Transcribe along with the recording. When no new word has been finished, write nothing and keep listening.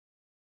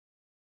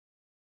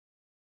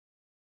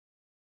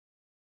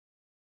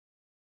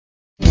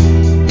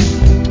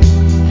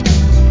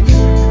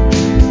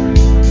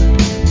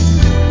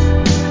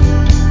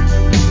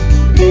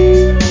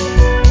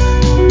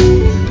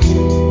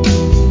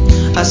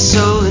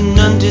soul, an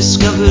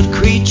undiscovered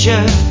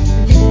creature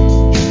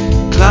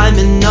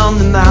climbing on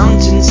the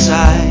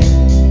mountainside.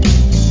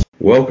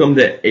 Welcome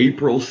to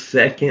April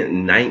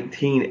 2nd,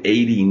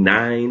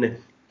 1989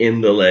 in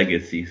the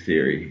Legacy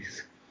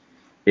series.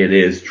 It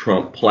is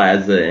Trump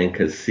Plaza and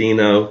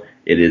Casino.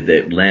 It is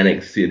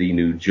Atlantic City,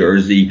 New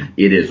Jersey.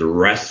 It is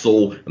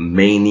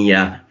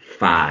WrestleMania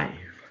 5.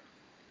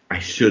 I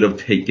should have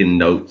taken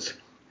notes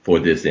for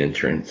this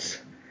entrance.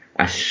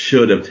 I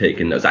should have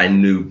taken notes. I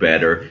knew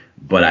better,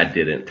 but I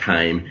didn't.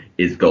 Time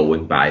is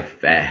going by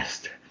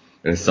fast.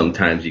 And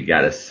sometimes you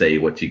gotta say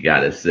what you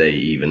gotta say,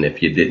 even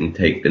if you didn't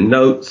take the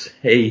notes.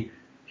 Hey,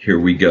 here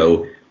we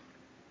go.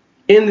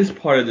 In this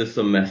part of the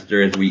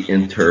semester, as we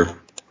enter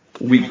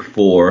week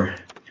 4,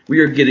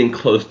 we are getting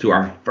close to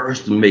our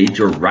first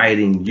major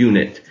writing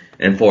unit.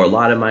 And for a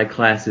lot of my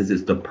classes,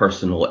 it's the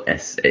personal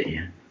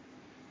essay.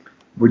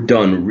 We're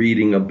done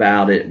reading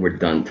about it. We're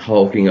done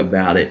talking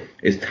about it.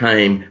 It's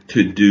time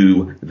to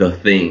do the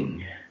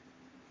thing.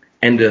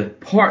 And the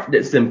part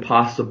that's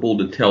impossible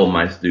to tell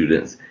my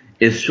students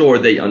is, sure,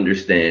 they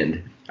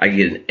understand I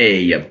get an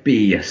A, a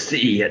B, a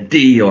C, a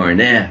D, or an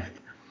F.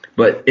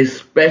 But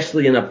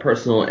especially in a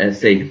personal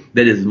essay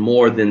that is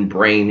more than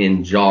brain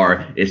in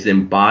jar, it's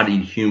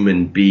embodied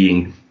human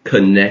being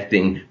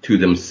connecting to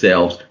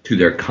themselves, to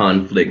their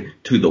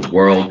conflict, to the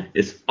world.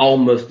 It's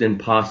almost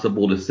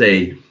impossible to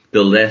say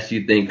the less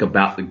you think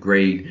about the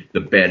grade, the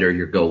better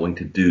you're going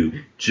to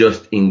do.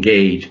 Just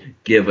engage,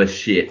 give a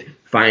shit,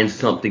 find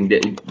something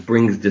that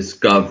brings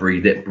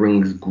discovery, that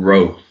brings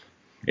growth.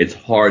 It's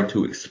hard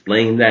to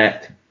explain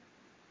that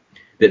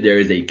there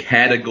is a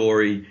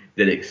category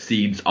that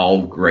exceeds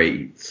all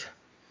grades.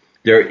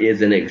 There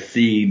is an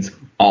exceeds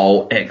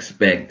all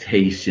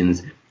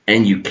expectations,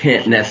 and you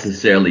can't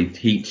necessarily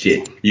teach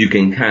it. You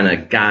can kind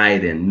of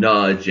guide and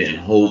nudge and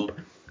hope,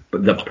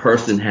 but the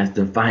person has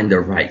to find the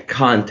right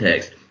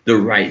context, the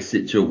right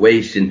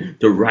situation,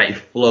 the right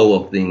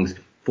flow of things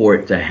for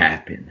it to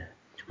happen.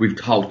 We've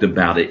talked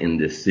about it in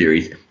this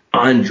series.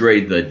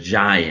 Andre the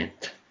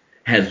Giant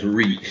has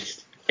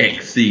reached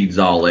exceeds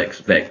all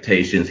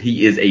expectations.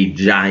 He is a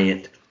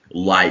giant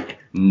like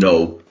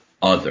no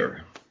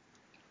other.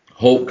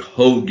 Hulk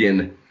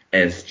Hogan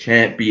as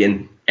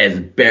champion, as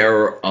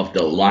bearer of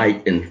the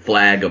light and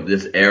flag of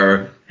this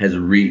era, has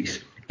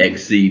reached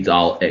exceeds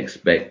all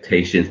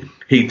expectations.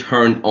 He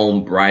turned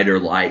on brighter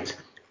lights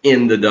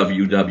in the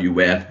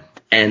WWF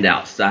and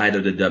outside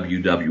of the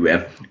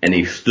WWF, and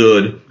he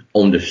stood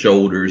on the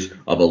shoulders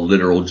of a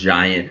literal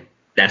giant.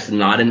 That's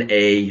not an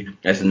A.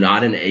 That's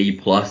not an A+.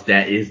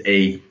 That is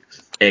a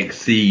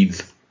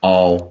exceeds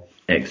all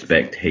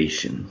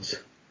expectations.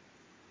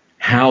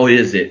 How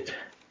is it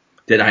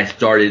that I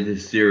started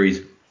this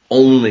series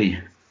only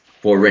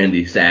for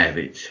Randy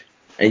Savage?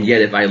 And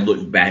yet, if I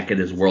look back at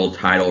his world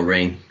title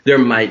reign, there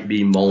might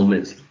be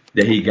moments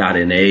that he got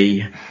an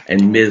A,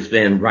 and Ms.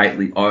 Van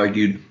rightly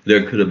argued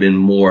there could have been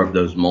more of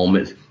those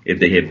moments if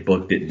they had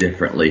booked it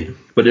differently.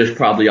 But there's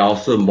probably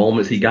also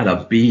moments he got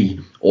a B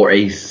or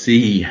a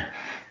C.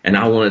 And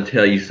I want to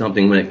tell you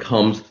something when it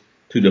comes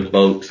to the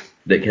folks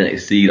that can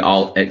exceed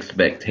all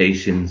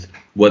expectations,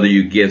 whether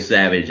you give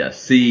Savage a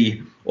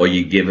C or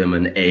you give him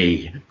an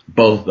A,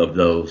 both of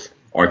those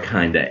are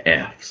kind of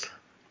Fs.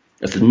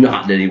 It's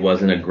not that he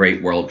wasn't a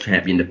great world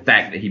champion. The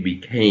fact that he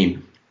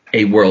became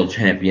a world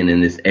champion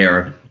in this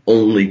era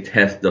only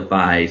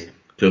testifies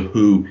to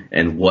who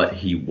and what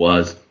he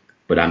was.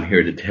 But I'm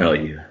here to tell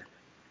you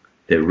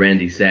that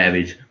Randy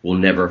Savage will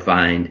never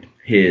find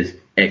his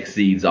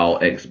exceeds all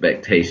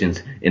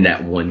expectations in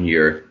that 1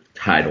 year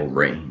title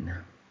reign.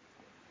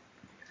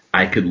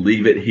 I could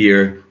leave it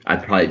here.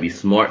 I'd probably be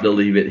smart to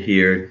leave it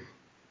here.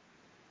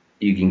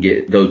 You can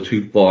go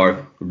too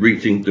far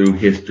reaching through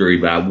history,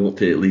 but I want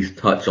to at least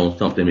touch on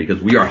something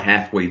because we are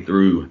halfway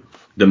through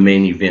the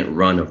main event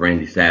run of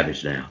Randy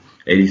Savage now.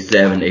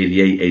 87,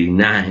 88,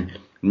 89,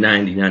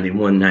 90,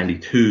 91,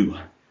 92.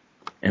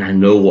 And I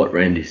know what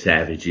Randy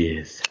Savage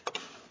is.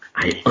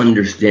 I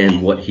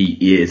understand what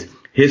he is.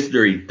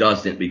 History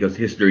doesn't, because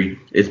history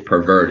is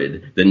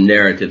perverted. The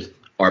narratives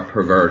are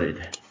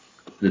perverted.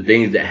 The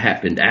things that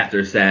happened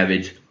after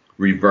Savage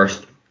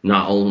reversed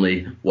not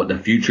only what the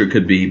future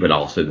could be, but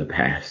also the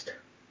past.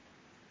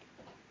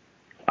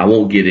 I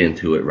won't get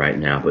into it right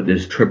now, but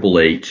there's Triple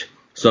H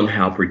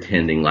somehow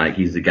pretending like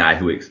he's the guy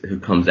who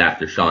comes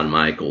after Shawn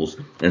Michaels,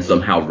 and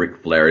somehow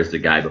Ric Flair is the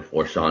guy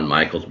before Shawn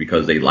Michaels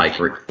because they like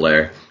Ric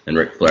Flair and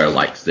Ric Flair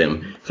likes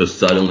them. So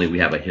suddenly we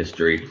have a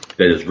history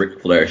that is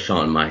Ric Flair,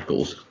 Shawn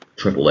Michaels,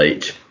 Triple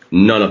H.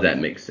 None of that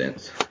makes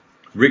sense.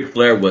 Ric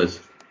Flair was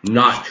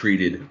not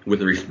treated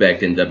with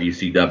respect in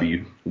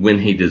WCW when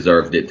he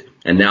deserved it,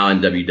 and now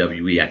in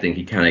WWE I think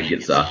he kind of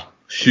gets a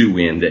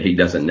shoe-in that he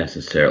doesn't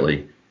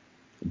necessarily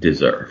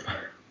deserve.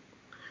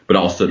 But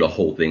also the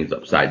whole thing's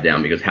upside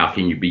down, because how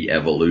can you be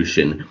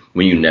Evolution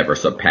when you never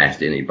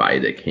surpassed anybody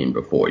that came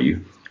before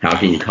you? How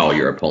can you call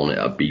your opponent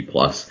a B+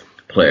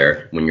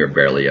 player when you're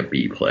barely a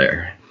B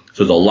player?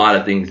 So there's a lot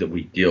of things that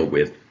we deal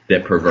with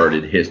that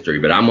perverted history.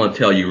 But I'm going to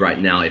tell you right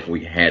now, if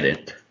we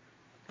hadn't,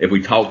 if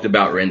we talked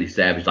about Randy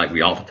Savage like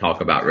we often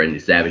talk about Randy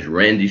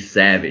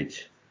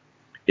Savage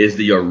is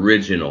the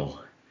original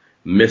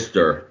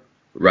Mr.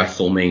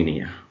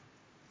 WrestleMania.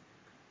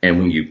 And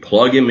when you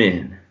plug him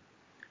in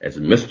as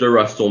Mr.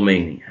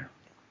 WrestleMania,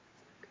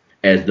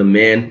 as the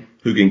man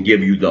who can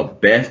give you the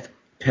best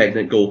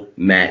technical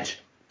match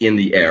in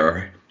the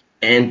era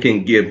and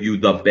can give you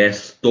the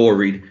best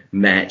storied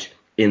match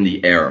in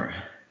the era,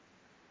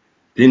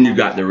 then you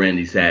got the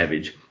Randy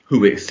Savage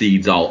who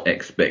exceeds all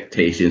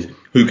expectations,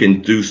 who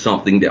can do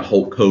something that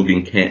Hulk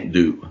Hogan can't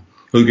do,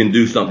 who can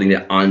do something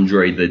that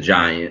Andre the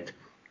Giant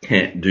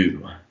can't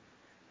do.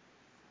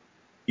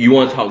 You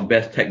want to talk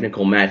best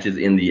technical matches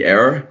in the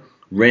era?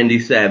 Randy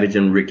Savage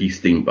and Ricky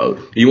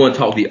Steamboat. You want to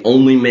talk the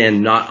only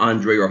man, not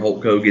Andre or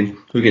Hulk Hogan,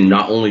 who can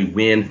not only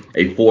win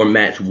a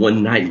 4-match,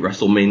 one-night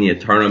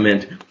WrestleMania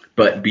tournament,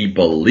 but be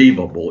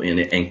believable in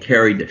it and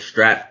carry the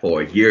strap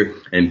for a year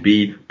and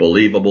be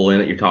believable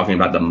in it. You're talking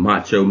about the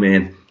Macho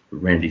Man,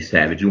 Randy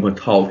Savage. You want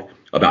to talk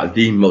about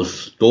the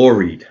most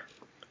storied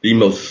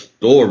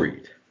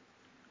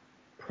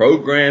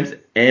programs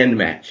and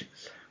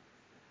matches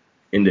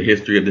in the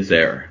history of this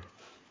era.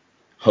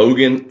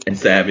 Hogan and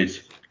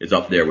Savage is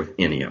up there with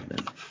any of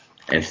them.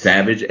 And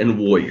Savage and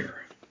Warrior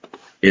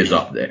is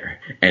up there.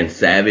 And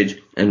Savage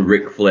and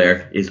Ric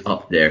Flair is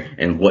up there.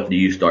 And what do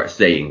you start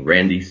saying?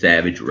 Randy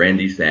Savage,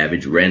 Randy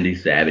Savage, Randy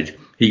Savage.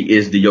 He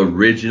is the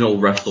original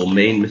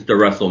WrestleMania, Mr.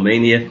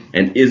 WrestleMania.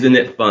 And isn't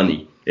it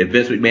funny? If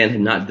Vince McMahon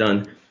had not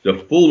done the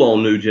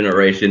full-on new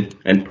generation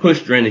and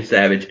pushed Randy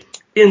Savage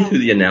into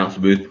the announce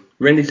booth,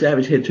 Randy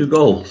Savage had 2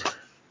 goals.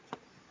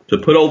 To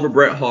put over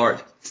Bret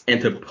Hart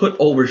and to put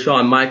over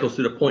Shawn Michaels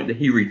to the point that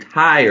he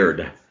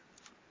retired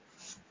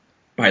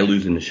by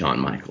losing to Shawn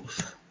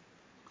Michaels.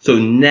 So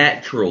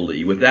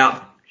naturally,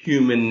 without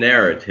human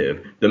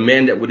narrative, the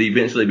man that would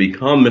eventually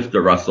become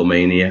Mr.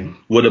 WrestleMania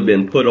would have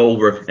been put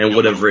over and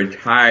would have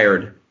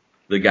retired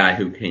the guy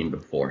who came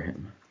before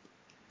him.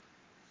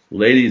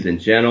 Ladies and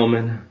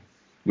gentlemen,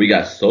 we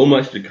got so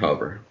much to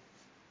cover.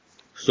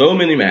 So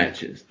many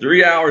matches.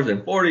 3 hours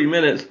and 40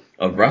 minutes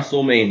of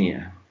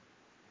WrestleMania.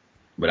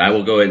 But I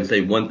will go ahead and say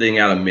one thing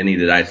out of many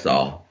that I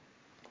saw.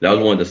 That was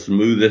one of the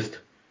smoothest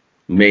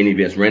main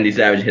events. Randy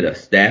Savage had a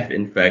staph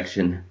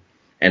infection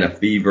and a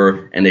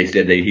fever, and they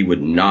said that he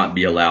would not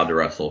be allowed to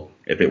wrestle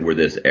if it were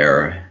this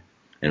era.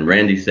 And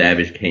Randy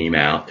Savage came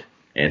out,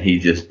 and he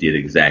just did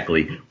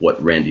exactly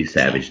what Randy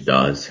Savage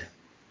does.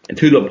 And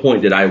to the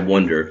point that I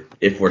wonder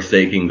if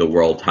forsaking the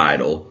world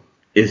title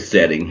is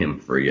setting him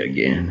free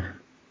again.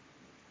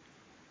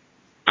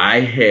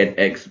 I had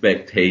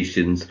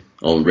expectations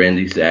on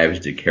Randy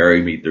Savage to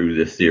carry me through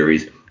this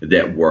series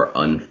that were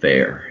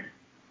unfair,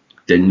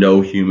 that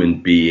no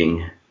human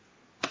being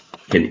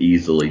can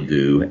easily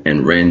do,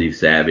 and Randy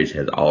Savage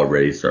has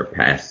already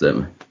surpassed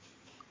them,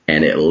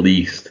 and at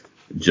least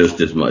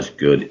just as much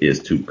good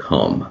is to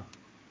come.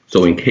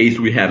 So in case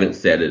we haven't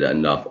said it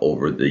enough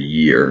over the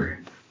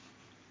year,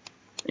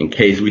 in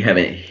case we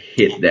haven't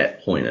hit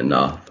that point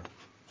enough,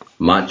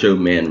 Macho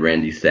Man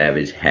Randy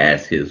Savage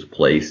has his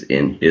place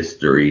in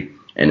history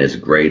and is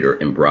greater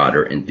and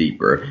broader and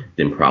deeper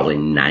than probably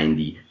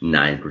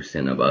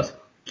 99% of us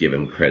give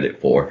him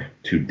credit for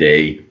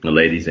today.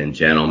 Ladies and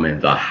gentlemen,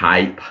 the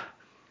hype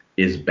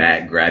is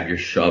back. Grab your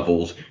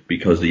shovels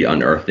because the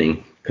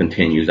unearthing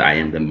continues. I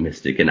am the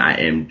Mystic, and I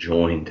am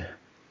joined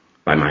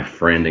by my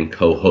friend and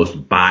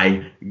co-host,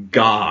 by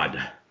God,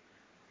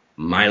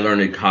 my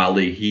learned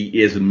colleague.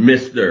 He is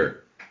Mr.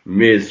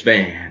 Ms.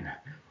 Fan,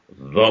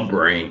 the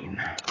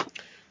Brain.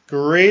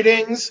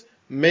 Greetings,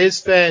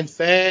 Ms. Fan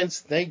fans.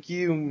 Thank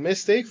you,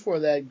 Mystic, for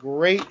that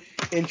great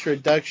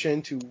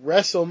introduction to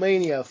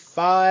WrestleMania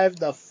 5,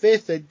 the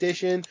 5th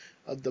edition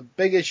of the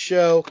biggest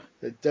show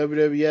that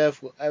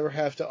WWF will ever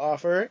have to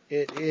offer.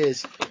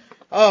 It's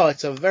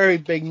a very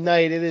big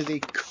night. It is a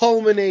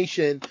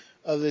culmination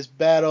of this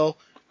battle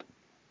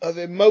of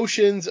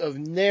emotions, of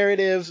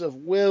narratives, of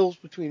wills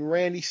between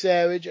Randy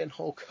Savage and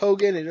Hulk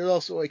Hogan. It is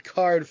also a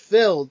card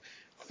filled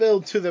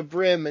to the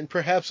brim and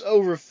perhaps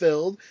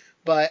overfilled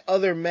by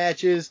other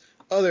matches,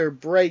 other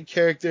bright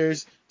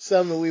characters,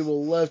 some that we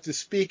will love to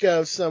speak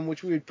of, some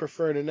which we would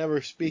prefer to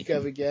never speak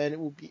of again. It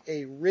will be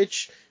a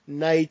rich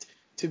night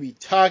to be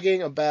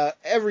talking about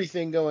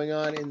everything going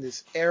on in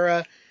this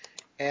era.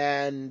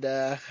 And,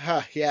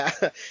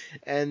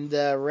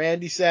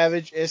 Randy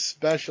Savage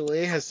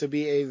especially has to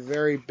be a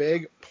very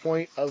big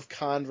point of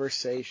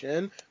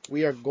conversation.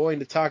 We are going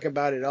to talk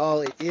about it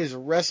all. It is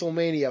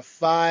WrestleMania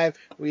 5.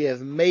 We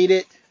have made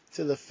it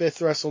to the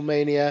 5th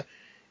WrestleMania.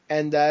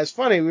 And it's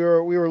funny, we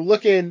were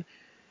looking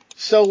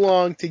so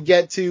long to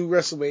get to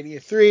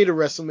WrestleMania 3 to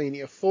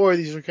WrestleMania 4.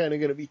 These are kind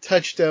of going to be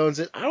touchstones.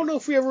 And I don't know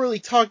if we ever really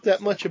talked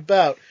that much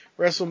about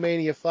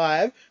WrestleMania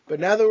 5, but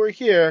now that we're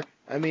here,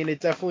 I mean, it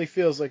definitely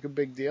feels like a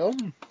big deal.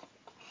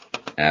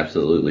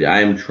 Absolutely.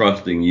 I am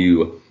trusting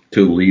you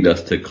to lead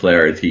us to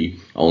clarity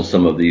on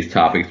some of these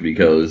topics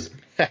because,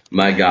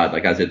 my God,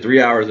 like I said,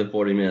 3 hours and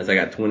 40 minutes. I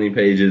got 20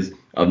 pages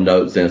of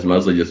notes, and it's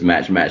mostly just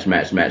match.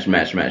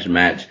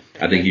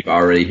 I think you've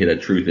already hit a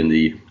truth in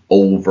the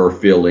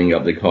overfilling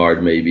of the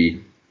card,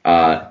 maybe.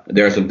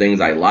 There are some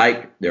things I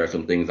like. There are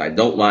some things I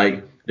don't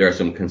like. There's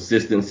some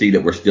consistency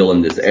that we're still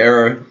in this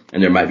era,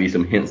 and there might be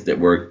some hints that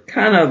we're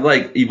kind of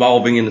like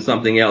evolving into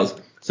something else.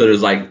 So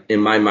there's like, in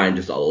my mind,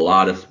 just a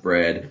lot of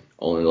spread,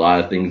 only a lot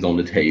of things on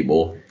the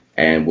table,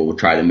 and we'll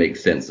try to make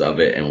sense of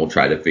it, and we'll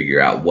try to figure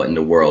out what in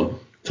the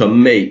world to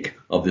make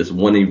of this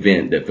one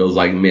event that feels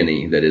like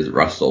many, that is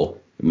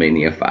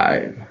WrestleMania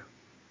 5.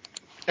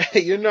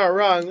 You're not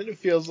wrong that it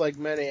feels like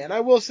many. And I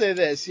will say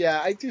this, yeah,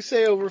 I do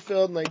say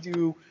overfilled, and I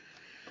do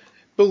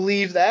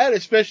believe that,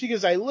 especially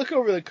because I look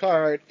over the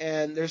card,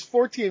 and there's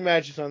 14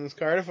 matches on this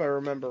card, if I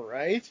remember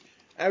right.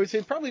 I would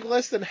say probably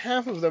less than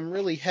half of them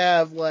really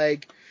have,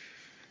 like,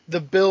 the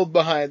build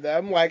behind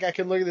them. Like, I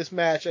can look at this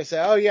match, I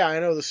say, oh yeah, I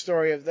know the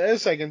story of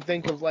this. I can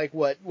think of, like,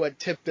 what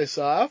tipped this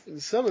off.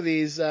 And some of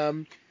these,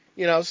 some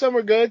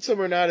are good,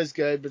 some are not as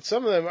good, but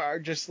some of them are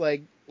just,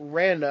 like,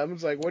 random.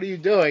 It's like, what are you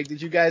doing?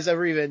 Did you guys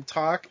ever even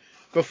talk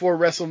before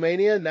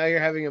WrestleMania? Now you're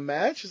having a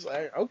match? It's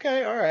like,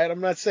 okay, all right.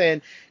 I'm not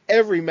saying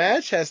every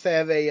match has to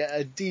have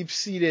a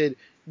deep-seated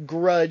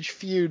grudge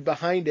feud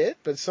behind it,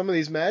 but some of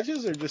these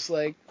matches are just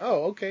like,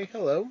 oh, okay,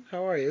 hello,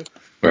 how are you?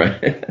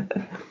 Right.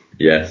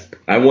 Yes.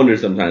 I wonder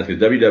sometimes,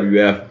 because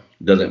WWF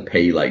doesn't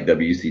pay like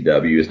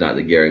WCW. It's not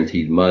the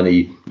guaranteed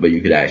money, but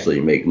you could actually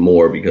make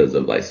more because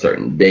of like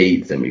certain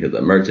dates and because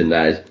of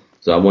merchandise.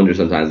 So I wonder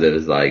sometimes if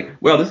it's like,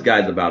 well, this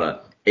guy's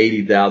about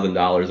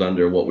 $80,000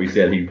 under what we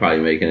said he'd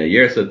probably make in a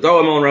year, so throw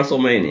him on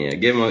WrestleMania,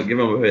 give him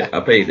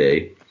a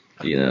payday,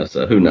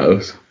 So who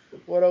knows?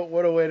 What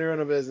a way to run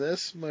a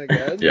business, my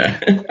God. Yeah,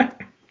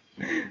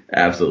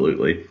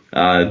 absolutely.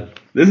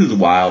 This is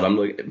wild. I'm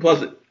looking.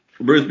 Plus,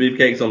 Bruce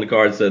Beefcake's on the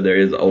card, so there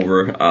is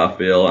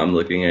Phil. I'm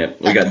looking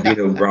at. We got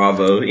Dino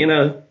Bravo. Who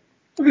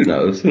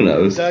knows? Who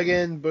knows?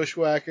 Duggan,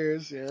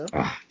 Bushwhackers, yeah.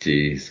 Ah,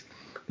 jeez.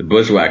 The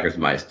Bushwhackers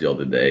might steal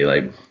the day.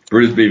 Like,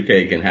 Bruce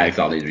Beefcake and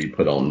Hacksaw need to be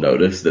put on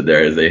notice that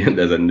there's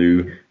a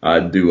new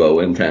duo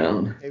in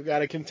town. They've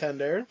got a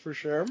contender, for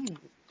sure.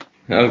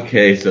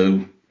 Okay,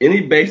 so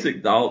any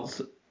basic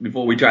thoughts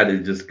before we try to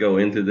just go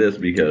into this?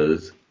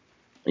 Because,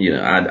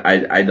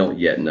 I don't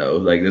yet know.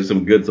 Like, there's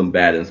some good, some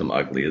bad, and some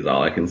ugly is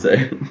all I can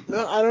say.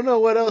 Well, I don't know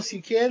what else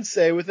you can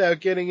say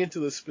without getting into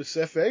the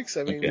specifics.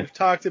 I mean, Okay. We've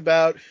talked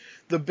about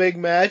the big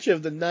match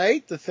of the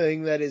night, the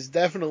thing that is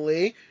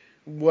definitely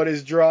what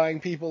is drawing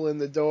people in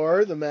the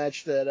door, the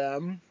match that,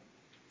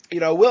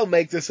 will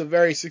make this a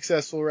very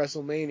successful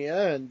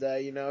WrestleMania. And,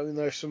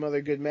 there's some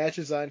other good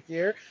matches on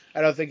here.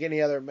 I don't think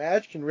any other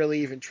match can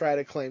really even try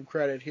to claim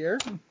credit here.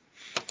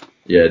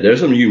 Yeah, there's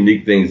some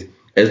unique things.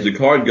 As the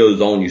card goes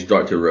on, you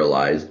start to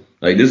realize,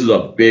 like, this is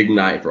a big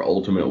night for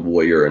Ultimate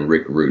Warrior and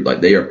Rick Rude.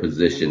 Like, they are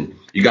positioned.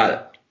 You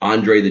got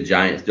Andre the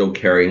Giant still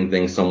carrying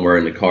things somewhere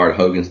in the card.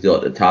 Hogan still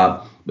at the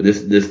top. But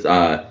this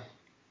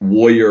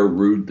Warrior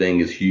Rude thing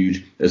is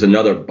huge. There's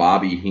another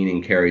Bobby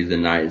Heenan carries the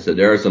night. So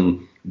there are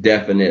some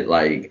definite,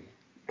 like,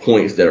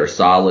 points that are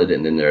solid.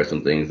 And then there are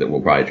some things that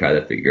we'll probably try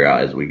to figure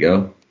out as we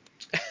go.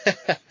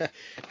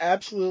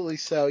 Absolutely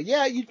so.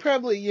 Yeah, you'd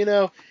probably,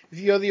 if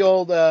you go the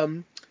old,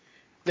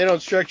 they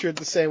don't structure it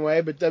the same way,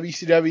 but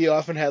WCW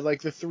often had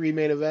like the 3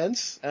 main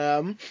events.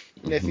 And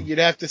I think you'd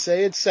have to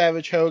say it's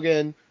Savage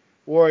Hogan,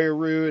 Warrior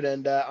Rude,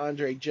 and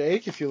Andre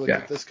Jake if you look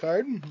at this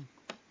card.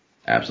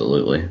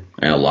 Absolutely.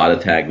 And a lot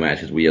of tag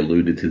matches. We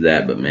alluded to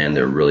that, but man,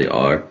 there really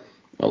are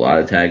a lot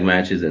of tag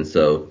matches. And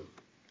so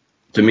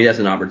to me, that's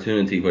an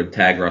opportunity for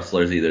tag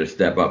wrestlers either to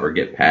step up or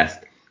get passed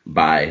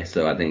by.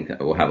 So I think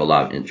we'll have a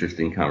lot of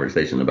interesting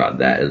conversation about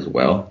that as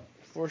well.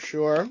 For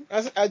sure.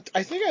 I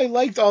think I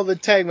liked all the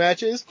tag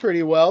matches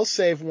pretty well,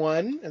 save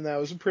one, and that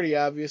was a pretty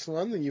obvious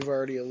one that you've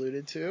already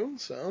alluded to.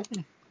 So.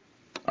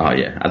 Oh,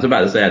 yeah. I was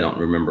about to say I don't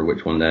remember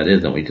which one that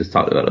is, and we just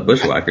talked about the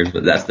Bushwhackers,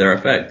 but that's their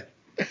effect.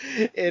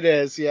 It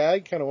is, yeah. I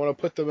kind of want to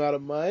put them out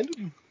of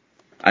mind.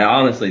 I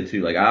honestly,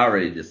 too, I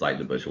already dislike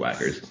the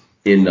Bushwhackers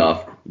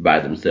enough by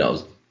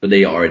themselves, but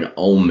they are an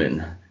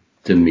omen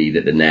to me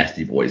that the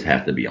Nasty Boys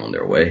have to be on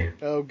their way.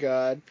 Oh,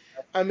 God.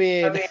 I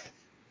mean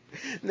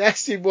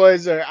Nasty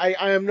Boys are...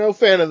 I am no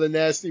fan of the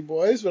Nasty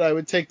Boys, but I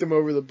would take them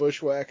over the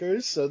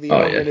Bushwhackers, so the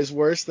omen is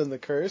worse than the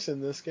curse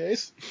in this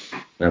case.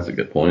 That's a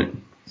good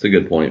point. It's a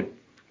good point.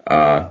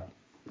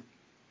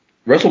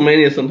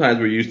 WrestleMania, sometimes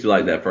we're used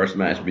to, that first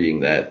match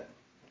being that,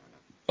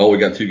 we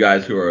got two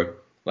guys who are,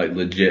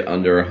 legit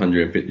under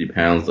 150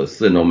 pounds. Let's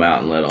send them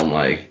out and let them,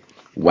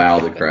 wow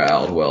the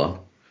crowd.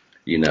 Well,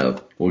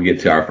 we'll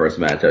get to our first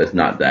match. It's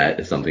not that.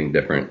 It's something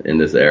different in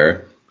this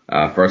era.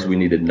 First, we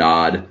need a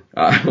nod.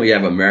 We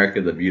have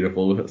America the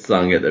Beautiful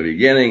sung at the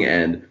beginning,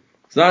 and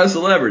it's not a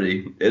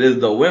celebrity. It is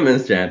the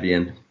women's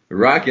champion,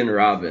 Rockin'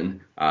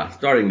 Robin,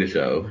 starting the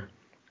show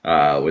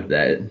with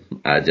that.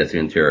 Jesse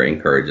Ventura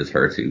encourages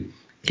her to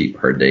keep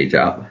her day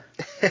job.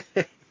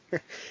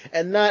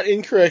 And not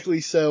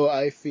incorrectly so,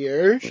 I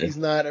fear. She's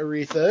not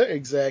Aretha,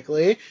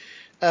 exactly.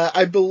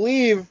 I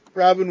believe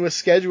Robin was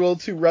scheduled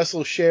to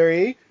wrestle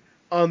Sherry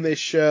on this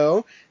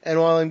show, and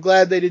while I'm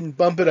glad they didn't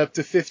bump it up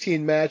to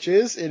 15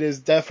 matches, it is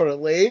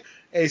definitely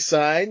a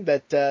sign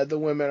that the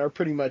women are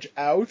pretty much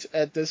out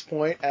at this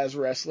point as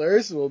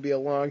wrestlers. It will be a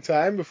long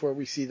time before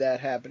we see that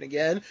happen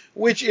again,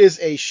 which is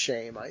a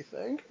shame, I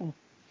think.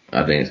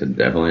 I think it's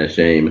definitely a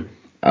shame.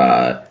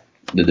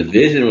 The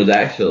division was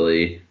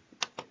actually,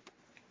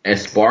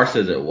 as sparse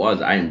as it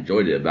was, I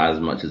enjoyed it about as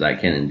much as I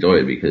can enjoy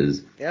it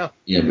because,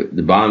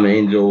 the Bomb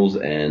Angels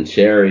and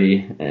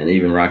Sherry and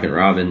even Rockin'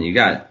 Robin, you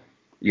got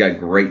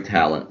great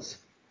talents.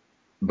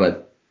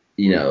 But,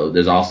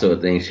 there's also a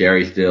thing,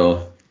 Sherry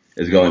still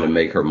is going to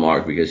make her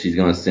mark because she's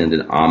going to send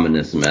an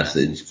ominous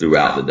message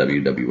throughout the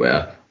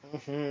WWF.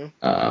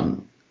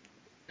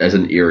 As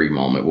an eerie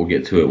moment. We'll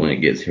get to it when it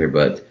gets here,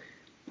 but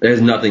there's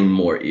nothing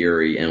more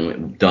eerie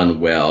and done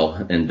well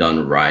and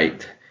done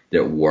right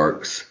that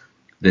works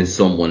than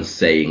someone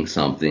saying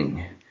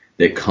something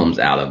that comes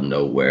out of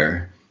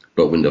nowhere.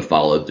 But when the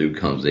follow through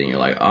comes in, you're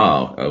like,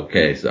 oh,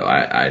 okay, so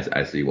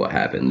I see what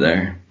happened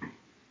there.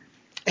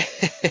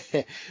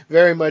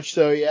 Very much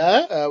so,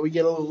 yeah. We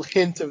get a little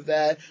hint of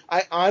that.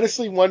 I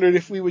honestly wondered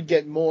if we would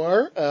get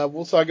more.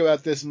 We'll talk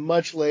about this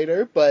much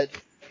later, but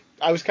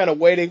I was kind of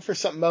waiting for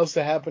something else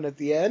to happen at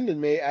the end,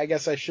 and I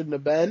guess I shouldn't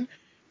have been.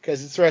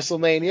 Because it's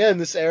WrestleMania in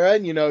this era,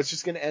 and it's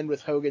just going to end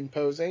with Hogan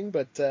posing.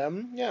 But,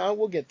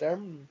 we'll get there.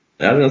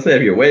 I was going to say,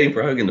 if you're waiting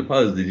for Hogan to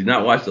pose, did you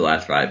not watch the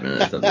last 5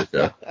 minutes of the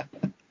show?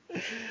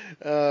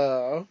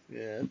 Oh,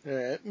 yeah. All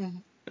right.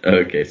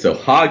 Okay, so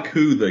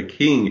Haku the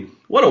King.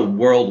 What a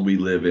world we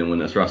live in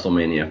when it's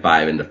WrestleMania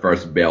 5 and the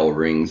first bell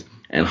rings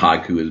and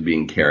Haku is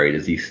being carried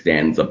as he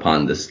stands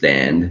upon the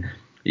stand.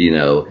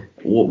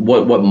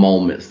 What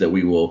moments that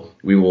we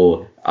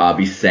will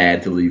be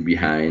sad to leave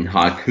behind.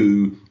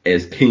 Haku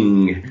as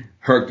King,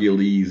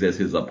 Hercules as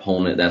his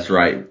opponent. That's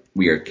right.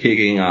 We are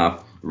kicking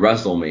off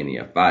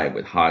WrestleMania 5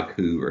 with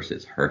Haku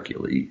versus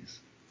Hercules.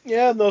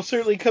 Yeah, there'll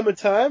certainly come a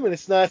time, and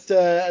it's not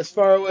as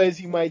far away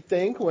as you might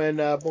think, when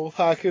both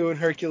Haku and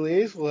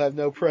Hercules will have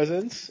no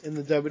presence in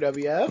the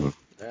WWF.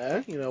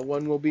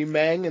 One will be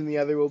Meng, and the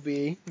other will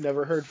be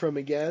never heard from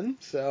again.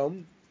 So,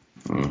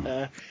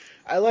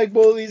 I like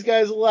both of these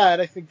guys a lot.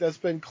 I think that's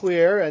been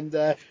clear, and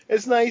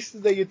it's nice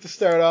that they get to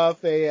start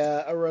off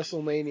a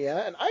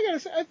WrestleMania. And I gotta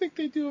say, I think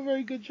they do a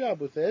very good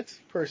job with it,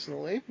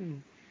 personally.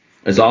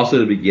 It's also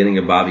the beginning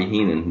of Bobby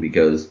Heenan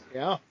because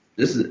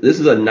this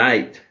is a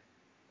night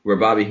where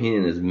Bobby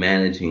Heenan is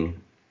managing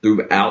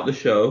throughout the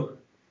show.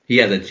 He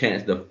has a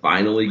chance to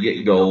finally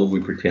get gold. We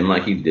pretend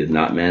like he did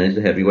not manage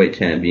the heavyweight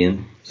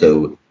champion.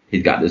 So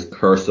he's got this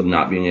curse of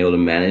not being able to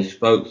manage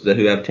folks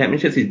who have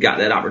championships. He's got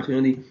that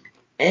opportunity.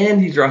 And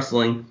he's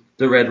wrestling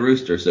the Red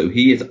Rooster. So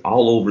he is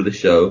all over the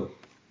show.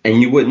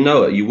 And you wouldn't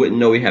know it. You wouldn't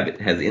know he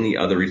has any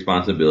other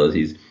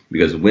responsibilities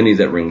because when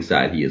he's at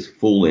ringside, he is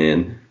full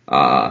in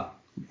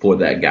for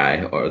that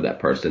guy or that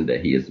person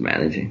that he is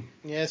managing.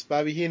 Yes,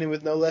 Bobby Heenan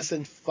with no less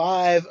than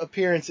 5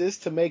 appearances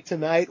to make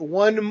tonight,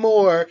 one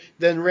more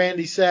than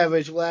Randy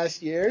Savage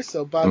last year.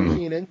 So Bobby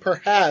Heenan,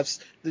 perhaps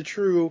the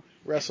true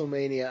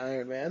WrestleMania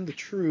Iron Man, the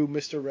true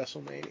Mr.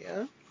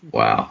 WrestleMania.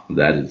 Wow,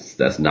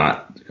 that's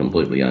not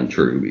completely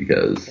untrue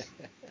because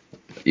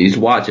you just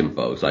watch him,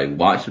 folks. Like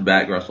watch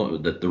back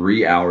WrestleMania, the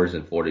 3 hours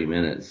and 40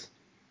 minutes,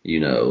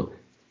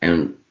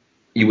 and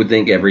you would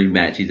think every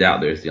match he's out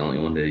there is the only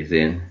one that he's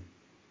in.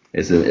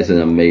 It's an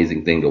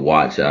amazing thing to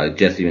watch.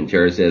 Jesse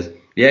Ventura says,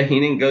 yeah,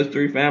 Heenan goes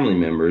through family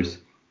members.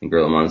 And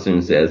Gorilla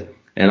Monsoon says,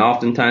 and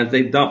oftentimes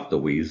they dump the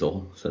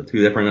weasel. So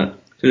two different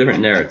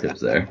narratives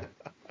there.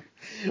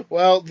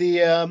 Well,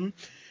 the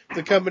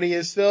company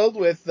is filled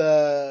with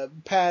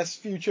past,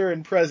 future,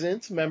 and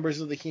present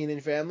members of the Heenan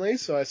family.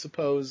 So I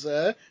suppose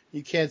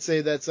you can't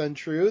say that's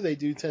untrue. They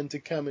do tend to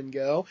come and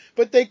go.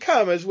 But they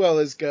come as well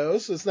as go.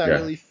 So it's not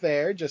really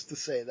fair just to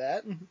say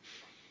that.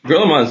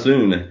 Gorilla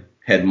Monsoon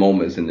had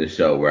moments in this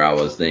show where I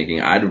was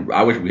thinking,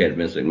 I wish we had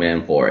Vince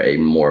McMahon for a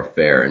more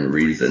fair and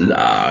reasoned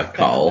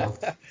call.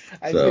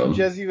 I think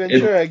Jesse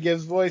Ventura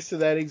gives voice to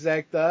that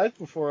exact thought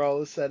before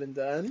all is said and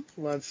done.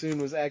 Monsoon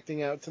was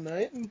acting out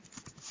tonight.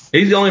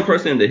 He's the only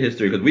person in the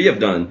history, because we have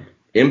done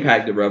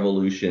Impact the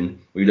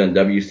Revolution, we've done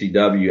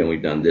WCW, and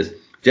we've done this.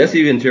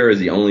 Jesse Ventura is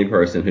the only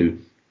person who,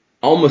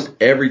 almost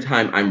every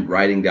time I'm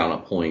writing down a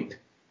point,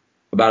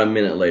 about a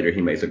minute later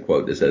he makes a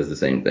quote that says the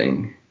same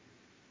thing.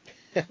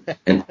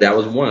 And that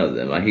was one of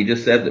them. Like he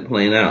just said it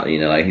plain out,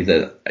 like he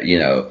said,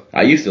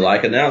 I used to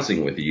like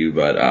announcing with you,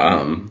 but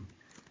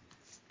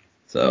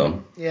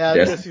so yeah,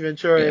 Jesse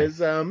Ventura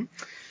is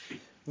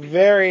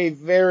very,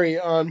 very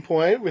on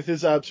point with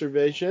his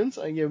observations.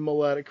 I give him a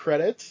lot of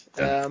credit.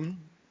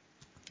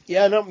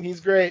 He's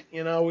great.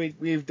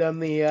 We've done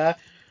the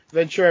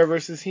Ventura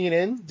versus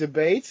Heenan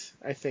debate,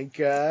 I think,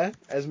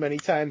 as many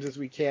times as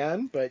we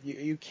can, but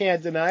you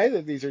can't deny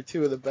that these are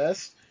two of the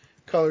best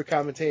color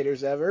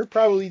commentators ever.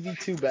 Probably the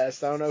 2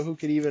 best. I don't know who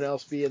could even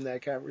else be in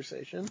that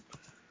conversation.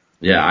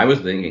 Yeah, I was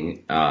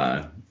thinking,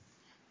 I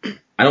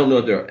don't know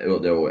if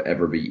there will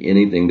ever be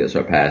anything that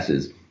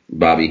surpasses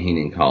Bobby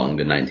Heenan calling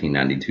the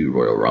 1992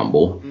 Royal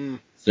Rumble.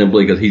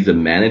 Simply because he's the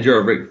manager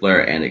of Ric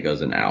Flair and it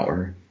goes an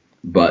hour.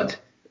 But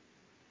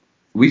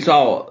we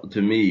saw,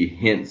 to me,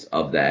 hints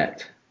of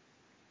that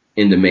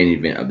in the main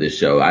event of this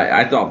show.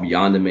 I thought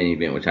beyond the main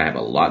event, which I have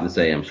a lot to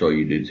say, I'm sure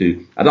you do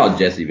too, I thought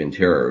Jesse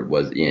Ventura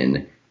was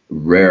in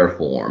rare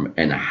form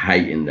and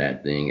heightened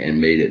that thing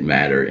and made it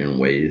matter in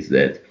ways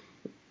that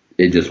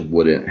it just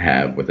wouldn't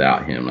have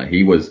without him. Like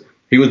he was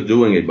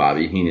doing a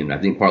Bobby Heenan, I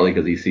think partly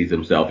because he sees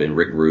himself in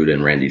Rick Rude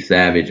and Randy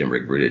Savage, and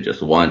Rick Rude had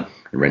just won,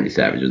 and Randy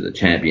Savage is a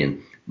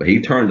champion. But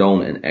he turned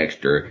on an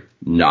extra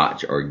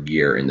notch or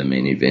gear in the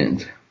main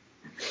event.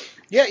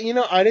 Yeah,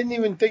 I didn't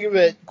even think of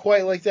it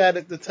quite like that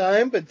at the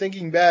time, but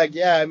thinking back,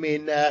 yeah, I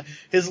mean,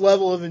 his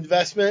level of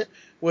investment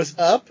was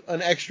up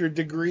an extra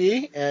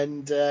degree,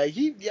 and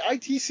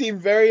he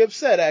seemed very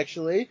upset,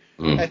 actually,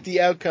 at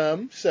the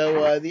outcome.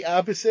 So the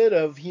opposite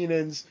of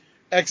Heenan's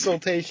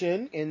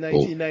exultation in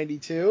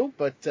 1992,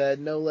 but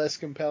no less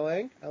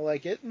compelling. I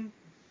like it.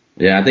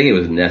 Yeah, I think it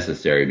was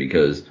necessary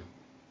because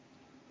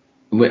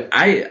when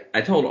I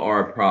told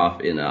our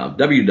prof in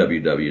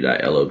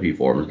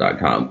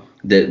www.lopforums.com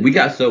that we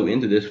got so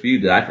into this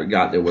feud that I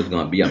forgot there was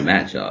going to be a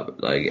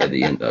matchup like at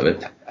the end of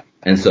it.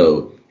 And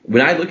so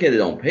when I look at it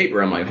on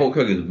paper, I'm like, Hulk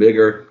Hogan's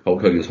bigger.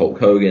 Hulk Hogan's Hulk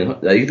Hogan.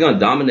 He's going to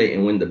dominate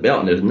and win the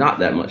belt, and there's not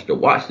that much to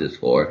watch this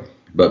for.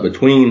 But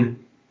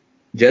between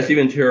Jesse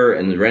Ventura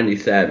and Randy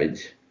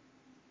Savage,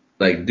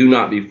 like, do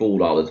not be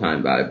fooled all the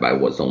time by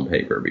what's on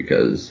paper,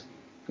 because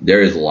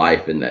there is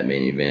life in that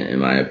main event, in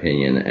my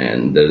opinion,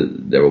 and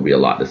there will be a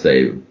lot to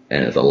say, and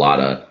it's a lot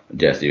of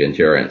Jesse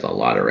Ventura and it's a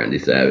lot of Randy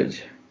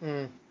Savage.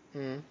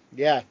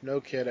 Yeah,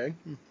 no kidding.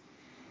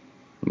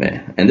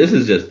 Man, and this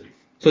is just,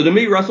 so to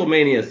me,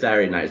 WrestleMania is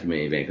Saturday night's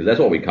main event, because that's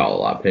what we call a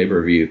lot,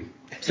 pay-per-view,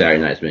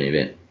 Saturday night's main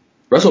event.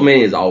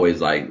 WrestleMania is always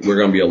like, we're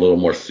going to be a little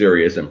more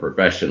serious and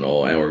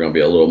professional, and we're going to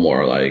be a little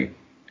more like,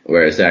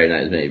 whereas Saturday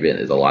night's main event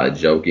is a lot of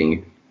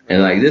joking.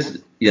 And like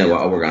this, we're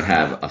going to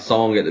have a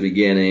song at the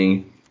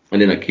beginning,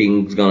 and then a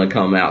king's going to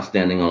come out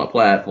standing on a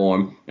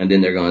platform, and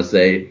then they're going to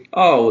say,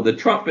 oh, the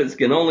trumpets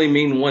can only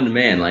mean one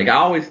man. Like, I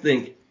always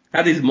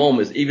have these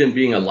moments, even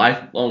being a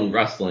lifelong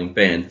wrestling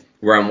fan,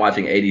 where I'm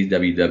watching 80s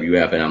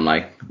WWF, and I'm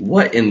like,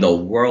 what in the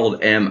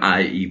world am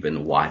I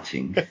even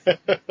watching?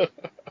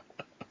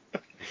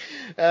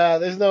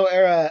 There's no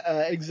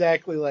era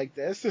exactly like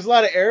this. There's a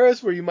lot of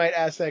eras where you might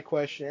ask that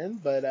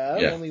question, but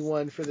only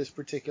one for this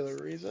particular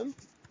reason.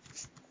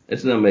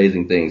 It's an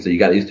amazing thing. So you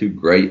got these two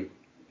great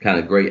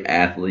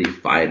athletes,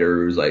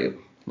 fighters, like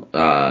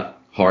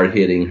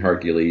hard-hitting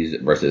Hercules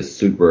versus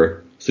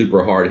super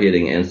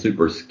hard-hitting and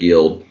super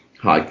skilled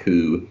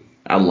Haku.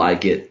 I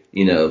like it.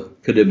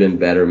 Could have been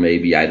better,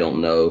 maybe, I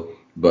don't know.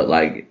 But,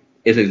 like,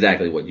 it's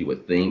exactly what you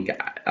would think.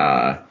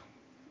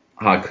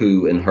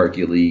 Haku and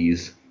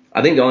Hercules.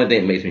 I think the only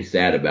thing that makes me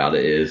sad about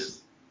it is,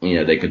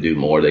 they could do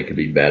more, they could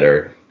be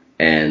better,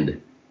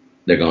 and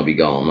they're going to be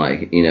gone.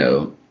 Like,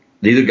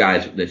 these are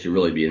guys that should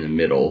really be in the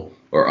middle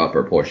or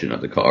upper portion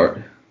of the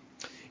card.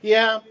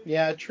 Yeah,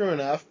 true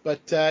enough.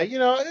 But,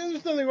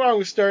 there's nothing wrong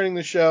with starting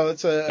the show.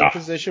 It's a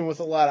position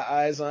with a lot of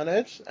eyes on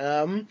it.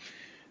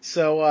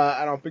 So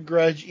I don't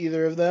begrudge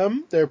either of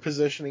them, their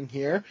positioning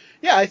here.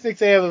 Yeah, I think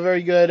they have a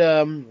very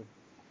good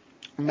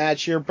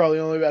match here, probably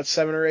only about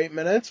 7 or 8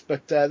 minutes,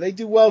 but they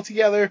do well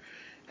together,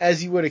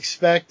 as you would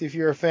expect if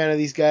you're a fan of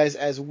these guys,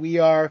 as we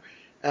are.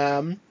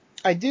 This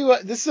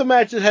is a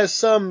match that has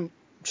some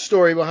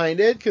story behind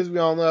it, because we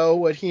all know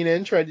what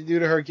Heenan tried to do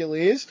to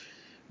Hercules.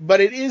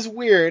 But it is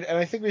weird, and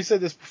I think we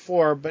said this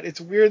before, but it's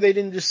weird they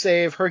didn't just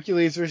save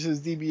Hercules versus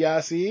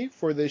DiBiase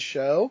for this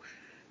show.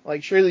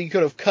 Like, surely you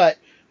could have cut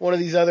one of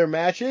these other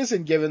matches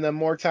and given them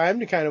more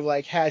time to kind of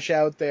like hash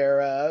out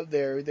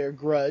their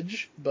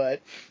grudge. But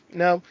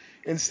no,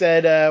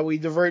 instead we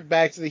divert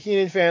back to the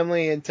Heenan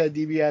family, and Ted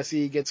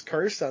DiBiase gets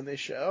cursed on this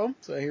show.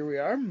 So here we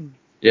are.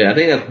 Yeah, I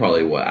think that's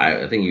probably what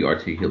I think you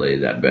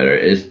articulated that better.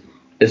 It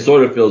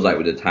sort of feels like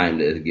with the time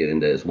to get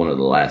into it's one of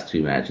the last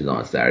 2 matches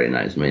on Saturday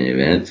night's main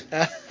event,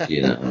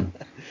 And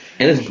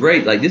it's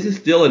great. Like, this is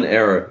still an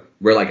era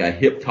where like a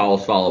hip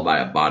toss followed by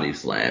a body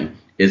slam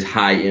is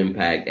high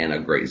impact and a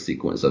great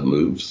sequence of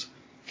moves,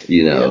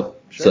 Yeah,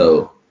 sure.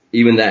 So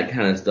even that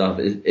kind of stuff,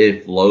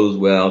 it flows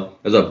well.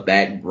 There's a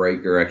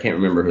backbreaker. I can't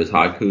remember if it's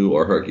Haku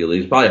or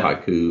Hercules. Probably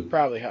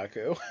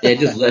Haku. And it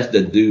just lets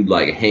the dude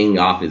like hang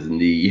off his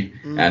knee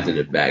after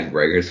the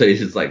backbreaker. So he's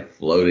just like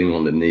floating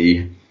on the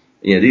knee.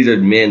 These are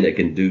men that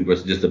can do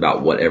just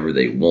about whatever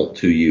they want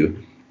to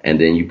you.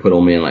 And then you put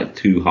them in like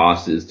 2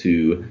 hosses,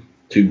 two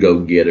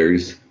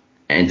go-getters,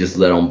 and just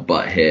let them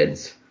butt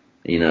heads.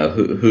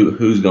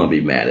 Who's going to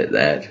be mad at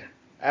that?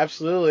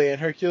 Absolutely.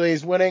 And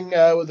Hercules winning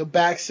with a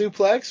back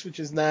suplex, which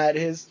is not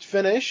his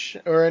finish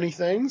or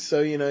anything.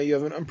 So, you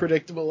have an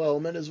unpredictable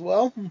element as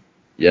well.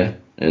 Yeah.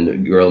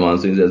 And Gorilla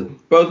Monsoon says,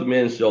 both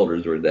men's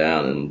shoulders were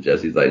down. And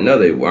Jesse's like, no,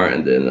 they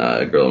weren't. And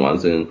then Gorilla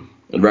Monsoon,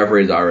 the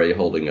referee's already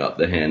holding up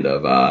the hand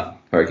of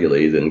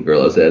Hercules. And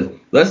Gorilla says,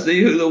 let's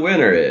see who the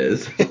winner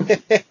is.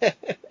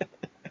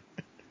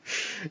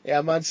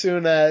 Yeah,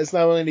 Monsoon is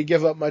not willing to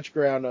give up much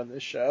ground on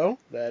this show.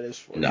 That is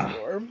for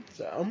sure.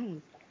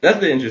 So that's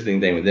the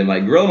interesting thing with him.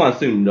 Like, Gorilla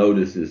Monsoon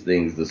notices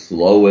things the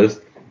slowest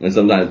and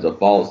sometimes the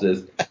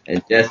falsest,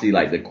 and Jesse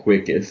like the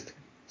quickest.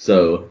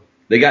 So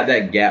they got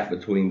that gap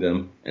between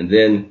them, and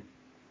then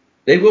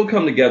they will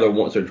come together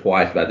once or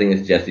twice, but I think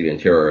it's Jesse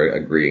Ventura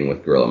agreeing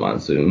with Gorilla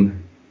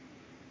Monsoon.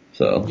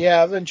 So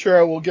Yeah,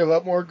 Ventura will give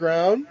up more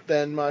ground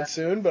than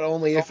Monsoon, but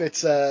only if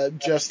it's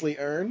justly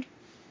earned.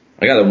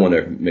 I gotta wonder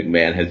if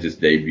McMahon has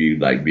just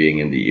debuted like being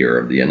in the ear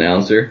of the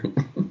announcer.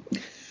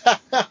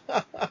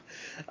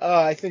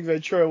 I think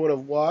Ventura would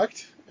have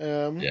walked.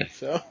 Yeah.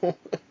 So.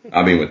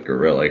 I mean with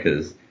Gorilla,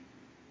 because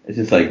it's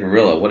just like,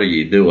 Gorilla, what are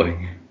you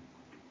doing?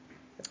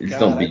 You just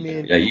don't be.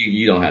 Yeah,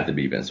 you don't have to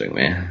be Vince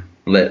McMahon.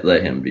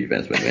 Let him be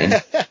Vince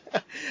McMahon.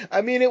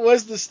 I mean, it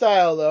was the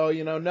style, though.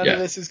 You know, none of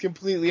this is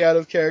completely out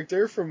of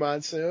character for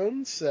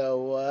Monsoon.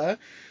 So,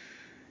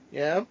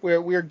 yeah,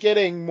 we're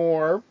getting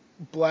more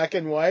black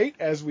and white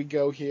as we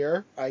go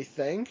here, I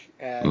think,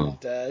 and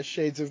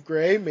shades of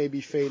gray may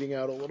be fading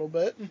out a little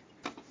bit.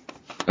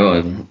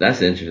 Oh,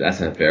 that's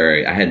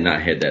interesting. I had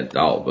not had that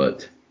thought,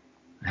 but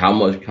how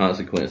much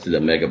consequence to the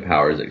mega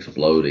powers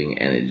exploding,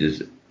 and it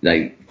just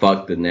like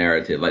fuck the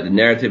narrative. Like the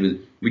narrative is,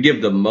 we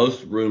give the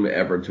most room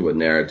ever to a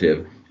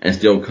narrative and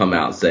still come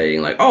out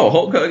saying like, oh,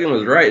 Hulk Hogan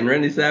was right and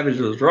Randy Savage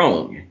was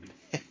wrong.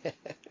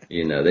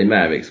 You know, they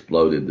might have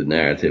exploded the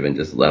narrative and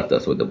just left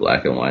us with the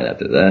black and white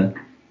after that.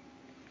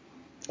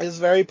 It's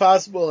very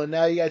possible, and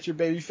now you got your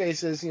baby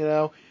faces, you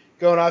know,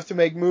 going off to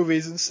make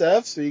movies and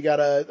stuff, so you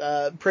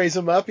gotta praise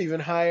them up even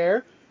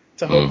higher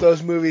to hope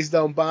those movies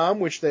don't bomb,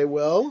 which they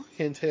will,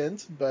 hint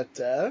hint, but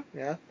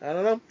yeah, I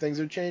don't know, things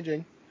are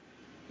changing.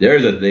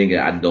 There's a thing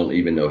that I don't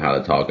even know how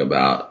to talk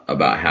about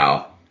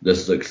how the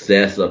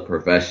success of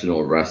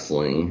professional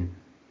wrestling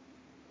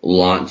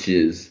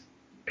launches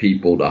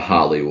people to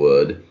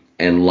Hollywood,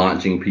 and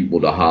launching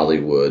people to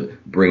Hollywood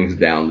brings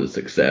down the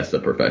success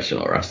of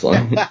professional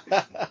wrestling.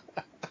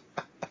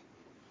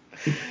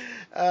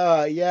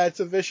 Yeah, it's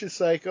a vicious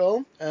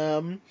cycle.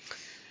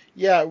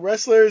 Yeah,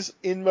 wrestlers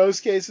in most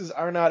cases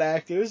are not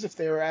actors. If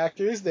they were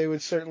actors, they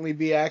would certainly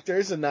be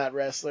actors and not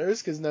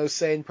wrestlers, because no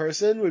sane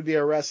person would be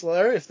a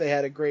wrestler if they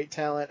had a great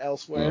talent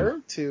elsewhere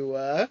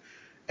to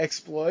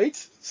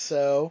exploit.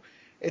 So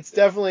it's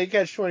definitely a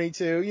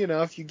catch-22. You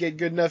know, if you get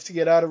good enough to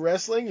get out of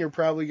wrestling, you're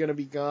probably going to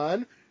be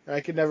gone.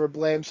 I could never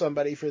blame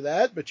somebody for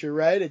that, but you're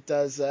right, it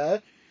does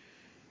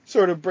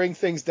sort of bring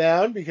things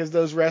down, because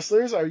those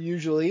wrestlers are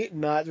usually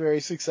not very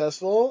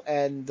successful,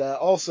 and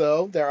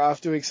also they're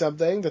off doing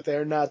something that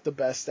they're not the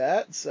best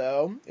at.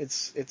 So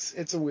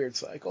it's a weird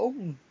cycle.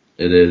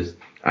 It is.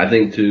 I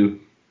think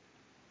too,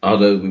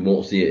 although we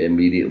won't see it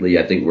immediately,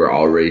 I think we're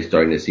already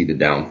starting to see the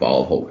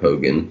downfall of Hulk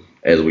Hogan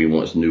as we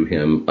once knew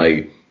him.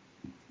 Like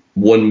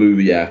one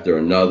movie after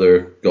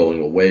another,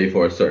 going away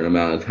for a certain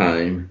amount of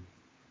time.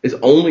 It's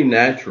only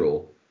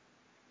natural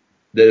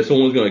that if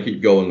someone's going to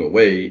keep going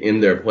away, in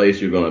their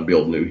place, you're going to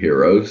build new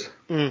heroes.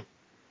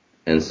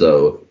 And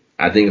so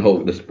I think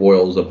the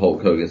spoils of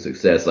Hulk Hogan's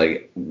success,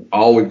 like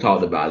all we've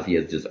talked about is he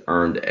has just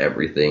earned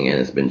everything, and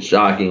it's been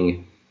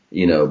shocking,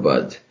 you know,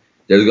 but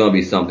there's going to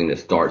be something that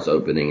starts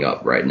opening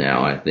up right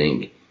now, I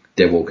think,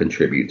 that will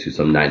contribute to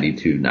some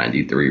 92,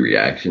 93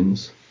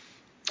 reactions.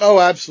 Oh,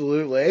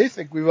 absolutely. I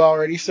think we've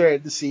already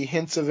started to see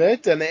hints of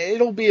it, and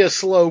it'll be a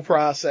slow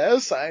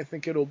process. I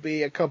think it'll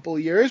be a couple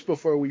years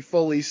before we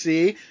fully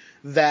see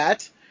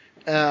that.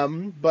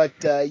 But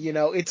you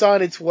know, it's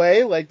on its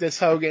way. Like, this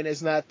Hogan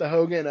is not the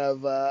Hogan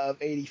of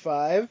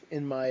 85,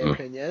 in my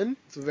opinion.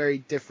 It's a very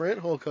different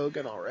Hulk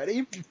Hogan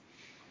already.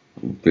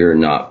 Fear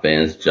not,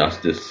 fans.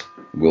 Justice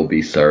will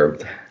be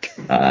served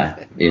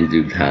in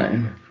due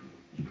time.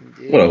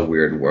 Indeed. What a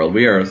weird world.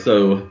 We are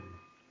so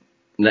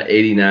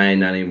 89,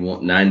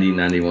 91, 90,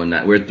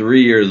 91. We're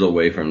 3 years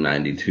away from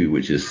 92,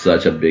 which is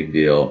such a big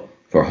deal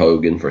for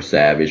Hogan, for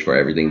Savage, for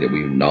everything that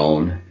we've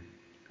known.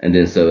 And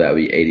then so that would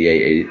be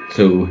 88, 80.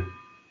 So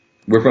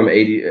we're from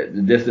 80,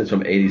 the distance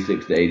from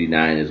 86 to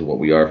 89 is what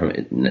we are from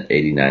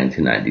 89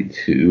 to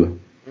 92.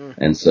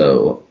 And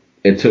so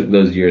it took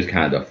those years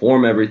kind of to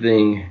form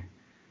everything.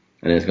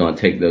 And it's going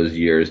to take those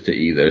years to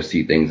either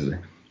see things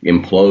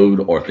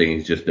implode or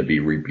things just to be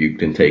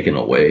rebuked and taken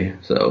away.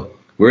 So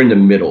we're in the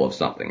middle of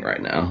something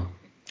right now.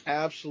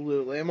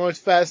 Absolutely. I'm always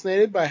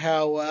fascinated by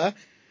how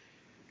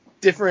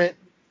different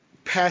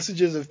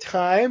passages of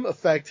time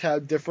affect how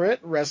different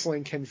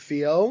wrestling can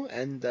feel,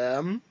 and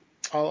I'll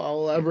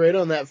elaborate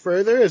on that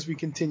further as we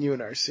continue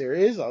in our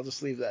series. I'll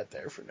just leave that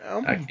there for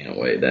now. I can't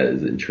wait. That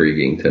is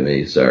intriguing to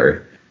me,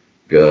 sir.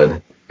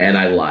 Good. And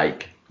I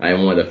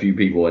am one of the few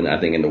people, I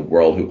think, in the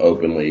world who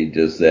openly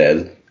just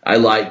says, I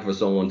like for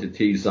someone to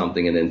tease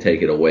something and then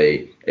take it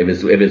away. If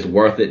it's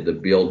worth it, the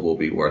build will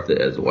be worth it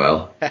as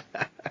well.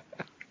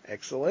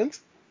 Excellent.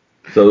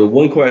 So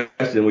one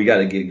question, we got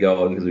to get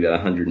going because we got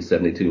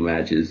 172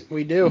 matches.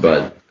 We do.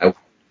 But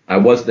I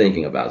was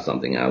thinking about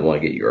something. I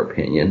want to get your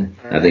opinion.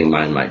 Right. I think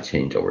mine might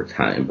change over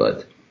time,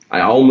 but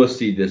I almost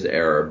see this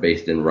era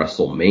based in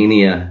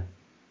WrestleMania.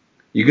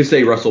 You could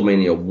say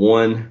WrestleMania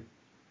 1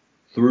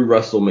 through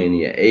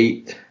WrestleMania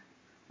 8,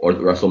 or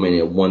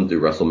WrestleMania 1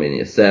 through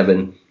WrestleMania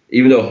 7.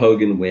 Even though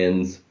Hogan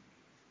wins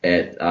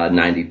at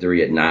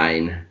 93 at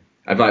 9,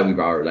 I feel like we've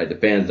already, like, the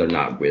fans are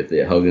not with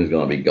it. Hogan's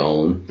going to be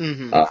gone.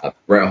 Mm-hmm.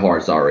 Bret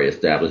Hart's already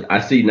established.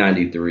 I see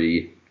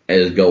 93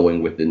 as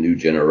going with the new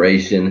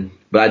generation,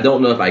 but I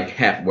don't know if I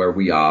cap where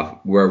we are.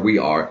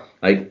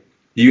 Like,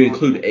 do you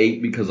include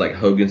 8 because, like,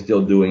 Hogan's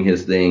still doing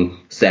his thing,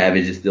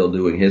 Savage is still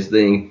doing his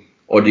thing,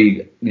 or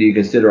do you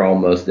consider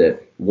almost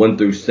that 1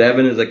 through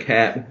 7 is a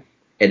cap,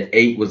 and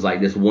 8 was like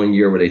this one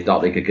year where they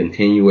thought they could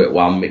continue it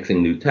while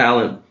mixing new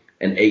talent,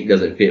 and 8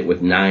 doesn't fit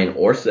with 9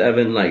 or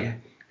 7? Like,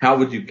 how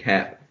would you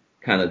cap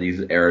kind of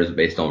these eras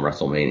based on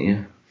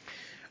WrestleMania?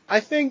 I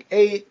think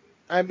 8.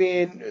 I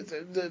mean,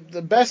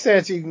 the best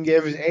answer you can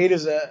give is 8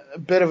 is a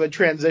bit of a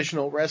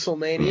transitional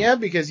WrestleMania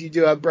because you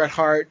do have Bret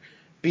Hart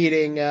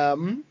beating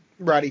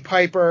Roddy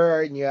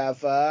Piper, and you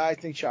have I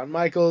think Shawn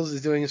Michaels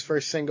is doing his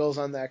first singles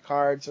on that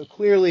card. So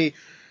clearly,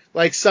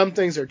 like, some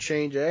things are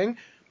changing.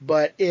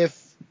 But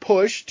if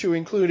pushed to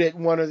include it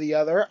one or the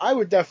other, I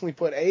would definitely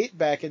put 8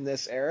 back in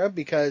this era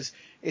because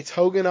it's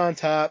Hogan on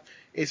top,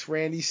 it's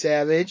Randy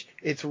Savage,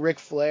 it's Ric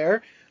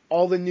Flair.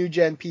 All the new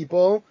gen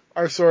people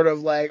are sort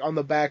of like on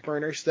the back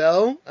burner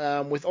still,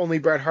 with only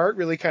Bret Hart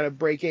really kind of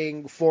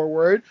breaking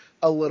forward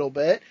a little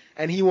bit,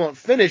 and he won't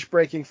finish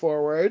breaking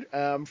forward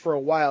for a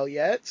while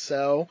yet.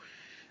 So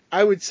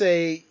I would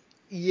say,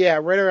 yeah,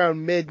 right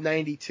around mid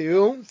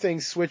 92,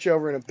 things switch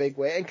over in a big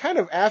way. And kind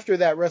of after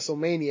that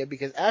WrestleMania,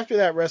 because after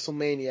that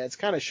WrestleMania, it's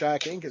kind of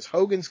shocking because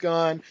Hogan's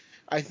gone.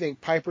 I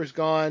think Piper's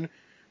gone.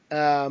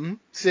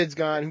 Sid's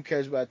gone. Who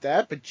cares about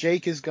that? But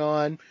Jake is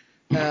gone.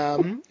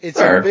 It's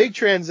a big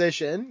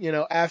transition,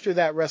 after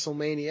that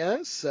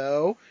WrestleMania.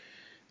 So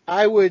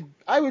I would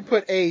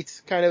put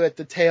 8 kind of at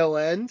the tail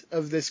end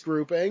of this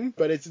grouping,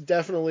 but it's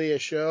definitely a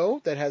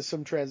show that has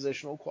some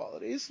transitional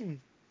qualities.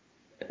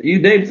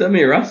 You named so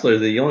many wrestlers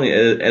that you only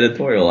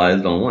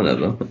editorialized on one of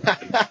them.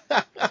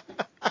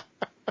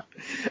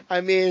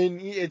 I mean,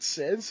 it's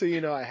Sid, so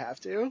I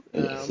have to.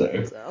 Yes,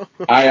 sir. So.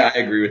 I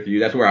agree with you.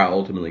 That's where I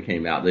ultimately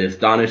came out. The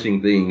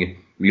astonishing thing,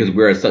 because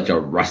we're such a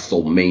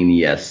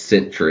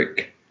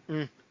WrestleMania-centric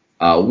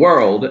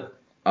world,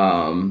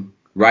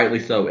 rightly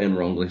so and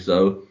wrongly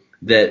so,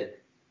 that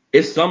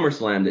it's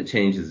SummerSlam that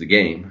changes the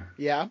game.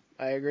 Yeah,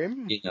 I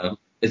agree.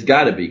 It's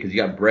got to be, because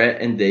you got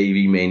Brett and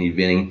Davey main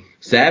eventing.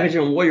 Savage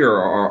and Warrior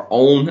are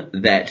on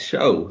that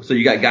show. So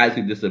you got guys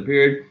who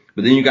disappeared,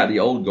 but then you got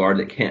the old guard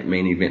that can't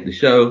main event the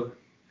show,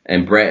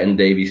 and Brett and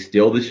Davey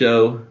steal the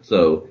show.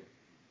 So,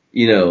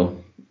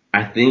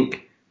 I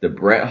think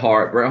Bret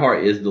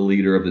Hart is the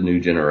leader of the new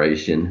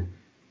generation.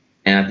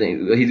 And I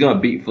think he's going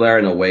to beat Flair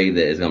in a way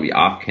that is going to be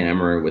off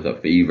camera with a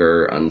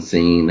fever,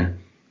 unseen.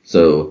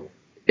 So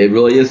it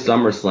really is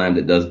SummerSlam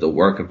that does the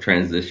work of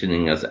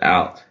transitioning us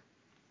out.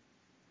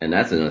 And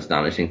that's an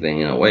astonishing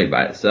thing in a way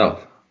by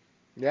itself.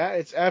 Yeah,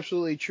 it's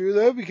absolutely true,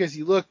 though, because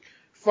you look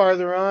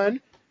farther on.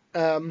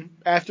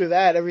 After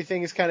that,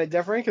 everything is kind of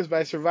different because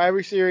by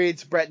Survivor Series,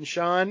 it's Bret and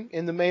Shawn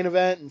in the main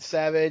event, and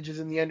Savage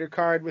is in the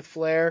undercard with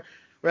Flair.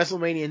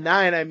 WrestleMania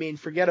 9, I mean,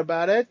 forget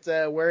about it.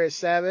 Where is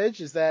Savage?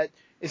 He's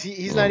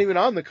not even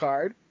on the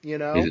card,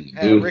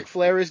 Ric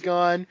Flair is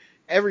gone.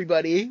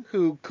 Everybody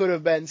who could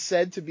have been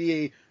said to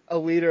be a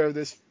leader of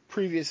this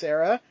previous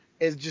era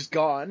is just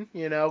gone,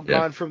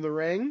 gone from the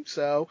ring.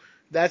 So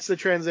that's the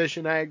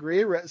transition. I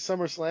agree.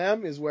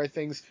 SummerSlam is where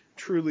things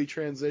truly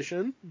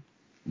transition.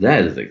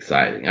 That is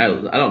exciting. I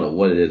don't know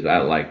what it is, but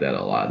I like that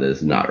a lot.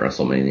 It's not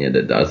WrestleMania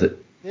that does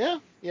it. Yeah,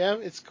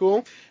 it's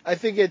cool. I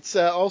think it's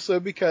also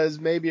because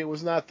maybe it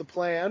was not the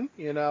plan.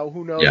 Who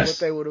knows what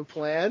they would have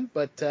planned.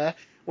 But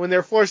when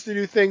they're forced to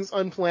do things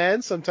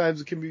unplanned,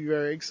 sometimes it can be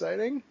very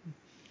exciting.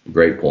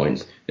 Great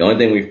points. The only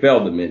thing we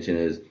failed to mention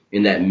is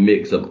in that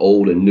mix of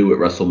old and new at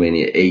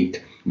WrestleMania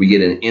 8, we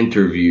get an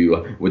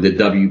interview with the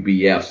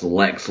WBF's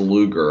Lex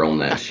Luger on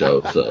that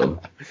show. So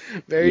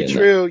very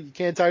true. You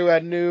can't talk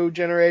about new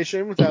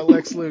generation without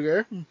Lex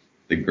Luger.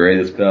 The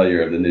greatest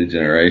failure of the new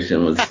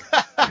generation was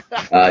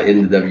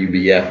in the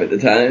WBF at the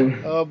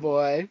time. Oh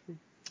boy.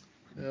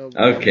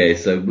 Okay,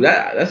 so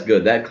that's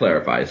good. That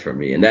clarifies for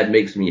me, and that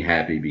makes me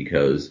happy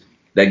because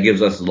that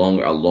gives us a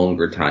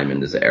longer time in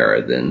this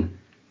era than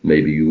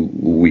maybe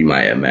we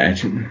might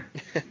imagine.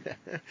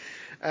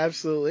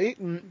 Absolutely.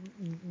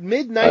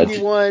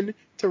 Mid-91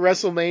 to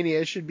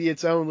WrestleMania should be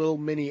its own little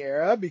mini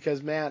era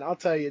because, man, I'll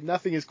tell you,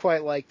 nothing is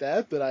quite like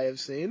that I have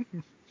seen.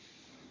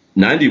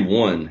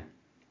 91.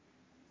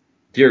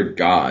 Dear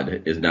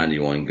God, is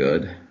 91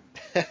 good?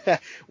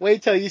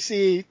 Wait till you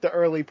see the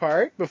early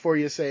part before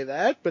you say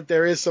that, but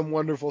there is some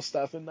wonderful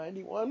stuff in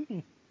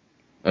 91.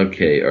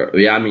 Okay,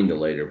 I mean the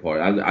later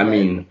part. I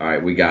mean, all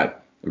right, we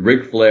got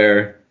Ric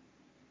Flair,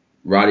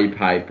 Roddy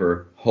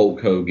Piper,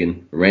 Hulk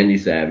Hogan, Randy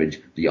Savage,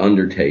 The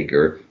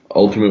Undertaker,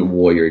 Ultimate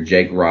Warrior,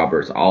 Jake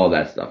Roberts, all of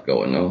that stuff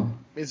going on.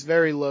 It's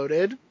very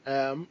loaded.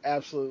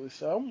 Absolutely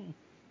so.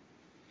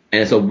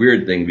 And it's a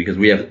weird thing because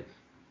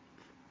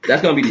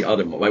that's going to be the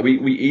other one. Like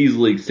we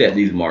easily set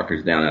these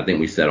markers down. I think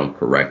we set them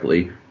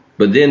correctly.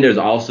 But then there's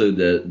also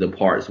the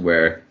parts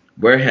where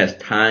has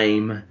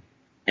time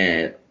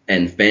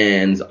and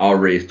fans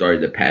already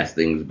started to pass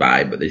things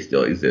by, but they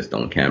still exist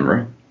on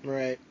camera.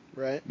 Right.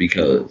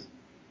 Because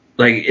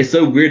like, it's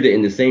so weird that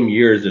in the same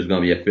years there's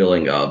going to be a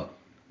feeling of,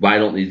 why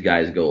don't these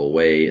guys go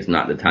away? It's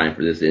not the time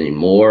for this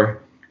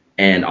anymore.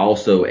 And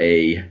also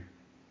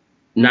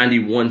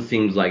 91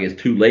 seems like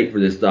it's too late for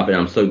this stuff, and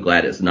I'm so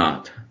glad it's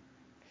not.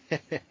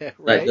 Right?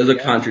 Like, those are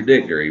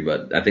contradictory,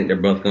 but I think they're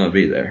both going to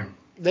be there.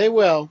 They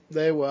will.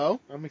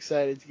 I'm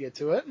excited to get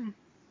to it.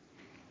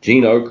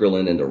 Gene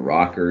Okerlund and the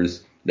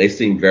Rockers, they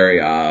seem very,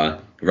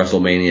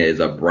 WrestleMania is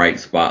a bright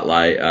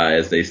spotlight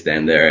as they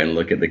stand there and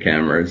look at the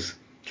cameras.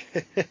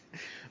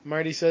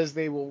 Marty says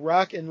they will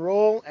rock and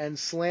roll and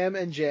slam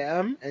and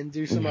jam and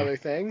do some other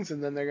things,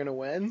 and then they're going to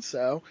win.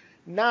 So,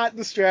 not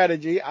the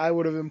strategy I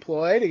would have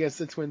employed against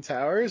the Twin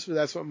Towers, but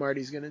that's what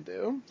Marty's going to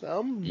do.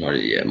 So.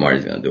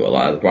 Marty's going to do a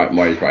lot.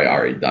 Marty's probably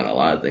already done a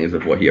lot of things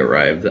before he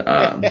arrived.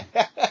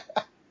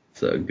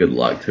 So good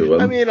luck to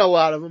him. I mean, a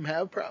lot of them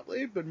have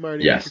probably, but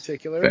Marty in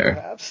particular, fair.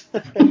 perhaps.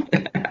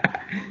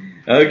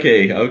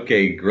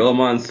 Okay. Gorilla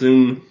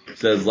Monsoon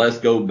says, let's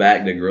go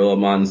back to Gorilla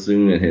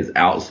Monsoon and his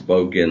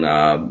outspoken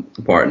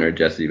partner,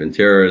 Jesse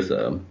Ventura.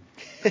 So,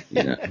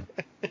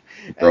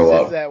 grow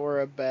up. If that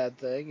were a bad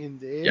thing,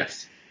 indeed.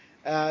 Yes.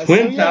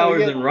 Twin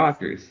Towers and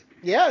Rockers.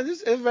 Yeah,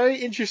 this is a very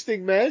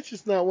interesting match.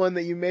 It's not one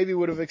that you maybe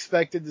would have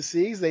expected to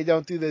see, because they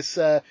don't do this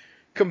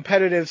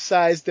competitive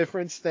size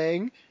difference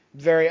thing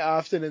very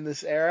often in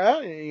this era.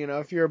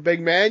 If you're a big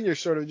man, you're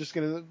sort of just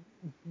going to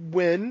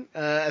win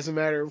as a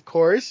matter of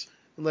course,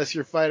 unless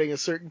you're fighting a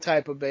certain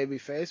type of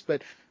babyface.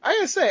 But I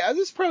gotta say,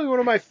 this is probably one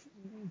of my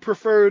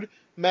preferred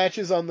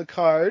matches on the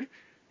card.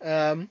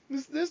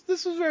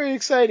 This was very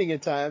exciting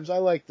at times. I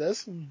like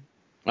this.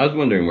 I was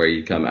wondering where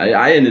you'd come.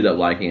 I ended up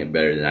liking it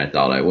better than I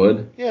thought I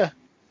would. Yeah.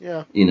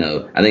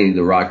 I think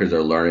the Rockers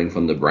are learning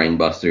from the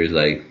Brainbusters.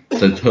 Like,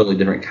 it's a totally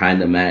different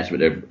kind of match, but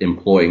they're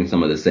employing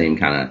some of the same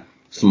kind of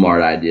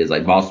smart ideas.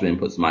 Like, Bossman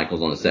puts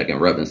Michaels on the second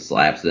rope and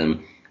slaps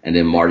him, and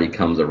then Marty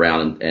comes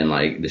around and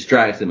like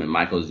distracts him, and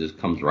Michaels just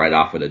comes right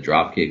off with a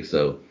drop kick.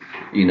 So,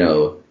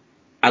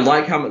 I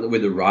like how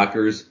with the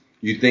Rockers,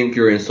 you think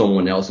you're in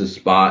someone else's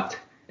spot,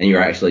 and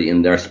you're actually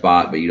in their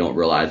spot, but you don't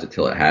realize it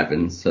till it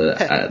happens. So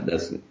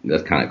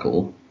that's kind of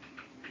cool.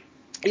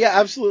 Yeah,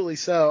 absolutely.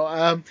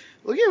 So,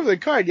 looking over the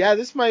card,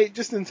 this might,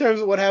 just in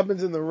terms of what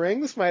happens in the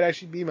ring, this might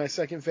actually be my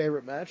second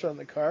favorite match on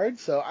the card.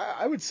 So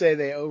I would say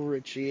they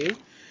overachieved.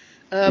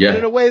 But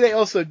in a way they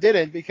also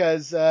didn't,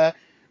 because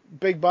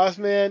Big Boss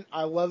Man,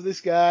 I love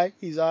this guy.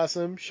 He's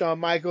awesome. Shawn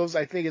Michaels,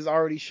 I think, is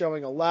already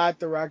showing a lot.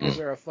 The Rockers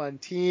are a fun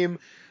team.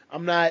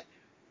 I'm not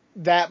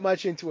that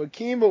much into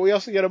Akeem, but we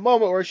also get a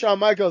moment where Shawn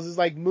Michaels is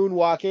like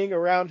moonwalking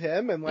around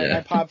him, and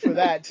I pop for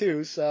that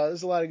too. So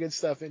there's a lot of good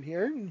stuff in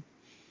here.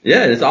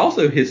 Yeah, and it's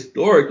also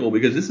historical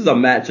because this is a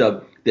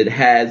matchup that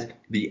has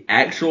the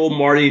actual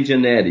Marty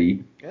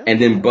Jannetty, and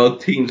then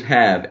both teams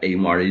have a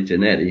Marty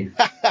Jannetty.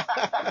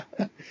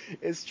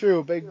 It's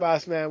true. Big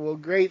Boss Man will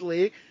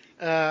greatly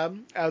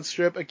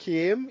outstrip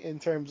Akeem in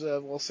terms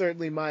of,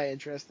 certainly my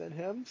interest in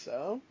him.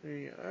 So there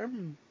you are.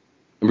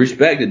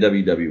 Respect to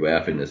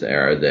WWF in this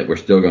era that we're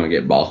still going to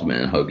get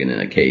Bossman and Hogan in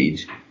a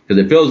cage,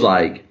 because it feels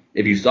like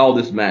if you saw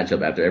this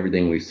matchup after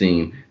everything we've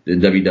seen, the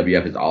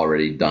WWF is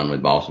already done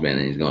with Bossman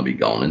and he's going to be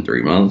gone in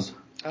 3 months.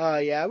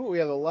 Yeah, but we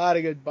have a lot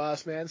of good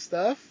Bossman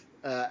stuff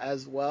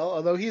as well.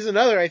 Although he's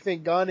another, I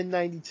think, gone in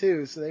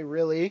 92, so they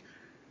really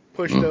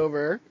pushed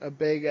over a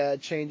big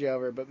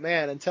changeover. But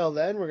man, until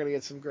then, we're going to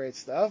get some great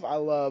stuff. I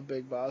love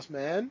Big Boss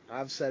Man.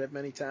 I've said it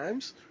many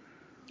times.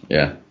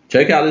 Yeah.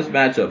 Check out this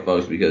matchup,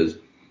 folks, because,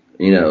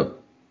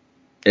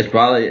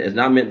 it's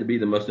not meant to be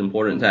the most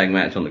important tag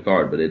match on the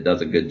card, but it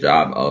does a good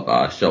job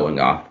of showing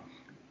off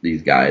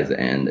these guys,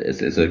 and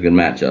it's a good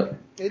matchup.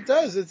 It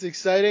does. It's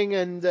exciting,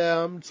 and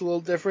it's a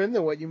little different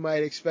than what you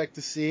might expect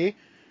to see.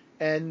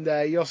 And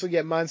you also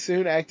get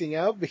Monsoon acting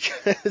out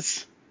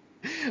because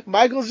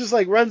Michaels just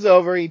runs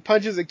over, he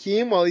punches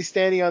Akeem while he's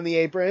standing on the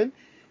apron,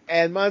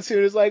 and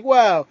Monsoon is like,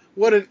 wow,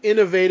 what an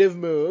innovative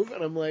move.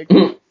 And I'm like,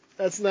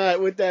 that's not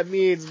what that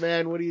means,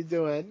 man. What are you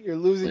doing? You're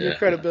losing your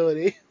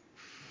credibility.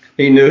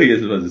 He knew he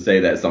was supposed to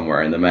say that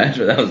somewhere in the match,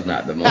 but that was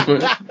not the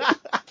moment.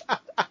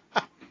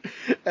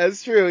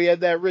 That's true. He had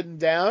that written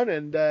down,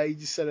 and he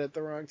just said it at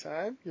the wrong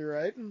time. You're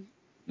right.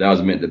 That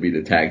was meant to be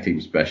the tag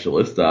team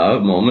specialist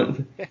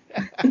moment.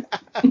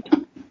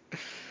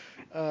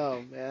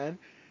 Oh, man.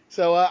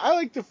 So I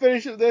like to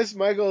finish with this.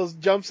 Michaels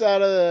jumps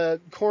out of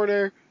the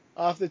corner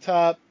off the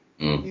top.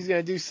 He's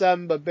going to do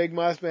something, but Big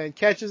Boss Man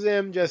catches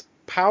him, just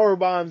power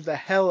bombs the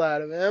hell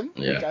out of him,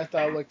 which I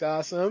thought looked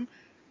awesome.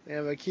 They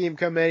have Akeem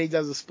come in, he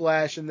does a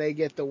splash, and they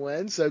get the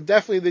win. So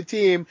definitely the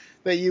team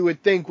that you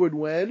would think would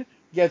win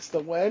gets the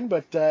win,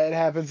 but it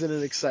happens in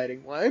an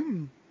exciting way.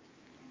 And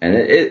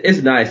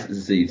it's nice to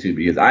see, too,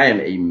 because I am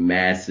a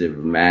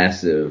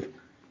massive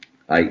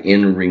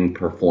in-ring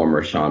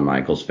performer Shawn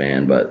Michaels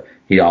fan, but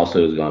he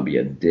also is going to be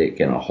a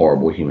dick and a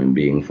horrible human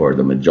being for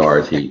the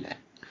majority.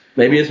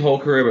 Maybe his whole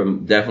career,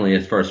 but definitely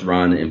his first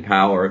run in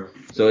Power.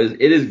 So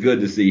it is good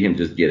to see him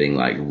just getting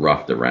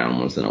roughed around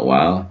once in a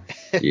while,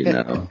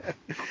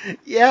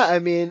 Yeah, I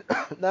mean,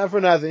 not for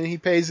nothing. He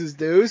pays his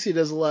dues. He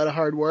does a lot of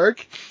hard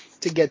work.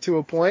 to get to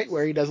a point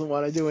where he doesn't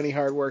want to do any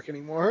hard work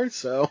anymore.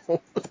 So,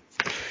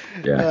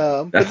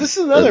 Yeah. but this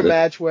is another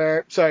match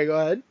where, sorry, go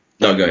ahead.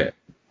 No, go ahead.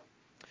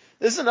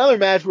 This is another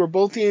match where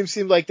both teams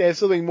seem like they have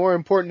something more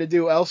important to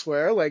do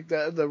elsewhere. Like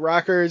the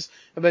Rockers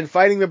have been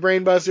fighting the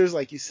Brainbusters,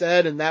 like you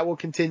said, and that will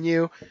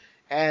continue.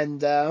 And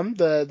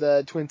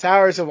the Twin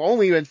Towers have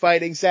only been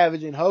fighting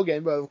Savage and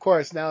Hogan, but of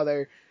course now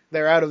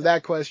they're out of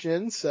that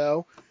question.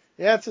 So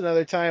yeah, it's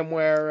another time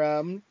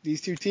where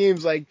these two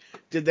teams, like,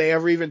 did they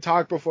ever even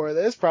talk before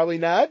this? Probably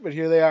not, but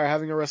here they are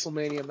having a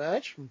WrestleMania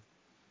match.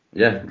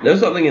 Yeah, there was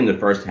something in the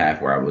first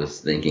half where I was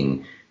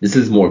thinking this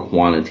is more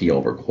quantity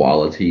over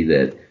quality,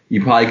 that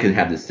you probably could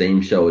have the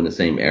same show in the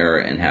same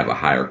era and have a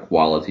higher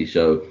quality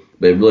show,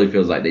 but it really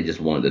feels like they just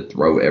wanted to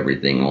throw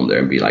everything on there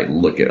and be like,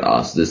 look at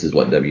us, this is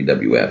what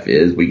WWF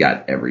is, we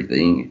got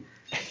everything.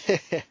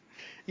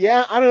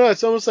 Yeah, I don't know,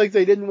 it's almost like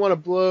they didn't want to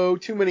blow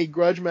too many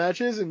grudge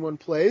matches in one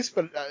place,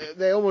 but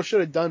they almost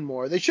should have done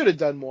more. They should have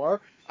done more,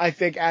 I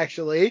think,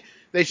 actually.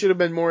 They should have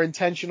been more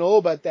intentional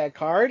about that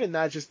card and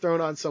not just thrown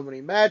on so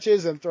many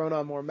matches and thrown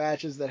on more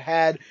matches that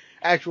had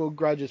actual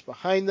grudges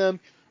behind them.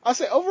 I'll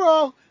say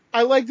overall,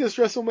 I like this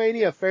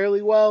WrestleMania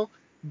fairly well,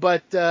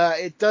 but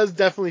it does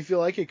definitely feel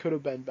like it could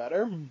have been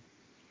better.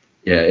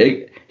 Yeah,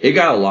 it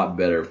got a lot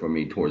better for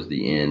me towards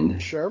the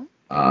end. Sure.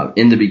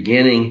 In the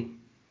beginning,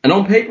 and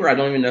on paper, I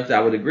don't even know if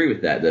I would agree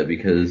with that, though,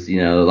 because,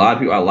 you know, a lot of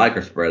people I like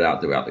are spread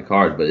out throughout the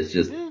card, but it's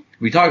just,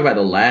 we talk about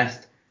the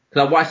last,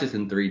 because I watched this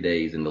in 3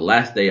 days, and the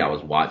last day I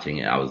was watching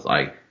it, I was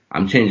like,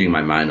 I'm changing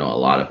my mind on a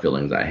lot of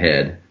feelings I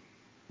had,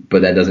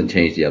 but that doesn't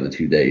change the other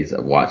 2 days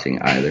of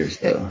watching either,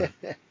 so.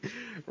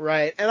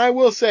 Right, and I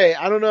will say,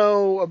 I don't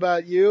know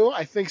about you,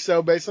 I think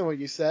so based on what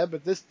you said,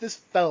 but this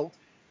felt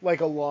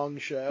like a long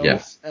show.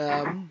 Yes.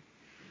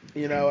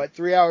 You know, at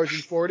 3 hours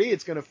and 40,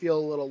 it's going to feel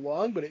a little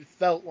long, but it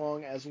felt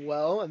long as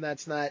well, and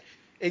that's not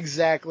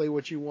exactly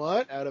what you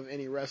want out of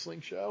any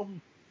wrestling show.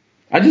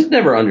 I just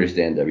never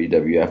understand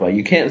WWF. Like,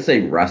 you can't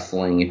say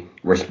wrestling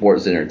or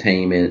sports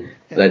entertainment.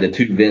 Like the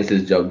two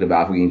Vinces joked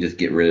about, if we can just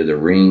get rid of the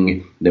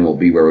ring, then we'll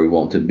be where we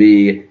want to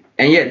be.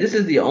 And yet, this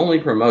is the only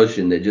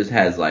promotion that just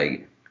has,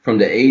 like, from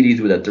the 80s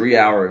with a 3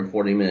 hour and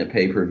 40-minute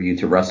pay-per-view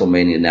to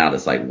WrestleMania now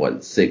that's like,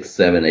 what, 6,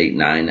 7, 8,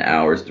 9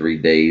 hours, 3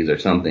 days or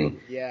something.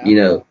 Yeah. You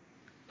know,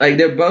 like,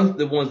 they're both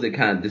the ones that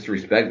kind of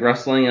disrespect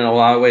wrestling in a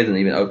lot of ways and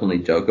even openly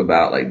joke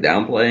about, like,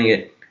 downplaying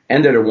it.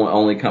 And they're the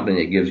only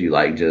company that gives you,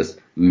 like, just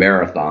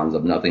marathons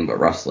of nothing but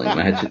wrestling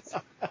matches.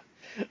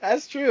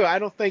 That's true. I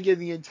don't think in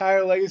the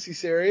entire Legacy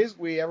series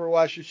we ever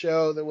watched a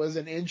show that was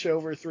an inch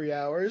over 3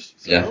 hours.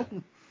 So. Yeah.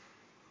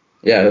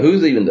 Yeah,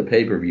 who's even the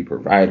pay-per-view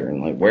provider?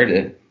 And, like, where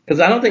did... Because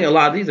I don't think a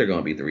lot of these are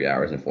going to be 3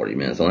 hours and 40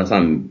 minutes, unless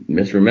I'm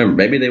misremembering.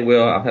 Maybe they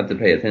will. I'll have to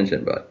pay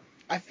attention, but...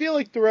 I feel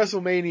like the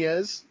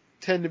WrestleManias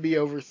tend to be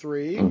over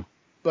 3,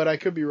 but I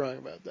could be wrong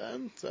about that.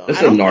 So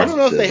I don't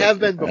know if they have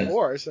been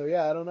before, so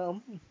yeah, I don't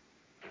know.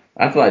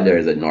 I feel like there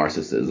is a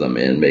narcissism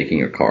in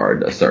making a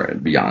card a certain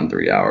beyond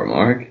 3 hour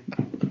mark.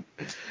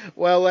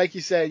 Well, like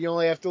you said, you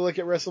only have to look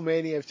at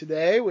WrestleMania of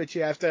today, which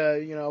you have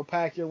to, you know,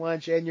 pack your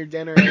lunch and your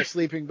dinner in a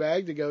sleeping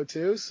bag to go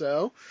to,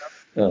 so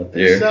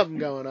there's something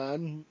going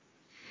on.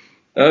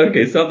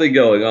 Okay, something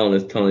going on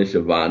is Tony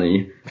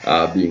Schiavone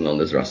being on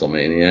this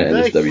WrestleMania and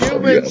this WWF. The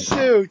human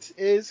suit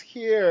is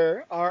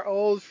here. Our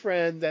old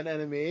friend and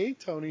enemy,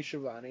 Tony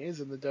Schiavone,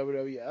 is in the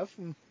WWF.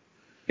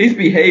 He's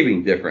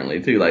behaving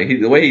differently, too. Like,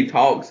 the way he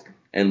talks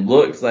and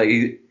looks, like,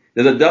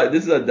 this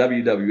is a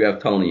WWF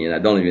Tony, and I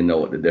don't even know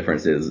what the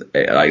difference is,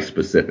 like,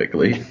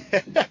 specifically.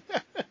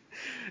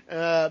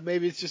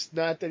 Maybe it's just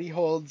not that he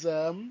holds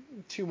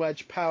too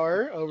much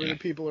power over the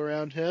people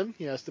around him.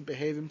 He has to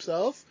behave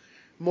himself.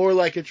 More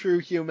like a true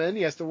human.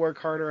 He has to work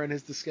harder on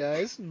his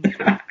disguise.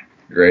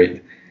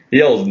 Great. He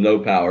holds no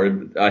power.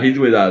 He's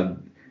with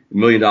 $1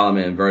 Million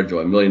Man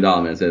Virgil. $1 Million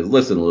Man says,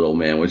 "Listen, little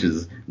man," which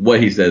is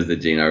what he says to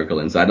Gene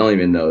Okerlund. So I don't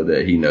even know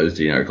that he knows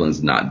Gene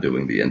Okerlund's not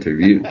doing the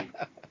interview.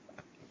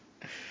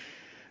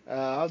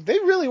 They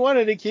really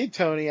wanted to keep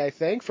Tony, I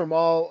think, from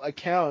all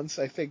accounts.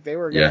 I think they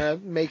were going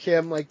to make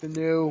him like the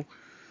new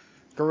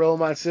Gorilla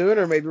Monsoon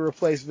or maybe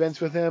replace Vince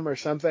with him or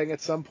something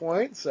at some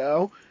point.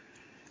 So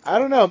I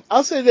don't know.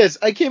 I'll say this.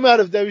 I came out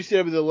of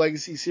WCW The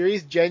Legacy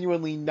Series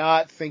genuinely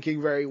not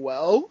thinking very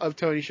well of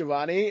Tony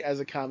Schiavone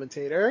as a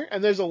commentator,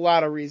 and there's a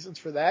lot of reasons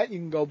for that. You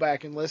can go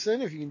back and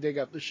listen if you can dig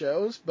up the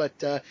shows,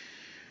 but I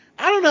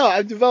don't know.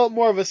 I've developed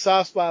more of a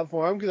soft spot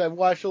for him because I've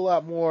watched a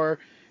lot more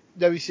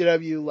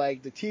WCW,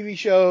 like the TV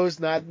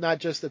shows, not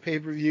just the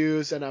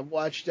pay-per-views, and I've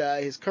watched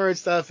his current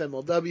stuff,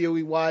 MLW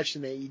we watched,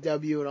 and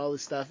AEW and all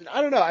this stuff. And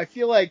I don't know. I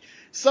feel like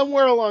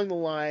somewhere along the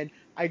line,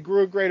 I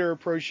grew a greater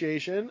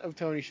appreciation of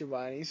Tony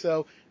Schiavone.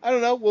 So, I don't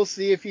know. We'll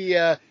see if he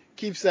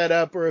keeps that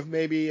up or if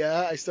maybe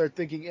I start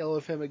thinking ill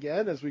of him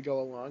again as we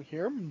go along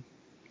here.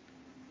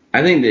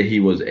 I think that he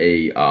was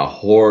a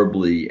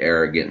horribly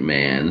arrogant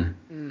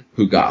man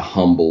who got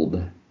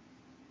humbled.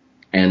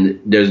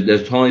 And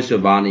there's Tony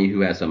Schiavone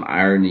who has some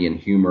irony and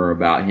humor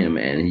about him,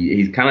 and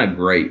he's kind of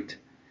great.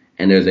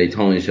 And there's a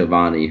Tony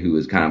Schiavone who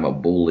is kind of a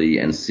bully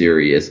and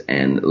serious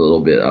and a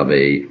little bit of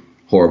a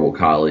horrible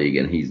colleague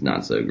and he's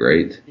not so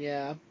great.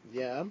 Yeah,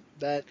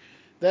 that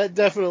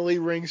definitely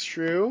rings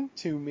true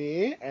to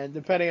me. And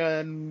depending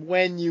on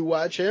when you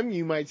watch him,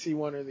 you might see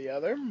one or the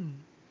other.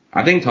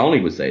 I think Tony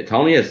would say it.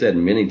 Tony has said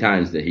many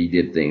times that he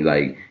did things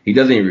like he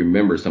doesn't even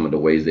remember some of the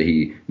ways that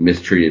he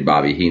mistreated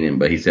Bobby Heenan,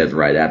 but he says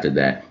right after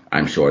that,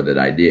 I'm sure that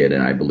I did,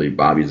 and I believe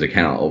Bobby's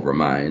account over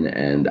mine,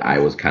 and I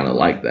was kind of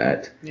like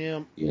that.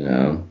 Yeah. You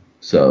know?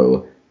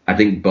 So I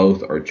think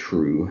both are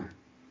true.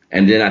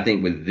 And then I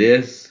think with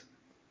this,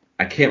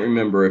 I can't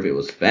remember if it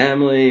was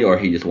family or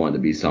he just wanted to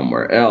be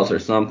somewhere else or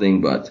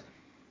something, but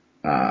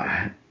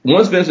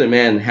once Vince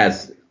McMahon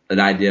has an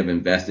idea of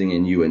investing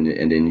in you and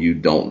then you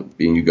don't,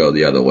 and you go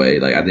the other way,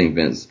 like I think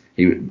Vince,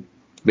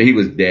 but he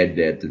was dead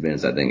to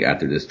Vince, I think,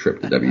 after this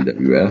trip to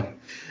WWF.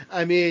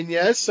 I mean,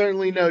 yes,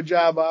 certainly no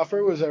job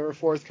offer was ever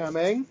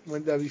forthcoming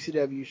when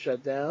WCW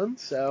shut down.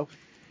 So,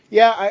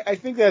 yeah, I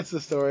think that's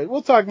the story.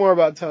 We'll talk more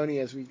about Tony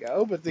as we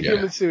go, but the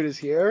human suit is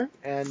here,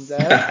 and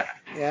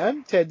yeah,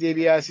 Ted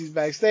DiBiase's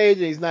backstage,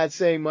 and he's not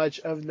saying much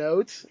of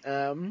note.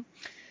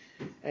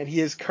 And he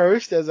is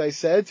cursed, as I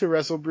said, to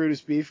wrestle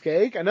Brutus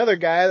Beefcake. Another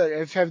guy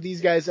that have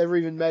these guys ever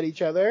even met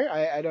each other?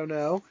 I don't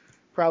know,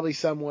 probably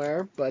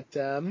somewhere, but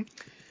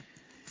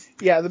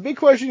yeah, the big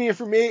question here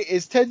for me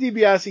is Ted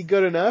DiBiase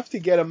good enough to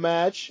get a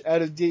match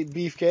out of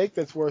Beefcake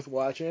that's worth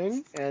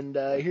watching? And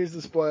here's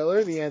the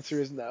spoiler: the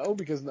answer is no,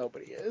 because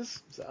nobody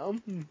is. So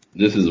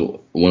this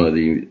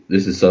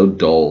is so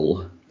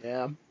dull,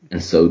 yeah,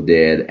 and so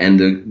dead.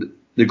 And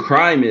the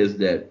crime is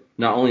that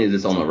not only is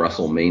this on a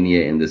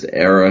WrestleMania in this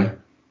era,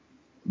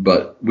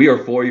 but we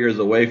are 4 years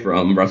away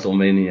from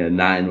WrestleMania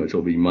 9, which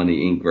will be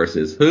Money Inc.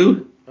 versus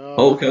who?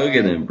 Hulk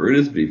Hogan and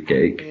Brutus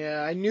Beefcake.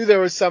 Yeah, I knew there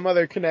was some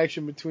other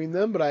connection between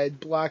them, but I had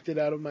blocked it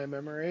out of my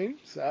memory.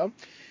 So,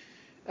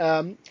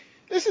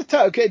 this is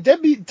tough. Okay,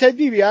 Ted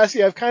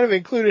DiBiase, I've kind of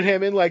included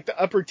him in like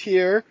the upper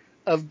tier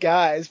of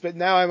guys, but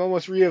now I'm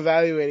almost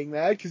reevaluating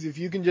that, because if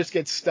you can just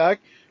get stuck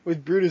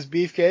with Brutus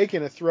Beefcake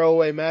in a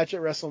throwaway match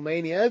at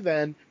WrestleMania,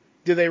 then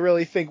do they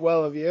really think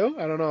well of you?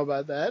 I don't know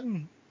about that.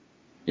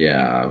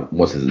 Yeah,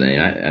 what's his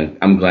name?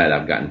 I'm glad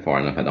I've gotten far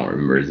enough. I don't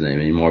remember his name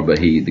anymore, but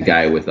the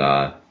guy with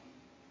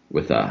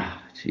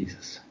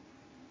Jesus,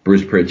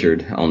 Bruce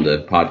Pritchard on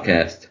the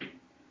podcast.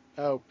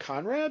 Oh,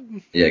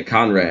 Conrad? Yeah,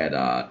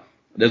 Conrad.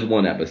 There's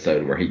one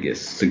episode where he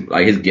gets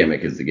like his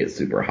gimmick is to get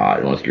super hot,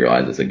 and once you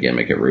realize it's a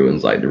gimmick, it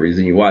ruins like the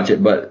reason you watch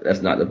it. But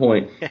that's not the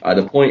point.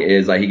 The point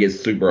is like he gets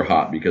super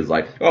hot because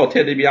like, oh,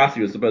 Ted DiBiase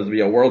was supposed to be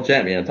a world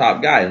champion, a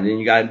top guy, and then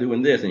you got him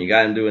doing this and you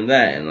got him doing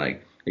that, and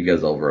like he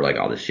goes over like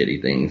all the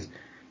shitty things.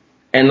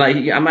 And like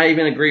I might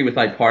even agree with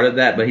like part of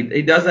that, but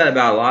he does that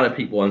about a lot of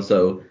people, and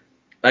so.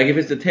 Like, if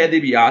it's the Ted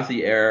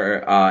DiBiase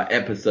era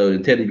episode,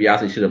 and Ted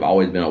DiBiase should have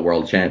always been a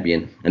world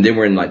champion, and then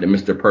we're in, like, the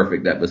Mr.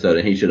 Perfect episode,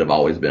 and he should have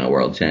always been a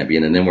world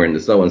champion, and then we're in the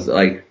so-and-so.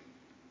 Like,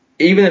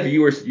 even if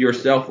you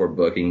yourself were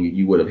booking,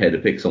 you would have had to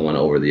pick someone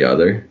over the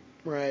other.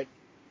 Right.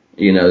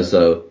 You know,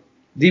 so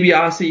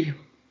DiBiase,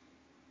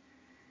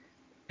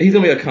 he's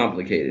going to be a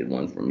complicated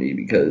one for me,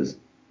 because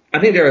I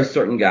think there are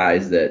certain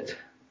guys that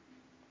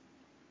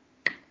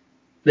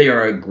they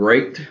are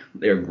great,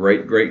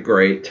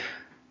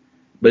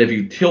 but if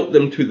you tilt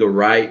them to the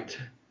right,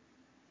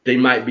 they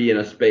might be in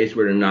a space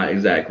where they're not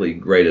exactly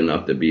great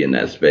enough to be in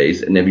that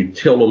space. And if you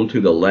tilt them to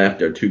the left,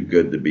 they're too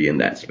good to be in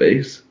that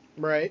space.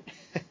 Right.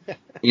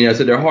 You know,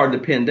 so they're hard to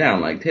pin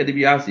down. Like Ted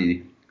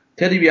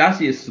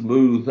DiBiase is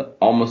smooth,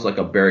 almost like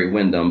a Barry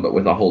Windham, but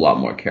with a whole lot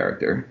more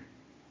character.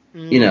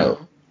 Mm. You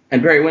know,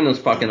 and Barry Windham's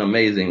fucking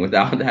amazing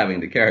without having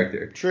the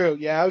character. True.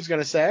 Yeah, I was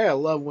going to say I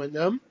love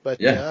Windham,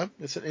 but yeah,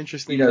 it's an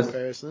interesting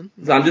comparison.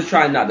 So I'm just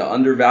trying not to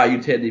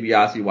undervalue Ted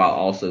DiBiase while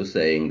also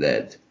saying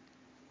that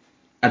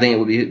I think it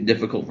would be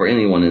difficult for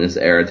anyone in this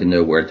era to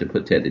know where to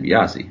put Ted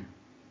DiBiase.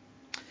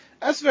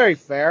 That's very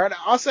fair. And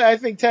also, I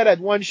think Ted had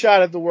one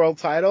shot at the world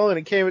title, and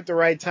it came at the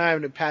right time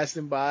and it passed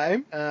him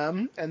by.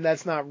 And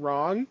that's not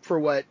wrong for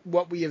what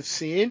we have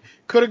seen.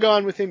 Could have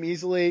gone with him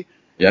easily.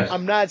 Yes.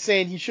 I'm not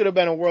saying he should have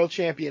been a world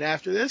champion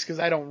after this, because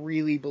I don't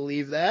really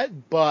believe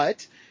that,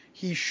 but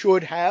he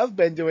should have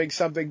been doing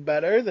something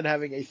better than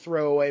having a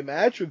throwaway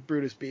match with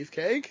Brutus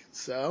Beefcake.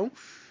 So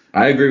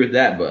I agree with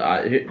that,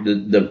 but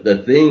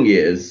the thing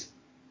is,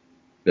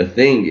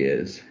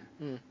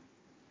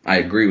 I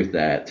agree with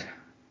that.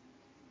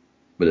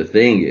 But the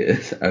thing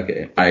is,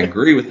 okay, I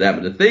agree with that,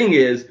 but the thing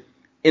is,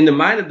 in the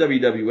mind of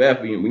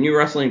WWF, when you're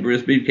wrestling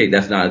Brutus Beefcake,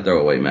 that's not a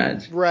throwaway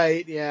match.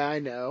 Right, yeah, I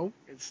know.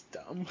 It's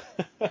dumb.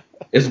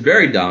 It's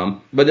very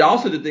dumb. But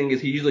also the thing is,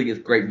 he usually gets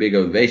great big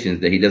ovations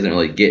that he doesn't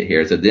really get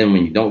here. So then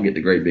when you don't get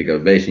the great big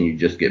ovation, you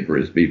just get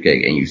Brutus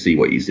Beefcake and you see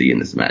what you see in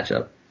this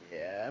matchup.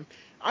 Yeah.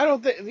 I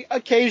don't think,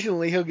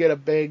 occasionally he'll get a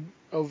big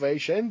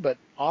ovation, but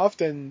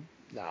often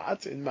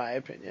not, in my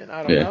opinion.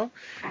 I don't know.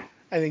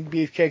 I think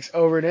Beefcake's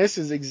overness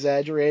is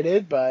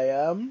exaggerated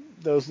by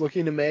those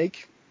looking to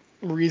make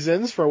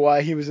reasons for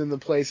why he was in the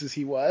places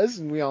he was,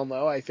 and we all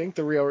know, I think,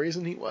 the real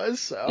reason he was.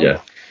 So,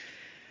 yeah.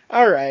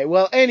 All right.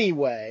 Well,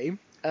 anyway,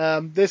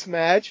 this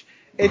match,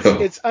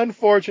 It's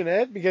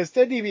unfortunate because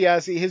Ted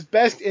DiBiase, his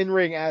best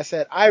in-ring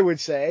asset, I would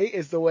say,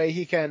 is the way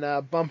he can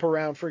bump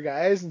around for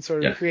guys and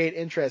sort of create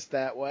interest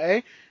that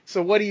way.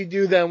 So what do you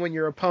do then when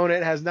your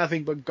opponent has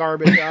nothing but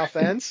garbage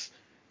offense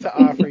to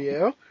offer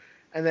you?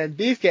 And then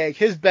Beefcake,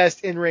 his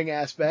best in-ring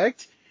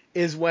aspect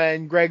is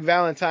when Greg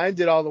Valentine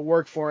did all the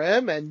work for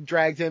him and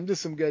dragged him to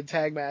some good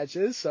tag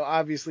matches. So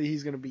obviously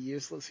he's going to be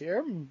useless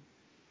here.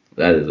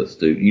 That is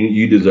astute.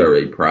 You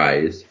deserve a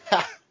prize.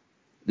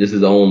 This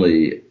is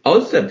only,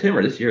 it's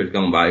September. This year has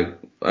gone by.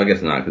 I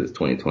guess not because it's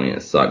 2020 and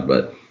it sucked,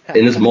 but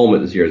in this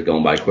moment, this year has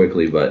gone by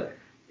quickly. But,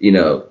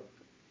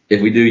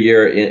 if we do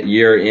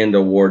year-end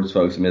awards,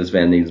 folks, Ms.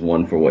 Van needs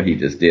one for what he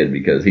just did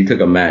because he took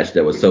a match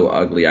that was so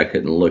ugly I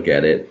couldn't look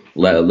at it,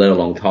 let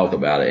alone talk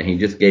about it. And he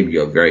just gave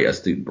you a very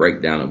astute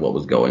breakdown of what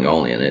was going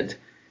on in it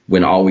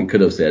when all we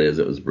could have said is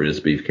it was Brutus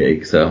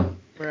Beefcake. So.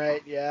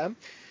 Right, yeah.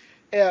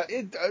 Yeah,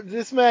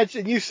 this match,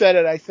 and you said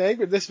it, I think,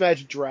 but this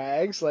match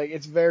drags. Like,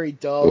 it's very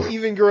dull. Oof.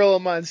 Even Gorilla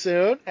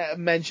Monsoon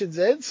mentions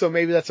it, so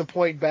maybe that's a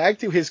point back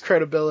to his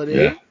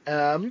credibility.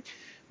 Yeah.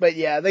 But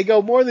yeah, they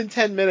go more than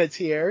 10 minutes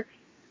here,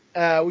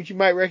 which you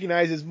might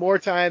recognize as more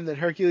time than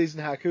Hercules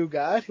and Haku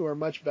got, who are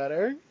much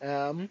better.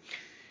 And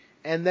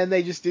then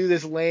they just do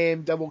this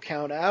lame double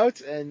count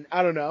out, and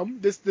I don't know.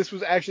 This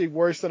was actually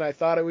worse than I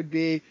thought it would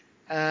be.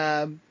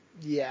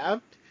 Yeah.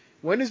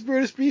 When does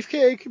Brutus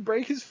Beefcake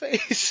break his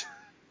face?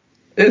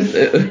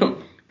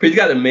 He's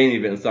got the main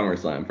event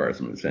SummerSlam first,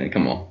 I'm saying.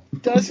 Come on.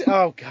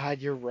 Oh, God,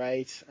 you're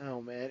right.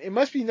 Oh, man. It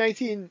must be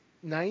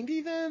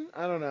 1990 then?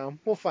 I don't know.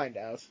 We'll find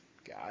out.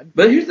 God.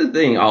 But here's the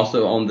thing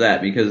also on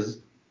that, because,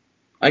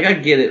 like, I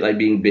get it, like,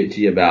 being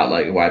bitchy about,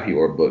 like, why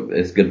people are booked.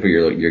 It's good for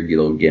your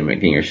little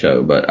gimmick in your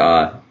show.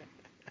 But,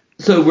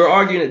 so we're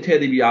arguing that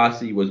Ted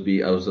DiBiase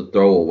was a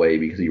throwaway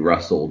because he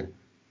wrestled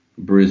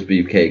Brutus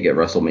Beefcake at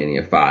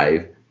WrestleMania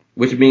 5,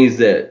 which means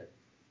that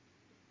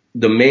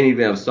the main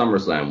event of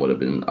SummerSlam would have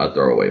been a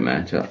throwaway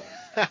matchup.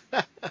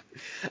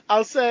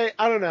 I'll say,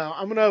 I don't know.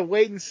 I'm gonna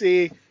wait and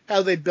see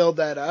how they build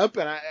that up,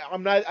 and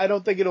I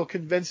don't think it'll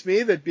convince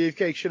me that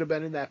Beefcake should have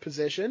been in that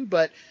position.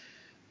 But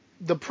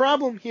the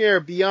problem here,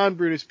 beyond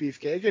Brutus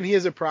Beefcake, and he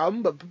has a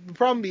problem, but the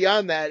problem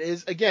beyond that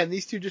is, again,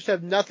 these two just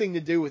have nothing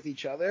to do with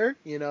each other.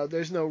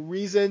 There's no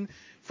reason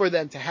for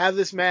them to have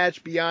this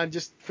match beyond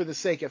just for the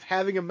sake of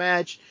having a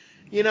match.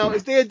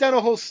 If they had done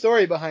a whole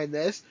story behind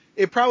this,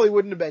 it probably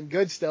wouldn't have been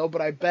good still,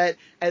 but I bet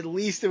at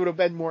least it would have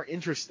been more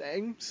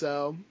interesting.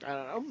 So, I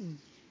don't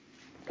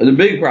know. The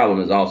big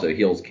problem is also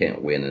heels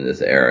can't win in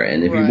this era.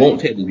 And if you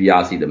want Ted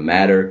DiBiase to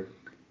matter,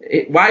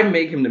 why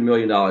make him the $1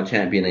 million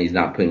champion and he's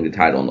not putting the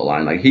title on the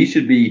line? Like, he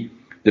should be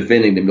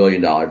defending the $1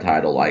 million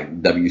title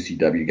like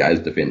WCW guys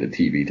defend the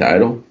TV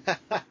title.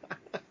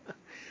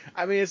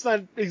 I mean, it's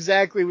not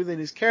exactly within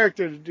his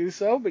character to do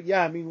so, but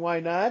yeah, I mean,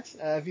 why not?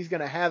 If he's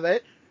going to have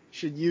it,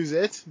 should use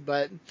it,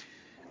 but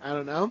I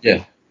don't know.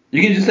 Yeah.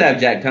 You can just have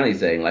Jack Tunney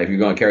saying, like, if you're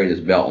going to carry this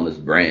belt on this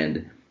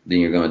brand, then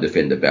you're going to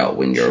defend the belt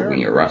when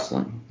you're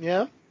wrestling.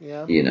 Yeah.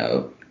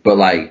 But,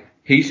 like,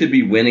 he should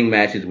be winning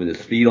matches with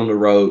his feet on the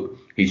rope.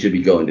 He should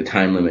be going to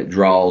time limit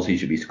draws. He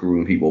should be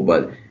screwing people.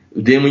 But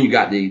then when you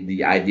got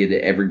the idea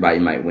that everybody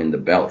might win the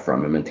belt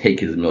from him and take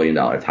his $1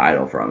 million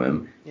title from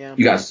him,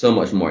 you got so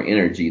much more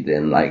energy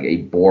than, like, a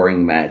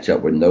boring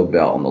matchup with no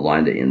belt on the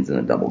line that ends in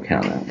a double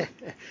countout.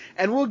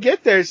 And we'll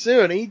get there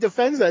soon. He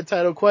defends that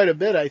title quite a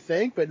bit, I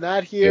think, but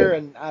not here,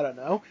 and I don't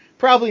know.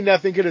 Probably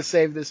nothing could have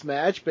saved this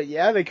match, but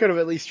yeah, they could have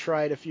at least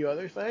tried a few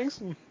other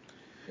things.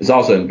 It's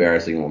also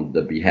embarrassing on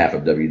the behalf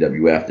of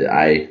WWF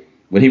that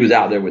when he was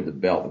out there with the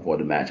belt before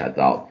the match, I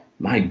thought,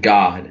 my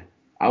God,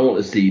 I want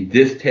to see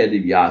this Ted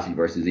DiBiase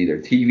versus either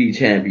TV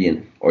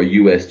champion or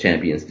U.S.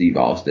 champion Steve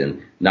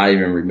Austin, not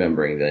even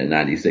remembering that in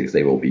 96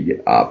 they will be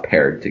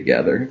paired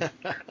together.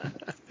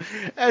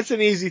 That's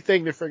an easy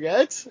thing to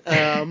forget.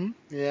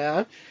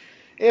 Yeah.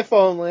 If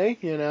only,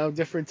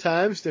 different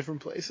times,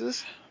 different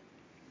places.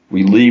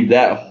 We leave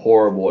that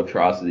horrible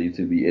atrocity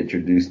to be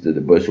introduced to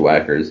the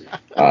Bushwhackers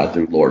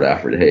through Lord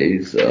Alfred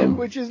Hayes.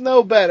 Which is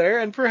no better,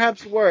 and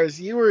perhaps worse.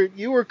 You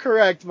were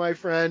correct, my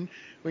friend,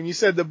 when you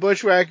said the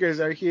Bushwhackers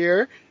are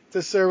here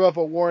to serve up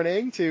a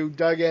warning to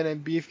Duggan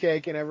and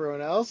Beefcake and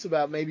everyone else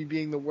about maybe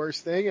being the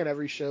worst thing in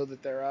every show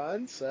that they're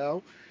on.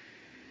 So,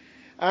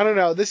 I don't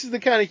know. This is the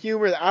kind of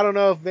humor that I don't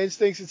know if Vince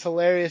thinks it's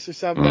hilarious or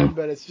something,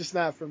 but it's just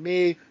not for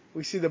me.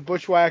 We see the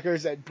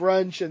Bushwhackers at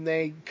brunch and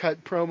they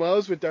cut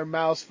promos with their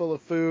mouths full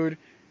of food.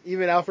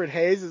 Even Alfred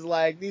Hayes is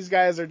like, these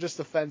guys are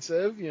just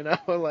offensive,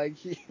 like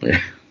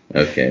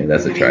okay,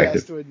 that's attractive. He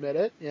has to admit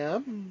it, yeah.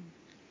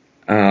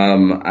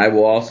 I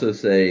will also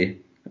say,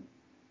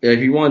 if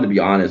you wanted to be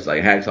honest,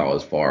 like, Hacksaw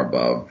is far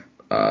above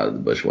the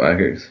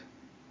Bushwhackers.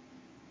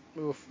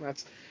 Oof,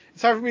 it's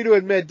hard for me to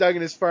admit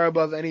Duggan is far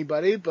above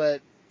anybody,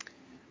 but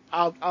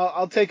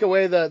I'll take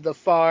away the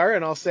far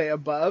and I'll say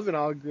above, and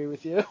I'll agree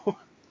with you.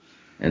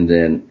 And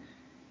then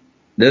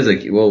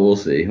we'll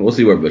see. We'll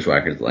see where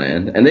Bushwhackers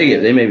land, and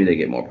maybe they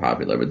get more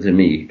popular. But to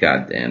me,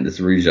 goddamn, this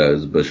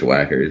Rougeau's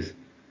Bushwhackers.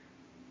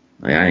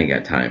 Like, I ain't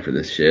got time for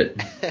this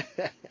shit.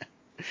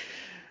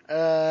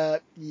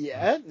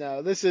 Yeah,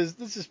 no, this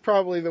is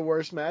probably the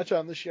worst match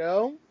on the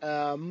show.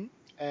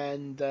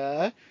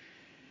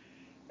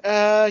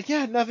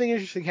 Yeah, nothing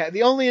interesting.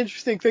 The only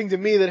interesting thing to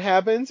me that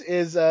happens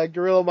is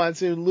Gorilla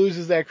Monsoon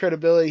loses that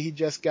credibility he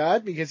just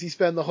got because he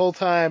spent the whole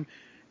time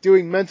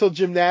doing mental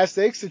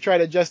gymnastics to try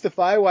to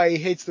justify why he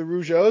hates the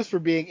Rougeaus for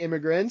being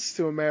immigrants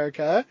to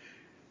America.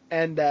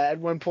 And at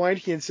one point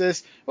he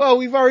insists, well,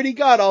 we've already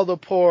got all the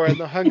poor and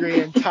the hungry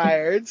and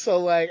tired, so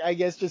like I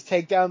guess just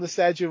take down the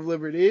Statue of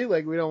Liberty.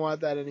 Like we don't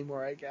want that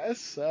anymore, I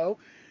guess. So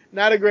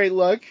not a great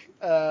look,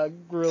 Gorilla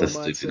It's a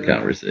Monsoon. stupid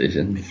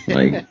conversation.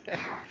 Like,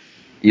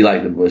 you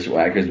like the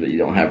Bushwhackers, but you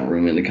don't have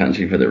room in the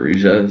country for the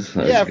Rougeaus.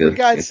 Yeah, for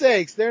God's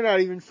sakes, they're not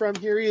even from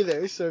here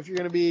either. So if you're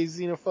going to be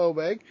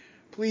xenophobic,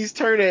 please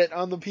turn it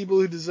on the people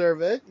who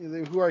deserve it,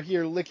 who are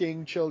here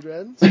licking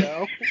children.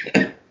 So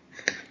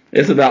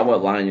It's about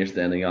what line you're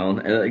standing on.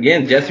 And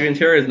again, Jesse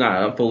Ventura is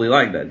not fully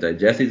like that.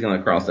 Jesse's going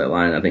to cross that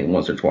line, I think,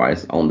 once or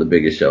twice on the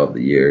biggest show of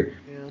the year.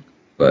 yeah,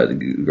 But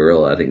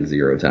Gorilla, I think,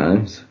 0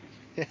 times.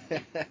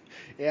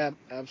 yeah,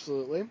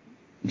 absolutely.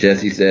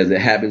 Jesse says it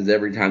happens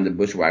every time the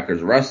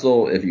Bushwhackers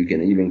wrestle, if you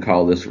can even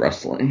call this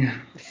wrestling.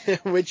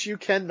 Which you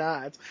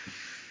cannot.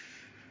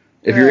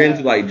 If you're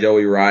into like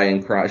Joey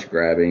Ryan crotch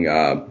grabbing,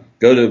 go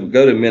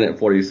to minute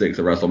 46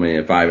 of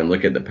WrestleMania 5 and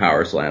look at the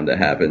power slam that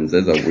happens.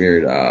 There's a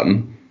weird, I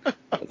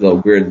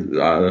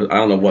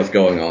don't know what's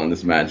going on in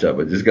this matchup,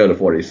 but just go to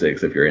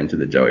 46 if you're into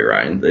the Joey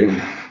Ryan thing.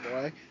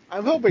 Boy,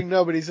 I'm hoping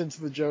nobody's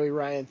into the Joey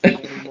Ryan thing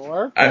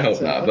anymore. I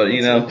hope not, but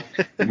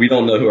we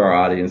don't know who our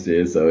audience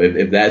is, so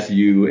if that's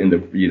you in the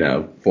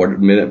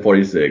minute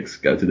 46,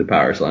 go to the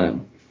power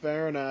slam.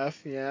 Fair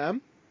enough, yeah.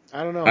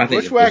 I don't know. I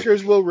think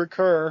Bushwhackers will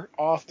recur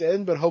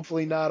often, but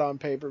hopefully not on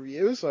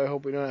pay-per-view, so I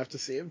hope we don't have to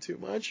see them too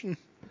much.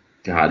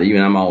 God,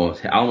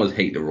 I almost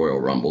hate the Royal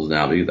Rumbles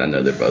now because I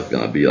know they're both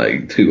going to be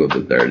like 2 of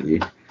the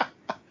 30.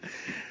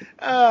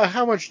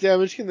 How much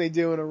damage can they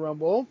do in a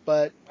Rumble?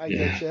 But I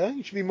get you.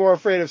 You should be more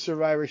afraid of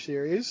Survivor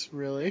Series,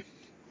 really.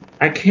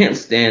 I can't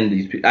stand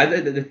these people.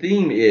 The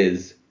theme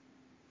is,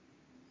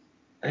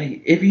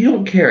 like, if you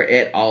don't care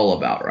at all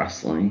about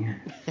wrestling,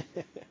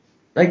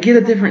 like, get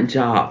a different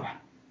job.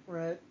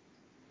 Right.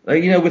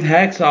 Like, with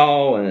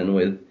Hacksaw and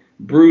with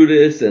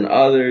Brutus and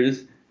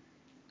others,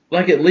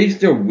 like, at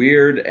least they're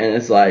weird and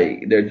it's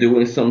like they're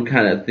doing some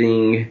kind of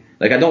thing.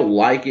 Like, I don't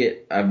like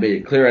it. I've made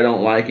it clear I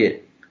don't like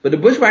it. But the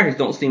Bushwhackers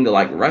don't seem to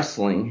like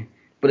wrestling,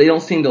 but they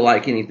don't seem to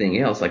like anything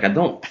else. Like, I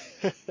don't,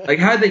 like,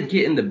 how did they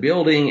get in the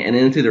building and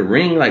into the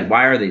ring? Like,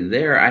 why are they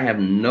there? I have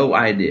no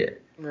idea.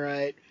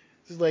 Right.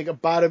 This is like a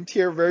bottom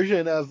tier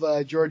version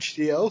of George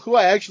Steele, who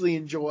I actually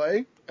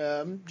enjoy.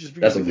 Just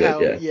because of how,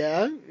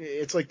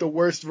 it's like the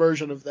worst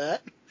version of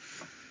that.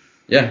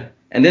 Yeah.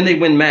 And then they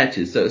win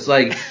matches. So it's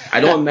like, I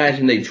don't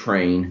imagine they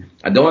train.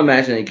 I don't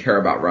imagine they care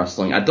about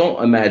wrestling. I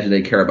don't imagine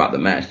they care about the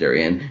match they're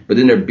in. But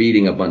then they're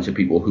beating a bunch of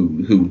people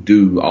who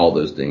do all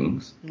those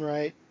things.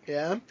 Right.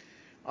 Yeah.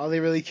 All they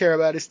really care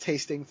about is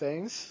tasting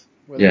things.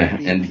 Yeah.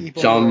 And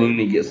Sean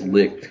Mooney gets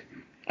licked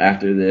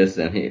after this.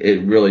 And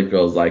it really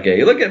feels like,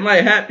 hey, look at my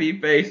happy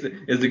face.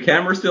 Is the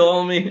camera still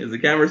on me? Is the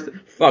camera still?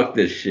 Fuck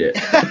this shit.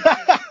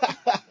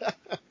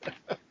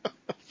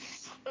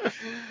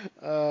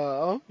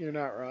 Oh, you're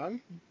not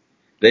wrong.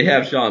 They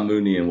have Sean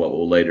Mooney in what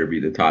will later be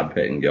the Todd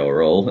Pettengill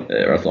role at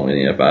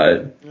WrestleMania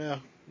 5.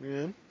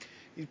 Yeah.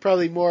 He's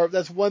probably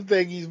that's one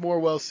thing he's more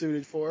well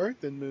suited for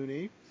than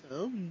Mooney.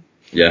 So.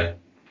 Yeah.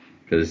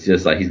 Because it's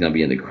just like he's going to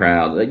be in the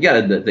crowd. Like, you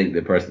got to think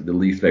the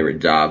least favorite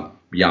job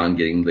beyond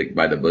getting licked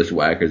by the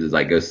Bushwhackers is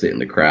like go sit in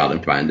the crowd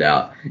and find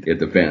out if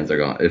the fans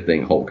if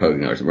think Hulk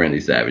Hogan or Randy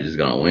Savage is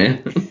going to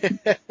win.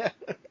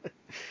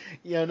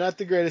 Yeah, not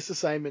the greatest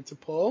assignment to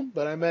pull,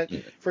 but I meant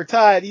for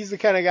Todd, he's the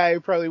kind of guy who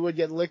probably would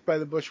get licked by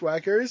the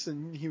Bushwhackers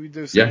and he would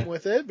do something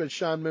with it. But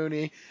Sean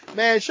Mooney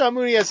has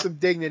some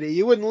dignity.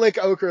 You wouldn't lick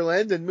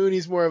Okerlund, and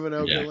Mooney's more of an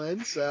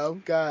Okerlund, so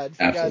for God's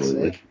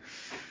sake.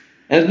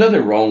 And there's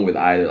nothing wrong with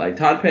either. Like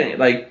Todd Pettengill,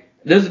 like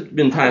there's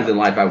been times in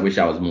life I wish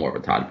I was more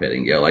of a Todd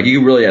Pettengill. Like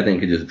you really, I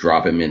think, could just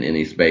drop him in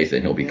any space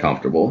and he'll be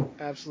comfortable.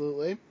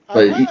 Absolutely.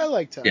 But I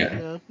like Todd.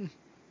 Yeah.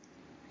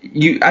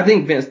 I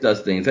think Vince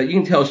does things that you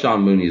can tell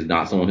Sean Mooney is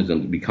not someone who's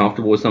going to be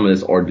comfortable with some of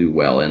this or do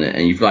well in it,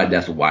 and you feel like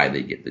that's why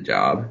they get the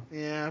job.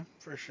 Yeah,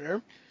 for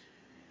sure.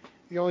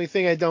 The only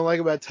thing I don't like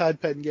about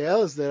Todd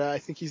Pettengill is that I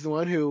think he's the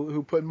one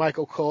who put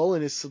Michael Cole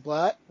in his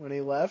slot when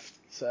he left.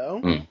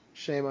 So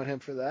shame on him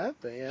for that.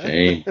 But yeah,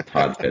 shame,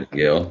 Todd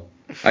Pettengill.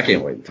 I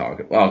can't wait to talk.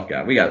 Oh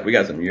God, we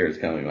got some years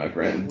coming, my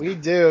friend. We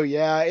do,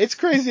 yeah. It's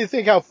crazy to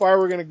think how far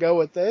we're gonna go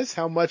with this,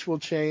 how much will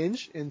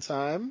change in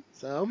time.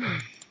 So.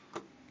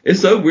 It's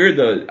so weird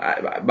though.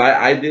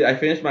 I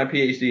finished my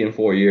PhD in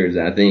 4 years,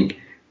 and I think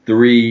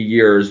 3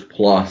 years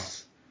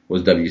plus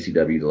was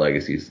WCW the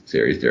Legacy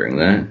series during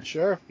that.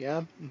 Sure,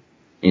 yeah.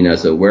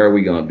 So where are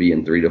we going to be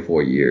in 3 to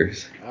 4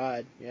 years?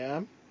 God,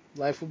 yeah.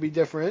 Life will be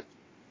different.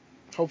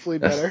 Hopefully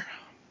better.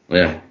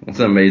 Yeah, that's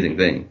an amazing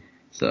thing.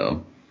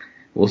 So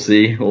we'll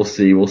see.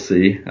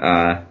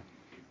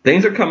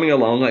 things are coming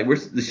along. Like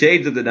the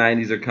shades of the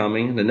 90s are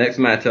coming. The next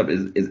matchup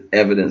is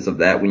evidence of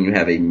that when you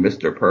have a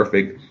Mr.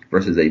 Perfect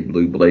versus a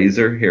Blue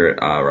Blazer here at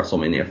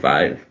WrestleMania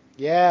 5.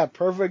 Yeah,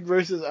 Perfect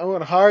versus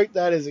Owen Hart.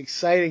 That is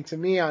exciting to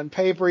me on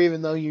paper,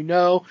 even though you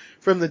know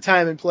from the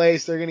time and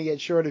place they're going to get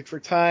shorted for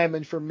time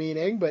and for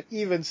meaning. But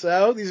even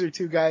so, these are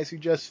two guys who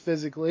just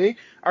physically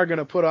are going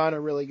to put on a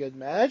really good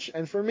match.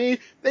 And for me,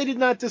 they did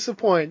not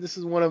disappoint. This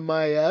is one of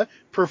my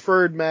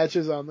preferred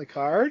matches on the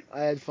card. I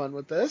had fun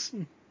with this.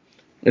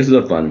 This is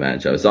a fun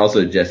matchup. It's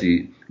also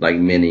Jesse, like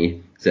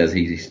Minnie, says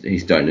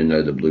he's starting to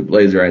know the Blue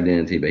Blazer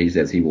identity, but he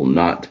says he will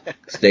not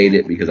state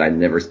it because I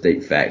never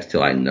state facts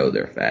till I know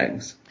they're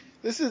facts.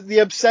 This is the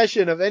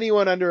obsession of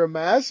anyone under a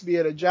mask, be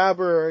it a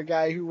jobber or a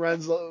guy who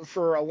runs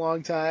for a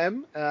long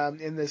time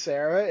in this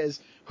era, is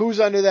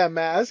who's under that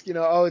mask. You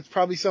know, oh, it's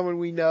probably someone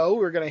we know.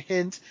 We're going to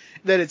hint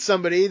that it's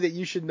somebody that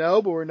you should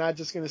know, but we're not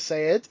just going to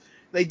say it.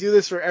 They do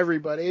this for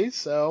everybody.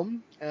 So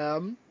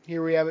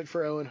here we have it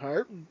for Owen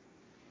Hart.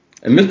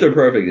 And Mr.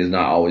 Perfect is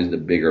not always the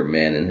bigger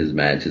man in his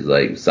matches,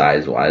 like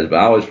size-wise, but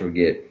I always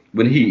forget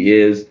when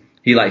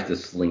he likes to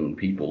sling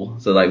people.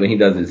 So like when he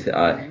does his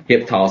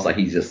hip toss, like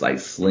he's just like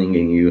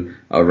slinging you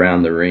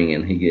around the ring,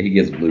 and he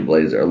gives Blue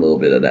Blazer a little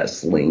bit of that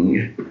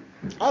sling.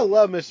 I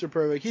love Mr.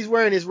 Perfect. He's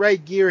wearing his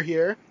right gear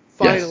here,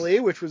 finally,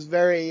 yes, which was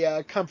very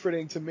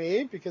comforting to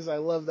me because I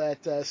love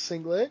that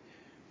singlet.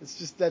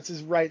 That's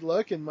his right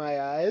look in my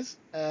eyes.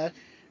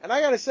 And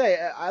I gotta say,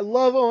 I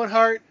love Owen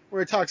Hart.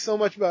 We're gonna talk so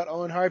much about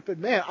Owen Hart, but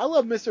man, I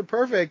love Mr.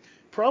 Perfect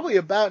probably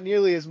about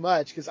nearly as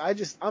much because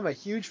I'm a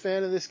huge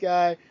fan of this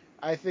guy.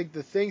 I think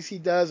the things he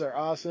does are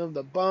awesome.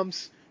 The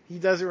bumps he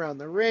does around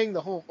the ring,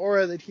 the whole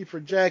aura that he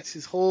projects,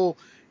 his whole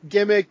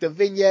gimmick, the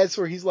vignettes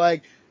where he's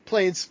like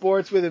playing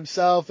sports with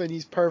himself and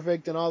he's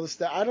perfect and all this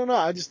stuff. I don't know.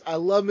 I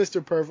love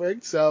Mr.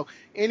 Perfect. So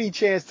any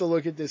chance to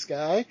look at this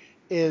guy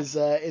is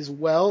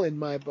well in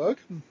my book.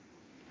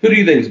 Who do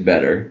you think is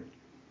better,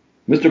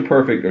 Mr.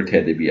 Perfect or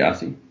Ted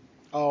DiBiase?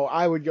 Oh,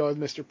 I would go with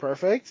Mr.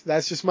 Perfect.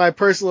 That's just my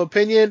personal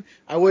opinion.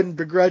 I wouldn't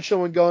begrudge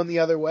someone going the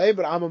other way,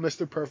 but I'm a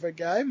Mr. Perfect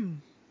guy.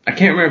 I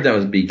can't remember if that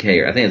was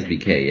BK or I think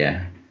it's BK,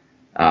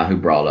 yeah, who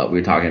brought up. We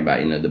were talking about,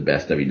 the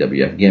best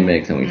WWF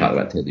gimmicks, and we talked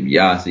about Ted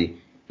DiBiase.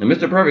 And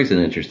Mr. Perfect's an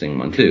interesting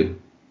one,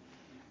 too.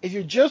 If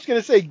you're just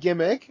going to say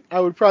gimmick, I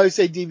would probably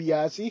say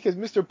DiBiase, because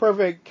Mr.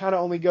 Perfect kind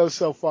of only goes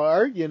so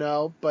far,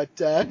 But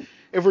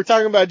if we're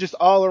talking about just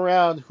all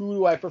around, who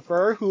do I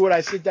prefer? Who would I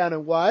sit down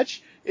and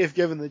watch if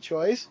given the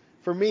choice?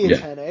 For me,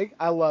 it's Hennig.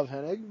 I love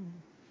Hennig.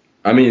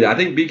 I mean, I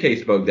think BK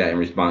spoke that in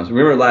response.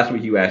 Remember last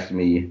week you asked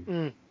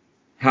me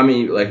how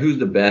many, who's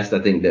the best? I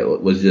think that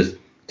was just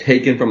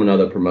taken from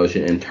another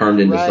promotion and turned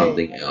into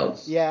something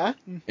else. Yeah.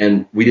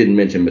 And we didn't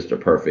mention Mr.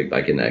 Perfect,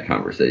 in that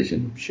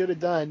conversation. Should have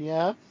done,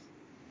 yeah.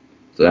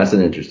 So that's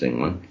an interesting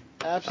one.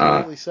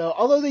 Absolutely so.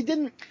 Although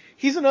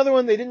he's another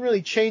one, they didn't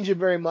really change him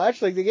very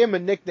much. Like, they gave him a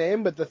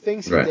nickname, but the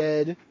things he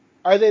did,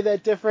 are they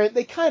that different?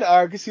 They kind of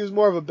are, because he was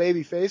more of a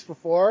baby face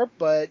before,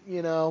 but, I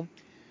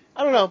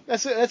don't know.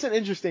 That's an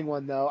interesting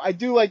one, though. I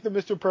do like the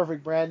Mr.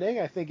 Perfect branding.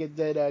 I think it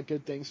did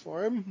good things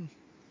for him.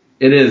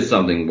 It is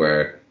something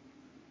where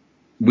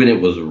when it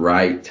was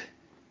right,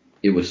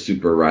 it was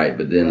super right,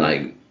 but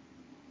then,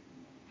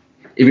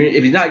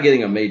 if he's not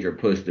getting a major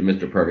push, the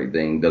Mr. Perfect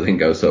thing doesn't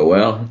go so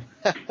well.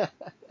 I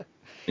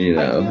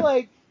feel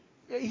like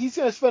he's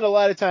going to spend a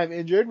lot of time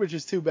injured, which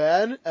is too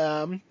bad.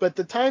 But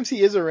the times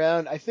he is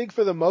around, I think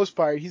for the most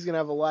part, he's going to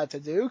have a lot to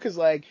do. Because,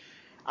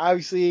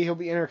 obviously, he'll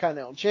be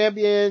Intercontinental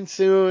Champion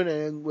soon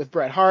and with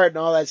Bret Hart and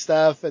all that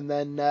stuff. And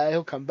then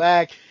he'll come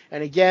back.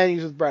 And again,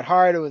 he's with Bret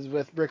Hart. It was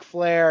with Ric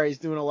Flair. He's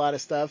doing a lot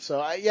of stuff.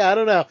 So, I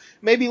don't know.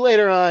 Maybe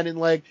later on in,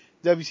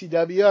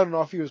 WCW, I don't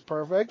know if he was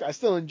perfect. I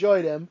still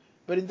enjoyed him.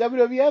 But in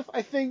WWF,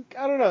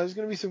 I don't know. There's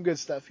going to be some good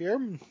stuff here.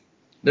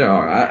 There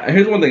are.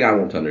 Here's one thing I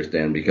want to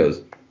understand,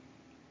 because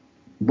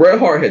Bret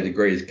Hart had the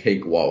greatest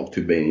cakewalk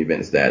to main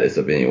event status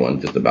of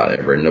anyone just about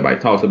ever. And nobody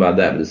talks about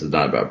that, but this is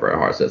not about Bret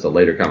Hart, so that's a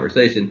later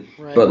conversation.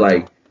 Right.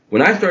 But,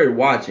 when I started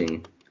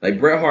watching,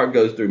 Bret Hart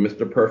goes through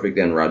Mr. Perfect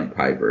and Roddy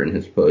Piper in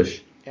his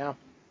push. Yeah.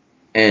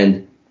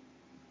 And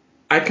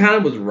I kind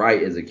of was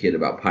right as a kid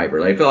about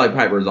Piper. I felt like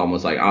Piper was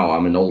almost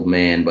I'm an old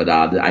man, but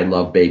I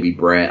love baby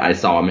Bret. I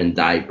saw him in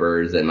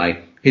diapers, and,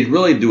 he's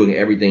really doing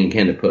everything he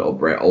can to put old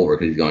Bret over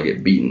because he's going to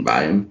get beaten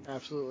by him.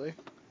 Absolutely.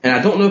 And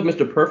I don't know if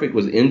Mr. Perfect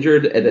was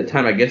injured at that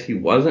time. I guess he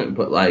wasn't,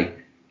 but,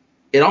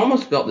 it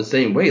almost felt the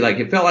same way.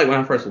 It felt like when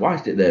I first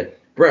watched it that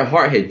Bret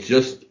Hart had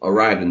just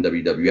arrived in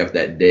WWF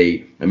that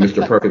day, and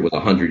Mr. Perfect was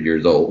 100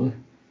 years old.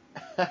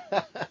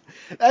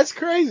 That's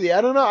crazy. I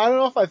don't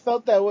know if I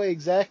felt that way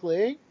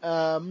exactly.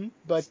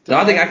 But so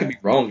I think I could be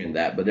wrong in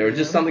that, but there was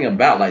just something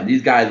about,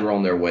 these guys were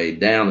on their way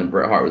down, and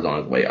Bret Hart was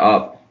on his way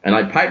up.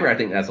 And, Piper, I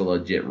think that's a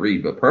legit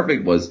read, but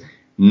Perfect was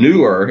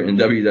newer in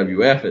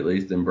WWF, at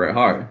least, than Bret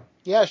Hart.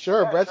 Yeah,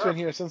 sure. Bret's been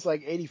here since,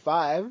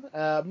 85.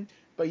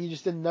 But you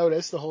just didn't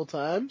notice the whole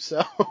time,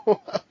 so.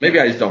 Maybe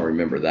I just don't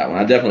remember that one.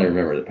 I definitely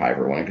remember the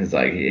Piper one because,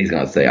 he's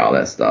going to say all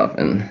that stuff.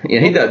 And,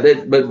 he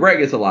does. But Bret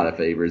gets a lot of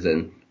favors,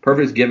 and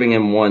Perfect's giving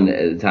him one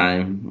at a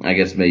time. I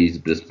guess maybe he's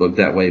just booked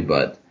that way,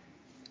 but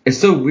it's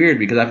so weird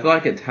because I feel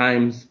like at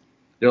times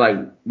they're like,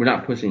 we're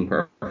not pushing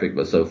perfect,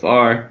 but so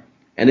far.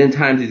 And then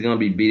times he's going to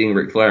be beating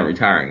Ric Flair and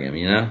retiring him,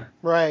 you know?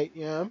 Right,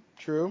 yeah,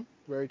 true,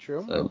 very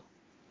true. So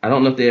I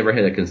don't know if they ever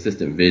had a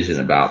consistent vision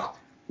about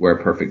where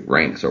perfect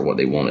ranks or what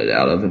they wanted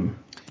out of him.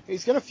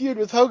 He's going to feud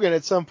with Hogan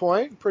at some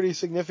point, pretty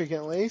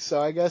significantly,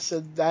 so I guess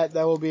that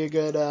will be a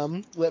good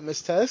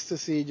litmus test to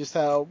see just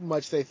how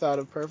much they thought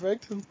of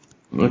Perfect.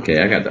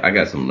 Okay, I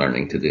got some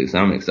learning to do, so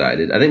I'm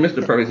excited. I think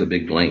Mr. Perfect's a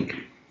big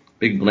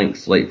blank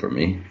slate for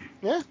me.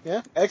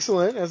 Yeah,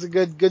 excellent. That's a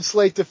good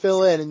slate to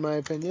fill in my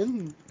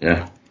opinion.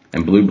 Yeah.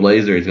 And Blue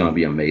Blazer is going to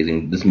be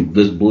amazing. This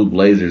Blue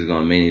Blazer is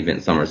going to main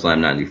event SummerSlam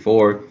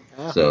 94.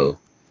 Yeah. So,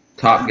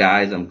 top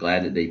guys, I'm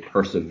glad that they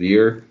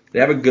persevere. They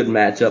have a good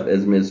matchup,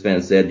 as Ms.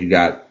 Fan said. You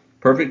got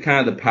Perfect,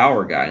 kind of the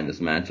power guy in this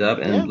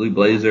matchup, and Blue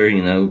Blazer,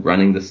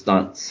 running the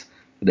stunts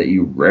that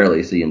you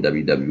rarely see in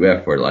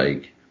WWF for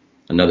like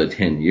another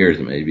 10 years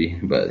maybe.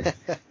 But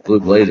Blue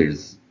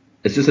Blazers,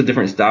 it's just a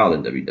different style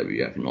than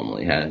WWF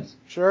normally has.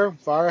 Sure,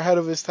 far ahead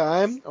of his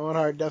time. Owen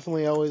Hart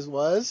definitely always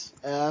was.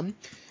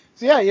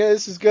 So yeah,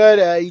 this is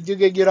good. You do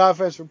get good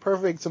offense from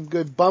Perfect, some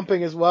good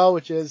bumping as well,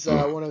 which is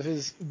one of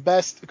his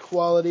best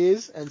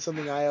qualities and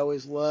something I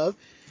always love.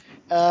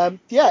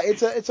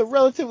 It's a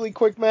relatively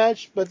quick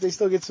match, but they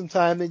still get some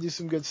time. They do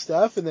some good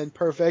stuff, and then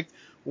Perfect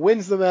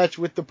wins the match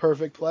with the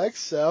Perfect Plex.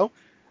 So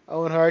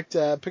Owen Hart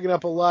picking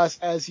up a loss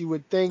as you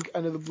would think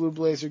under the Blue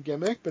Blazer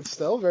gimmick, but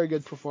still very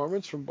good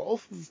performance from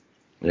both.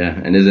 Yeah,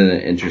 and isn't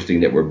it interesting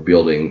that we're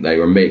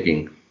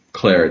making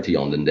clarity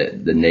on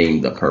the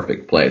name, the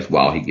Perfect Plex,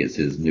 while he gets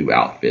his new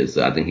outfit.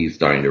 So I think he's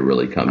starting to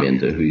really come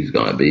into who he's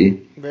going to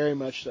be. Very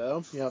much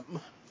so. Yep.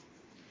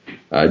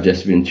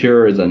 Jesse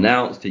Ventura is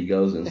announced. He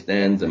goes and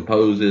stands and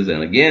poses,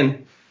 and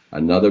again,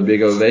 another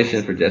big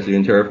ovation for Jesse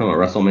Ventura from a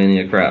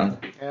WrestleMania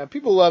crowd. Yeah,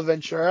 people love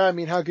Ventura. I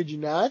mean, how could you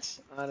not?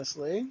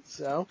 Honestly,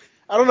 so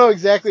I don't know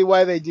exactly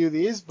why they do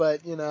these,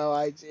 but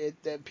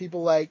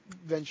people like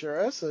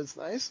Ventura, so it's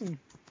nice.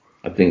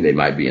 I think they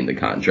might be in the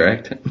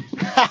contract.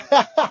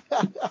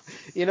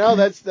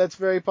 That's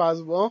very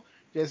possible.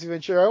 Jesse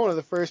Ventura, one of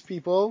the first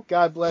people,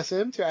 God bless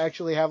him, to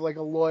actually have like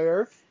a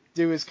lawyer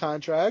do his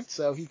contract,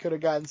 so he could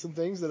have gotten some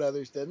things that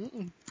others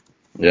didn't.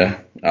 Yeah.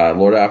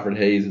 Lord Alfred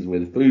Hayes is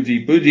with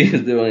Fuji. Fuji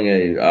is doing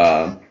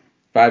a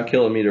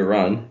 5-kilometer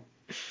run.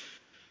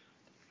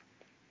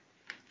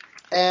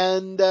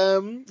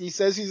 And he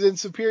says he's in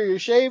superior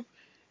shape,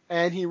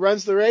 and he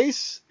runs the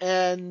race,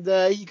 and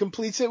he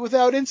completes it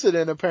without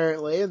incident,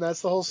 apparently, and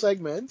that's the whole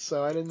segment,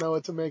 so I didn't know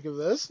what to make of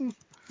this.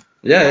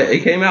 Yeah,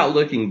 it came out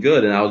looking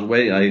good, and I was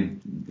waiting.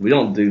 We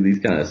don't do these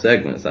kind of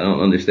segments. I don't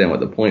understand what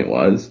the point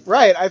was.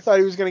 Right, I thought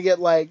he was going to get,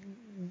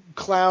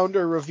 clowned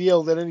or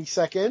revealed at any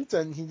second,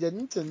 and he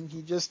didn't, and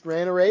he just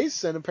ran a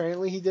race, and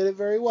apparently he did it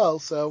very well,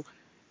 so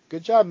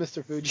good job,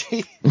 Mr.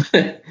 Fuji.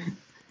 Did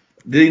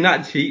he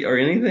not cheat or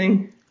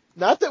anything?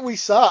 Not that we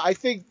saw. I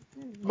think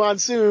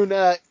Monsoon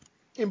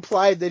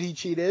implied that he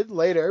cheated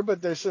later,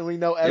 but there's certainly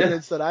no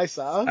evidence that I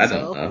saw. I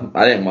don't know.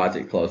 I didn't watch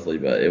it closely,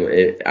 but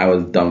I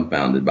was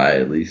dumbfounded by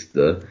at least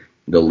the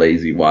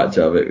lazy watch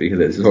of it because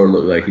it sort of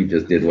looked like he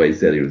just did what he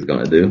said he was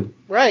going to do.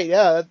 Right,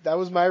 yeah, that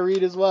was my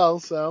read as well,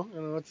 so I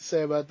don't know what to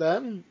say about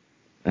that.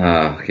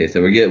 Okay,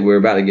 so we're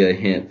about to get a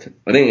hint.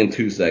 I think in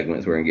 2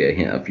 segments we're going to get a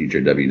hint of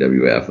future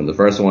WWF. And the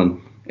first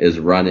one is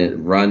Run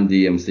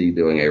DMC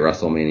doing a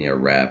WrestleMania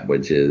rap,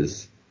 which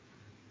is...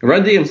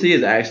 Run DMC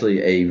is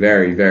actually a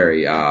very,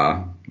 very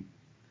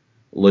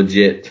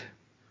legit,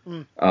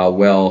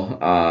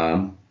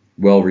 well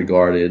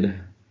regarded,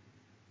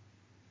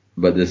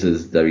 but this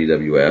is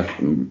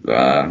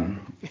WWF.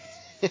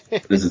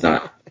 This is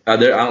not. I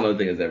don't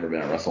think there's ever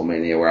been a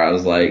WrestleMania where I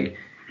was like,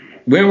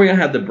 when are we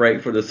gonna have the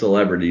break for the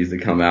celebrities to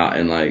come out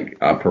and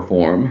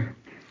perform?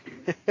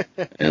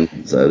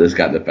 And so this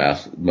got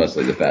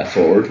mostly the fast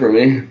forward for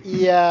me.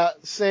 Yeah,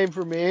 same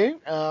for me.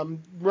 Run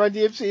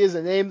DMC is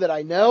a name that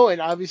I know,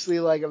 and obviously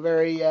a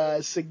very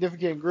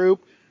significant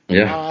group.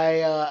 Yeah.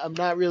 I'm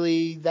not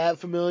really that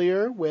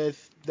familiar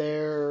with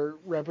their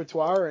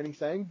repertoire or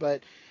anything,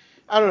 but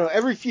I don't know.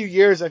 Every few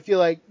years, I feel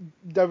like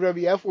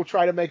WWF will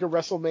try to make a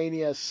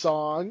WrestleMania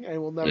song, and it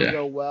will never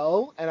go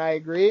well. And I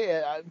agree.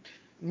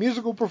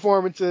 Musical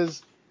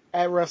performances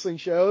at wrestling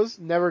shows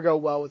never go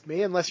well with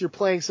me unless you're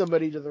playing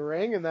somebody to the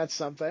ring, and that's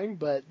something.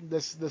 But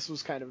this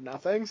was kind of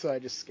nothing, so I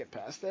just skipped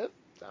past it.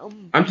 So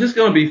I'm just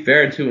gonna be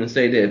fair too and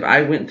say that if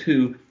I went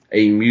to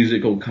a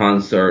musical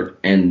concert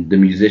and the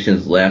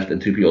musicians left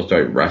and 2 people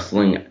started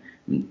wrestling,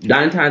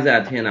 9 times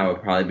out of 10 I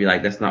would probably be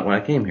like, that's not what I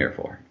came here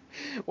for.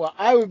 Well,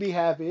 I would be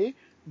happy.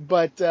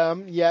 But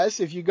yes,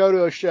 if you go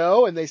to a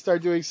show and they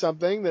start doing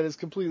something that is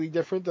completely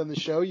different than the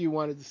show you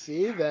wanted to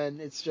see,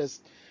 then it's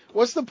just,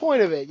 what's the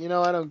point of it?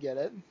 I don't get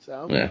it.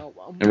 So yeah. Oh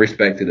well. And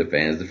respect to the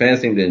fans. The fans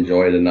seem to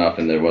enjoy it enough,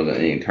 and there wasn't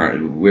any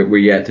turn. We're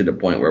yet to the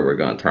point where we're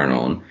going to turn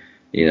on,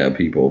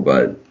 people.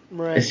 But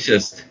It's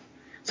just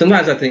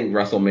sometimes I think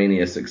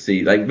WrestleMania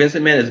succeeds. Like Vince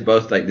McMahon is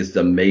both this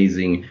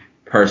amazing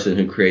person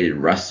who created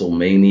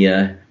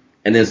WrestleMania,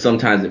 and then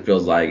sometimes it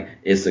feels like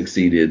it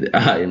succeeded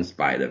in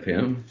spite of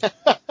him.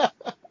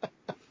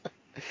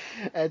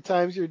 At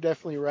times, you're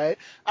definitely right.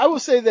 I will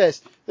say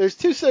this: there's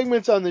two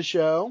segments on the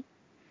show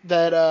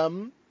that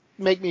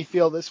make me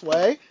feel this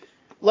way.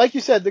 Like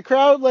you said, the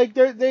crowd, like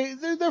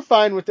they're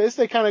fine with this.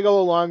 They kind of go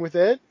along with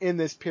it in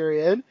this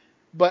period.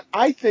 But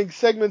I think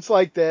segments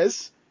like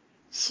this,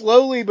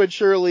 slowly but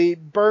surely,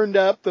 burned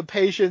up the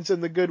patience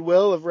and the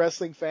goodwill of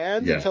wrestling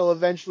fans until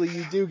eventually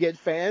you do get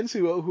fans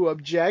who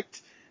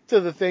object to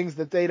the things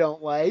that they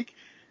don't like.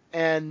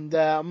 And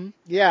they're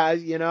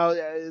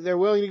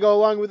willing to go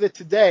along with it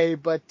today,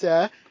 but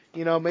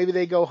maybe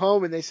they go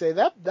home and they say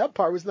that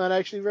part was not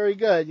actually very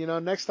good.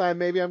 Next time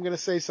maybe I'm going to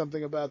say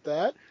something about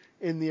that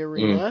in the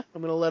arena.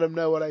 I'm going to let them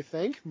know what I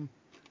think.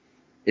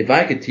 If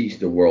I could teach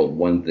the world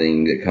one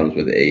thing that comes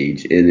with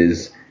age, it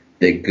is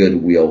that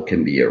goodwill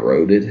can be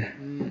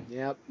eroded.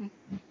 Yep.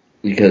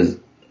 Because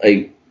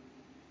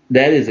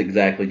that is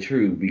exactly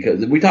true.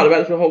 Because we talked about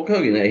this with Hulk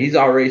Hogan. That he's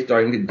already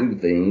starting to do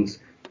things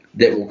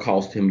that will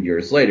cost him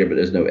years later, but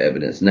there's no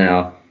evidence.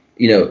 Now,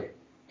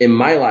 in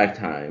my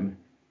lifetime,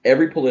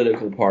 every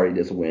political party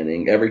that's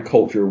winning, every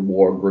culture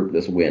war group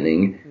that's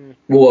winning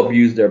will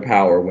abuse their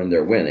power when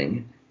they're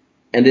winning.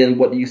 And then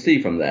what do you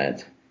see from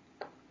that?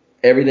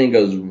 Everything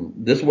goes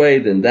this way,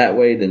 then that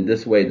way, then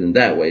this way, then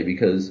that way,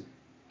 because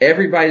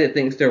everybody that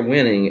thinks they're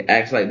winning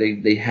acts like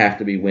they have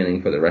to be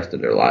winning for the rest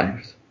of their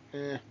lives.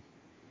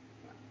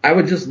 I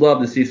would just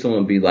love to see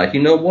someone be like,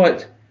 you know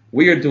what?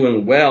 We are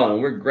doing well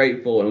and we're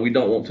grateful and we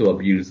don't want to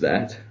abuse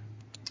that.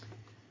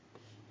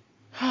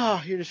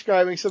 You're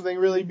describing something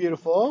really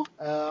beautiful.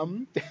 I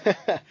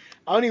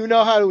don't even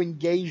know how to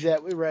engage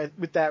that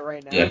with that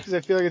right now because I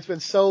feel like it's been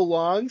so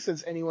long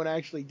since anyone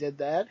actually did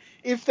that.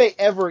 If they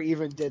ever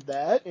even did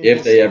that.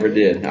 If they ever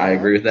did. I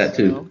agree with that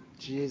too.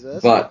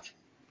 Jesus. But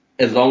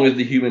as long as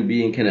the human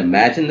being can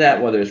imagine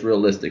that, whether it's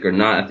realistic or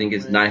not, I think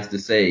it's nice to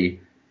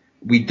say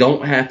we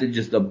don't have to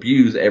just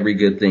abuse every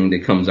good thing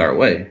that comes our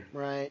way.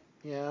 Right.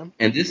 Yeah.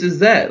 And this is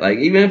that. Like,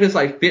 even if it's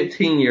like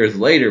 15 years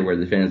later where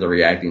the fans are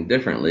reacting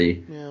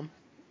differently,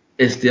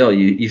 it's still,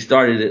 you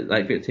started it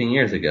like 15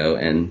 years ago.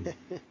 And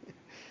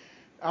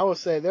I will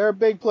say there are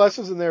big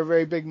pluses and there are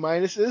very big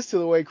minuses to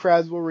the way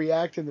crowds will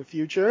react in the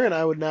future. And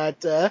I would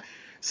not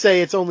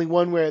say it's only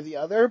one way or the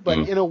other. But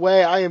in a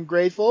way, I am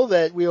grateful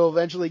that we will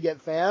eventually get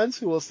fans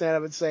who will stand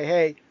up and say,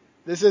 hey,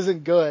 this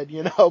isn't good,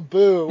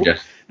 boo.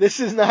 Yes. This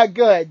is not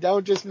good.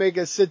 Don't just make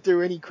us sit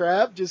through any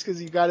crap just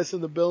because you got us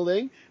in the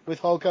building with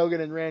Hulk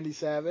Hogan and Randy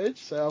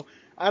Savage. So,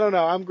 I don't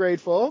know. I'm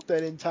grateful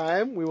that in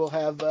time we will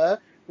have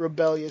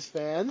rebellious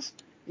fans,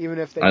 even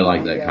if they I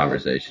like that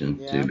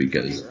conversation too,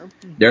 because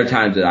there are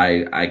times that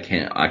I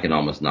can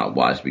almost not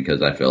watch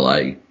because I feel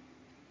like,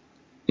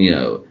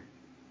 it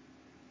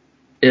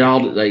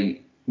all,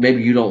 like,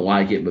 maybe you don't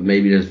like it, but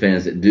maybe there's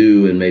fans that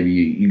do, and maybe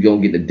you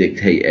don't get to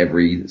dictate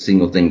every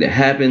single thing that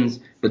happens.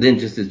 But then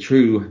just as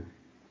true,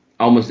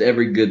 almost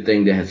every good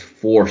thing that has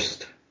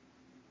forced,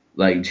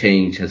 like,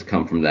 change has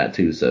come from that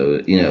too. So,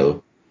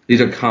 these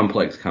are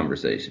complex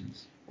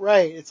conversations.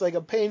 Right. It's like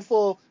a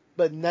painful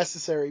but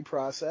necessary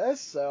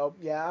process. So,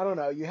 I don't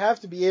know. You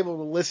have to be able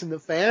to listen to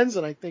fans,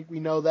 and I think we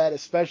know that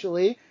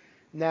especially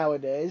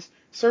nowadays.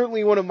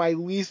 Certainly one of my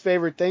least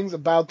favorite things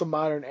about the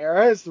modern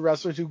era is the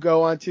wrestlers who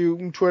go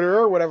onto Twitter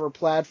or whatever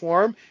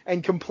platform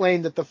and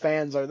complain that the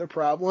fans are the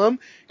problem.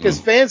 Because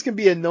fans can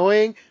be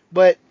annoying,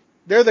 but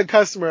they're the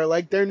customer.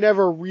 Like, they're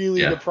never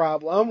really the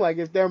problem. Like,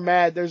 if they're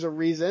mad, there's a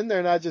reason.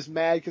 They're not just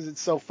mad because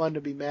it's so fun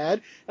to be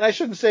mad. And I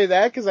shouldn't say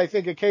that because I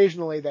think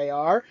occasionally they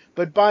are.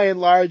 But by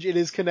and large, it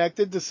is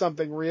connected to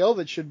something real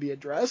that should be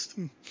addressed.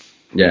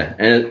 Yeah,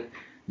 and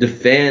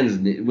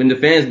when the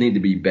fans need to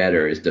be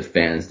better, it's the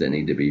fans that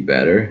need to be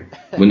better.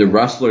 When the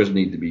wrestlers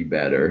need to be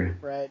better,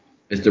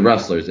 it's the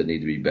wrestlers that need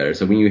to be better.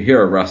 So when you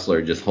hear a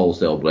wrestler just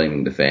wholesale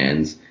blaming the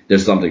fans,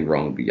 there's something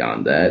wrong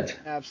beyond that.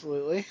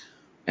 Absolutely.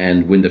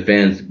 And when the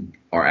fans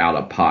are out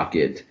of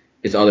pocket,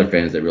 it's other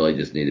fans that really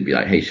just need to be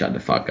like, hey, shut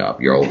the fuck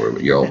up. You're over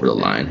the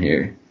line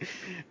here.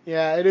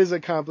 Yeah, it is a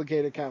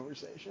complicated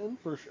conversation,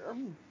 for sure.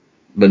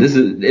 But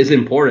it's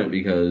important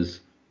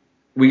because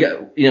we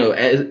got,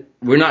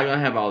 we're not going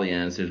to have all the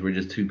answers. We're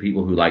just two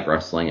people who like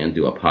wrestling and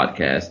do a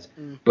podcast.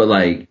 But,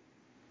 like,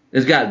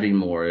 there's got to be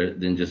more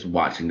than just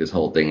watching this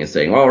whole thing and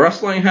saying, well,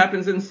 wrestling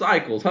happens in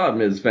cycles, huh,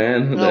 Ms.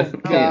 Fan? Oh,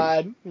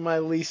 God. My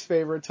least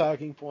favorite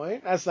talking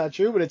point. That's not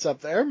true, but it's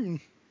up there.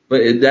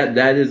 But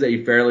that is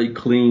a fairly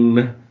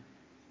clean,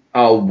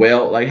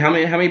 like, how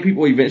many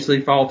people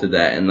eventually fall to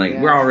that? And, like,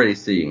 we're already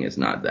seeing it's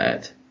not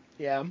that.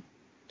 Yeah.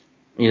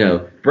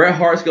 Bret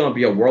Hart's going to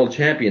be a world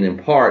champion in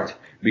part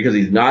because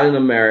he's not an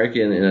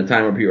American in a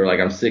time where people are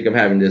like, I'm sick of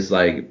having this,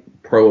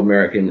 like,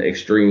 pro-American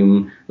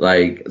extreme,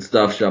 like,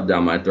 stuff shoved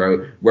down my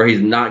throat, where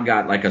he's not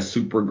got, like, a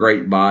super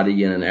great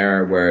body in an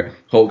era where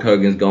Hulk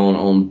Hogan's going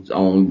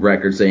on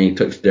record saying he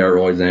took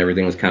steroids and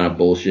everything was kind of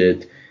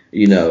bullshit.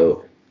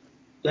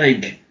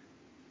 Like,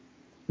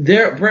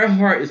 Bret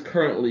Hart is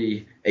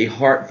currently a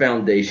Hart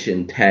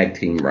Foundation tag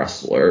team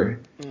wrestler.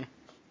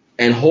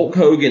 And Hulk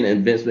Hogan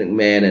and Vince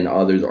McMahon and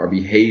others are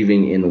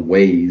behaving in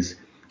ways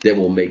that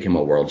will make him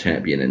a world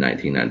champion in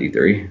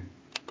 1993.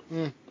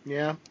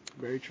 Yeah,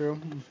 Very true.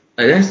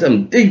 Like, that's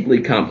some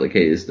deeply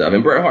complicated stuff.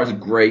 And Bret Hart's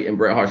great, and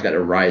Bret Hart's got to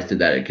rise to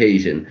that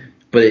occasion.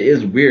 But it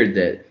is weird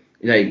that,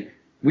 like,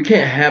 we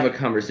can't have a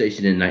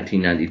conversation in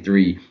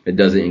 1993 that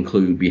doesn't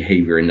include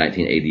behavior in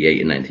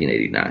 1988 and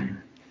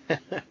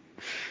 1989.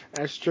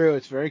 That's true.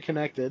 It's very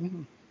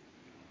connected.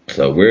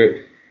 So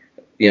we're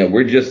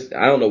just,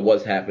 I don't know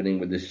what's happening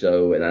with this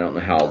show, and I don't know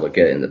how I'll look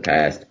at it in the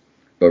past,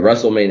 but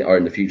WrestleMania, or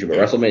in the future, but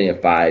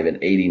WrestleMania 5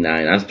 and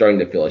 89, I'm starting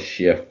to feel a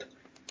shift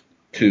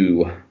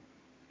to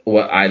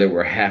what either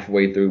we're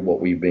halfway through what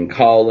we've been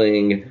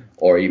calling,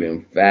 or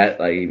even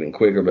even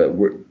quicker, but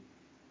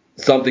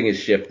something is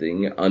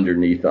shifting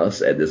underneath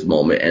us at this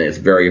moment, and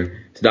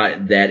it's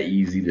not that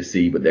easy to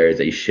see, but there is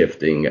a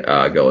shifting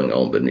going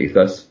on beneath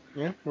us.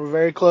 Yeah, we're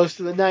very close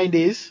to the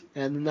 90s,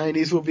 and the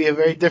 90s will be a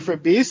very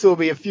different beast. There will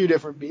be a few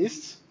different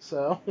beasts,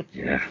 so.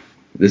 Yeah,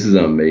 this is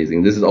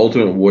amazing. This is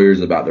Ultimate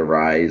Warrior's about to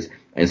rise,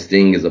 and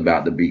Sting is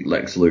about to beat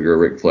Lex Luger,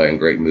 Ric Flair, and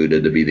Great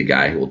Muta to be the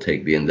guy who will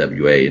take the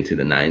NWA into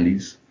the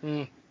 90s.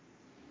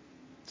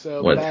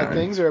 So what bad time.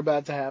 Things are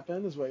about to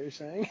happen, is what you're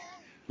saying.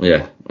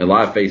 Yeah, a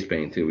lot of face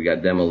paint, too. We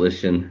got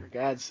Demolition. For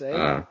God's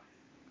sake.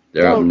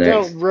 They're up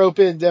next. Don't rope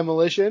in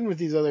Demolition with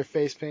these other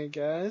face paint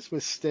guys,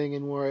 with Sting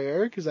and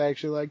Warrior, because I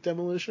actually like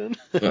Demolition.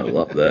 I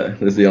love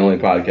that. This is the only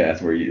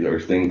podcast where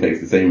Sting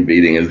takes the same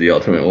beating as the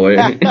Ultimate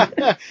Warrior.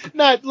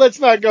 Let's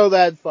not go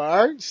that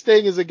far.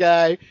 Sting is a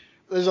guy.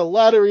 There's a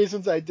lot of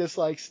reasons I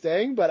dislike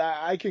Sting, but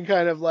I can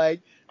kind of like,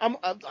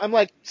 I'm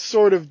like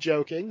sort of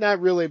joking,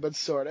 not really, but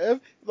sort of.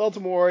 With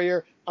Ultimate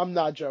Warrior, I'm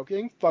not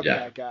joking. Fuck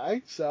that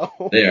guy.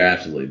 So they are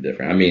absolutely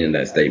different. I mean, in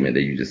that statement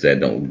that you just said,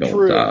 don't.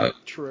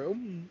 True.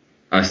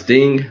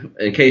 Sting,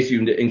 in case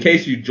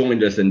you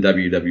joined us in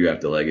WWF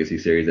The Legacy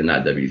Series and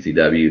not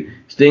WCW,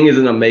 Sting is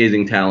an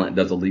amazing talent.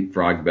 Does a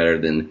leapfrog better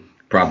than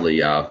probably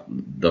a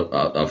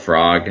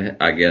frog,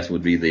 I guess,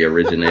 would be the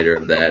originator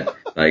of that.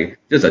 Like,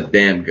 just a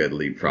damn good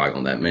leapfrog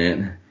on that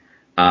man.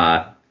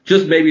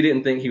 Just maybe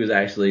didn't think he was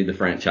actually the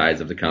franchise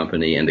of the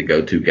company and the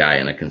go-to guy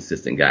and a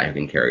consistent guy who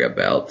can carry a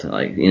belt.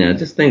 Like,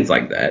 just things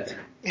like that.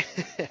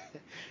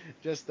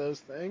 Just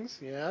those things,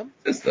 yeah.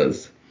 Just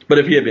those. But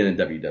if he had been in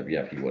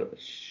WWF, he would have.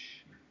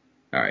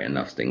 All right,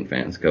 enough Sting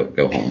fans. Go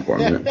home for a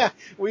minute.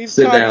 We've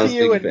talked to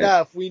you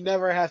enough. Fans. We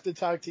never have to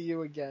talk to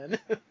you again.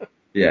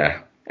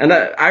 Yeah. And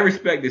I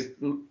respect this.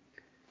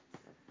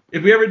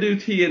 If we ever do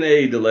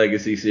TNA, the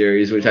Legacy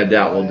Series, which I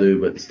doubt we'll do,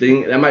 but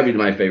Sting, that might be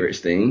my favorite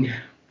Sting.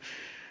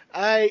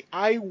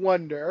 I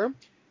wonder,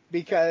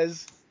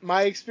 because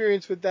my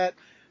experience with that,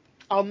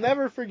 I'll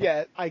never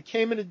forget, I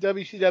came into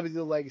WCW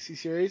The Legacy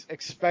Series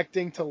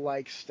expecting to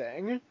like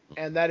Sting,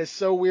 and that is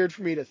so weird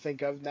for me to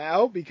think of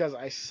now, because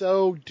I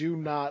so do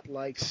not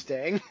like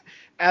Sting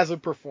as a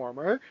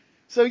performer.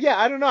 So yeah,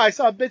 I don't know, I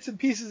saw bits and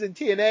pieces in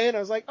TNA, and I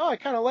was like, oh, I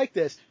kind of like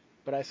this.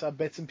 But I saw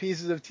bits and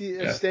pieces of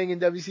Sting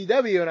in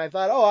WCW, and I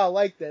thought, oh, I'll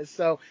like this.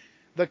 So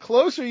the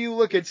closer you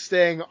look at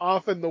Sting,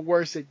 often the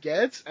worse it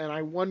gets, and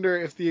I wonder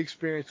if the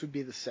experience would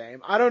be the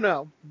same. I don't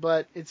know,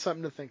 but it's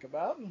something to think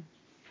about.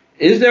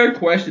 Is there a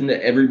question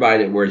that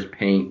everybody that wears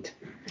paint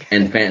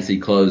and fancy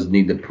clothes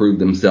need to prove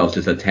themselves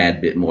just a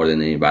tad bit more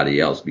than anybody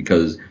else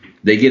because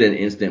they get an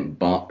instant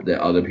bump that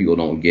other people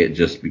don't get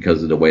just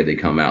because of the way they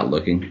come out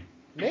looking?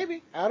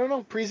 Maybe. I don't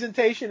know.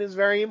 Presentation is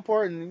very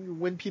important. You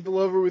win people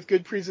over with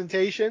good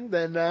presentation,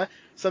 then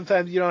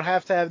sometimes you don't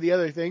have to have the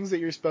other things that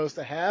you're supposed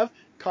to have.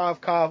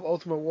 Cough, cough,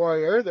 Ultimate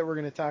Warrior that we're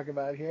going to talk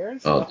about here.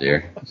 So. Oh,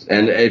 dear.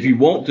 And if you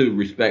want to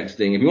respect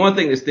Sting, if you want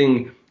to think that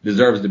Sting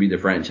deserves to be the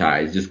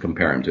franchise, just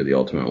compare him to the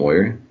Ultimate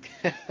Warrior.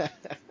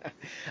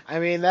 I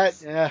mean,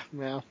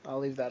 well, I'll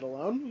leave that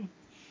alone.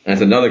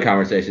 That's another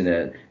conversation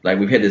that, like,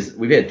 we've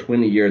had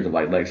 20 years of,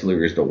 like, Lex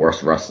Luger's the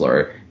worst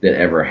wrestler that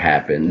ever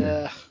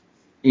happened.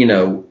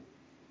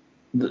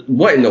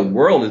 What in the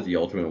world is the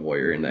Ultimate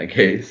Warrior in that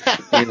case?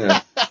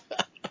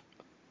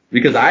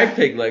 Because I'd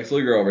take Lex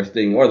Luger over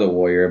Sting or the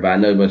Warrior, but I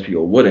know most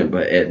people wouldn't.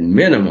 But at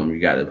minimum, you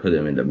got to put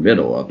him in the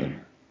middle of them.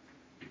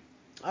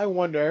 I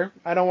wonder.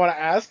 I don't want to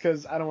ask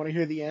because I don't want to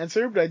hear the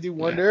answer, but I do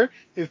wonder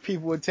if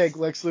people would take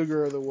Lex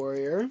Luger or the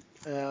Warrior.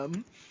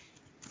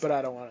 But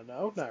I don't want to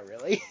know. Not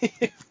really.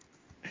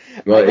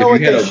 Well, I know what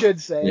they should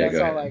say. That's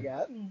all I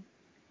got.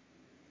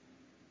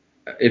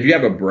 If you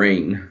have a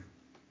brain,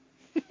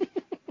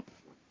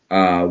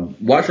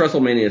 watch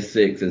WrestleMania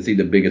 6 and see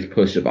the biggest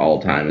push of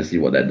all time and see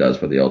what that does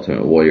for the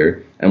Ultimate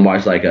Warrior. And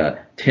watch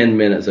 10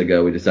 minutes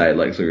ago we decided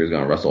Lex Luger is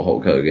going to wrestle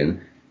Hulk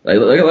Hogan.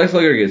 Lex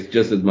Luger gets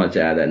just as much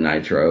out of that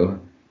Nitro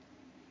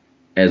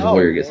as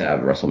Warrior gets out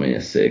of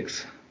WrestleMania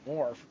 6.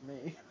 More for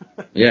me.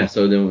 Yeah,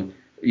 so then,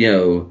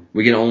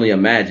 we can only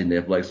imagine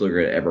if Lex Luger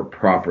had ever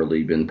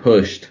properly been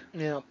pushed.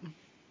 Yeah.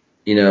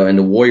 And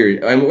the Warrior,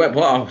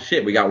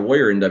 we got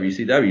Warrior in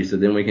WCW, so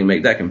then we can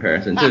make that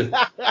comparison too.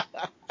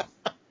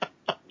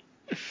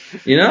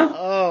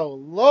 Oh,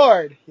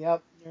 Lord.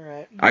 Yep, you're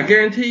right. I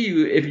guarantee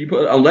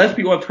you, unless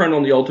people have turned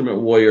on the Ultimate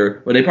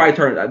Warrior, but they probably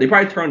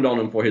turned on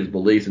him for his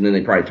beliefs, and then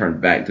they probably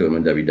turned back to him,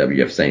 and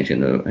WWF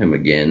sanctioned him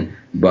again.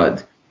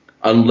 But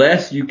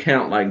unless you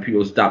count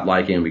people stop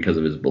liking him because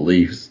of his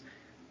beliefs,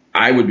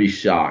 I would be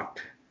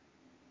shocked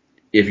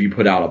if you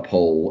put out a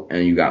poll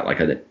and you got like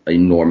an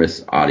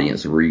enormous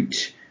audience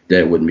reach,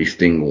 then it wouldn't be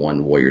Sting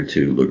 1, Warrior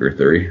 2, Luger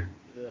 3.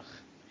 Ugh.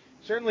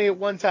 Certainly at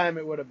one time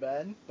it would have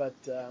been, but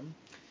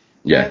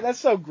Yeah. man, that's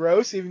so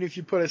gross. Even if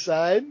you put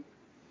aside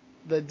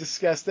the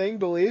disgusting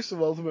beliefs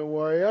of Ultimate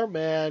Warrior,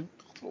 man,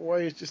 Ultimate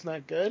Warrior is just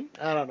not good.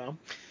 I don't know.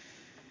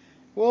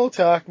 We'll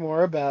talk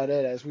more about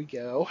it as we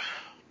go.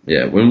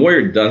 Yeah, when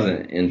Warrior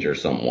doesn't injure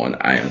someone,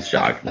 I am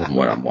shocked from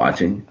what I'm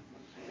watching.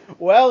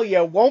 Well,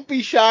 you won't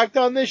be shocked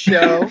on this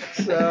show,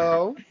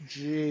 so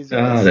Jesus.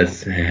 Oh, that's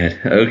sad.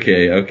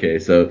 Okay.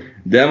 So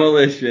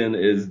Demolition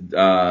is,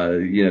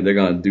 they're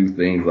gonna do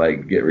things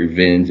like get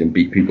revenge and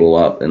beat people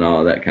up and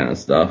all that kind of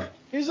stuff.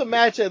 Here's a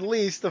match, at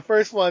least the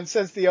first one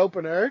since the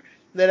opener,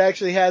 that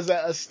actually has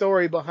a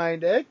story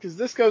behind it, because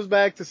this goes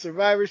back to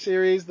Survivor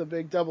Series, the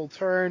big double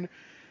turn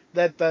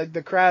that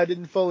the crowd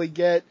didn't fully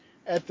get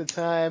at the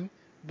time.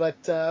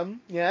 But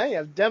you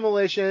have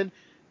Demolition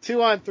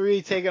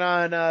 2-on-3 taking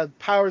on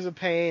Powers of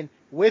Pain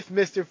with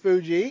Mr.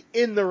 Fuji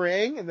in the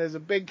ring, and there's a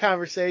big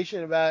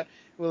conversation about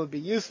will it be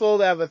useful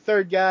to have a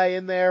third guy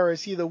in there, or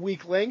is he the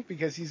weak link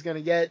because he's going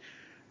to get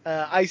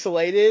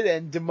isolated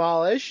and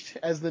demolished,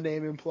 as the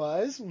name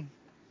implies.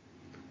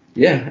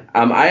 Yeah,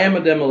 I am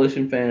a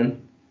Demolition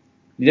fan.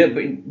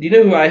 Do you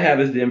know who I have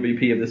as the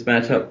MVP of this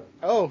matchup?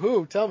 Oh,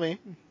 who? Tell me.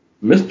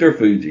 Mr.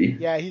 Fuji.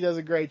 Yeah, he does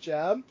a great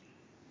job.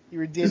 He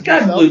redeemed This guy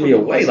himself blew from me the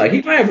away. Like,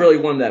 he might have really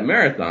won that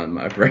marathon,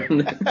 my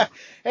friend.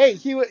 Hey,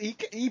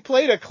 he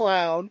played a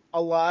clown a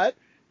lot,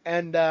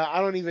 and I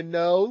don't even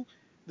know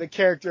the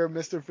character of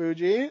Mr.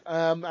 Fuji.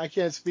 I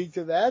can't speak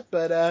to that,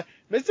 but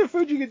Mr.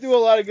 Fuji can do a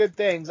lot of good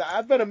things.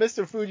 I've been a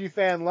Mr. Fuji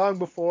fan long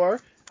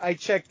before I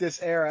checked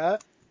this era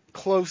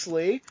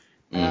closely,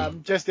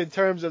 just in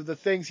terms of the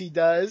things he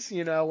does,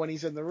 when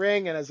he's in the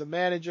ring and as a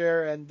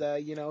manager, and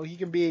he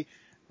can be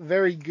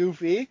very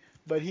goofy,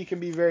 but he can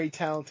be very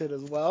talented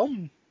as well.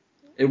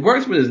 It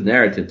works with his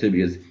narrative, too,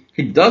 because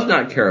he does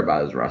not care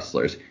about his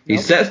wrestlers. He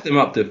sets them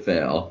up to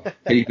fail,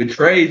 and he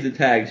betrays the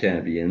tag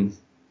champions.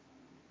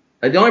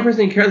 Like, the only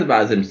person he cares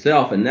about is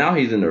himself, and now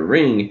he's in the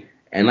ring,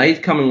 and he's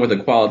coming with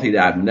a quality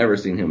that I've never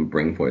seen him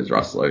bring for his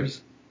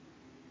wrestlers.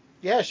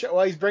 Yeah, sure.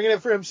 Well, he's bringing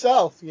it for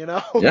himself,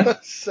 Yeah.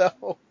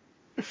 So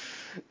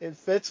it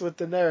fits with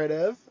the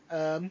narrative.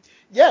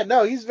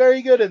 He's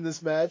very good in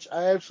this match.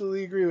 I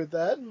absolutely agree with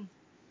that.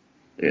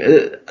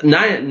 I've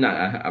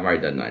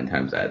already done 9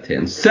 times out of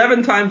 10.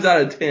 7 times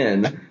out of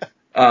 10.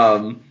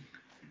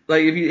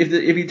 Like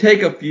if you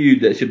take a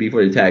feud that should be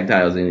for the tag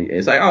titles, and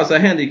it's like, oh, it's a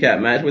handicap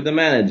match with the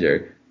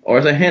manager, or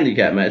it's a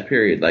handicap match,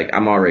 period. Like,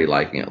 I'm already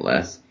liking it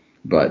less.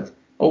 But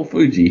old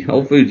Fuji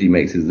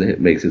makes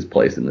his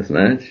place in this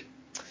match.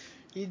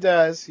 He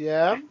does,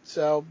 yeah.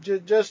 So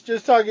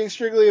just talking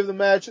strictly of the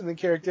match and the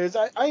characters,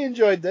 I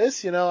enjoyed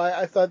this.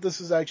 I thought this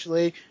was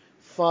actually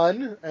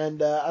fun,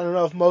 and I don't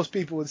know if most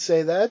people would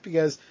say that,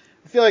 because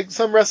I feel like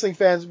some wrestling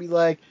fans would be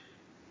like,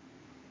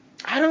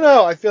 I don't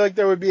know. I feel like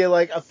there would be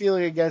a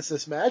feeling against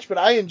this match, but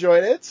I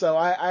enjoyed it, so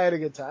I had a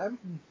good time.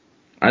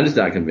 I'm just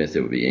not convinced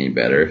it would be any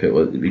better if it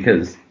was,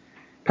 because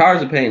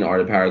Powers of Pain are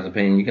the Powers of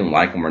Pain. You can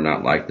like them or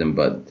not like them,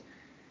 but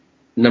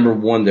number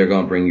one, they're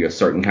going to bring you a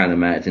certain kind of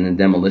match, and then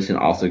Demolition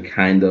also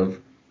kind of,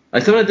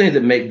 like, some of the things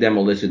that make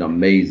Demolition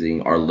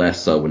amazing are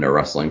less so when they're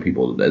wrestling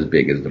people as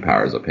big as the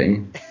Powers of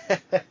Pain.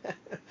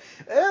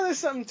 Yeah, there's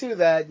something to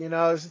that.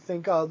 There's a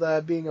thing called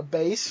being a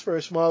base for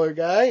a smaller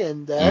guy,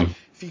 and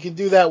if you can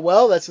do that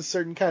well, that's a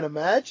certain kind of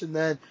match. And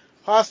then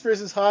Haas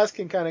versus Haas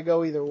can kind of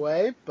go either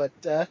way. But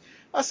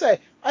I'll say,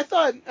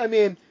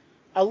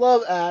 I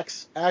love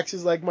Axe. Axe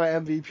is like my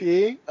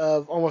MVP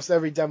of almost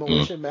every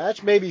Demolition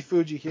match. Maybe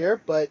Fuji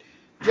here, but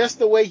just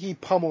the way he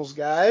pummels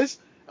guys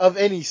of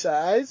any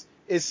size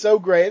is so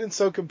great and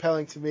so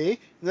compelling to me.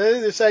 And then on the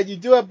other side, you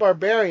do have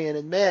Barbarian,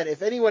 and man,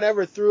 if anyone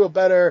ever threw a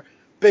better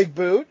big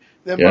boot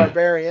than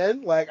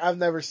Barbarian, I've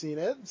never seen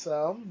it.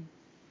 So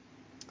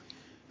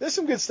there's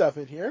some good stuff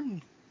in here.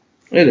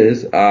 It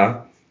is.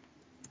 I'll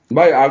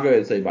go ahead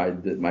and say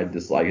my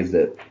dislike is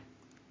that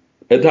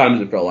at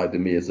times it felt like to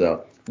me as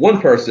one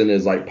person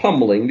is like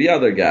pummeling the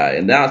other guy,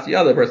 and now it's the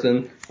other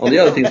person on the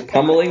other team's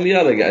pummeling the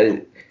other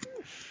guy.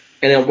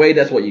 And in a way,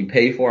 that's what you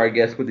pay for, I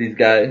guess, with these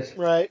guys.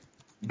 Right.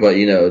 But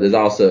there's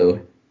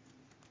also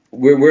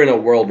we're in a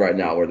world right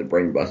now where the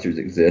brainbusters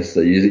exist, so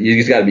you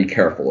just got to be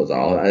careful. Is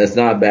all. And it's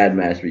not a bad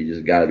match, but you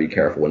just got to be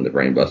careful when the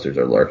brainbusters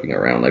are lurking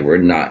around. Like, we're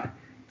not.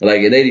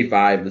 Like, in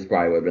 '85, this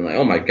probably would have been like,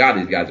 oh my god,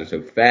 these guys are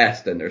so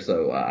fast and they're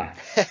so,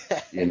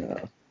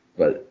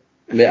 But,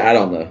 I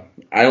don't know.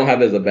 I don't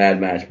have it as a bad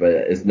match, but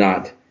it's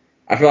not.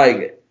 I feel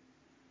like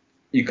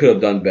you could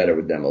have done better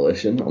with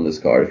Demolition on this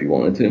card if you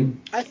wanted to.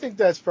 I think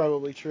that's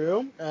probably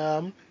true.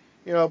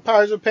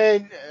 Powers of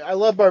Pain, I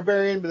love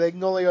Barbarian, but they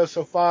can only go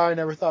so far. I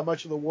never thought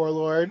much of the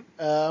Warlord.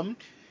 It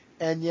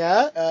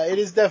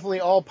is definitely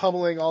all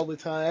pummeling all the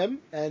time.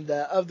 And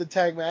of the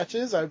tag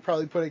matches, I would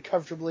probably put it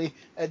comfortably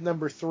at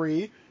number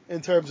 3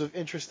 in terms of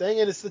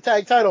interesting. And it's the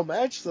tag title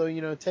match, so,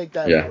 take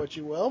that for what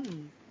you will.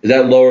 Is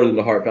that lower than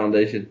the Hart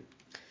Foundation?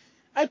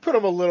 I'd put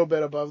them a little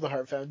bit above the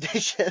Hart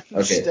Foundation.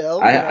 Okay.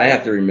 Still. I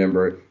have to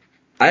remember.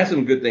 I have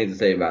some good things to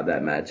say about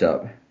that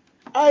matchup.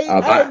 I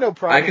have no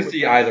problem. I can with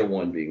see that. either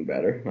one being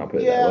better. I'll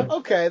put it that way.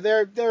 Okay,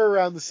 they're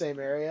around the same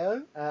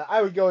area.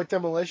 I would go with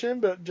Demolition,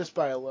 but just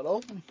by a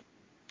little.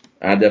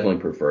 I definitely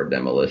prefer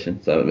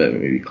Demolition, so let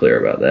me be clear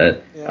about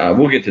that. Yeah.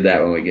 We'll get to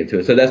that when we get to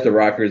it. So that's the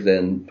Rockers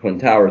and Twin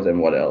Towers, and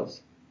what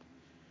else?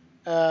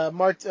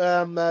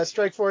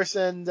 Strike Force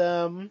and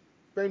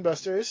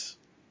Brainbusters.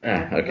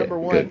 Okay. Number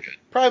one. Good.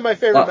 Probably my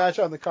favorite match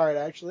on the card,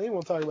 actually.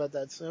 We'll talk about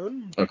that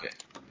soon. Okay.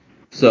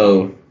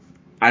 So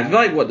I feel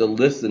like what the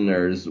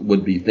listeners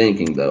would be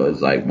thinking, though,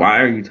 is like, why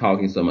are you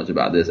talking so much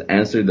about this?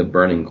 Answer the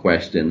burning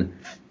question.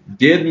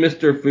 Did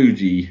Mr.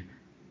 Fuji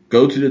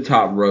go to the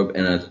top rope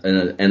and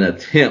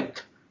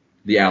attempt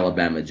the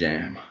Alabama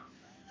Jam?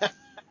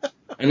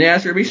 And the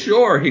answer would be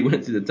sure, he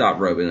went to the top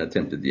rope and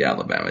attempted the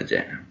Alabama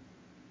Jam.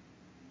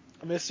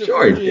 Mr.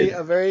 Fuji,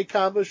 a very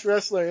accomplished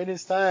wrestler in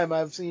his time.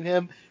 I've seen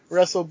him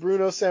wrestle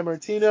Bruno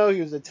Sammartino.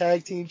 He was a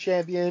tag team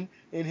champion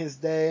in his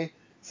day.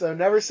 So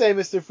never say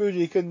Mr.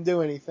 Fuji couldn't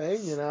do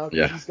anything,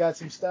 because he's got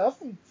some stuff.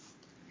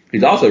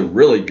 He's also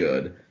really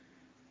good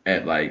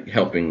at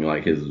helping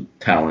his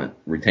talent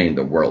retain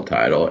the world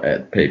title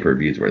at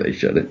pay-per-views where they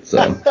shouldn't.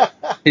 So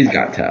he's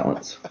got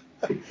talents.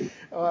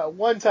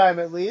 One time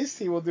at least,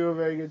 he will do a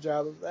very good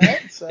job of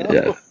that. So.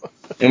 Yes.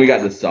 And we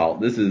got the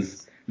salt. This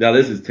is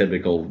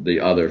typical the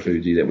other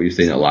Fuji that we've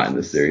seen a lot in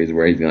this series,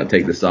 where he's going to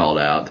take the salt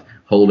out,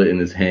 hold it in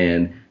his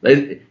hand.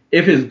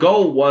 If his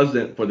goal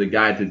wasn't for the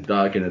guy to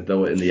duck and to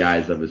throw it in the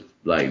eyes of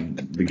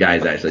the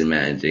guy's actually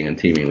managing and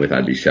teaming with,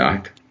 I'd be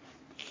shocked.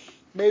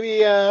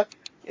 Maybe, I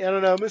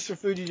don't know, Mr.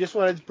 Fuji just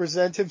wanted to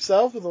present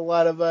himself with a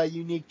lot of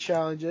unique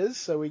challenges,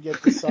 so we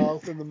get the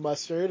salt and the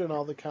mustard and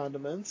all the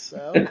condiments,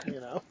 so,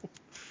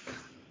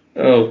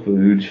 Oh,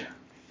 Fuji.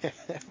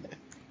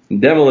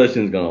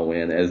 Demolition's going to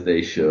win, as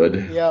they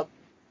should. Yep.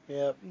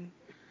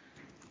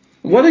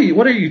 What are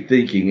you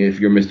thinking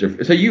if you're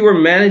Mr. So you were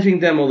managing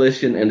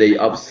Demolition and they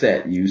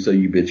upset you, so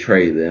you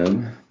betray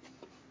them.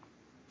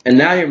 And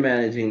now you're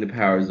managing the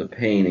Powers of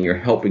Pain and you're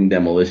helping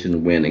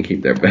Demolition win and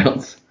keep their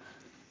belts.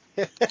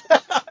 Did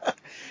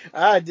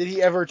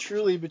he ever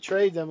truly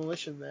betray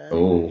Demolition then?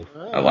 Oh,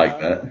 I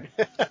like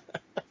that.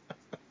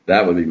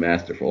 That would be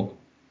masterful.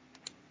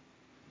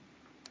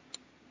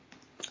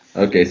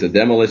 Okay, so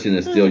Demolition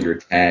is still your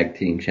tag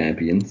team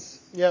champions.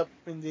 Yep,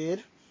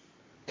 indeed.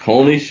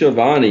 Tony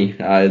Schiavone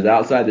is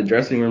outside the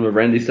dressing room of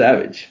Randy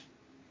Savage.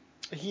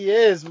 He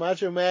is.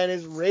 Macho Man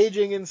is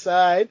raging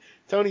inside.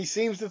 Tony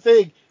seems to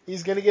think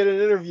he's going to get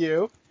an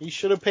interview. He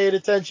should have paid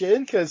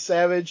attention because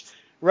Savage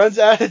runs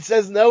out and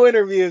says no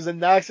interviews and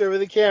knocks over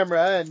the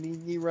camera,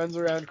 and he runs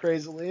around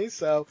crazily.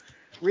 So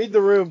read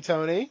the room,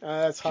 Tony.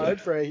 That's hard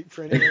for an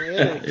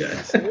idiot.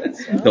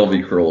 Yeah. Don't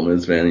be cruel,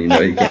 Ms. Van. You know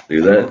you can't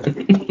do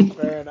that.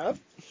 Fair enough.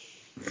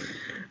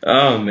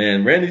 Oh,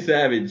 man. Randy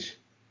Savage.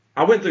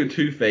 I went through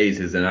two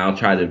phases, and I'll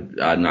try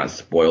to not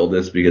spoil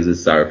this because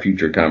it's our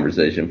future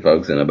conversation,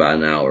 folks, in about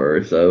an hour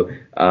or so.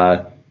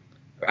 I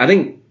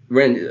think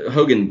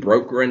Hogan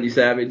broke Randy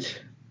Savage,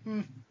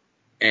 and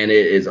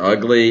it is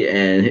ugly.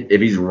 And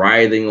if he's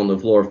writhing on the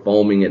floor,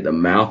 foaming at the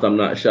mouth, I'm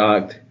not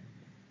shocked.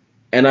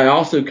 And I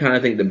also kind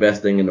of think the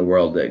best thing in the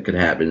world that could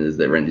happen is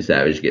that Randy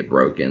Savage get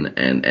broken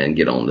and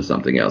get on to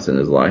something else in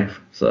his life.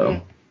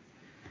 So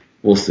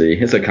we'll see.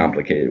 It's a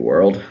complicated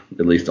world,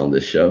 at least on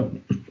this show.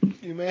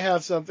 You may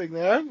have something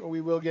there.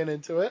 We will get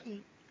into it.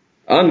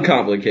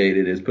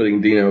 Uncomplicated is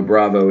putting Dino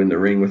Bravo in the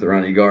ring with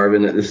Ronnie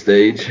Garvin at this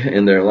stage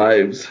in their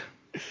lives.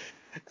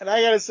 And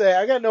I gotta say,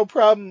 I got no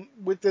problem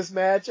with this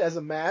match as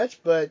a match,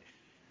 but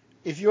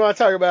if you want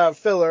to talk about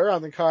filler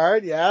on the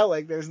card,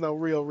 there's no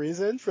real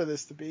reason for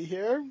this to be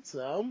here.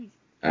 So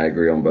I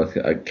agree on both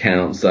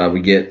accounts. We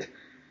get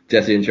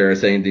Jesse Ventura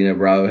saying Dino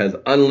Bravo has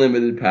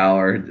unlimited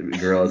power.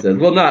 Gorilla says,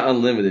 well, not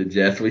unlimited,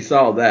 Jess. We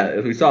saw that.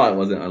 If we saw it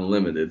wasn't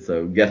unlimited,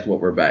 so guess what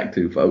we're back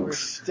to, folks?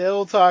 We're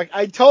still talking.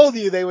 I told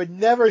you they would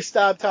never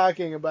stop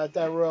talking about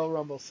that Royal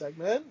Rumble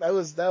segment. That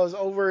was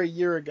over a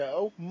year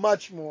ago.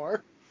 Much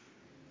more.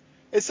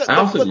 It's the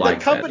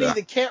company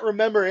that can't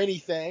remember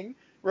anything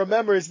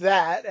remembers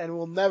that and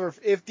will never.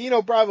 If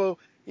Dino Bravo,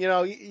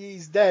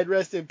 he's dead,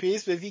 rest in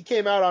peace. But if he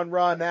came out on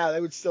Raw now, they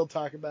would still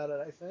talk about it,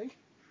 I think.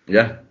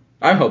 Yeah.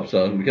 I hope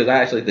so, because I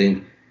actually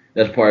think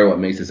that's part of what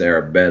makes this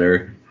era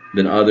better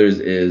than others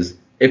is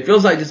it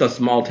feels like just a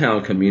small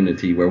town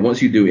community where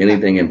once you do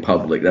anything in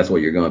public, that's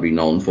what you're going to be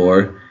known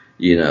for,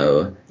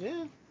 Yeah.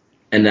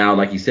 And now,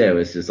 like you said,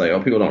 it's just like,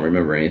 people don't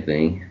remember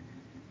anything.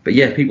 But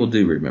yeah, people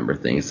do remember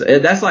things.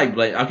 That's like,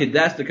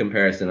 that's the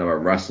comparison of a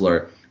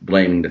wrestler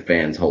blaming the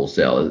fans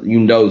wholesale.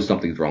 You know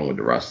something's wrong with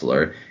the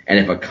wrestler. And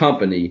if a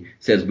company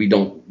says we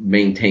don't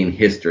maintain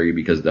history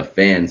because the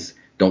fans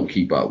don't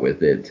keep up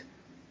with it,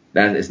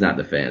 that it's not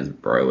the fans,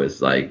 bro.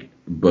 It's like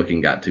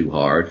booking got too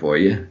hard for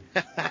you.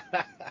 You're not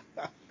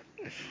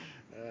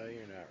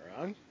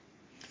wrong.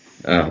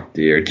 Oh,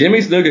 dear. Jimmy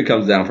Snuka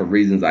comes down for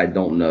reasons I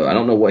don't know. I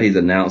don't know what he's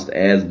announced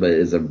as, but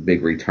it's a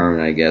big return,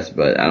 I guess.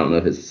 But I don't know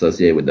if it's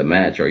associated with the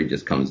match or he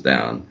just comes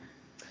down.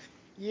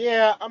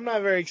 Yeah, I'm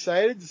not very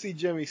excited to see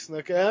Jimmy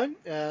Snuka.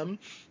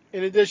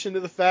 in addition to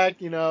the fact,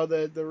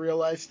 the real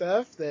life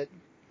stuff that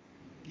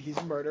he's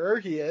a murderer,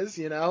 he is,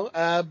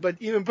 but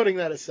even putting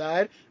that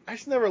aside, I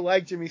just never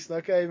liked Jimmy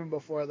Snuka even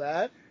before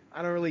that.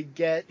 I don't really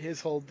get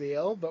his whole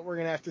deal, but we're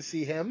going to have to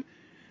see him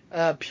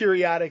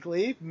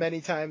periodically,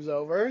 many times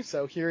over.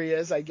 So here he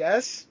is, I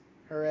guess.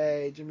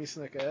 Hooray, Jimmy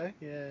Snuka.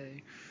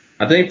 Yay.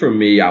 I think for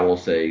me, I will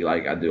say,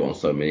 like I do on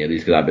so many of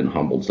these, because I've been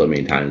humbled so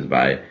many times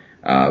by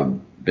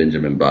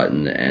Benjamin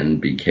Button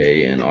and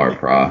BK and Art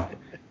Prof.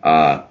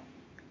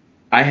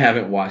 I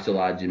haven't watched a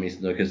lot of Jimmy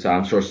Snuka, so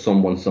I'm sure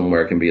someone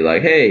somewhere can be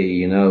like,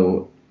 hey,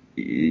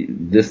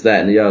 this,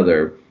 that, and the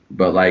other.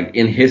 But like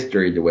in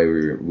history, the way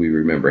we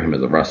remember him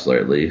as a wrestler,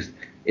 at least,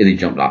 is he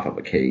jumped off of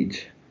a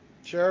cage.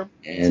 Sure.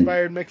 And,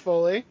 inspired Mick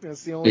Foley.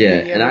 That's the only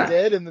thing he ever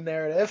did in the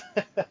narrative.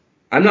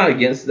 I'm not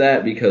against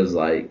that because,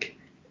 like,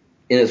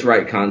 in its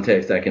right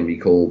context, that can be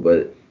cool.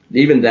 But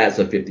even that's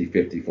a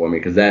 50-50 for me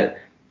because that,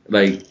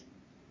 like,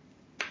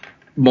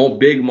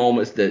 big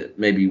moments that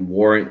maybe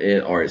warrant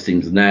it or it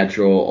seems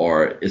natural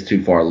or it's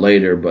too far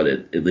later, but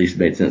it at least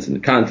made sense in the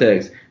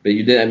context. But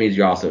that means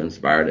you also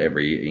inspired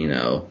every,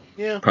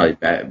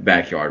 probably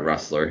backyard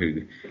wrestler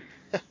who,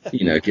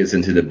 gets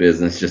into the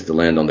business just to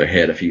land on their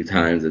head a few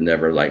times and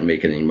never like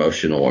make an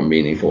emotional or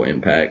meaningful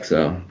impact.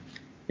 So,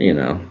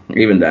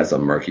 even that's a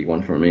murky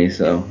one for me.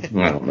 So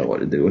I don't know what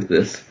to do with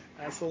this.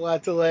 That's a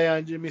lot to lay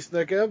on Jimmy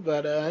Snuka,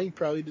 but he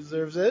probably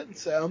deserves it.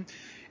 So,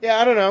 yeah,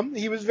 I don't know.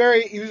 He was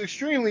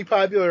extremely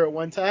popular at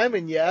one time,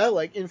 and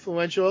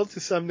influential to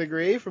some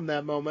degree from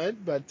that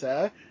moment. But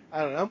I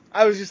don't know.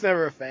 I was just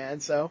never a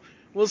fan, so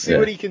we'll see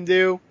what he can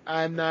do.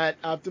 I'm not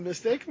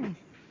optimistic.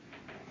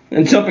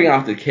 And jumping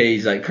off the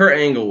cage, like Kurt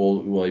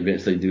Angle will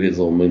eventually do his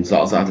little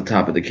moonsaults off the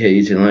top of the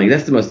cage, and like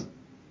that's the most.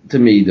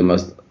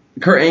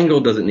 Kurt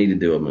Angle doesn't need to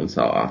do a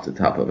moonsault off the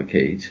top of a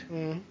cage.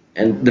 Mm.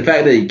 And the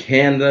fact that he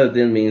can, though,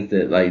 then means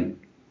that, like,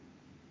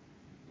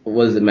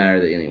 what does it matter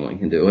that anyone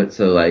can do it?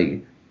 So,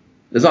 like,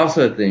 there's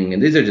also a thing,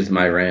 and these are just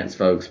my rants,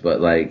 folks,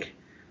 but, like,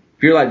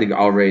 if you're, like,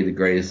 already the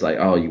greatest, like,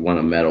 oh, you won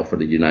a medal for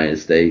the United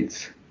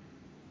States,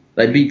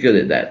 like, be good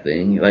at that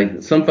thing.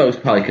 Like, some folks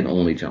probably can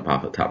only jump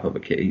off the top of a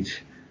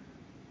cage.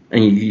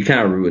 And you kind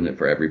of ruin it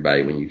for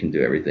everybody when you can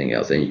do everything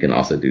else, and you can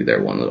also do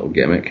their one little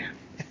gimmick.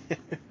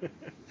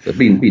 So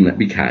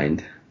be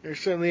kind. There's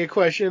certainly a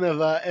question of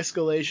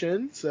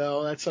escalation,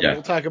 so that's something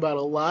we'll talk about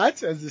a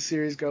lot as the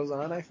series goes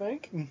on, I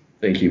think.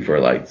 Thank you for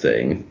like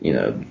saying,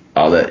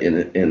 all that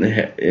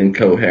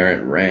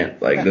incoherent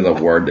rant. Like there's a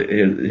word.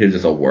 Here's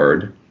just a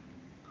word.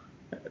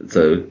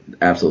 So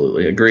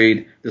absolutely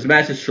agreed. This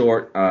match is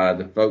short.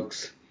 The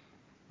folks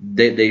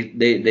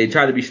they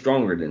try to be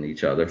stronger than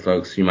each other,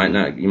 folks. You might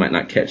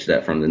not catch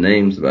that from the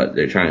names, but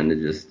they're trying to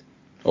just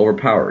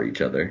overpower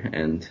each other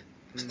and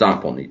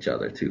stomp on each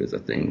other too is a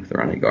thing with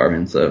Ronnie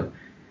Garvin. So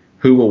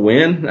who will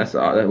win? That's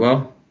all.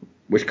 Well,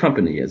 which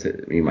company is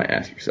it? You might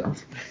ask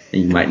yourself,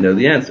 and you might know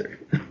the answer.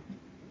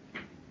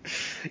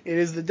 It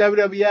is the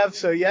WWF,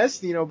 so yes,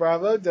 Dino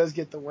Bravo does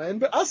get the win.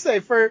 But I'll say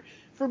for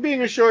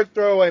being a short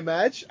throwaway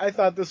match, I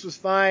thought this was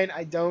fine.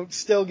 I don't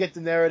still get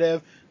the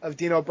narrative of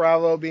Dino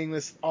Bravo being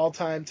this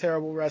all-time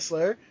terrible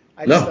wrestler.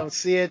 I just don't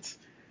see it.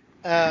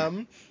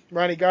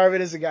 Ronnie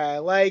Garvin is a guy I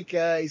like.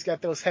 He's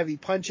got those heavy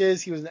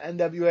punches. He was an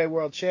NWA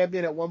World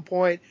Champion at one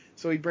point,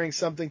 so he brings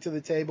something to the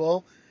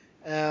table.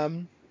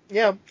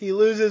 He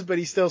loses, but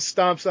he still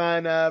stomps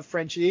on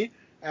Frenchie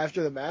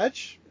after the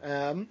match.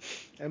 And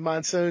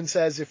Monsoon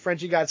says if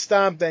Frenchie got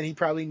stomped, then he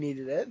probably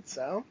needed it.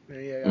 So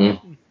there you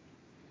go.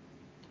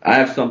 I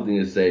have something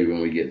to say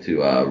when we get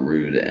to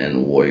Rude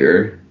and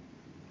Warrior.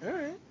 All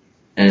right.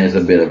 And it's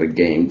a bit of a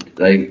game.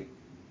 Like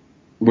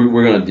we're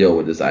going to deal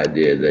with this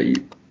idea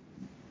that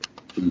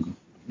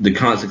the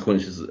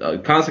consequences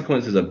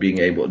of being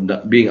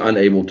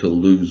unable to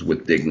lose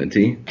with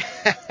dignity.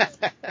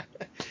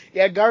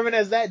 Yeah, Garvin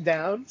has that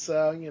down,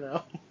 so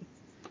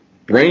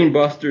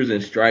Brainbusters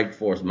and Strike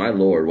Force, my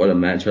lord, what a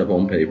matchup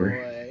on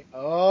paper.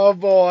 Oh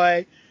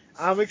boy,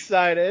 I'm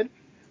excited.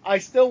 I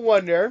still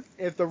wonder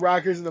if the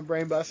Rockers and the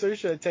Brainbusters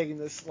should have taken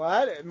this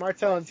slot.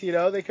 Martel and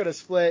Tito, they could have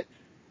split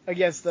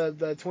against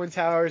the Twin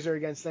Towers or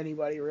against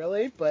anybody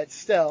really, but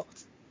still,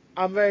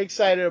 I'm very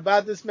excited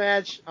about this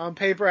match. On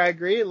paper, I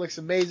agree. It looks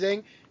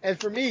amazing. And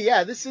for me,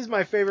 this is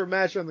my favorite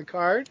match on the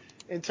card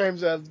in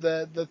terms of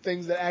the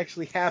things that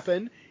actually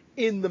happen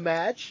in the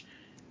match.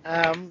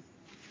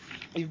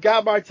 You've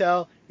got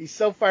Martel. He's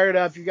so fired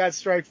up. You've got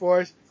Strike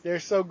Force. They're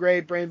so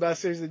great.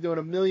 Brainbusters. They're doing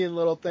a million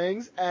little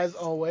things, as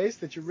always,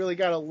 that you really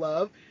got to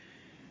love.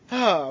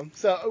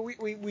 So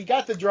we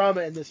got the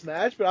drama in this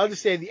match, but I'll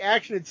just say the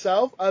action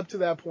itself, up to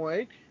that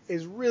point,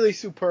 is really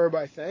superb,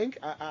 I think.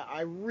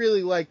 I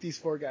really like these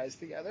four guys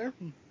together.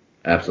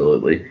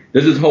 Absolutely.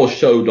 There's this whole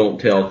show don't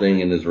tell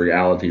thing and there's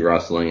reality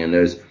wrestling, and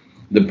there's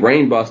the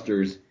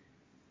Brainbusters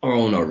are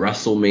on a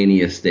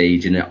WrestleMania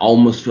stage, and it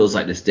almost feels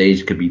like the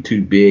stage could be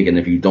too big, and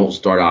if you don't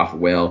start off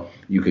well,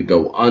 you could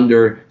go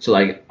under. So,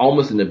 like,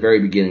 almost in the very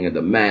beginning of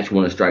the match,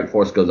 when a Strike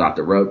Force goes off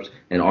the ropes,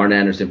 and Arn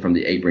Anderson from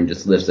the apron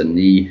just lifts a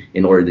knee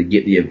in order to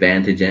get the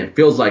advantage, and it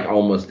feels like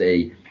almost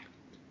a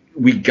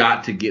we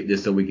got to get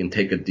this so we can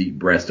take a deep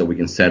breath, so we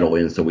can settle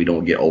in, so we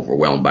don't get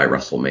overwhelmed by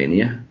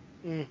WrestleMania.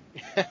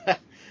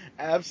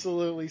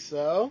 Absolutely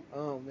so.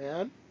 Oh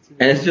man.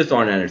 And it's just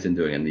Arn Anderson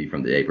doing a knee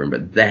from the apron,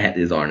 but that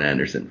is Arn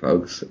Anderson,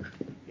 folks.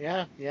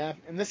 Yeah.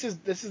 And this is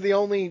the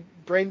only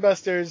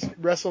Brainbusters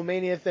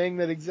WrestleMania thing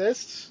that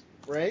exists,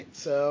 right?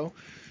 So.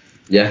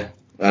 Yeah.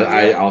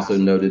 I also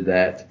noted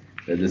that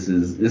this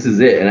is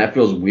it, and that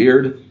feels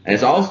weird. And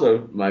it's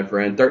also, my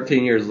friend,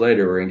 13 years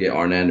later, we're gonna get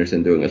Arn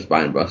Anderson doing a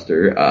spine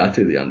buster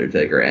to the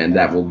Undertaker, and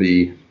that will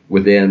be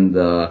within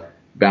the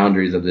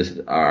boundaries of this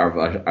of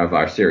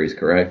our series,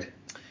 correct?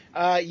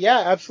 Yeah,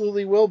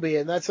 absolutely will be,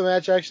 and that's a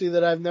match actually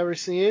that I've never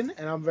seen,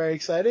 and I'm very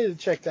excited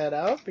to check that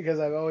out because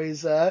I've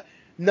always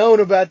known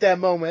about that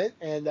moment,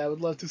 and I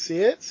would love to see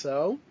it.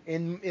 So,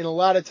 in a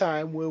lot of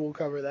time, we will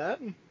cover that.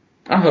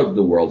 I hope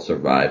the world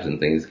survives and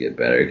things get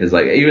better, because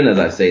like even as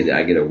I say that,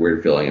 I get a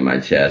weird feeling in my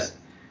chest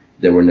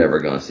that we're never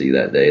gonna see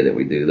that day that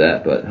we do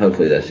that. But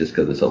hopefully that's just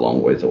because it's a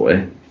long ways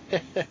away.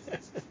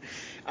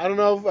 I don't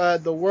know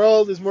if the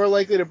world is more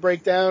likely to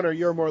break down or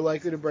you're more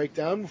likely to break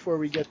down before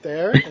we get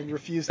there and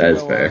refuse to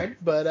go fair. on.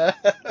 But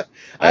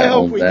I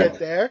hope we get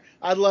there.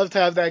 I'd love to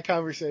have that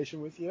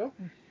conversation with you.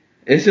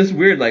 It's just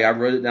weird. Like, I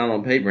wrote it down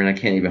on paper and I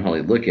can't even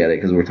hardly look at it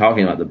because we're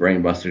talking about the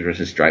Brainbusters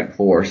versus Strike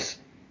Force.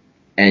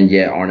 And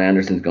yet Arn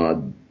Anderson's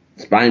going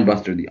to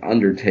spinebuster the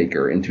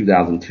Undertaker in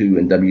 2002,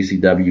 and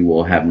WCW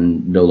will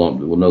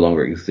no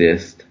longer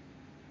exist.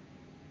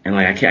 And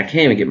like I can't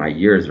even get my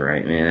years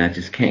right, man. I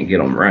just can't get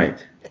them right.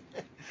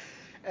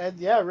 And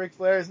yeah, Ric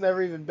Flair has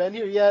never even been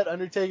here yet.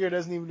 Undertaker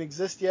doesn't even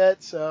exist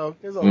yet, so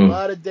there's a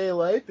lot of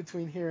daylight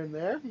between here and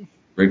there.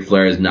 Ric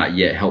Flair has not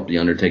yet helped the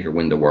Undertaker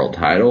win the world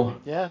title.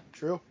 Yeah,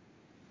 true.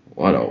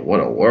 What a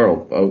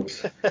world,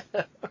 folks.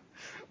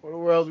 What a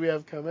world we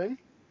have coming.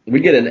 We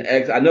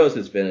get I know it's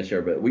his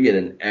finisher, but we get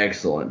an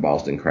excellent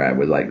Boston Crab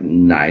with like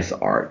nice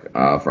arc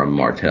from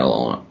Martel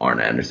on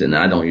Arn Anderson.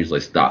 And I don't usually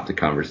stop the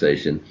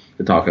conversation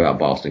to talk about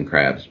Boston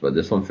Crabs, but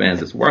this one,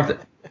 fans, it's worth it.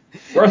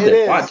 Worth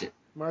it. Watch it.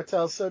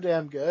 Martel's so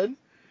damn good.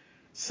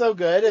 So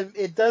good. And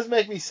it does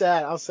make me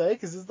sad, I'll say,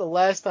 because this is the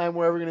last time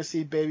we're ever going to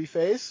see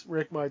babyface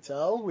Rick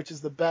Martel, which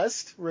is the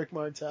best Rick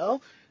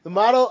Martel. The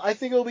model, I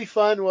think it'll be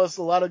fun. Well, it's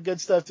a lot of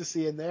good stuff to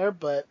see in there,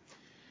 but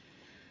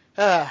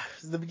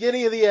the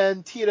beginning of the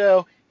end,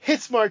 Tito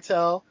hits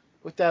Martel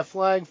with that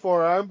flying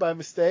forearm by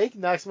mistake,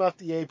 knocks him off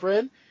the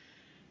apron.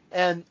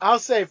 And I'll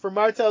say, from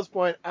Martel's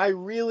point, I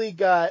really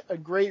got a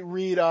great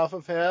read off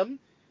of him.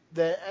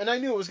 And I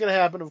knew it was going to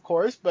happen, of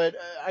course, but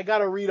I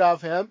got a read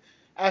off him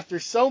after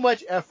so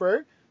much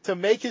effort to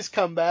make his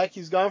comeback.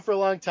 He's gone for a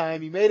long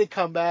time. He made a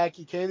comeback.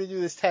 He came to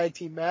do this tag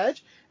team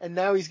match, and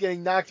now he's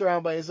getting knocked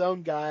around by his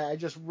own guy. I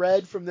just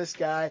read from this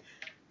guy,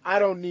 I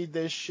don't need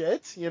this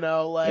shit.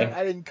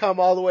 I didn't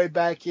come all the way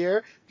back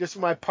here just for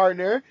my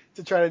partner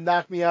to try to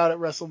knock me out at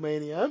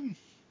WrestleMania.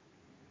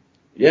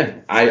 Yeah,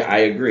 I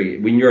agree.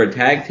 When you're a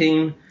tag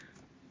team,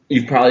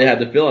 you probably have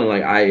the feeling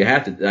like I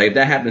have to, like if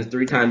that happens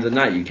 3 times a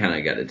night, you kind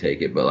of got to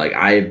take it. But like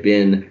I've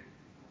been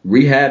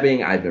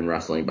rehabbing, I've been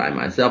wrestling by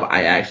myself.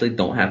 I actually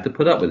don't have to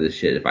put up with this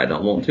shit if I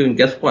don't want to. And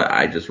guess what?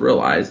 I just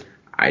realized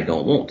I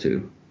don't want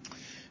to.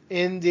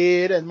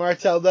 Indeed, and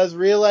Martel does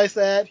realize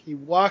that. He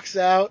walks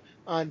out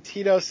on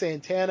Tito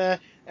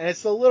Santana, and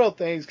it's the little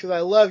things, because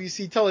I love, you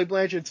see Tully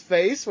Blanchard's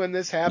face when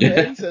this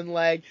happens, and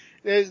like,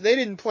 they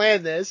didn't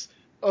plan this,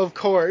 of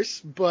course,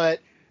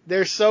 but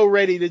they're so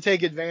ready to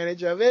take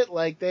advantage of it.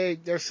 Like,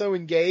 they're so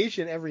engaged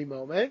in every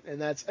moment,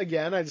 and that's,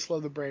 again, I just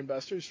love the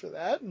Brainbusters for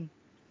that.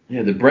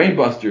 Yeah, the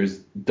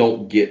Brainbusters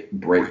don't get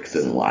breaks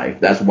in life.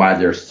 That's why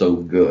they're so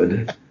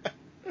good.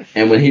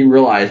 And when he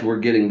realized we're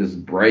getting this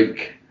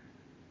break,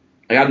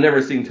 like I've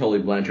never seen Tully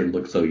Blanchard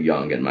look so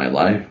young in my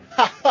life.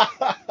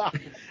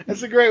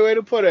 That's a great way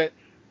to put it.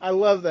 I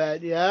love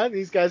that. Yeah,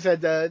 these guys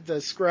had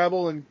to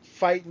scrabble and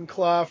fight and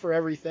claw for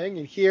everything,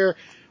 and here,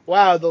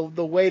 wow,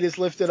 the weight is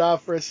lifted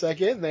off for a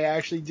second, and they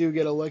actually do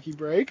get a lucky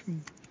break.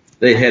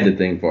 They had to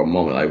think for a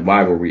moment, like,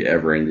 why were we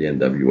ever in the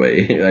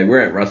NWA? Like,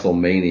 we're at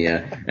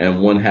WrestleMania,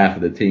 and one half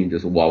of the team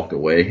just walked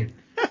away.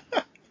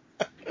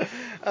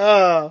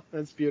 Oh,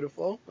 that's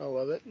beautiful. I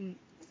love it.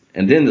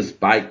 And then the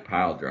Spike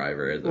pile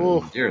driver,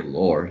 dear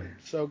Lord.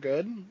 So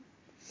good.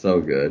 So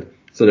good.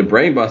 So the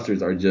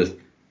Brainbusters are just,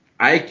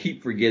 I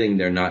keep forgetting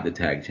they're not the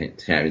tag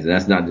champions, and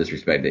that's not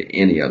disrespect to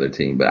any other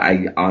team, but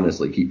I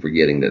honestly keep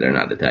forgetting that they're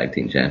not the tag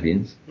team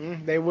champions.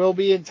 They will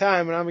be in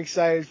time, and I'm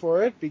excited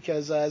for it,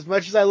 because as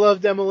much as I love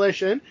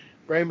Demolition,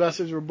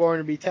 Brainbusters were born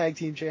to be tag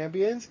team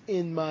champions,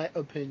 in my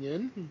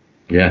opinion.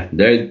 Yeah,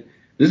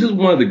 this is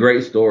one of the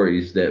great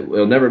stories that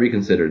will never be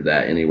considered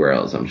that anywhere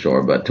else, I'm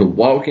sure, but to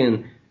walk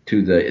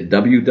into the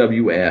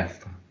WWF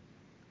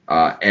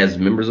as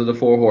members of the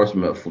Four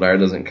Horsemen, but Flair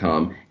doesn't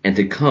come, and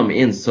to come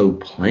in so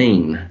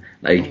plain.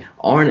 Like,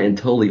 Arn and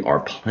Tully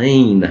are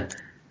plain,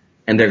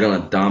 and they're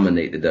going to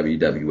dominate the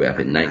WWF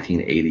in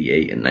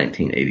 1988 and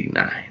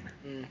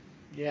 1989.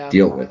 Yeah.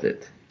 Deal with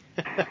it.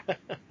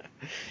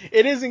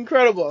 It is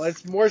incredible.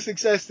 It's more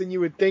success than you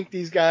would think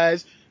these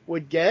guys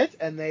would get,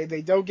 and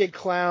they don't get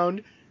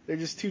clowned. They're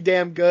just too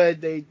damn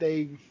good.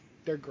 They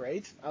They're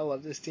great. I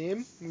love this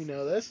team. We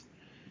know this.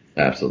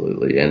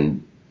 Absolutely.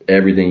 And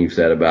everything you've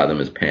said about them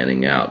is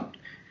panning out.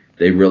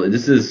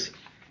 This is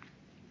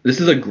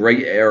a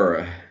great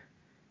era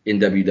in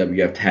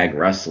WWF tag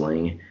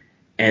wrestling,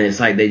 and it's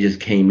like they just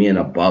came in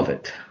above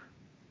it.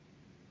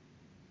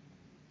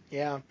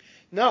 Yeah.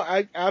 No,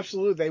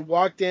 absolutely. They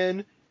walked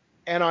in,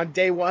 and on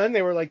day one,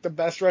 they were like the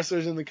best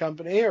wrestlers in the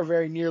company, or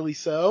very nearly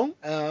so.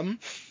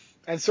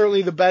 And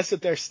certainly the best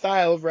at their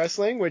style of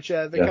wrestling, which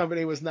the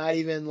company was not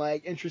even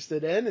like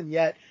interested in, and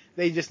yet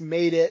they just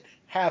made it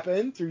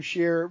happen through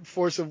sheer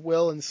force of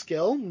will and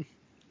skill.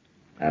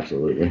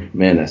 Absolutely.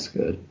 Man, that's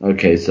good.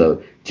 Okay,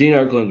 so Gene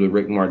Okerlund's with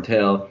Rick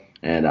Martel,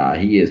 and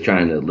he is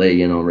trying to lay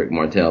in on Rick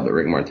Martel, but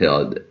Rick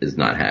Martel is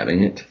not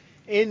having it.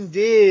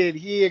 Indeed.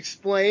 He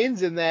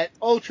explains in that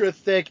ultra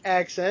thick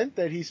accent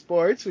that he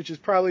sports, which is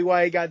probably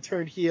why he got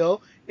turned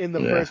heel in the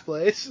first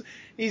place.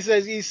 He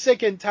says he's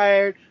sick and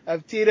tired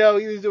of Tito.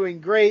 He was doing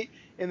great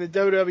in the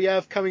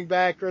WWF, coming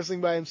back,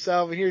 wrestling by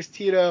himself, and here's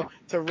Tito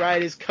to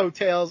ride his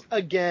coattails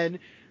again.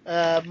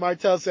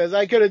 Martel says,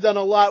 I could have done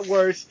a lot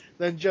worse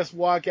than just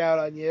walk out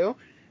on you.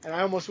 And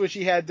I almost wish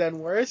he had done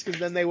worse, because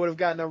then they would have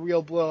gotten a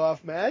real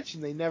blow-off match,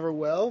 and they never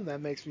will, and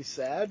that makes me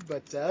sad.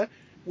 But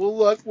we'll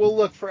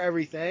look for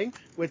everything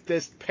with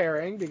this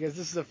pairing, because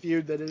this is a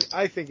feud that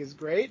I think is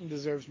great and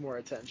deserves more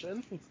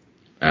attention.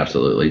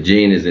 Absolutely.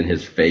 Gene is in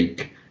his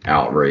fake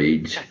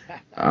outrage.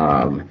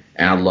 And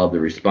I love the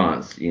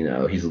response. You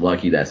know, he's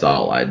lucky that's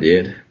all I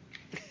did.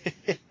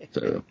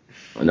 So,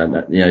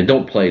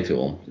 don't play to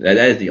him. That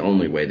is the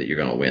only way that you're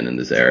going to win in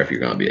this era if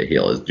you're going to be a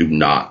heel, is do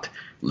not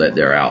let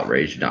their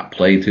outrage, do not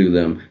play to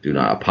them, do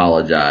not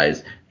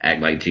apologize,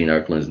 act like Gene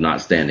Okerlund's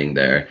not standing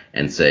there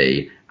and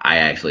say, I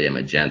actually am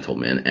a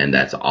gentleman, and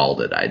that's all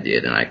that I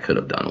did, and I could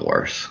have done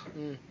worse.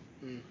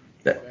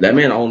 That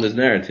man owned his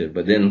narrative,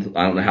 but then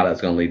I don't know how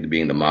that's going to lead to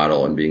being the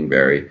model and being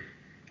very,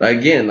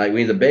 again, like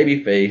when he's a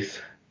baby face,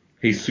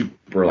 he's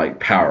super like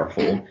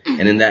powerful,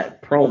 and in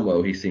that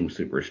promo he seems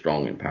super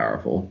strong and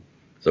powerful.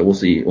 So we'll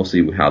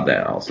see how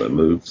that also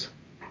moves.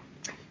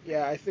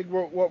 Yeah, I think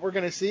what we're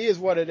going to see is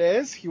what it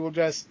is. He will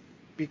just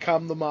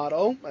become the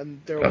model,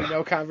 and there will be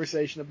no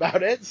conversation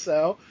about it.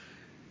 So,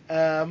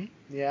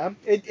 yeah,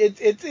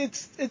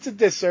 it's a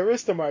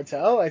disservice to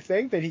Martel, I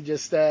think, that he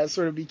just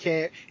sort of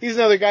became. He's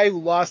another guy who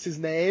lost his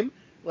name.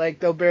 Like,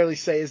 they'll barely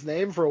say his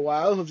name for a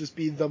while. He'll just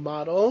be the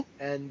model,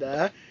 and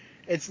this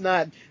is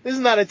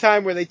not a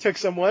time where they took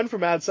someone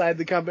from outside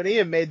the company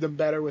and made them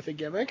better with a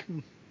gimmick.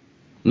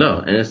 No,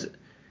 and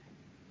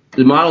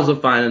the model's a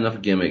fine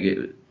enough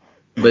gimmick,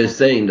 but it's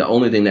saying the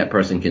only thing that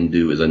person can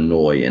do is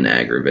annoy and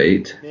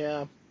aggravate.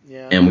 Yeah.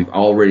 And we've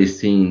already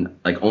seen,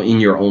 like, in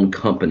your own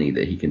company,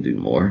 that he can do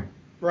more.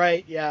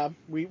 Right, yeah.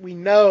 We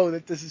know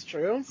that this is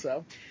true,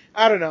 so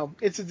I don't know.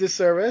 It's a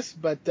disservice,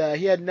 but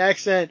he had an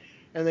accent,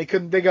 and they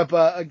couldn't dig up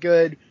a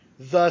good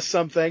the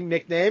something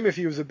nickname if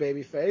he was a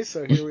babyface,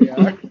 so here we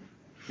are.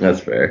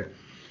 That's fair.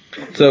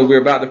 So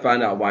we're about to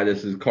find out why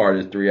this card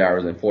is 3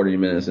 hours and 40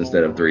 minutes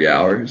instead of 3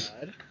 hours.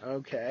 God.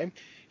 Okay.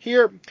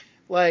 Here,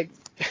 like...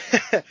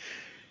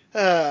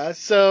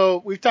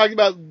 So we've talked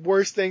about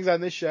worst things on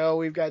this show.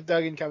 We've got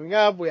Duggan coming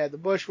up. We had the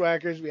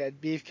Bushwhackers. We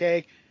had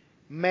Beefcake.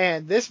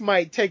 Man, this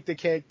might take the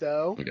cake,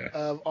 though,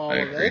 of all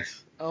of it.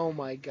 Oh,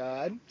 my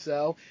God.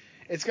 So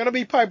it's going to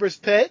be Piper's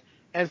Pit.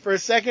 And for a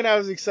second, I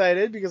was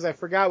excited because I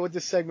forgot what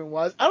this segment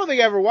was. I don't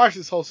think I ever watched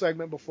this whole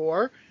segment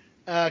before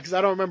because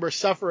I don't remember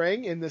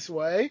suffering in this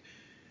way.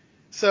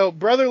 So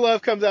Brother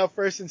Love comes out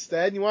first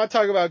instead. And you want to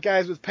talk about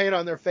guys with paint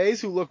on their face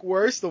who look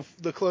worse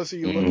the closer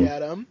you look at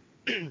them.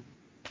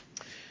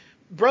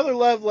 Brother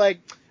Love, like,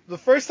 the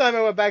first time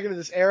I went back into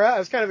this era, I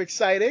was kind of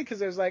excited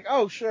because I was like,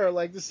 oh, sure,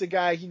 like, this is a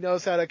guy, he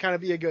knows how to kind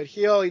of be a good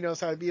heel. He knows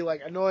how to be,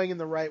 like, annoying in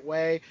the right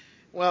way.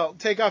 Well,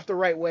 take off the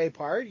right way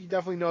part. He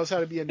definitely knows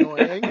how to be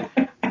annoying.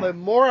 The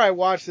more I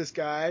watch this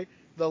guy,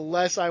 the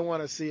less I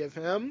want to see of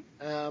him.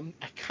 I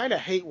kind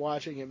of hate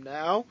watching him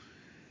now.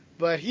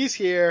 But he's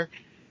here,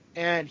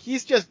 and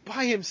he's just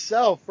by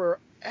himself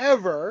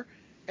forever.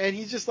 And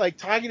he's just, like,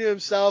 talking to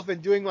himself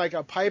and doing, like,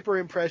 a Piper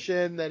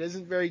impression that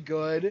isn't very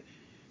good.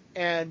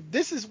 And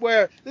this is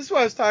what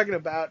I was talking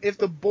about. If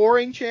the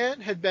boring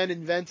chant had been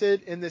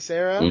invented in this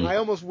era, I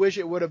almost wish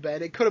it would have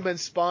been. It could have been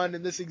spawned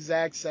in this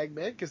exact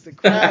segment because the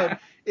crowd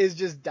is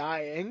just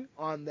dying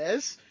on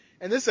this.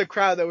 And this is a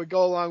crowd that would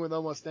go along with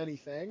almost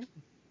anything.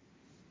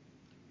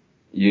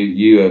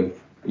 You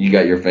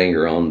got your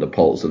finger on the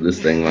pulse of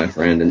this thing, my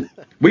friend. And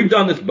we've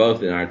done this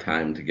both in our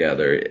time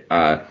together.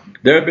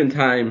 There have been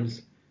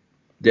times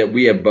that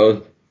we have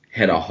both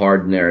had a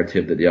hard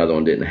narrative that the other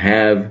one didn't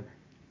have.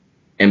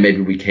 And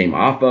maybe we came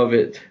off of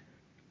it,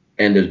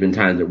 and there's been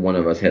times that one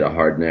of us had a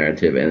hard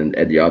narrative, and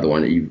the other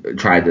one you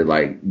tried to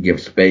like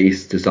give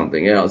space to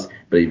something else,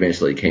 but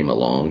eventually came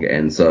along.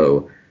 And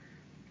so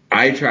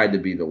I tried to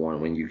be the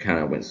one when you kind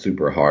of went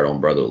super hard on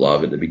Brother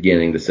Love at the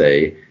beginning to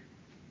say,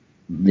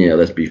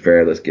 let's be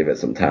fair, let's give it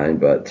some time.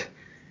 But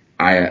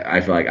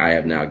I feel like I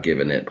have now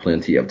given it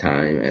plenty of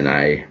time,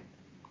 and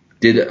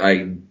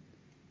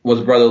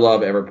was Brother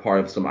Love ever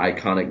part of some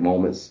iconic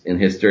moments in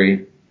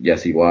history?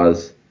 Yes, he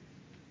was.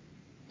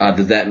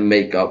 Does that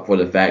make up for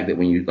the fact that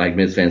when you, like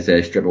Ms. Fan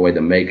says, strip away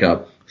the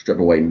makeup, strip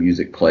away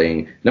music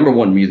playing? Number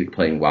one, music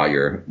playing while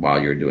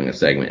you're doing a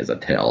segment is a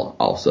tell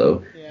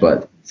also. Yeah.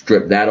 But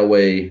strip that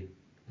away,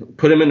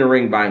 put him in the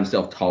ring by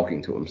himself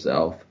talking to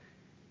himself,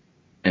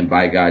 and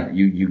by God,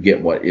 you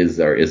get what is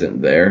there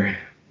isn't there.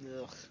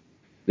 Ugh.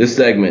 This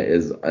segment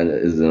is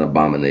an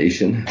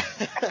abomination.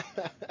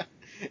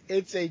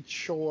 It's a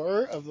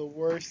chore of the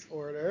worst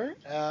order.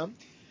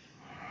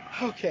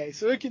 Okay,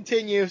 so it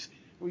continues.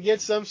 We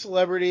get some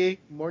celebrity,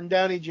 Morton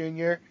Downey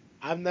Jr.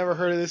 I've never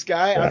heard of this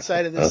guy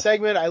outside of this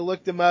segment. I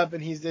looked him up,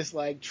 and he's this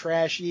like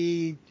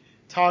trashy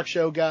talk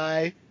show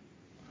guy.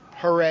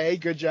 Hooray,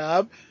 good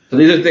job. So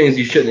these are things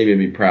you shouldn't even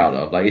be proud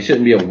of. Like, it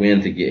shouldn't be a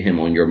win to get him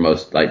on your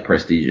most like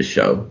prestigious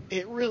show.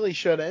 It really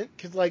shouldn't,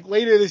 because like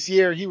later this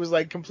year he was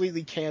like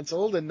completely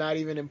canceled and not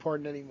even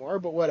important anymore.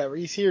 But whatever,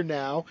 he's here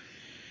now.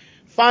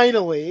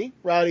 Finally,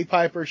 Rowdy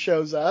Piper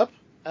shows up,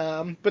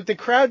 but the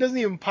crowd doesn't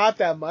even pop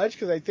that much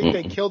because I think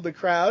they killed the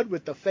crowd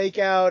with the fake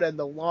out and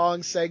the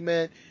long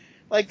segment.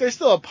 Like, there's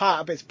still a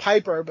pop. It's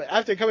Piper, but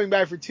after coming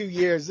back for 2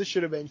 years, this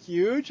should have been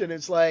huge. And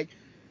it's like,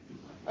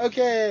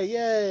 okay,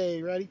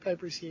 yay, Rowdy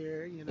Piper's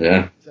here. You know?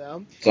 Yeah,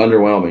 so it's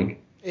underwhelming.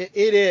 It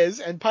is,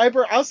 and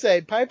Piper, I'll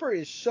say, Piper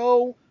is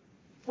so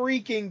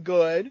freaking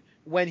good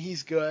when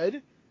he's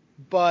good,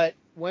 but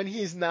when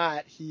he's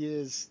not, he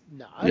is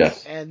not.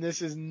 Yes. And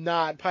this is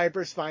not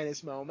Piper's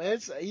finest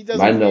moments. He doesn't.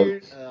 My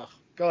note.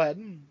 Go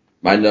ahead.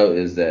 My note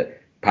is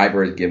that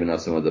Piper has given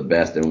us some of the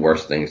best and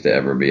worst things to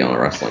ever be on a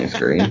wrestling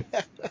screen.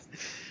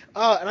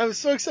 And I was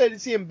so excited to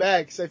see him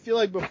back because I feel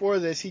like before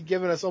this he'd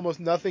given us almost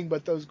nothing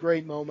but those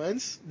great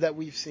moments that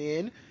we've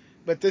seen.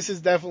 But this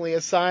is definitely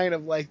a sign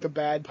of like the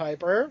bad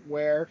Piper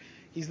where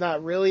he's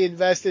not really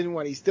invested in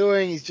what he's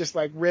doing. He's just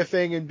like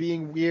riffing and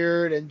being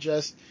weird and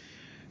just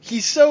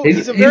he's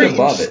a very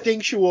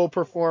instinctual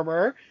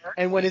performer.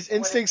 And when his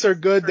instincts are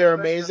good, they're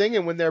amazing.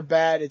 And when they're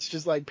bad, it's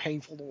just like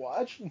painful to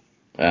watch.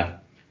 Yeah.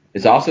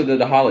 It's also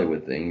the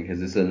Hollywood thing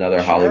because it's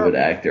another Hollywood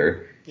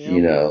actor,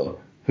 you know,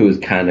 who is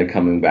kind of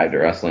coming back to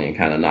wrestling and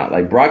kind of not.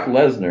 Like Brock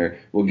Lesnar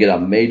will get a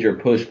major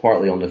push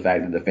partly on the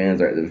fact that the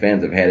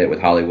fans have had it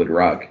with Hollywood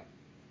Rock.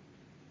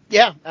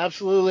 Yeah,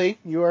 absolutely.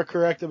 You are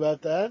correct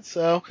about that.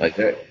 So like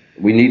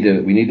we need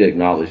to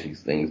acknowledge these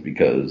things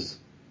because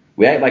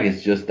we act like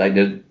it's just like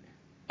the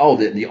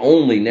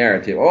only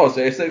narrative. Oh,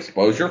 so it's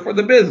exposure for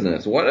the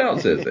business. What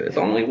else is it? It's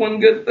only one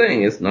good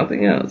thing. It's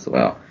nothing else.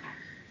 Well,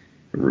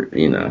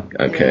 you know,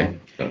 okay.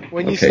 Yeah.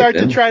 When you start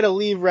to try to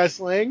leave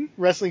wrestling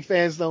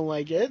fans don't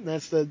like it, and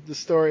that's the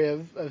story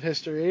of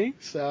history.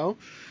 So.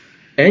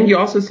 And you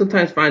also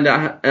sometimes find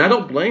out, and I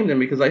don't blame them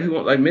because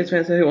like Mitch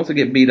Van said, who wants to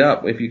get beat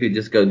up if you could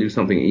just go do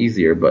something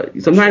easier.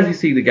 But sometimes you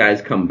see the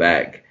guys come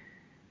back,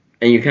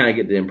 and you kind of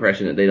get the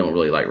impression that they don't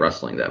really like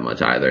wrestling that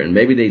much either. And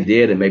maybe they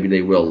did, and maybe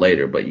they will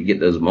later. But you get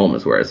those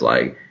moments where it's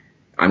like,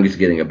 I'm just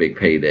getting a big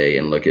payday,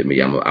 and look at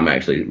me, I'm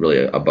actually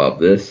really above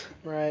this.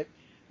 Right.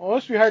 Well, it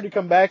must be hard to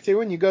come back to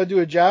when you go do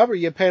a job where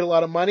you get paid a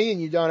lot of money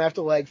and you don't have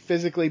to like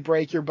physically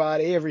break your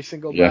body every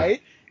single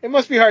night. It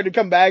must be hard to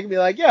come back and be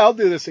like, yeah, I'll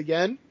do this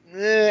again.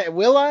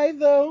 Will I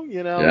though?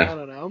 You know, I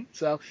don't know.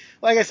 So,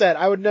 like I said,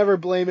 I would never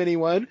blame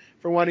anyone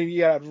for wanting to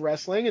get out of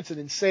wrestling. It's an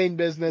insane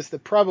business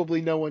that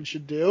probably no one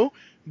should do.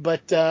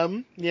 But,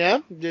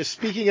 just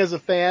speaking as a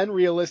fan,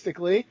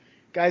 realistically,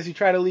 guys who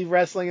try to leave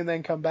wrestling and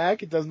then come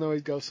back, it doesn't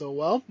always go so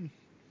well.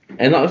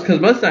 And because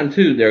most of the time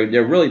too,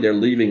 they're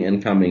leaving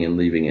and coming and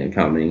leaving and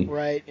coming.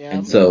 Right. Yeah.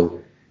 And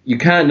so you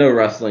kind of know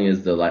wrestling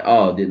is the like,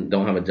 oh,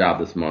 don't have a job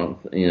this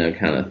month, you know,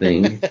 kind of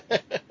thing.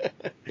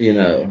 You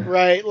know.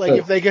 Right. Like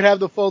if they could have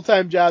the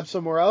full-time job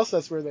somewhere else,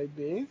 that's where they'd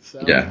be.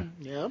 So. Yeah.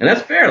 And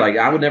that's fair. Like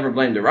I would never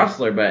blame the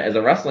wrestler, but as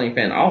a wrestling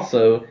fan,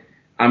 also,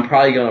 I'm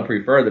probably going to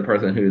prefer the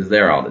person who's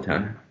there all the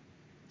time.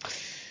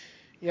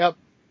 Yep.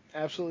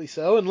 Absolutely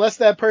so. Unless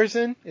that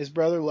person is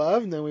Brother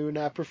Love, and then we would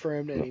not prefer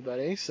him to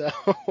anybody. So.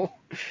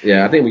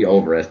 Yeah, I think we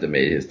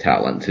overestimated his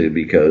talent too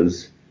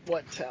because.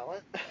 What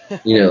talent?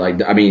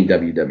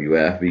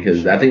 WWF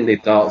because I think they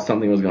thought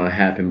something was going to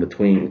happen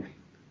between.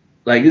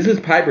 Like this is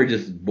Piper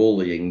just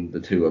bullying the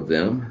two of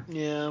them.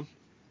 Yeah.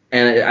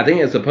 And I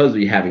think it's supposed to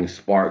be having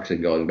sparks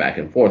and going back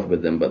and forth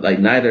with them, but like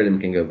neither of them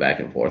can go back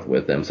and forth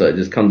with them. So it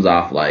just comes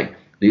off like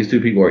these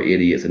two people are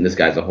idiots and this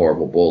guy's a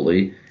horrible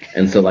bully.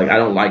 And so like I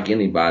don't like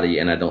anybody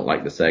and I don't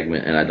like the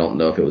segment and I don't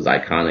know if it was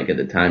iconic at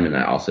the time and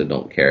I also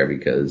don't care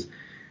because,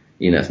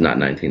 you know, it's not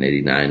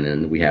 1989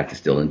 and we have to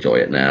still enjoy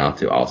it now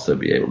to also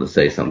be able to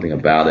say something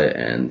about it.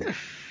 And,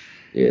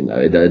 you know,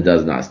 it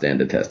does not stand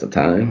the test of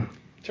time.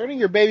 Turning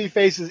your baby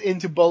faces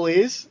into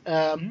bullies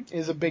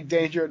is a big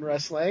danger in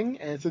wrestling,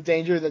 and it's a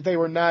danger that they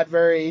were not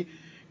very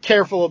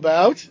careful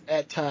about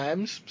at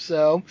times.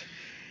 So,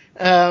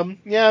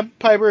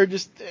 Piper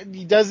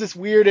he does this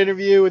weird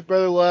interview with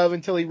Brother Love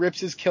until he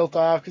rips his kilt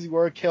off because he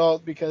wore a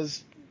kilt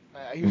because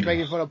he was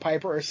making fun of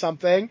Piper or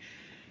something,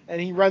 and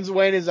he runs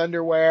away in his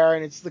underwear,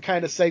 and it's the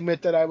kind of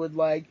segment that I would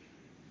like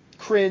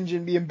cringe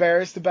and be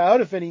embarrassed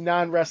about if any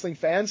non-wrestling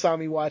fan saw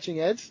me watching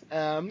it.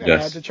 And I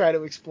had to try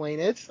to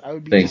explain it. I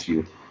would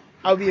be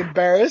I would be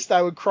embarrassed.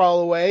 I would crawl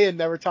away and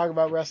never talk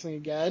about wrestling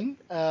again.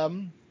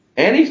 And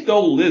he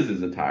stole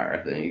Liz's attire,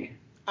 I think.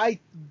 I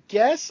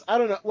guess, I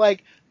don't know,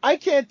 like, I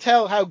can't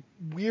tell how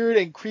weird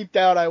and creeped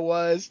out I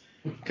was,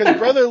 because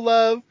Brother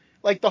Love,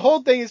 like, the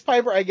whole thing is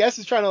Piper, I guess,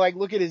 is trying to, like,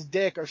 look at his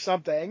dick or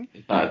something,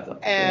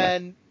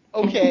 and,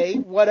 okay,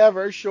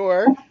 whatever,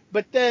 sure,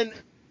 but then,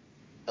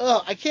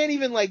 I can't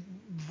even, like,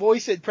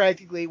 voice it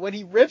practically. When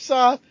he rips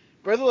off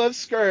Brother Love's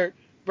skirt,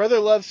 Brother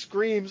Love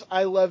screams,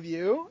 "I love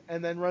you,"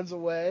 and then runs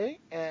away,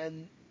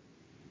 and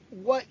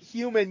what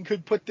human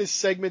could put this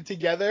segment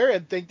together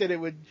and think that it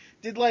would,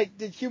 did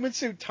Human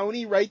Suit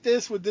Tony write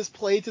this? Would this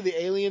play to the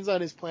aliens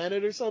on his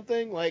planet or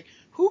something? Like,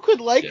 who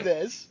could like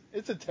this?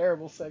 It's a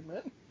terrible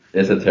segment.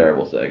 It's a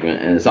terrible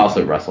segment, and it's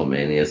also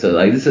WrestleMania, so,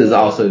 like, this is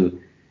also,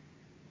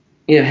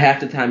 you know,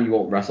 half the time you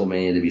want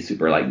WrestleMania to be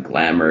super, like,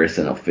 glamorous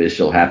and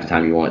official, half the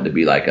time you want it to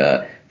be, like,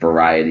 a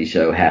variety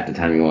show, half the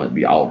time you want it to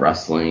be all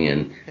wrestling,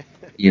 and,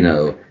 you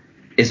know,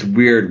 it's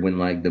weird when,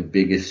 like, the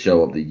biggest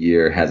show of the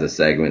year has a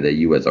segment that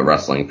you, as a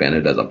wrestling fan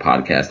who does a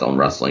podcast on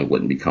wrestling,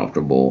 wouldn't be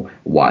comfortable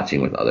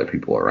watching with other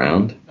people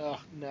around. Oh,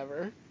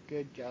 never.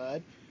 Good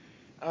God.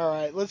 All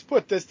right, let's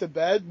put this to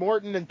bed.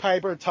 Morton and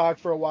Piper talk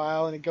for a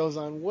while, and it goes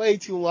on way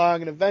too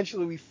long, and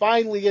eventually we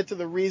finally get to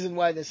the reason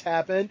why this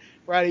happened.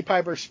 Roddy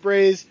Piper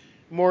sprays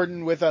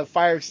Morton with a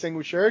fire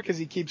extinguisher because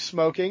he keeps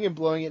smoking and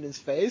blowing it in his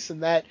face,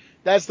 and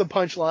that's the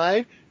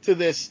punchline to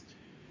this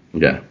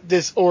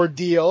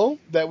ordeal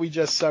that we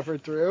just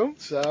suffered through.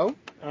 So,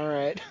 all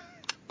right.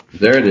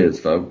 There it is,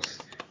 folks.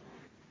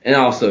 And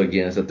also,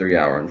 again, it's a 3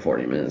 hour and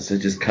 40 minutes, so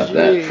just cut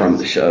that from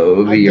the show.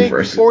 It'll be your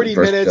first 40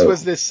 first minutes go.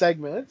 was this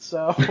segment,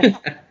 so.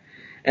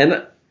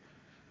 And,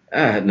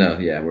 no,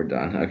 yeah, we're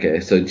done.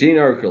 Okay, so Gene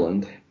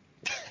Okerlund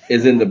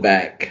is in the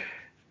back.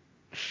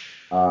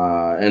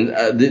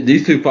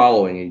 These two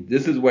following,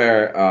 this is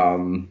where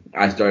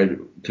I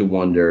started to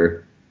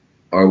wonder,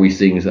 are we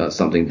seeing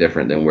something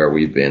different than where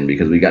we've been?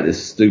 Because we got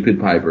this stupid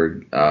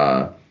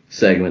Piper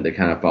segment that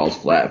kind of falls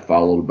flat,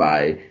 followed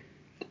by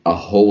a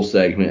whole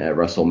segment at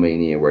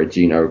WrestleMania where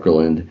Gene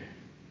Okerlund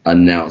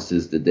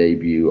announces the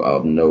debut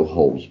of No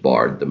Holds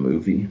Barred, the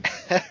movie.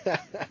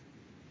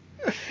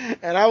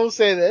 And I will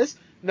say this,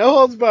 No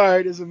Holds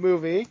Barred is a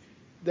movie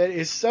that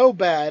is so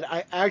bad,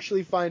 I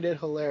actually find it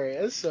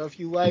hilarious. So if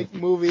you like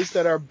movies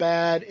that are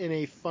bad in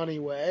a funny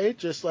way,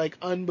 just like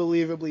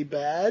unbelievably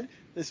bad,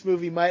 this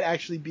movie might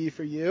actually be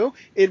for you.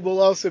 It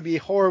will also be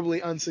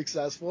horribly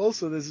unsuccessful,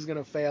 so this is going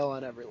to fail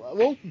on every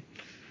level.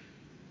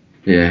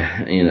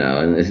 Yeah, you know,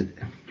 and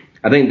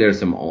I think there's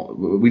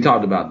some. We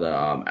talked about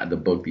the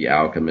book The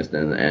Alchemist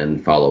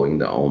and following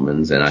the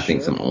omens, and I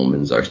think some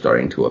omens are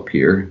starting to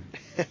appear.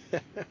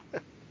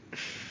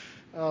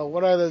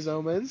 What are those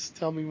omens?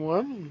 Tell me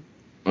more.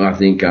 I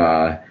think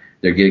they're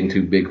getting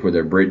too big for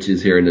their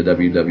britches here in the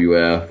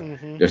WWF.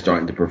 Mm-hmm. They're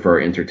starting to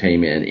prefer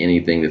entertainment and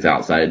anything that's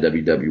outside of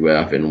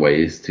WWF in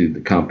ways to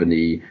the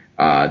company.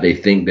 They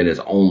think that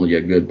it's only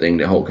a good thing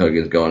that Hulk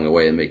Hogan is going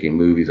away and making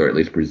movies, or at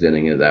least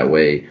presenting it that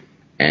way.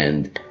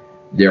 And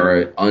there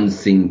are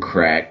unseen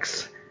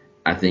cracks,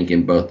 I think,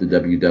 in both the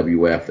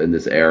WWF in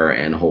this era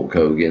and Hulk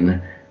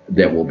Hogan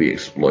that will be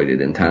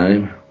exploited in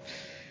time.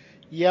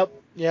 Yep.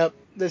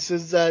 This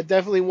is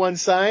definitely one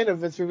sign of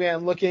Vince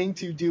McMahon looking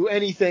to do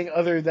anything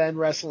other than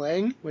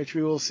wrestling, which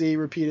we will see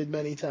repeated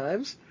many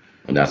times.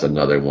 And that's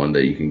another one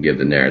that you can give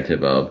the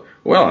narrative of,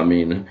 well, I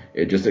mean,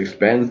 it just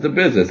expands the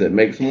business. It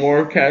makes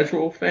more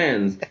casual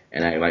fans,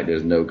 and act like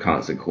there's no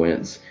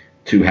consequence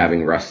to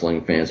having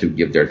wrestling fans who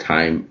give their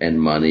time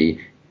and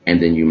money,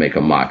 and then you make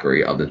a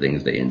mockery of the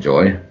things they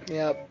enjoy.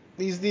 Yep.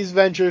 These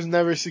ventures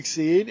never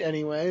succeed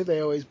anyway. They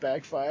always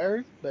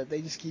backfire, but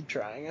they just keep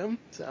trying them.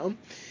 So.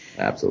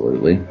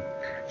 Absolutely.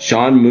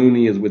 Sean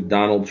Mooney is with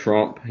Donald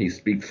Trump. He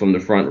speaks from the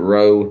front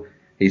row.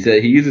 He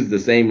said he uses the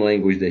same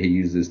language that he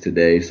uses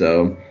today,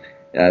 so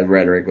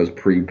rhetoric was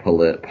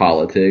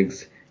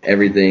pre-politics.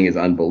 Everything is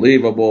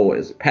unbelievable.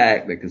 It's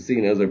packed. The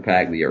casinos are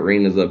packed. The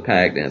arenas are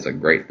packed, and it's a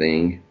great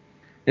thing.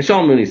 And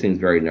Sean Mooney seems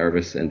very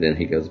nervous, and then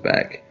he goes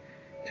back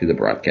to the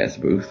broadcast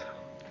booth.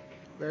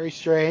 Very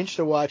strange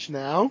to watch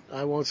now.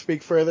 I won't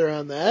speak further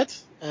on that.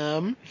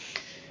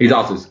 He's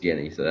also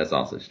skinny, so that's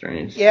also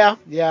strange. Yeah.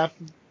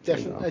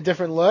 A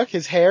different look.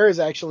 His hair is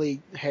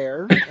actually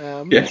hair.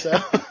 Yeah.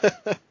 So.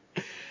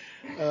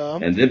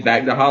 And then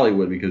back to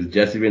Hollywood, because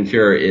Jesse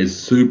Ventura is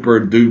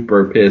super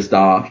duper pissed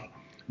off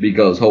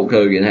because Hulk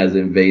Hogan has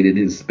invaded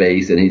his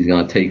space and he's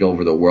going to take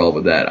over the world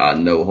with that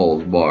No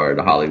Holds Barred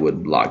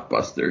Hollywood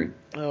blockbuster.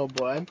 Oh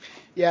boy.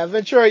 Yeah,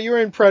 Ventura, you were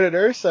in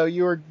Predator, so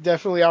you were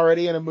definitely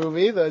already in a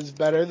movie that's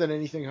better than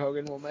anything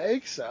Hogan will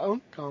make,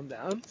 so calm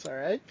down. It's all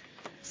right.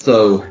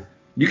 So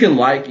you can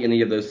like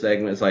any of those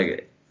segments,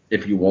 like,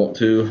 if you want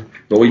to,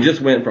 but we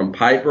just went from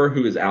Piper,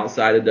 who is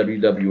outside of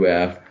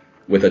WWF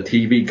with a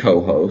TV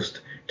co-host,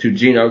 to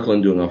Gene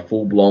Okerlund doing a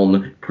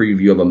full-blown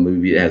preview of a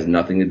movie that has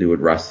nothing to do with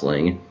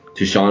wrestling,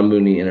 to Sean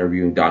Mooney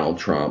interviewing Donald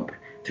Trump,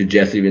 to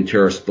Jesse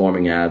Ventura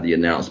storming out of the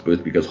announce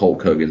booth because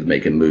Hulk Hogan's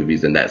making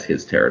movies and that's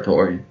his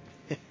territory.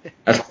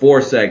 That's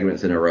 4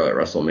 segments in a row at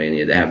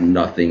WrestleMania that have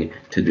nothing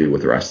to do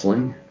with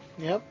wrestling.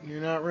 Yep,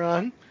 you're not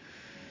wrong.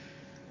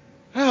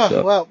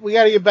 Well, we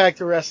got to get back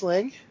to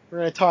wrestling. We're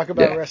going to talk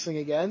about wrestling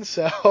again.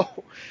 So.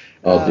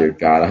 Oh dear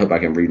God! I hope I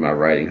can read my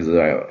writing because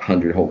there are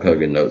 100 Hulk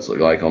Hogan notes look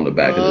like on the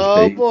back of this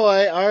page. Oh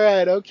boy! All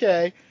right,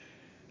 okay.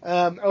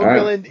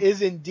 Okerlund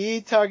is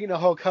indeed talking to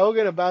Hulk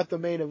Hogan about the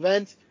main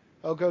event.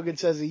 Hulk Hogan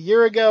says a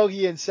year ago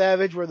he and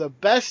Savage were the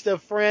best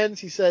of friends.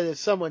 He said if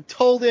someone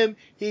told him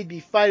he'd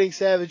be fighting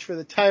Savage for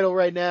the title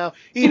right now,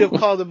 he'd have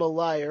called him a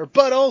liar.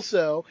 But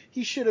also,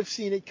 he should have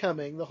seen it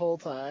coming the whole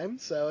time.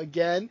 So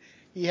again,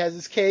 he has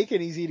his cake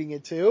and he's eating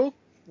it too.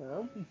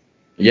 Well.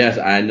 Yes,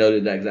 I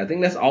noted that because I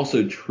think that's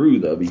also true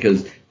though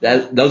because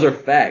those are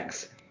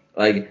facts.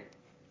 Like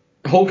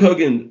Hulk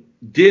Hogan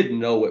did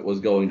know what was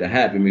going to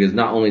happen because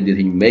not only did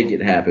he make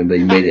it happen, but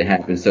he made it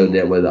happen so that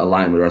it would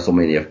align with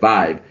WrestleMania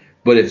 5.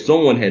 But if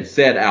someone had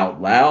said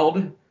out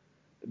loud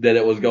that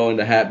it was going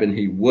to happen,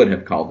 he would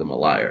have called them a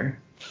liar.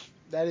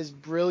 That is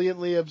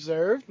brilliantly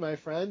observed, my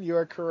friend. You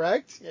are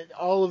correct.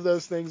 All of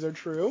those things are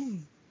true.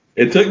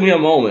 It took me a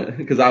moment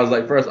because I was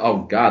like, first, oh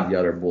God, the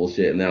utter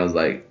bullshit, and then I was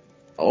like,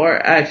 or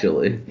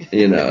actually,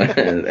 and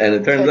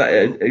it turns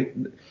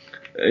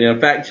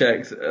out, fact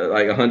checks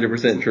like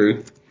 100%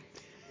 true.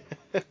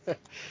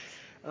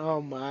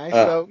 Oh my!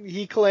 So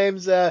he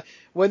claims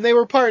when they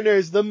were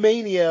partners, the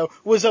Mania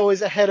was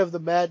always ahead of the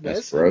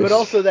Madness, but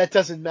also that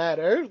doesn't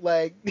matter.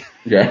 Like,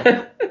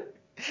 yeah,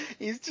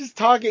 he's just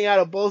talking out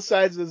of both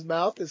sides of his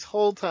mouth this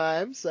whole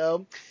time.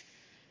 So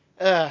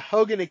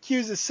Hogan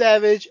accuses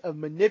Savage of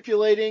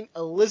manipulating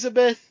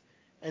Elizabeth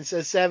and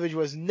says Savage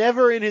was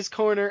never in his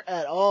corner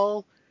at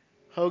all.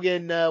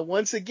 Hogan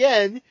once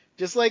again,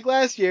 just like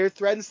last year,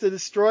 threatens to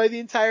destroy the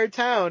entire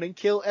town and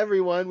kill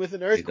everyone with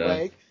an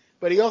earthquake.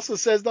 But he also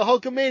says the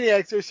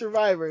Hulkamaniacs are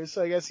survivors,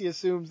 so I guess he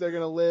assumes they're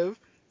going to live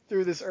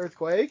through this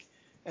earthquake.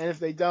 And if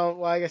they don't,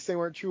 well, I guess they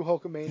weren't true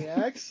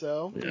Hulkamaniacs,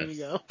 so there you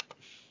go.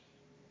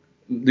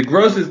 The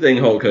grossest thing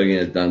Hulk Hogan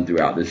has done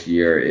throughout this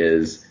year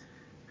is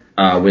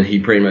when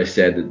he pretty much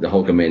said that the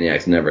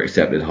Hulkamaniacs never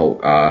accepted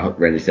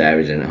Randy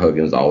Savage and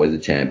Hogan was always a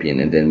champion,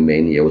 and then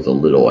Mania was a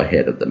little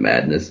ahead of the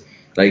Madness.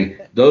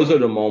 Like, those are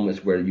the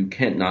moments where you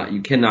cannot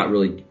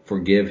really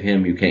forgive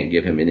him, you can't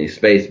give him any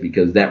space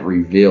because that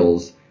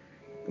reveals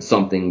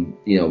something,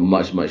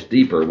 much, much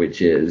deeper,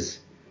 which is,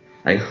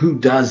 like, who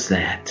does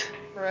that?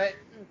 Right.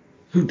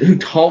 Who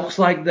talks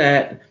like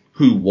that?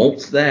 Who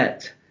wants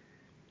that?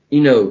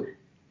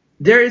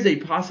 There is a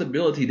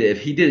possibility that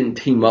if he didn't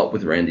team up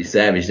with Randy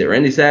Savage,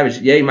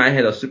 he might have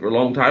had a super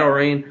long title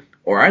reign,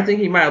 or I think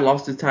he might have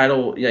lost his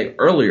title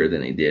earlier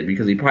than he did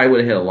because he probably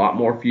would have had a lot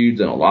more feuds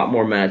and a lot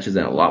more matches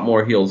and a lot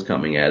more heels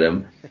coming at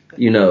him,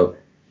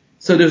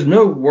 So there's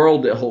no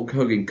world that Hulk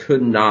Hogan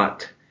could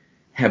not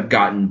have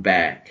gotten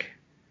back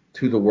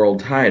to the world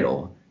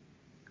title.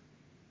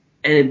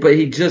 But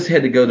he just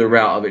had to go the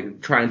route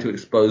of trying to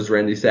expose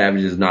Randy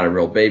Savage as not a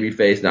real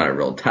babyface, not a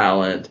real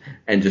talent,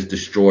 and just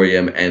destroy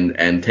him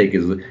and take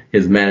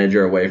his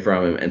manager away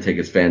from him and take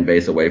his fan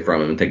base away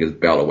from him and take his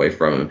belt away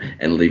from him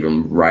and leave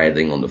him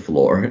writhing on the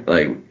floor.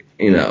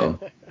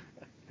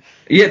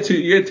 You had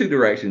two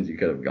directions you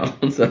could have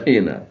gone, so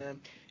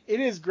It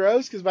is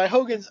gross because by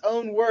Hogan's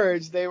own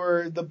words, they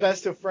were the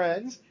best of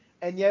friends,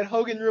 and yet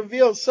Hogan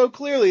reveals so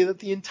clearly that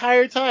the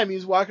entire time he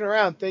was walking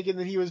around thinking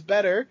that he was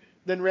better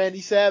than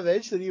Randy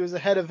Savage, that he was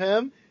ahead of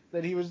him,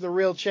 that he was the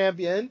real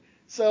champion.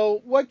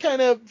 So what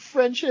kind of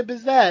friendship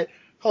is that,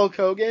 Hulk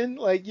Hogan?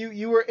 Like,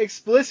 you were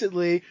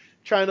explicitly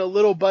trying to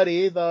little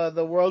buddy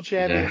the world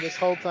champion this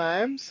whole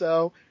time.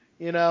 So,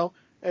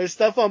 there's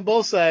stuff on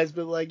both sides,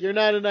 but you're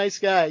not a nice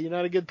guy. You're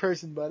not a good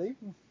person, buddy.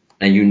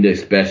 And you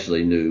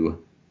especially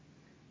knew.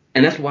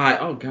 And that's why,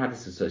 oh God,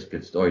 this is such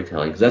good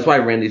storytelling. Because that's why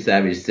Randy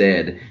Savage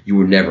said, you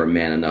were never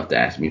man enough to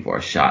ask me for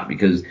a shot.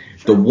 Because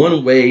the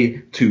one way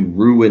to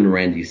ruin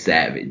Randy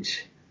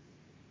Savage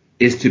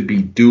is to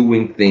be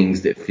doing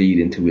things that feed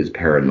into his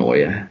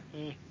paranoia.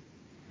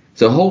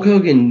 So Hulk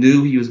Hogan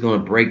knew he was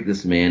going to break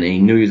this man, and he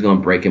knew he was going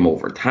to break him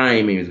over time,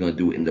 and he was going to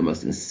do it in the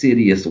most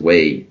insidious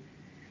way.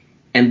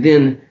 And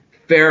then,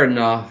 fair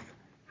enough,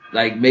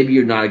 maybe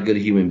you're not a good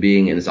human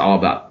being, and it's all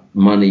about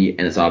money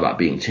and it's all about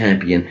being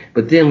champion.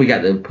 But then we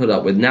got to put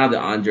up with, now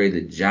that Andre the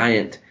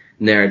Giant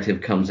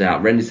narrative comes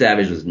out, Randy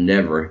Savage was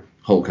never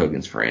Hulk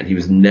Hogan's friend. He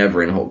was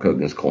never in Hulk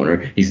Hogan's corner.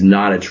 He's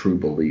not a true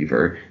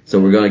believer. So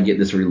we're going to get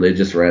this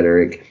religious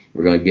rhetoric.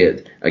 We're going to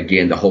get,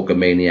 again, the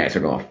Hulkamaniacs are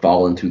going to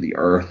fall into the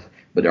earth,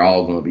 but they're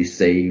all going to be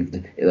saved.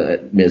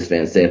 Ms.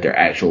 Van said if they're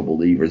actual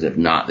believers. If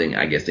not, then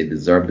I guess they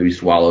deserve to be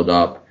swallowed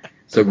up.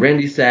 So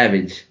Randy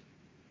Savage,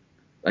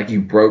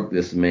 you broke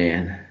this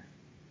man.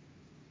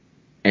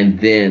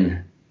 And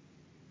then,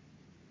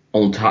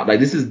 on top,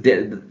 this is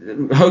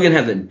Hogan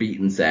hasn't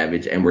beaten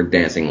Savage, and we're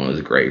dancing on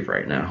his grave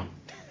right now.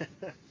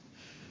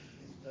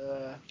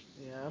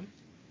 Yeah.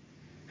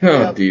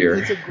 Oh dear.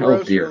 It's a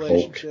gross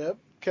relationship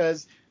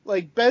because,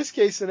 best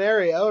case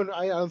scenario, and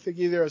I don't think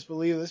either of us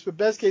believe this, but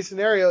best case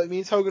scenario, it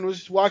means Hogan was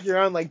just walking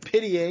around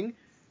pitying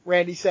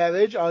Randy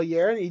Savage all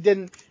year, and he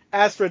didn't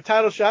ask for a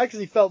title shot because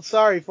he felt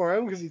sorry for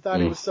him because he thought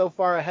he was so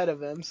far ahead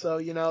of him. So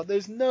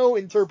there's no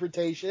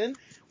interpretation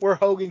where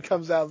Hogan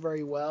comes out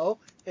very well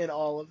in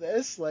all of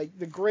this. Like,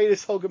 the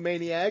greatest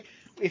Hulkamaniac.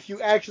 If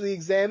you actually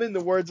examine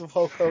the words of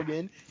Hulk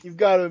Hogan, you've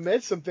got to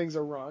admit some things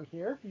are wrong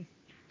here.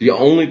 The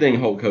only thing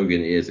Hulk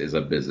Hogan is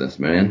a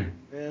businessman.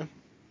 Yeah.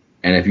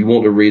 And if you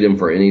want to read him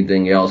for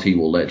anything else, he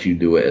will let you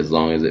do it as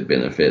long as it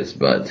benefits.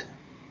 But,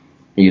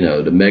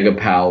 the mega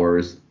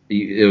powers,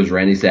 it was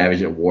Randy Savage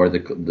that wore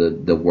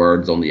the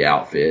words on the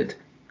outfit.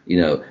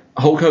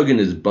 Hulk Hogan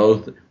is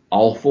both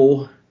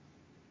awful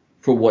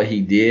for what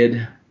he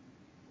did,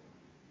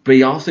 but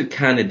he also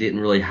kind of didn't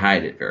really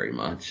hide it very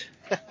much.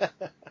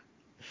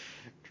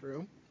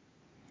 True.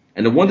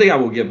 And the one thing I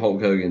will give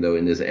Hulk Hogan, though,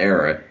 in this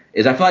era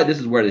is I feel like this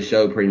is where the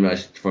show pretty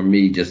much, for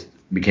me, just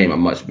became a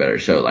much better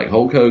show. Like,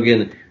 Hulk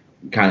Hogan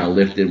kind of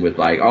lifted with,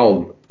 like,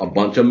 a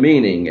bunch of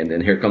meaning, and then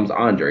here comes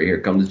Andre,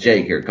 here comes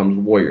Jake, here comes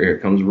Warrior, here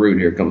comes Rude,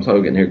 here comes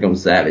Hogan, here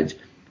comes Savage.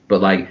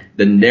 But, like,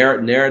 the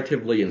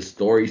narratively and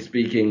story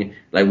speaking,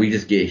 like, we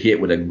just get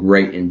hit with a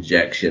great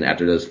injection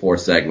after those 4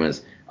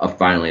 segments of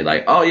finally,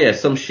 like, oh, yeah,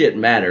 some shit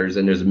matters,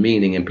 and there's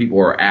meaning, and people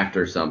are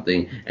after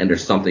something, and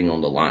there's something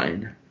on the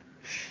line.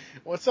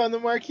 What's on the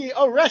marquee?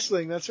 Oh,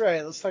 wrestling. That's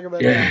right. Let's talk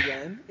about that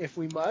again, if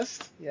we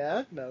must.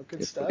 Yeah, no,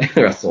 good stuff.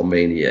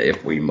 WrestleMania,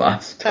 if we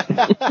must.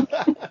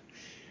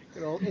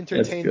 Good old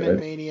entertainment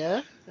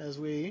mania, as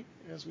we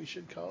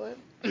should call it.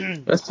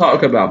 Let's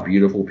talk about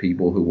beautiful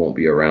people who won't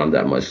be around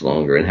that much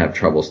longer and have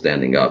trouble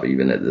standing up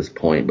even at this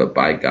point. But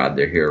by God,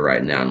 they're here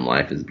right now, and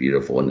life is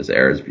beautiful, and this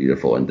era is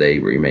beautiful, and they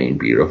remain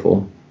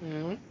beautiful.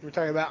 Mm-hmm. We're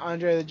talking about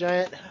Andre the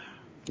Giant.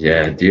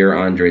 Yeah, dear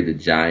Andre the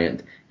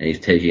Giant, and he's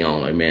taking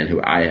on a man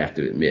who I have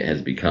to admit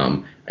has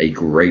become a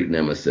great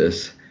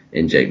nemesis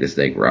in Jake the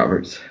Snake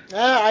Roberts.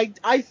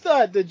 I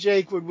thought that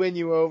Jake would win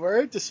you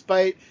over,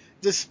 despite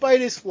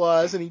his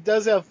flaws, and he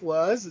does have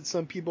flaws that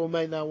some people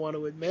might not want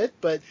to admit,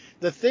 but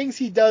the things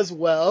he does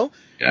well,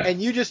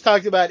 and you just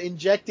talked about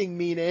injecting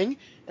meaning,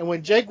 and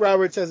when Jake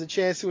Roberts has a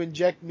chance to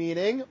inject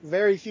meaning,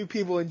 very few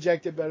people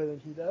inject it better than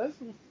he does.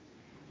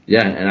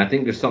 Yeah, and I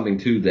think there's something,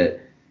 too, that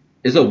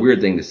is a weird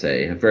thing to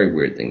say, a very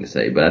weird thing to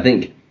say, but I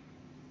think,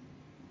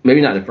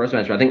 maybe not the first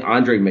match, but I think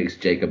Andre makes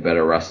Jake a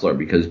better wrestler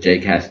because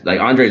Jake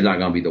Andre's not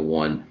going to be the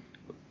one,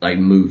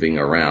 moving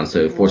around,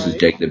 so it forces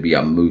Jake to be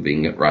a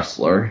moving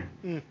wrestler.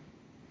 Mm.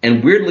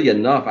 And weirdly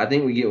enough, I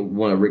think we get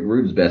one of Rick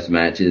Rude's best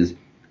matches,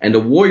 and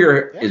the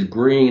Warrior is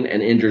green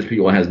and injures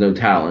people and has no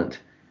talent.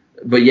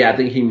 But yeah, I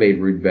think he made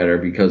Rude better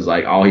because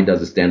all he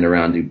does is stand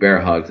around and do bear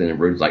hugs, and then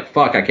Rude's like,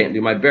 fuck, I can't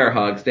do my bear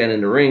hug, stand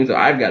in the ring, so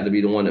I've got to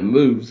be the one that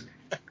moves.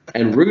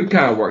 And Rude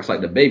kind of works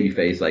like the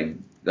babyface,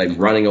 like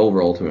running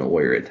over Ultimate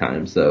Warrior at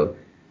times. So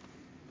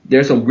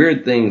there's some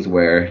weird things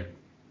where,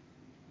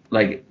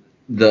 like,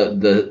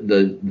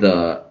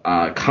 the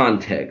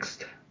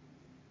context.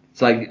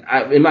 It's like,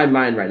 in my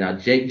mind right now,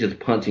 Jake just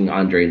punching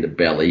Andre in the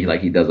belly like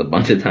he does a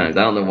bunch of times.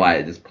 I don't know why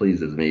it just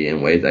pleases me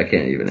in ways I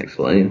can't even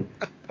explain.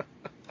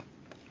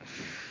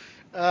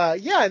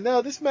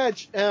 This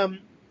match,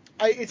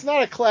 it's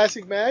not a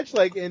classic match,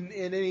 like in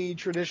any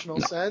traditional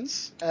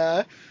sense.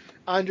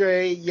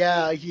 Andre,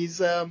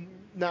 he's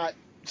not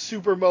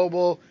super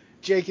mobile.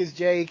 Jake is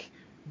Jake.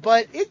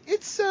 But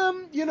it's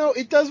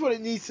it does what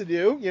it needs to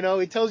do.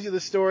 It tells you the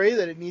story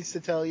that it needs to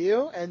tell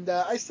you. And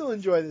I still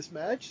enjoy this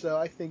match, so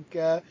I think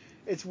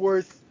it's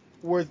worth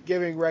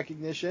giving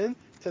recognition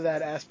to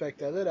that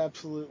aspect of it,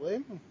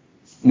 absolutely.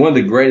 One of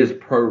the greatest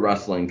pro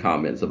wrestling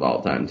comments of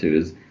all time, too,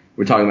 is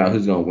we're talking about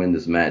who's going to win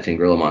this match, and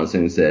Gorilla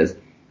Monsoon says,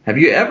 have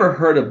you ever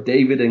heard of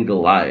David and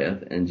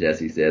Goliath? And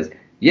Jesse says,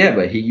 yeah,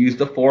 but he used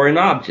a foreign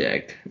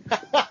object.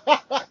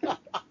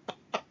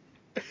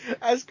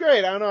 That's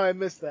great. I don't know. I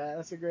missed that.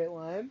 That's a great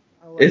line.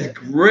 It's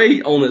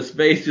great on its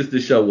face just to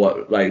show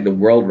what the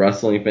world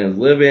wrestling fans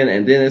live in,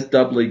 and then it's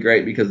doubly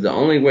great because the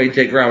only way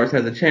Jake Roberts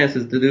has a chance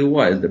is to do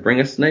what? Is to bring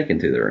a snake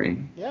into the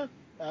ring. Yeah,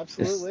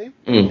 absolutely.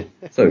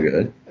 So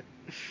good.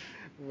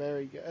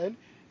 Very good.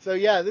 So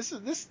yeah,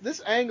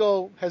 this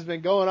angle has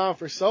been going on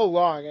for so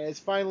long, and it's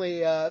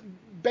finally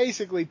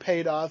basically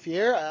paid off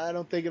here. I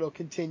don't think it'll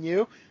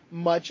continue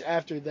much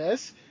after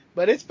this.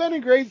 But it's been a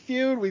great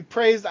feud. We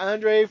praised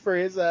Andre for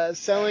his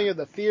selling of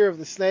the fear of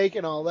the snake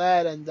and all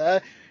that,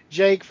 and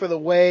Jake for the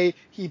way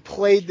he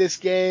played this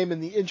game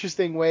and the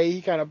interesting way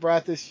he kind of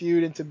brought this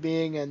feud into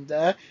being. And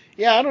I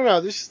don't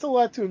know. There's just a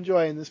lot to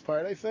enjoy in this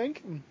part, I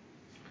think.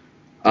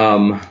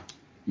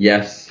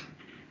 Yes.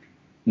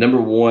 Number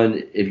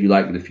one, if you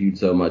like the feud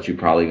so much, you're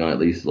probably going to at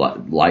least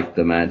like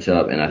the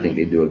matchup, and I think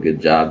they do a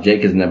good job.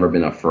 Jake has never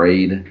been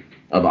afraid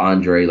of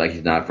Andre. Like,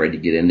 he's not afraid to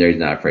get in there. He's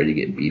not afraid to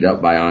get beat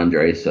up by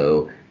Andre,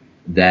 so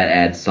that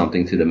adds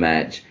something to the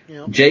match.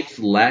 Yep. Jake's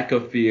lack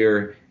of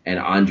fear and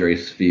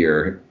Andre's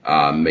fear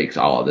makes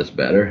all of this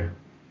better.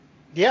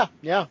 Yeah.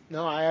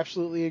 No, I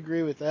absolutely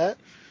agree with that.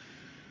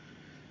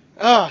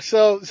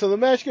 So the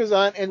match goes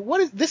on, and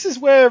this is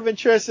where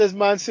Ventura says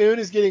Monsoon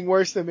is getting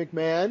worse than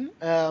McMahon.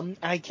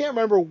 I can't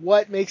remember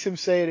what makes him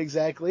say it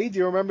exactly. Do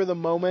you remember the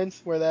moment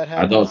where that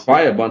happened? I know it's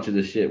probably a bunch of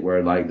this shit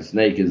where the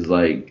snake is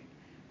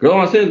Gorilla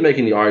Monsoon is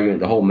making the argument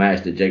the whole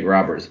match that Jake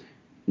Roberts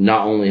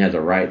not only has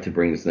a right to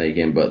bring the snake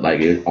in, but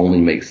like it only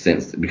makes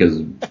sense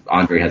because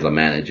Andre has a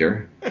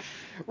manager.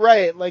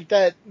 Right, like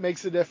that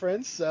makes a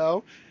difference.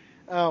 So,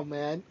 oh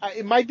man,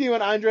 it might be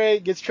when Andre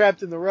gets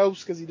trapped in the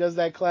ropes because he does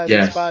that classic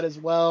Yes. spot as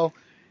well.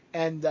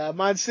 And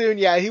Monsoon,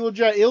 yeah, he'll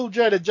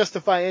try to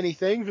justify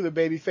anything for the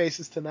baby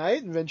faces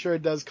tonight, and Ventura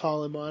does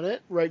call him on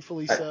it,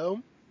 rightfully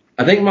so.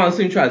 I think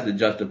Monsoon tries to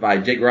justify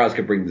Jake Rouse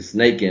could bring the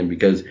snake in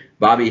because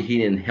Bobby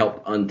Heenan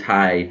helped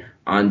untie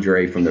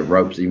Andre from the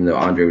ropes, even though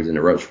Andre was in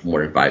the ropes for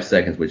more than 5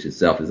 seconds, which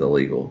itself is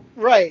illegal.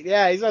 Right,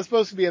 yeah, he's not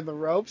supposed to be in the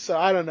ropes, so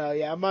I don't know.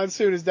 Yeah,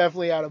 Monsoon is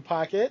definitely out of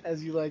pocket,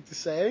 as you like to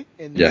say,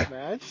 in this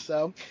match.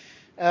 So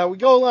we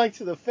go along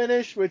to the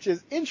finish, which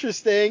is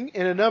interesting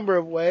in a number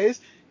of ways.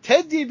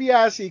 Ted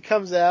DiBiase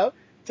comes out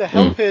to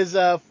help his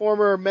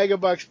former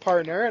Megabucks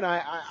partner, and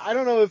I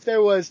don't know if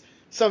there was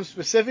some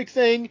specific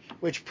thing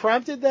which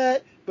prompted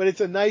that, but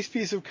it's a nice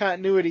piece of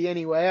continuity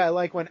anyway. I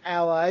like when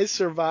allies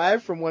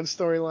survive from one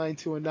storyline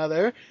to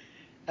another.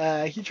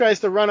 He tries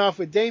to run off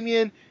with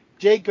Damien.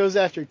 Jake goes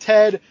after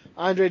Ted.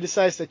 Andre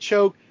decides to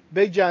choke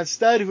Big John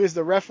Studd, who is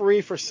the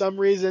referee for some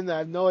reason. I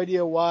have no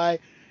idea why.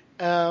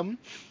 And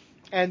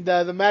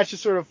the match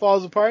just sort of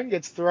falls apart and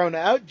gets thrown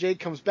out. Jake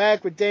comes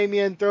back with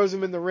Damien, throws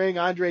him in the ring.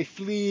 Andre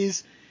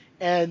flees.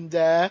 And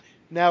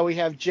now we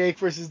have Jake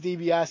versus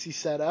DiBiase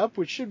set up,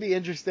 which should be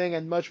interesting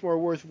and much more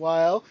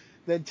worthwhile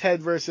than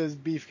Ted versus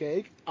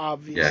Beefcake,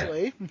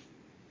 obviously.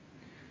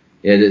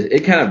 Yeah,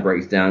 it kind of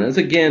breaks down. It's,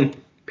 again,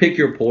 pick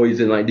your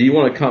poison. Like, do you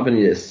want a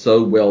company that's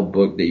so well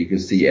booked that you can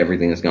see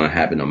everything that's going to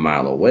happen a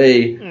mile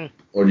away?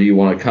 Or do you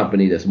want a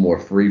company that's more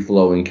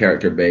free-flowing,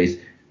 character-based,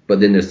 but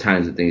then there's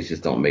times that things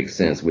just don't make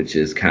sense, which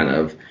is kind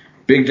of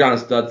Big John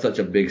Studd's such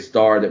a big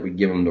star that we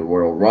give him the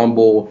Royal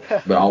Rumble,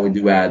 but all we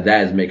do out of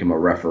that is make him a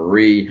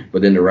referee,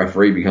 but then the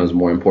referee becomes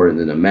more important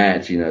than the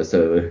match,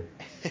 so,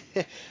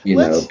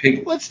 let's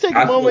take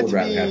a moment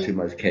to be... have too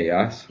much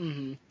chaos.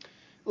 Mm-hmm.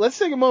 Let's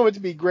take a moment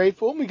to be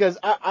grateful because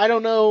I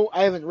don't know,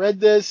 I haven't read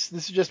this.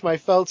 This is just my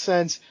felt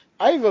sense.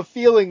 I have a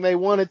feeling they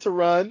wanted to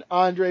run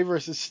Andre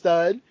versus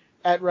Studd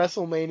at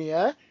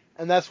WrestleMania,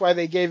 and that's why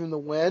they gave him the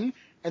win.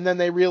 And then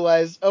they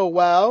realized, oh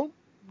wow,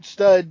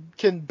 Studd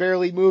can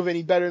barely move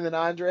any better than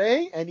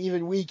Andre, and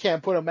even we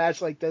can't put a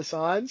match like this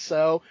on.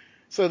 So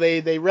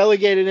they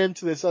relegated him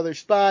to this other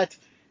spot,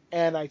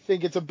 and I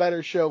think it's a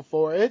better show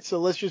for it. So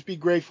let's just be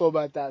grateful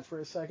about that for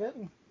a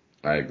second.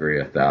 I agree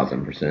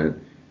 1,000%.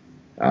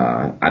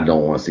 I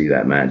don't want to see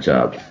that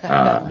matchup.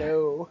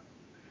 No.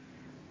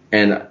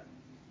 And,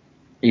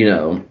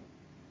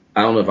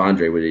 I don't know if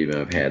Andre would even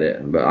have had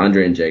it, but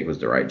Andre and Jake was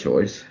the right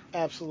choice.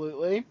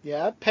 Absolutely.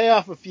 Yeah. Pay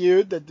off a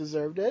feud that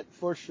deserved it,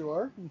 for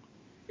sure.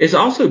 It's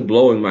also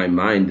blowing my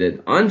mind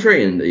that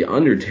Andre and The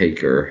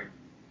Undertaker,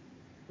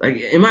 like,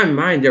 in my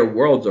mind, their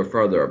worlds are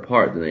further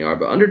apart than they are,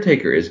 but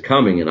Undertaker is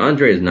coming and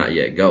Andre is not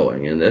yet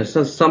going, and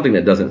there's something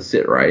that doesn't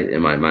sit right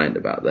in my mind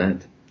about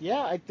that.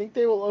 Yeah, I think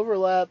they will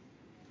overlap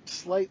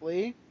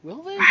slightly.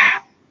 Will they?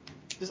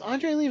 Does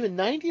Andre leave in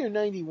 90 or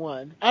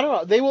 91? I don't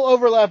know. They will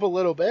overlap a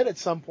little bit at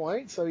some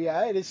point, so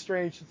yeah, it is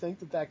strange to think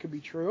that could be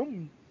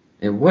true.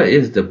 And what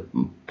is the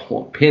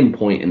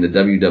pinpoint in the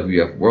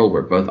WWF world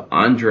where both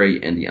Andre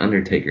and The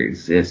Undertaker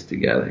exist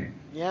together?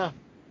 Yeah.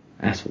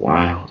 That's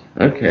wild.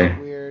 Okay.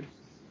 That's weird.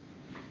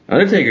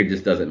 Undertaker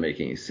just doesn't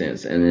make any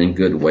sense, and in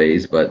good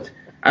ways, but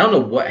I don't know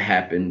what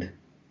happened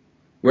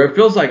where it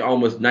feels like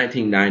almost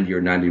 1990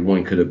 or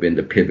 91 could have been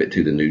the pivot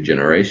to the new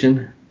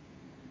generation.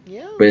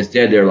 Yeah. But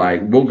instead they're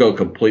like, we'll go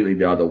completely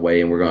the other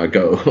way and we're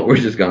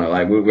just going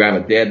to we have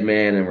a dead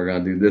man and we're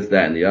going to do this,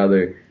 that, and the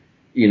other.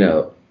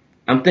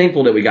 I'm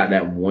thankful that we got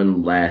that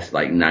one last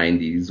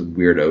 90s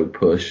weirdo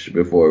push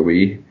before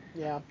we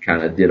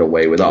kind of did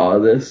away with all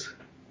of this.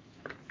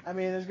 I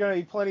mean, there's going to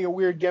be plenty of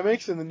weird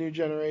gimmicks in the new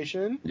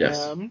generation.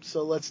 Yes.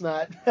 So let's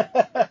not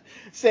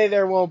say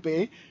there won't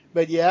be.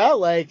 But yeah,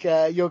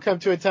 you'll come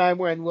to a time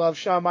when we'll have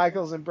Shawn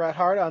Michaels and Bret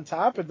Hart on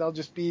top, and they'll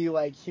just be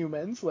like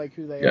humans, like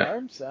who they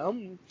are.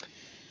 So,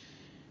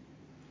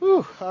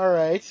 all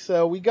right.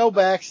 So we go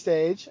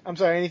backstage. I'm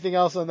sorry, anything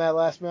else on that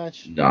last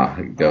match?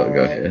 Nah, go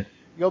ahead.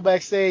 Go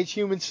backstage.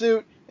 Human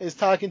Suit is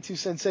talking to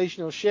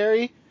Sensational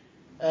Sherry.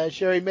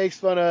 Sherry makes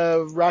fun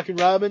of Rockin'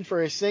 Robin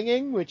for his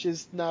singing, which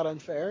is not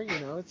unfair.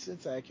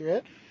 It's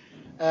accurate.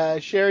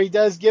 Sherry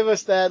does give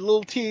us that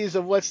little tease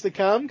of what's to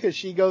come because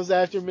she goes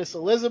after Miss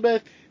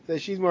Elizabeth,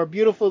 says she's more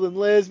beautiful than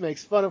Liz,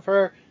 makes fun of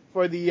her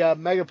for the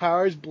Mega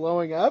Powers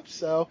blowing up.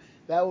 So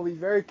that will be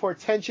very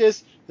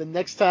portentous. The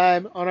next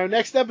time, on our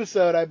next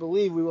episode, I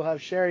believe we will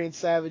have Sherry and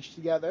Savage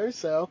together.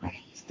 So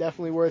it's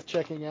definitely worth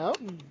checking out.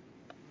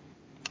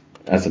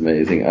 That's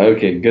amazing.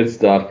 Okay, good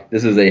stuff.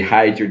 This is a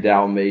Hide Your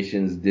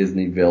Dalmatians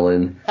Disney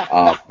villain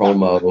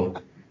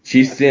promo.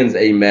 She sends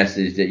a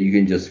message that you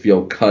can just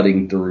feel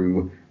cutting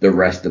through the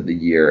rest of the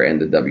year and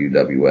the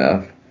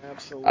WWF.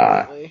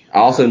 Absolutely. I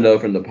also know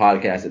from the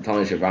podcast that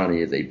Tony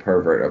Schiavone is a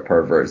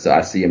pervert, so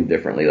I see him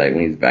differently. Like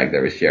when he's back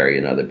there with Sherry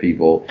and other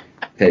people,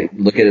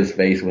 look at his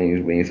face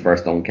when he's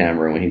first on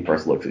camera, when he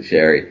first looks at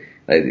Sherry.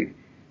 Like,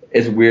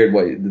 it's weird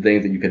the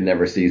things that you can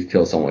never see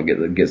until someone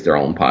gets their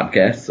own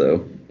podcast.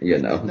 So You I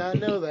know. did not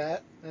know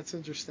that. That's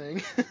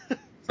interesting.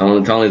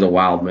 Tony's a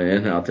wild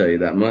man, I'll tell you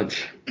that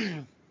much.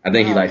 I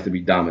think he Wow. likes to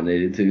be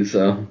dominated too,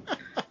 so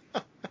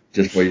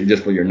just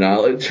for your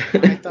knowledge.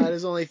 I thought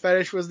his only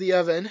fetish was the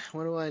oven.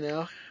 What do I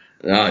know?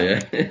 Oh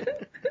yeah.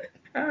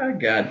 Oh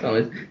God,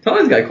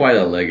 Tony's got quite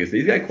a legacy.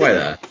 He's got quite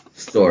a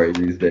story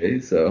these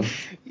days. So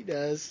He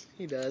does.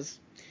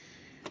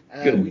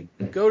 Good.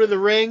 We go to the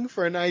ring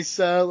for a nice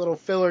little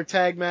filler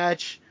tag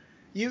match.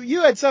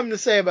 You had something to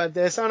say about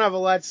this. I don't have a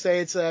lot to say.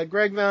 It's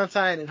Greg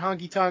Valentine and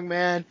Honky Tonk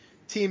Man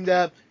teamed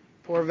up.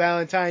 Poor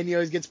Valentine, he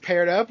always gets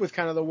paired up with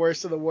kind of the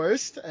worst of the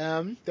worst.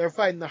 They're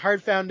fighting the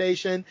Hart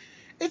Foundation.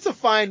 It's a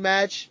fine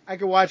match. I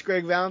could watch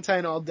Greg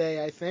Valentine all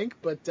day, I think,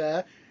 but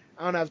I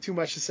don't have too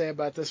much to say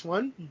about this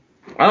one.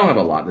 I don't have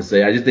a lot to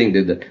say. I just think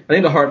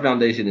the Hart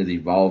Foundation is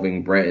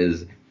evolving. Brett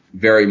is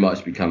very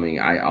much becoming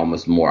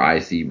almost more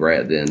IC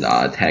Brett than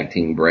tag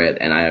team Brett,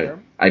 and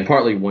I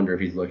partly wonder if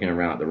he's looking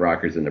around at the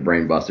Rockers and the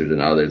Brainbusters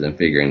and others and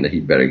figuring that he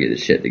better get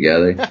his shit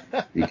together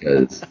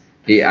because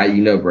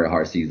Bret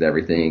Hart sees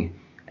everything.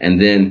 And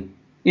then,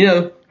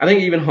 I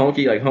think even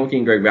Honky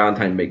and Greg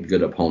Valentine make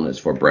good opponents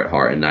for Bret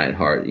Hart and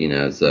Neidhart,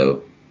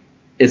 so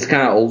it's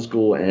kind of old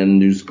school and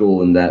new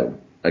school in that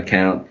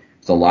account.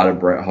 It's a lot of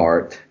Bret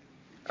Hart.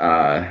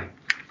 I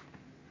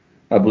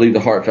believe the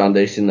Hart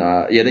Foundation,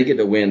 they get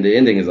the win. The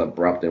ending is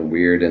abrupt and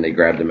weird, and they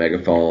grab the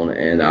megaphone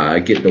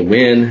and get the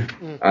win.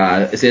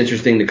 It's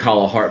interesting to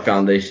call a Hart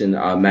Foundation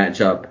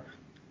matchup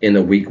in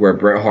the week where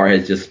Bret Hart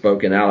has just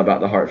spoken out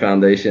about the Hart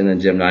Foundation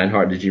and Jim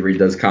Neidhart. Did you read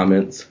those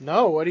comments?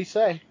 No, what'd he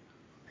say?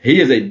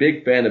 He is a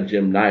big fan of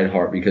Jim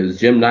Neidhart because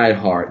Jim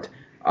Neidhart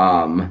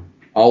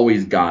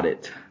always got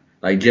it.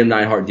 Like, Jim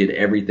Neidhart did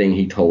everything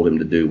he told him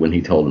to do when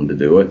he told him to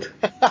do it.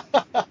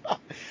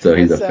 So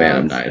he's a fan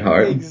of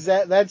Neidhart.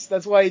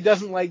 That's why he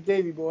doesn't like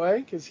Davey Boy,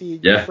 because he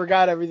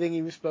forgot everything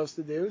he was supposed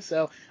to do.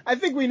 So I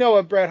think we know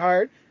what Bret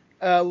Hart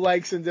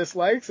likes and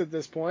dislikes at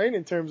this point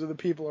in terms of the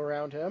people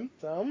around him.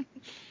 So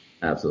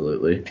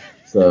absolutely.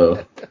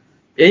 So,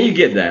 and you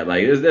get that.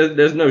 Like,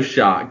 there's no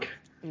shock.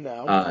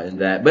 No. In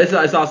that, but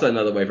it's also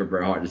another way for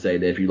Bret Hart to say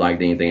that if you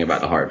liked anything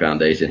about the Hart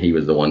Foundation, he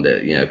was the one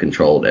that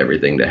controlled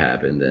everything that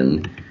happened.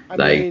 And I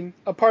mean,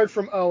 apart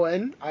from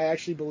Owen, I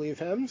actually believe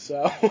him.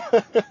 So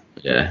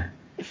yeah,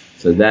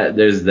 so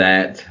there's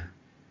that,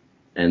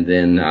 and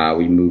then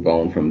we move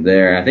on from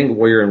there. I think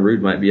Warrior and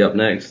Rude might be up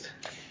next.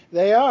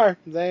 They are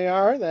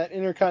that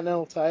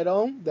Intercontinental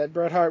title that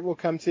Bret Hart will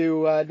come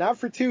to not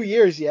for 2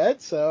 years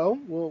yet. So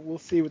we'll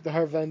see what the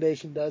Hart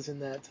Foundation does in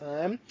that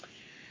time.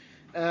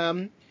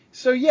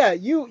 So yeah,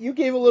 you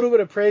gave a little bit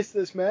of praise to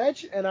this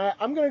match, and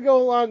I'm going to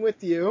go along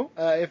with you,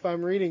 if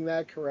I'm reading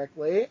that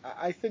correctly.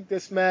 I think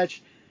this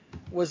match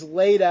was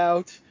laid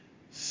out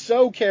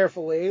so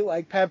carefully,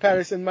 like Pat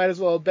Patterson might as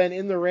well have been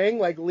in the ring,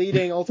 like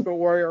leading Ultimate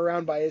Warrior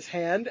around by his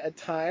hand at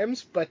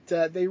times, but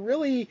they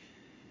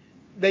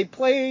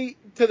play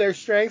to their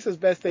strengths as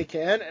best they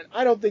can, and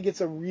I don't think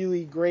it's a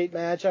really great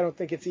match. I don't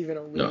think it's even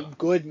a really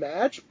good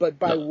match, but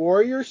by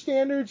Warrior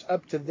standards,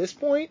 up to this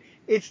point,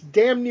 it's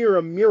damn near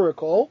a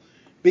miracle.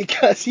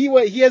 Because he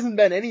hasn't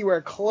been anywhere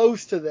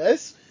close to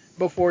this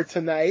before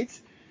tonight.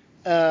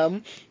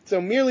 So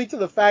merely to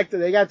the fact that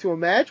they got to a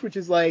match, which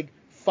is like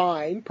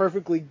fine,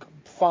 perfectly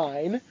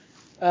fine,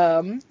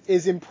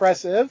 is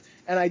impressive.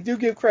 And I do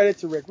give credit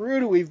to Rick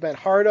Rude, who we've been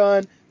hard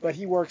on, but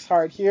he works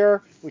hard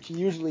here, which he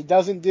usually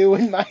doesn't do,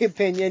 in my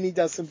opinion. He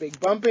does some big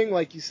bumping,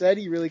 like you said.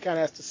 He really kind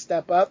of has to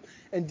step up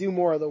and do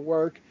more of the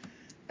work.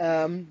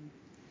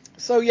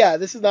 So yeah,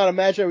 this is not a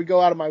match I would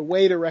go out of my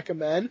way to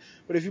recommend,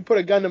 but if you put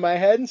a gun to my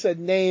head and said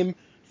name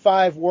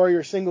 5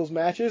 Warrior singles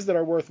matches that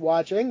are worth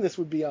watching, this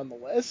would be on the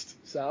list.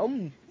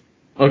 So.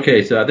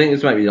 Okay, so I think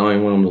this might be the only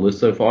one on the list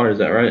so far. Is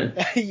that right?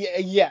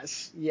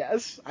 Yes.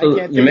 So I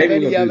can't think of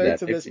any other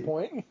to this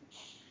point.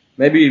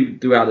 Maybe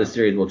throughout this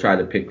series we'll try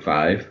to pick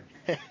 5.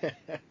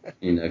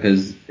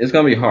 Because it's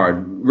gonna be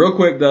hard. Real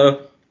quick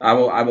though. I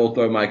will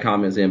throw my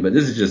comments in, but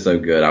this is just so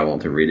good I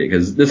want to read it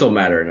because this will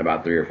matter in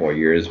about 3 or 4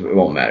 years. It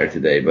won't matter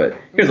today, but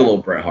here's a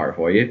little Bret Hart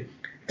for you.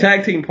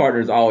 Tag team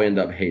partners all end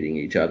up hating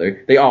each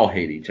other. They all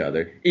hate each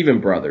other. Even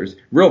brothers.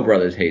 Real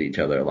brothers hate each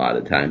other a lot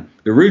of the time.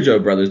 The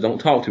Rougeau brothers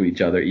don't talk to each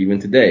other even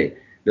today.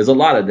 There's a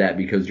lot of that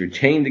because you're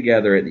chained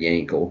together at the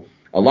ankle.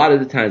 A lot of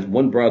the times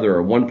one brother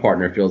or one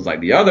partner feels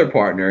like the other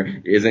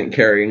partner isn't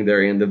carrying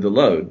their end of the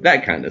load.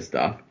 That kind of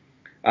stuff.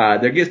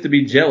 There gets to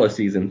be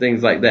jealousies and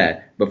things like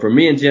that. But for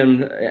me and Jim,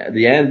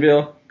 the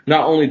Anvil,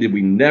 not only did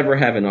we never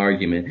have an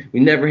argument, we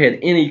never had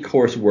any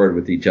coarse word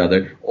with each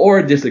other or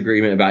a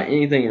disagreement about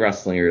anything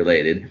wrestling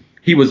related.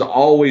 He was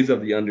always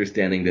of the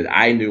understanding that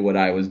I knew what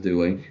I was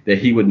doing, that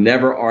he would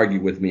never argue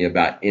with me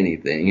about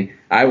anything.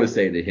 I would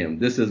say to him,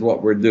 this is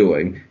what we're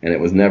doing, and it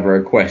was never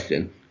a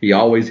question. He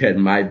always had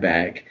my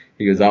back.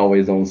 He was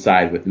always on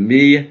side with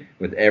me,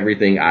 with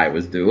everything I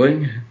was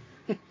doing.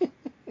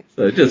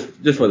 So just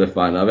for the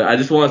fun of it, I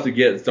just want us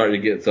to start to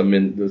get some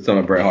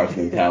of Bret Hart's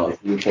mentality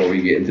before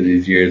we get into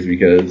these years,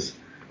 because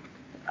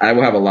I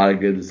will have a lot of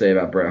good to say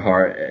about Bret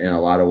Hart in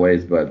a lot of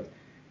ways, but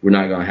we're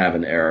not going to have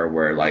an era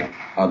where like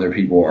other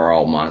people are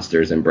all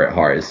monsters and Bret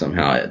Hart is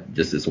somehow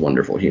just this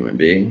wonderful human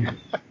being.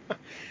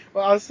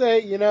 Well, I'll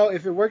say,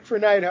 if it worked for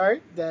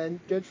Neidhart, then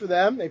good for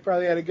them. They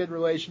probably had a good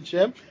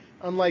relationship,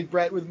 unlike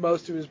Bret with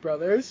most of his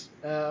brothers.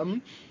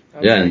 I'm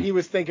sure he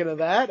was thinking of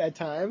that at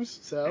times.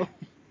 So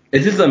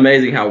it's just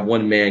amazing how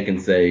one man can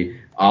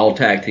say all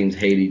tag teams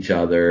hate each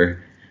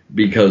other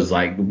because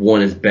like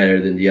one is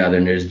better than the other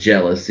and there's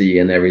jealousy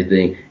and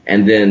everything,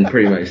 and then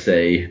pretty much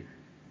say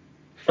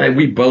like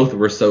we both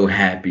were so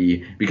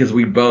happy because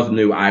we both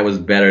knew I was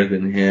better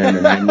than him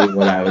and I knew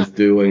what I was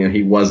doing and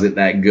he wasn't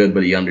that good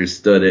but he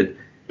understood it.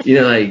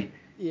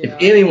 If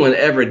anyone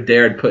ever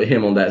dared put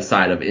him on that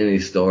side of any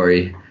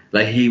story,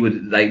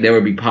 there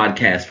would be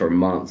podcasts for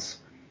months.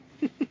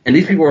 And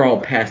these people are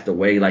all passed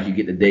away. Like you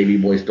get the Davey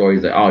Boy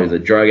stories that he's a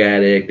drug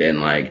addict and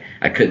like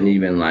I couldn't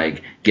even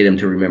like get him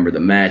to remember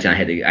the match. I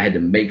had to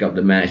make up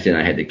the match and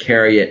I had to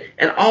carry it.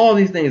 And all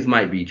these things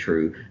might be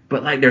true,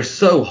 but like they're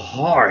so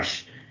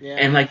harsh. Yeah.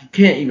 And like you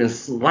can't even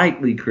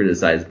slightly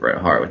criticize Bret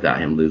Hart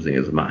without him losing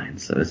his mind.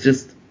 So it's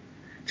just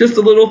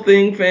a little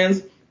thing,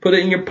 fans. Put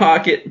it in your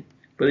pocket.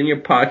 Put it in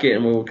your pocket,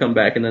 and we'll come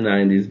back in the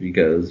 90s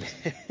because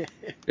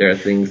there are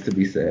things to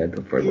be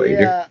said for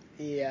later.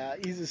 Yeah,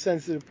 he's a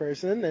sensitive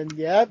person,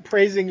 and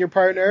praising your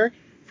partner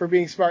for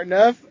being smart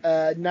enough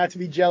not to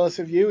be jealous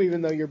of you,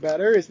 even though you're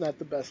better, is not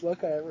the best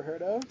look I ever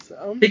heard of.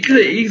 So he could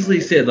have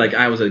easily said like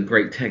I was a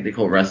great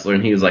technical wrestler,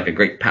 and he was like a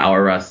great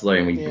power wrestler,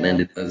 and we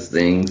blended those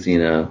things,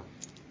 Well,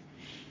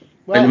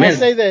 I'll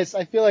say this.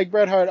 I feel like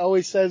Bret Hart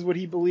always says what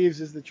he believes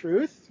is the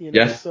truth,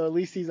 Yes. So at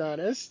least he's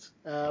honest.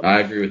 I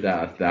agree with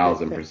that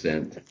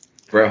 1,000%.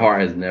 Bret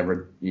Hart has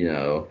never,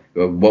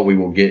 what we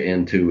will get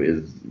into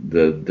is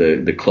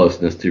the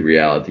closeness to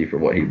reality for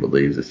what he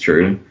believes is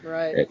true.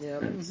 Right,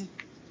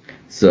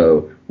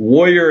 So,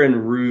 Warrior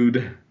and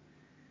Rude.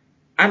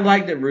 I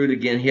like that Rude,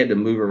 again, he had to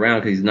move around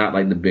because he's not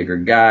like the bigger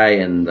guy,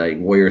 and like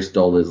Warrior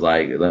stole his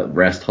like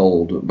rest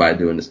hold by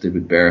doing the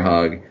stupid bear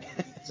hug.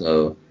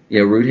 So,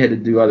 Rude had to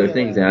do other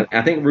things. And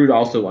I think Rude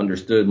also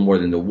understood more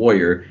than the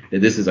Warrior that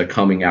this is a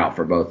coming out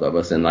for both of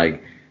us. And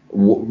like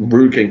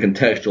Rude can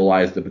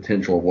contextualize the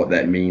potential of what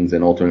that means.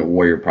 And Ultimate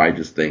Warrior probably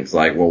just thinks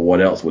like, well,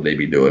 what else would they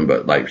be doing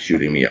but like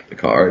shooting me up the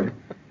card?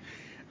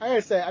 I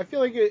gotta say, I feel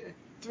like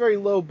it's a very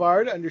low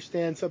bar to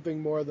understand something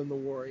more than the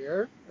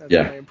Warrior. That's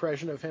my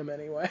impression of him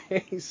anyway.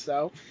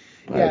 So,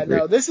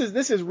 this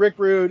is Rick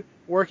Rude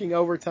working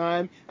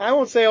overtime. I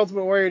won't say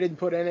Ultimate Warrior didn't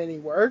put in any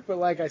work, but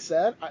like I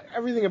said,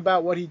 everything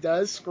about what he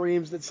does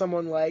screams that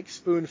someone like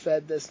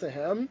spoon-fed this to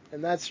him,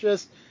 and that's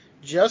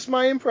just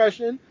my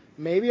impression.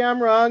 Maybe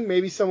I'm wrong.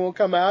 Maybe someone will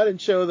come out and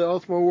show that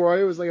Ultimate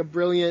Warrior was like a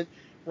brilliant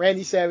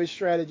Randy Savage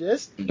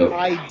strategist. Nope.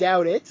 I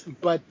doubt it,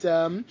 but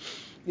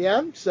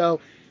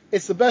so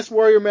it's the best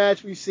Warrior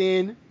match we've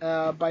seen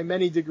by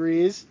many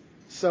degrees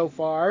so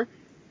far.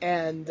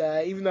 And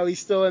even though he's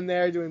still in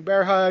there doing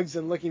bear hugs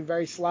and looking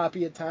very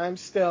sloppy at times,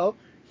 still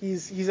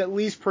he's at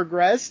least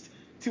progressed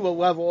to a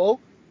level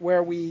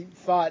where we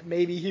thought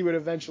maybe he would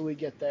eventually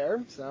get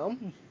there. So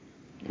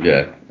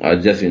yeah,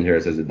 Jesse in here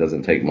says it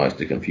doesn't take much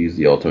to confuse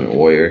the Ultimate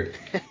Warrior.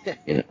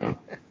 A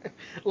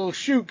little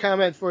shoot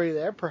comment for you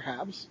there,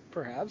 perhaps.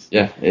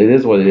 Yeah, it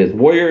is what it is.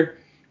 Warrior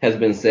has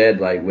been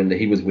said, like, when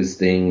he was with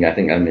Sting, I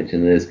think I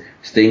mentioned this,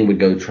 Sting would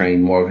go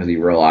train more because he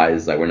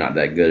realized, like, we're not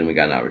that good and we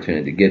got an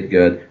opportunity to get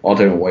good.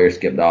 Ultimate Warrior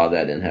skipped all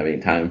that, didn't have any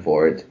time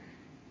for it.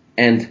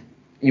 And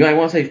you might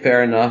want to say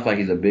fair enough, like,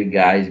 he's a big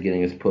guy, he's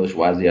getting his push,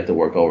 why does he have to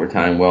work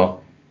overtime?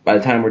 Well, by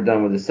the time we're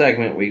done with the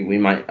segment, we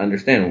might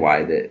understand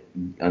why that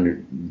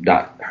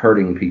not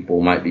hurting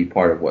people might be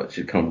part of what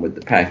should come with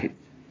the package.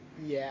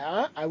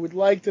 Yeah, I would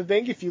like to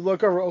think if you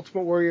look over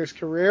Ultimate Warrior's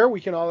career,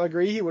 we can all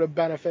agree he would have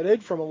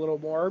benefited from a little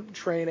more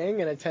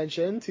training and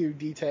attention to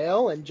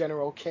detail and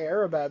general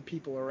care about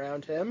people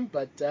around him.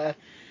 But,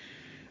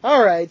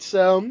 all right,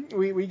 so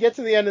we get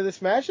to the end of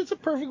this match. It's a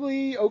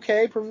perfectly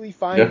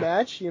fine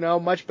match,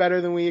 much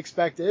better than we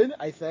expected,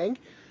 I think.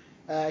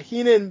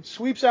 Heenan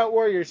sweeps out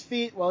Warrior's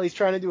feet while he's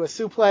trying to do a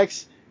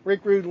suplex.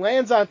 Rick Rude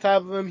lands on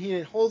top of him.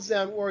 Heenan holds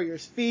down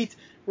Warrior's feet.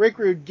 Rick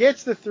Rude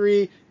gets the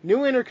 3.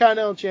 New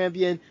Intercontinental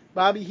Champion.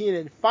 Bobby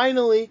Heenan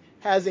finally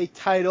has a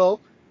title,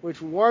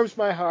 which warms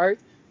my heart.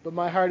 But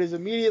my heart is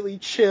immediately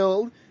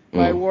chilled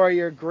by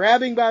Warrior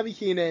grabbing Bobby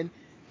Heenan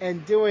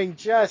and doing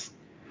just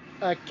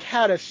a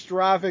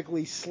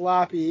catastrophically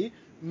sloppy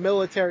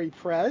military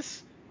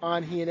press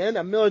on Heenan.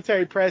 A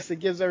military press that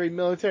gives every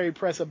military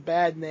press a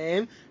bad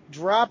name.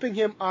 Dropping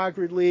him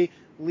awkwardly,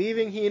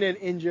 leaving Heenan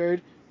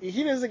injured.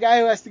 Heenan is a guy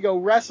who has to go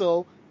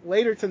wrestle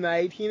later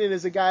tonight. Heenan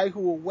is a guy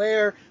who will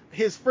wear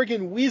his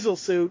friggin' weasel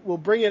suit, will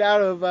bring it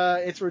out of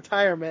its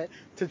retirement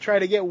to try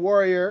to get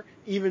Warrior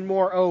even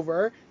more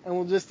over, and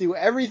will just do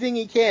everything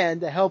he can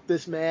to help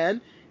this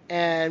man,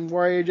 and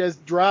Warrior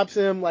just drops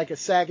him like a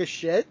sack of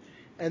shit,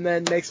 and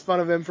then makes fun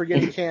of him for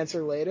getting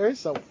cancer later.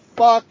 So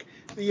fuck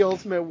the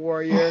Ultimate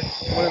Warrior,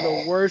 one of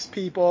the worst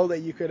people that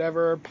you could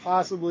ever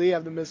possibly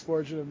have the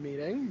misfortune of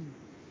meeting.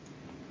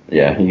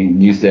 Yeah,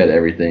 you said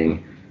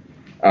everything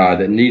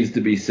that needs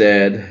to be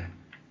said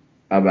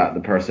about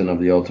the person of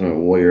the Ultimate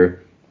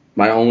Warrior.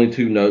 My only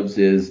two notes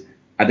is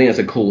I think that's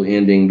a cool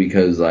ending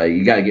because like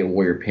you got to get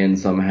Warrior pinned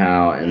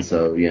somehow, and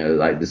so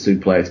like the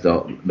suplex,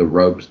 the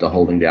ropes, the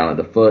holding down at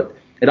the foot.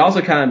 It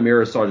also kind of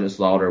mirrors Sergeant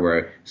Slaughter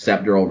where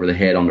scepter over the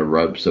head on the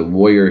ropes. So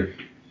Warrior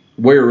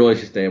really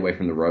should stay away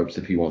from the ropes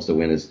if he wants to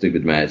win his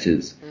stupid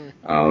matches.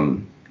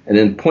 And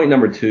then point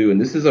number 2,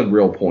 and this is a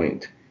real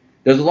point.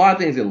 There's a lot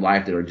of things in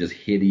life that are just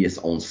hideous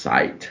on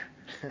sight.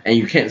 And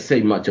you can't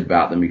say much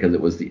about them because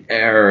it was the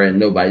era and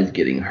nobody's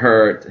getting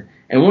hurt.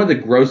 And one of the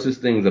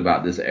grossest things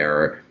about this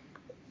era,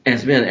 and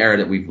it's been an era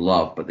that we've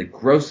loved, but the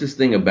grossest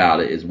thing about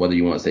it is whether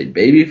you want to say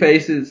baby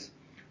faces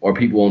or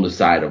people on the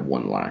side of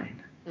one line.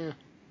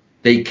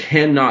 They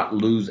cannot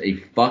lose a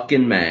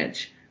fucking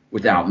match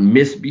without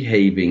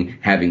misbehaving,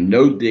 having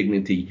no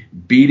dignity,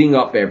 beating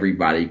up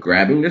everybody,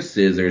 grabbing their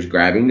scissors,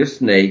 grabbing their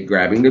snake,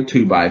 grabbing their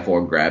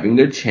 2x4, grabbing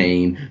their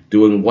chain,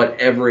 doing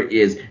whatever it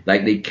is.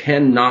 Like, they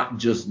cannot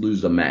just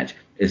lose a match.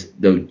 It's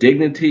no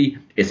dignity,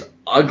 it's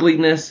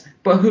ugliness,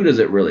 but who does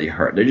it really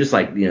hurt? They're just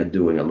like,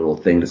 doing a little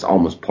thing that's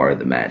almost part of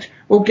the match.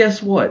 Well,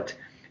 guess what?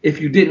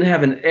 If you didn't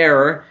have an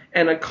era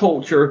and a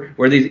culture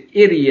where these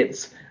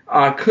idiots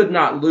could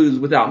not lose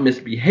without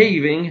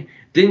misbehaving,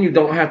 then you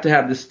don't have to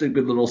have this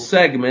stupid little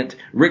segment.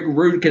 Rick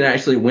Rude can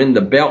actually win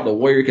the belt. The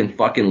Warrior can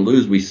fucking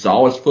lose. We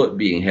saw his foot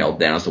being held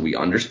down, so we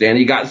understand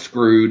he got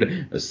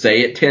screwed.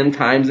 Say it 10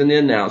 times in the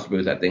announce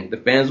booth. I think the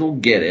fans will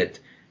get it.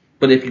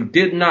 But if you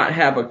did not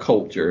have a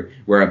culture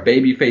where a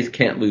babyface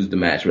can't lose the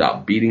match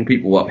without beating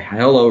people up,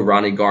 hello,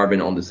 Ronnie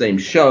Garvin on the same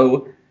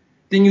show,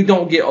 then you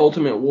don't get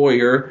Ultimate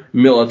Warrior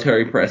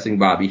military pressing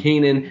Bobby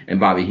Heenan,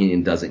 and Bobby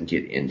Heenan doesn't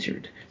get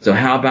injured. So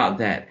how about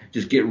that?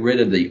 Just get rid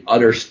of the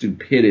utter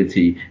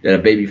stupidity that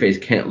a babyface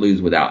can't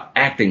lose without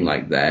acting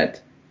like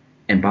that,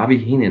 and Bobby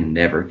Heenan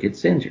never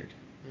gets injured.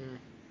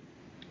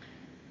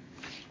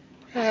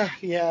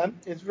 Yeah,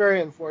 it's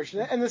very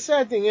unfortunate. And the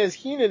sad thing is,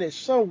 Heenan is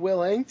so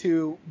willing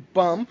to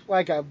bump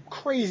like a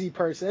crazy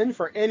person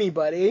for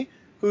anybody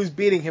who's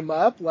beating him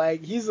up.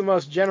 Like, he's the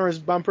most generous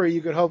bumper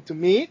you could hope to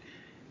meet.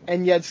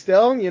 And yet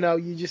still, you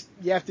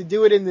have to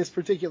do it in this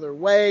particular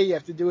way. You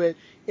have to do it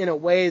in a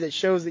way that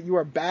shows that you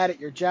are bad at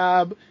your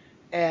job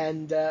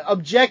and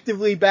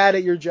objectively bad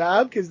at your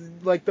job, because,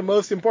 like, the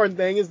most important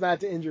thing is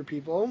not to injure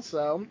people.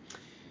 So,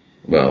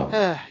 well,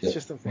 it's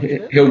just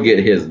unfortunate. He'll get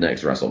his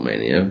next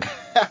WrestleMania.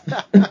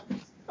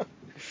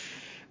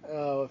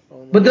 Oh, if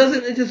only. But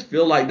doesn't it just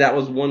feel like that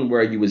was one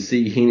where you would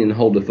see Heenan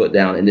hold the foot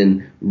down and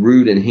then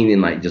Rude and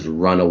Heenan like just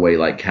run away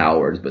like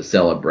cowards, but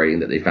celebrating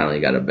that they finally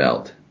got a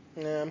belt?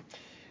 Yeah.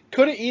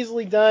 Could have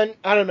easily done,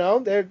 I don't know,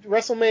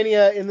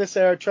 WrestleMania in this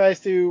era tries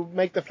to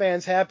make the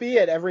fans happy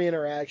at every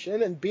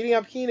interaction, and beating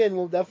up Heenan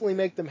will definitely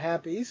make them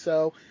happy,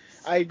 so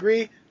I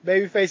agree,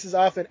 babyfaces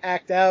often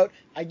act out.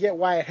 I get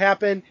why it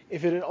happened.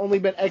 If it had only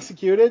been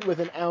executed with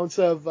an ounce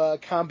of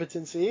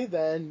competency,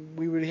 then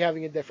we would be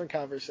having a different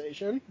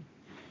conversation.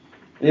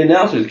 The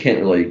announcers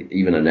can't really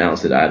even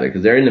announce it either,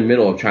 because they're in the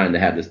middle of trying to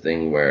have this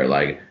thing where,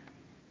 like,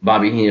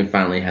 Bobby Heenan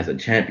finally has a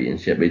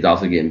championship, but he's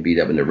also getting beat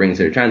up in the ring,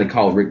 so they're trying to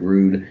call Rick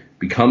Rude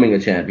becoming a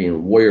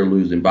champion, Warrior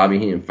losing, Bobby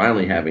Heenan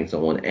finally having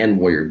someone, and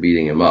Warrior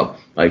beating him up.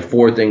 Like,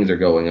 4 things are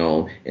going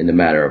on in the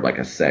matter of, like,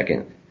 a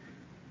second.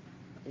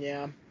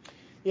 Yeah.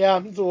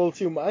 Yeah, it's a little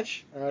too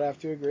much. I would have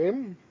to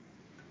agree.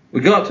 We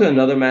go up to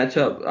another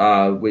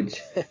matchup,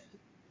 which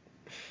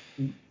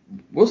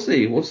we'll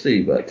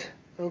see, but...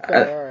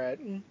 Okay, all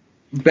right.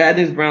 Bad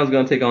News Brown's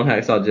going to take on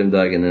Hacksaw Jim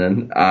Duggan,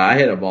 and then I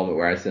had a moment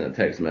where I sent a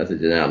text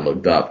message, and then I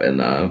looked up, and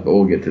but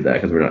we'll get to that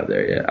because we're not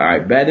there yet. All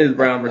right, Bad News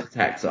Brown versus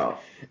Hacksaw.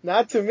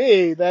 Not to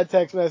me, that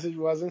text message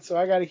wasn't, so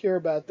I got to hear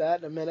about that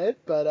in a minute.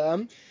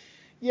 But,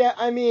 yeah,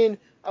 I mean,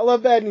 I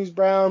love Bad News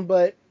Brown,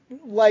 but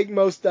like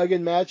most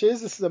Duggan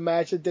matches, this is a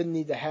match that didn't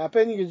need to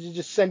happen. You could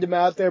just send him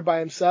out there by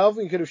himself.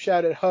 You could have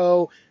shouted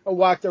ho or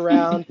walked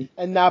around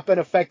and not been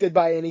affected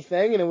by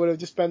anything, and it would have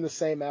just been the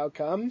same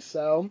outcome.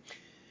 So,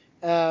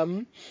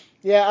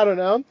 yeah, I don't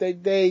know.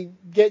 They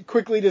get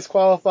quickly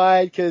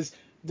disqualified because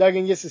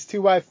Duggan gets his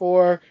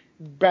 2x4,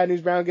 Bad News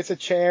Brown gets a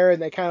chair,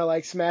 and they kind of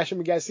like smash them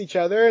against each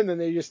other, and then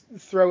they just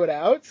throw it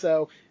out.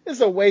 So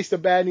it's a waste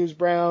of Bad News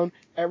Brown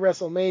at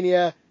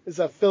WrestleMania. It's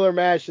a filler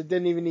match that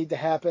didn't even need to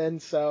happen.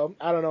 So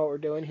I don't know what we're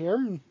doing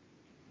here.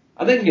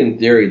 I think in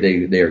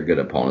theory they are good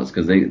opponents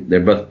because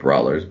they're both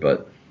brawlers,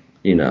 but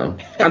I'm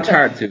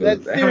tired too.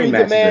 That theory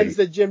demands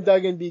that Jim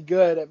Duggan be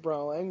good at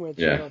brawling, which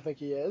I don't think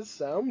he is.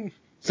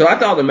 So I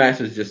thought the match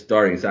was just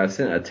starting, so I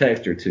sent a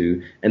text or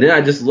two, and then I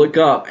just look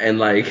up, and,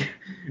 like,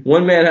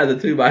 one man has a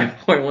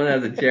 2x4, one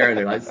has a chair, and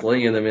they're, like,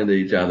 slinging them into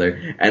each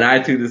other. And I,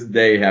 to this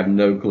day, have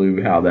no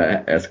clue how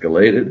that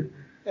escalated.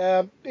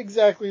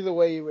 Exactly the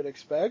way you would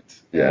expect.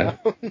 Yeah.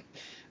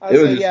 I'd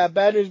say,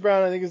 Bad News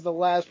Brown, I think, is the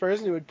last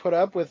person who would put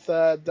up with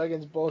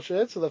Duggan's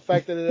bullshit, so the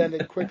fact that it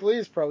ended quickly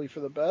is probably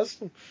for the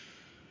best.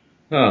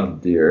 Oh,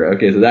 dear.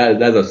 Okay, so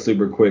that's a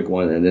super quick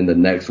one, and then the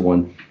next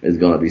one is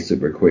going to be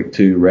super quick,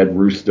 too. Red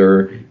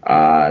Rooster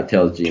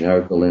tells Gene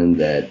Okerlund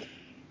that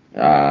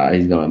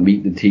he's going to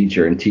meet the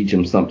teacher and teach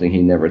him something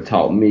he never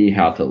taught me,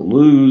 how to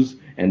lose.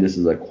 And this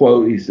is a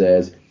quote. He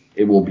says,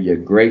 "It will be a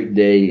great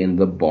day in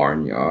the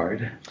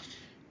barnyard."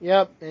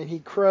 Yep, and he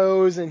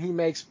crows and he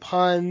makes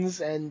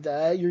puns, and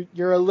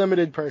you're a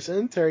limited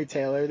person, Terry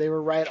Taylor. They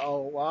were right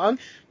all along.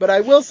 But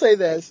I will say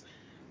this.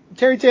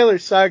 Terry Taylor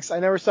sucks. I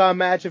never saw a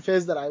match of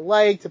his that I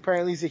liked.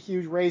 Apparently he's a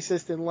huge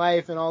racist in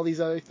life and all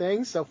these other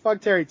things. So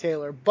fuck Terry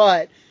Taylor.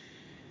 But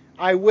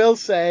I will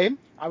say,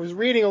 I was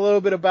reading a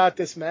little bit about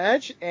this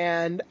match,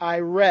 and I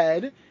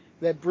read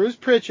that Bruce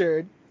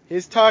Pritchard,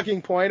 his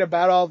talking point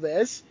about all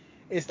this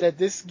is that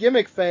this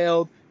gimmick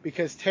failed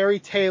because Terry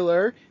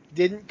Taylor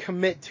didn't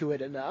commit to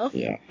it enough.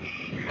 Yeah.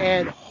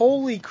 And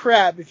holy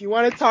crap, if you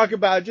want to talk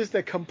about just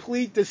a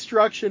complete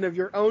destruction of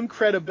your own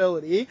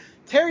credibility,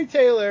 Terry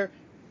Taylor,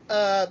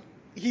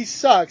 he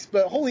sucks,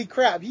 but holy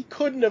crap, he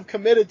couldn't have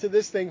committed to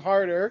this thing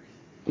harder.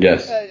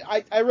 Yes.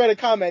 I read a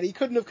comment, he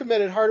couldn't have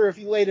committed harder if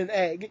he laid an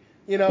egg.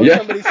 Yeah.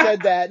 Somebody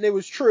said that, and it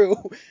was true,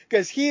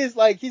 because he's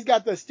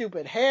got the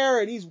stupid hair,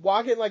 and he's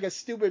walking like a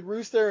stupid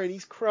rooster, and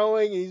he's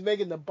crowing, and he's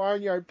making the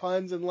barnyard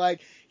puns, and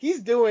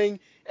he's doing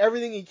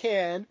everything he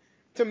can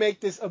to make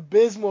this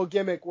abysmal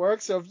gimmick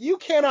work. So if you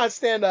cannot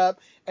stand up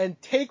and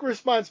take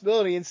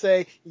responsibility and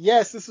say,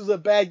 yes, this was a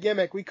bad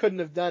gimmick, we couldn't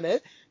have done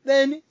it,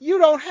 then you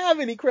don't have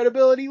any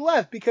credibility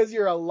left, because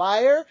you're a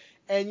liar,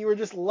 and you were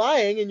just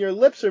lying, and your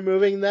lips are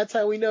moving, and that's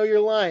how we know you're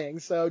lying.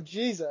 So,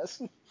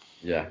 Jesus.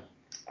 Yeah.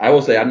 I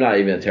will say I'm not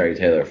even a Terry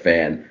Taylor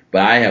fan,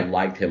 but I have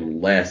liked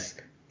him less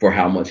for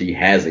how much he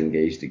has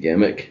engaged the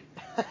gimmick.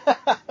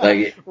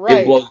 Right,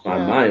 it blows my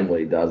mind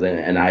what he does,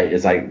 and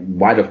it's like,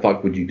 why the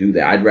fuck would you do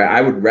that?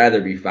 I would rather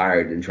be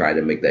fired than try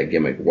to make that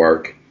gimmick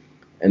work.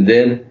 And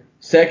then,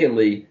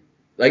 secondly,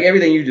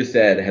 everything you just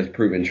said has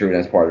proven true, and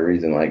that's part of the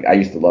reason. I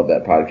used to love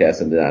that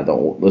podcast, and then I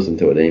don't listen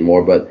to it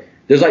anymore. But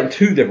there's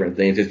two different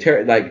things.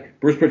 There's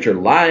Bruce Pritchard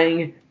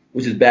lying,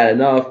 which is bad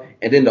enough,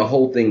 and then the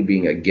whole thing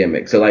being a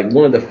gimmick. So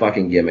one of the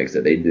fucking gimmicks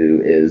that they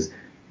do is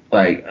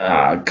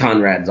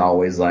Conrad's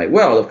always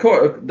well, of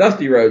course,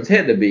 Dusty Rhodes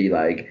had to be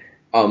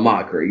a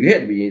mockery.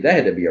 That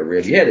had to be a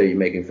rib. You had to be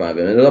making fun of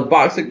him. And there's a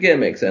box of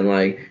gimmicks and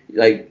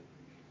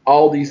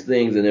all these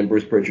things. And then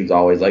Bruce Pritchard's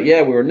always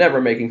yeah, we were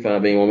never making fun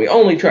of anyone. We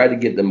only tried to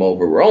get them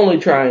over. We're only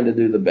trying to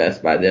do the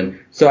best by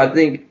them. So I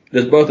think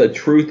there's both a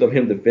truth of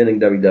him defending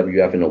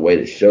WWF in a way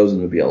that shows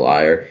him to be a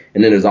liar.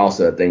 And then there's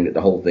also a thing that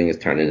the whole thing is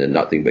turned into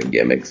nothing but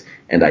gimmicks.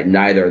 And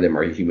neither of them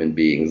are human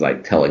beings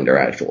telling their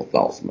actual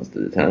thoughts most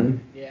of the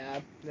time. Yeah,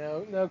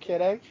 no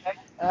kidding.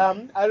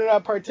 I do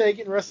not partake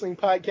in wrestling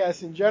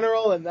podcasts in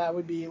general, and that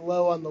would be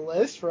low on the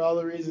list for all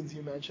the reasons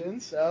you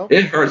mentioned. So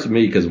it hurts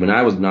me because when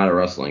I was not a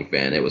wrestling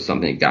fan, it was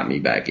something that got me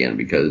back in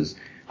because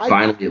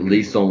finally at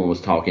least someone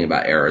was talking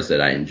about eras that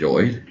I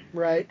enjoyed.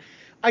 Right.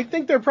 I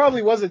think there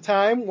probably was a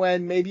time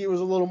when maybe it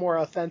was a little more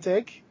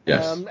authentic.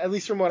 Yes. At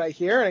least from what I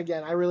hear. And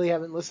again, I really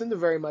haven't listened to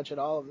very much at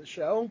all of the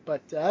show,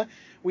 but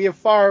we have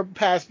far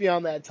passed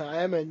beyond that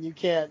time, and you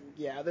can't.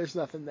 Yeah, there's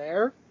nothing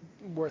there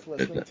worth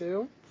listening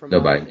to.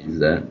 Nobody needs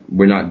that.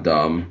 We're not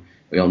dumb.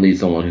 We don't need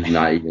someone who's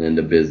not even in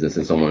the business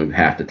and someone who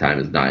half the time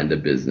is not in the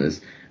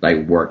business,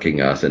 working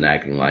us and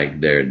acting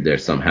like they're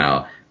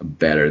somehow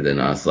better than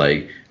us.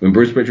 When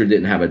Bruce Pritchard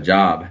didn't have a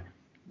job,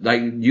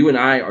 you and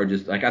I are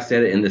just, I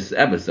said it in this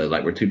episode,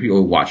 we're two people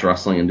who watch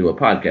wrestling and do a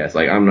podcast.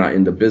 I'm not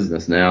in the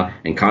business now,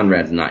 and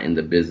Conrad's not in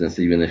the business,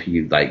 even if he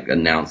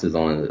announces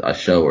on a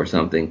show or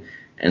something.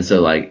 And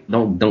so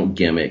don't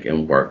gimmick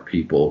and work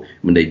people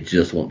when they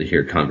just want to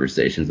hear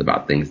conversations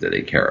about things that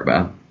they care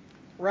about.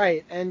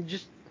 Right, and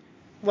just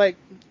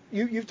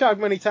you've talked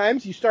many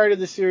times, you started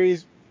the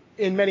series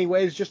in many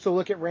ways just to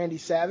look at Randy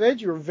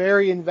Savage. You were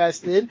very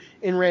invested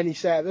in Randy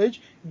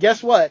Savage.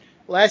 Guess what?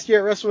 Last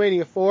year at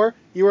WrestleMania 4,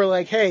 you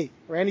were hey,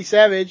 Randy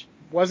Savage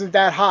wasn't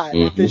that hot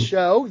at this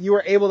show. You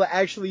were able to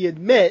actually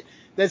admit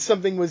that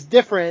something was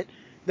different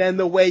than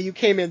the way you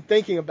came in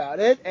thinking about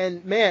it.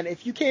 And man,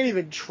 if you can't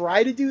even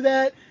try to do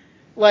that,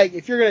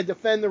 if you're going to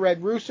defend the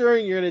Red Rooster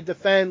and you're going to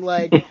defend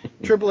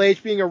Triple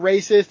H being a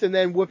racist and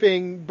then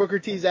whooping Booker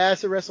T's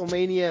ass at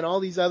WrestleMania and all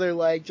these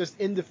other just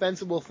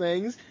indefensible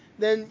things,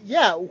 then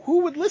yeah,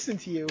 who would listen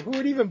to you? Who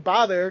would even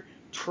bother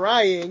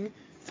trying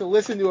to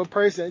listen to a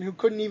person who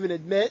couldn't even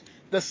admit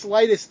the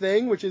slightest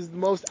thing, which is the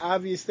most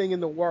obvious thing in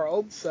the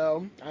world?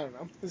 So, I don't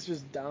know. It's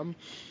just dumb.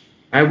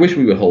 I wish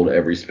we would hold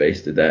every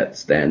space to that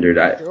standard.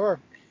 Sure.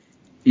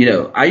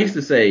 I used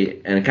to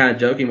say, and kind of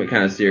joking but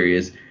kind of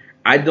serious,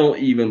 I don't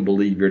even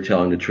believe you're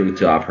telling the truth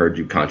till I've heard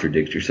you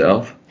contradict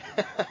yourself.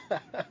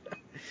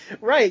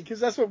 Right, because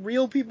that's what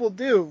real people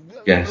do.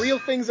 Yes. Real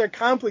things are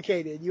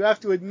complicated. You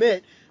have to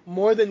admit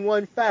more than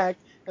one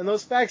fact, and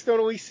those facts don't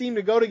always seem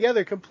to go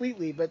together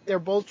completely, but they're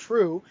both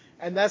true,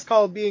 and that's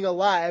called being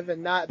alive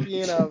and not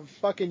being a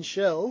fucking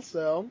shill,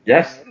 so.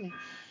 Yes.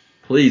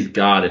 Please,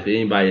 God, if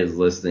anybody is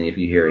listening, if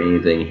you hear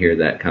anything, hear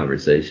that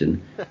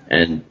conversation.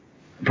 And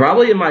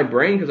probably in my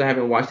brain, because I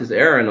haven't watched this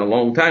era in a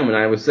long time, when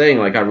I was saying,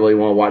 I really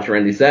want to watch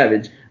Randy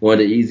Savage, one of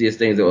the easiest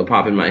things that would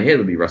pop in my head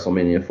would be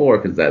WrestleMania 4,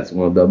 because that's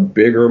one of the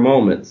bigger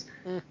moments.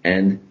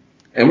 And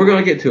we're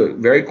going to get to it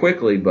very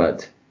quickly,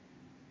 but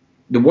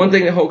the one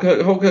thing that Hulk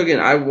Hogan,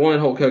 I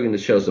wanted Hulk Hogan to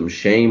show some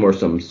shame or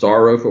some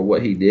sorrow for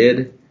what he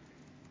did,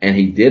 and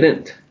he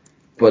didn't.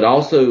 But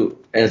also,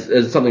 And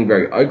there's something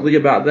very ugly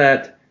about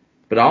that,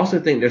 but I also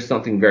think there's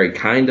something very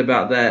kind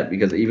about that,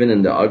 because even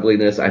in the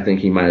ugliness, I think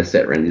he might have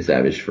set Randy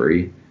Savage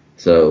free.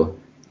 So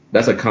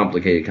that's a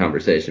complicated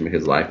conversation,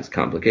 because life is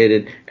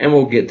complicated, and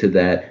we'll get to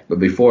that. But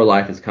before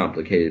life is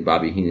complicated,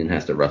 Bobby Heenan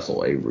has to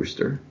wrestle a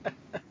rooster.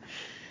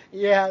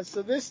 Yeah,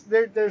 so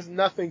there's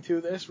nothing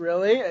to this,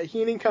 really.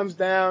 Heenan comes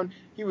down.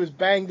 He was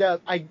banged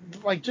up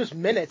just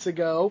minutes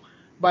ago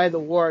by the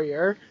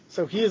Warrior,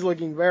 so he is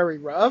looking very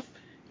rough.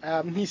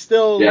 He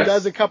still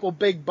does a couple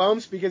big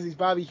bumps because he's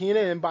Bobby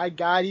Heenan, and by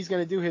God, he's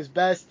going to do his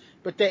best,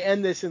 but they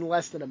end this in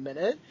less than a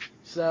minute.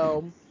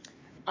 So,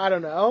 I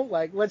don't know.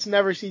 Let's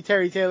never see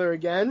Terry Taylor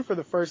again for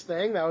the first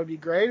thing. That would be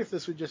great if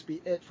this would just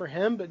be it for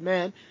him. But,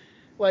 man,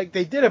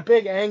 they did a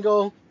big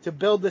angle to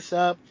build this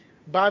up.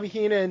 Bobby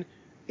Heenan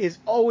is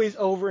always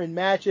over in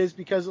matches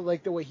because of,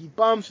 the way he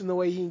bumps and the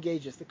way he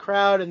engages the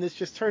crowd, and this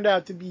just turned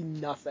out to be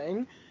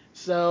nothing.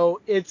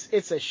 So,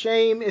 it's a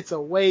shame. It's a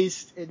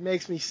waste. It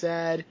makes me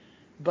sad.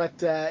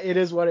 But it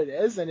is what it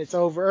is, and it's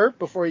over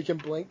before you can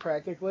blink,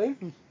 practically.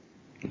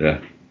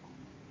 Yeah.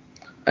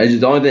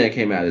 The only thing that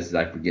came out is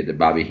I forget that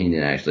Bobby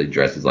Heenan actually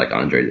dresses like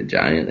Andre the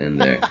Giant,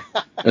 and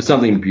there's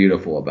something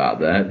beautiful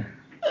about that.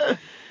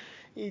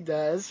 He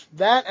does.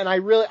 That, and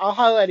I'll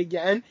highlight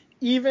again,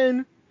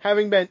 even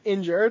having been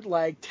injured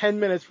 10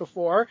 minutes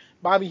before,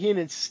 Bobby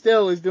Heenan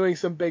still is doing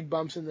some big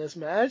bumps in this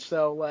match,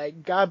 so,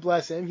 God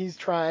bless him. He's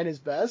trying his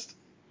best.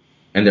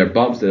 And they're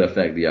bumps that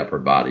affect the upper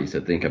body,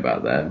 so think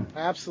about that.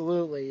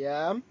 Absolutely,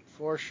 yeah,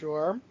 for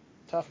sure.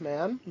 Tough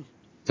man.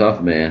 Tough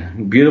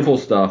man. Beautiful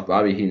stuff.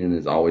 Bobby Heenan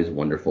is always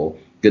wonderful.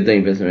 Good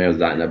thing Vince McMahon was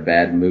not in a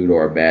bad mood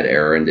or a bad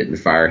era and didn't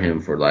fire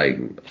him for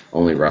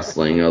only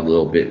wrestling a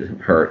little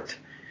bit hurt,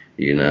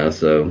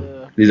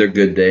 So these are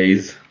good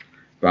days.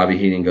 Bobby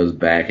Heenan goes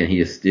back, and he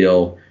is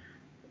still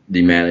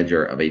the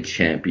manager of a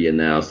champion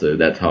now, so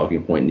that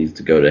talking point needs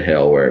to go to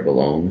hell where it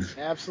belongs.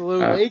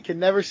 Absolutely. Can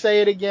never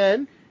say it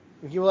again.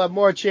 He will have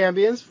more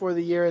champions before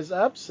the year is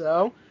up,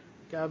 so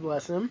God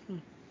bless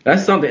him.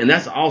 That's something, and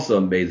that's also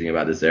amazing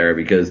about this era,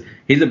 because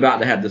he's about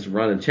to have this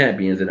run of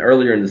champions, and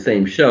earlier in the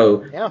same show,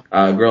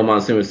 Gorilla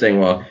Monsoon was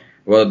saying,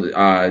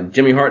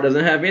 Jimmy Hart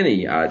doesn't have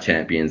any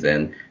champions,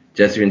 and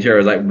Jesse Ventura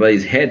was like, but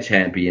he's had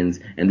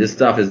champions, and this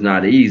stuff is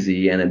not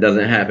easy, and it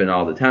doesn't happen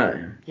all the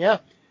time. Yeah.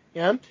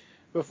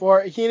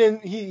 Before Heenan,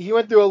 he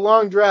went through a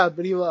long drought,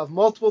 but he will have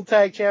multiple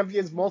tag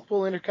champions,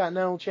 multiple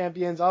intercontinental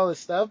champions, all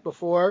this stuff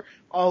before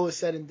all is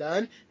said and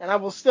done. And I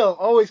will still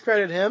always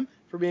credit him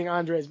for being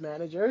Andre's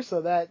manager,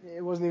 so that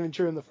it wasn't even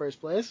true in the first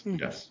place.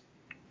 Yes.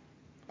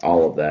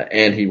 All of that.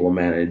 And he will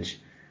manage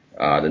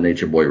the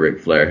Nature Boy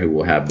Ric Flair, who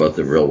will have both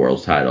the Real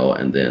World's title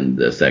and then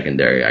the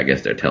secondary, I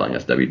guess they're telling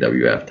us,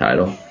 WWF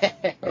title.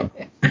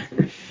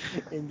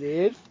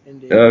 Indeed.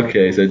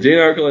 Okay, so Gene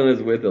Okerlund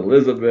is with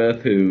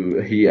Elizabeth,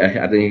 who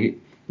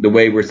the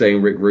way we're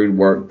saying Rick Rude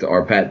worked,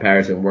 or Pat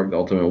Patterson worked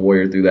Ultimate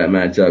Warrior through that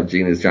matchup,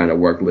 Gene is trying to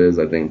work Liz,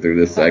 I think, through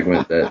this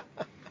segment. That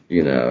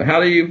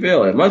how do you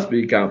feel? It must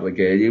be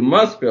complicated. You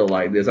must feel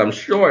like this. I'm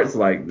sure it's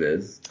like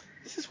this.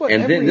 This is what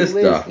and then this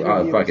Liz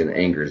stuff fucking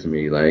angers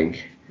me.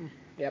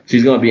 Yep.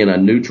 She's going to be in a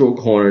neutral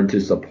corner to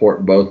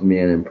support both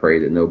men and pray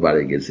that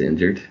nobody gets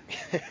injured.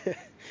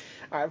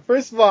 All right,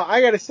 first of all,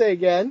 I got to say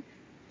again,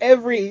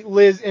 every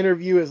Liz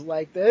interview is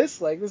like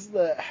this.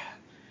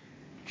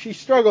 She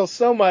struggles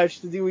so much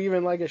to do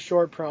even a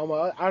short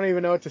promo. I don't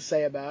even know what to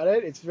say about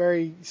it. It's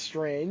very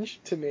strange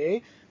to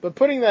me. But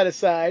putting that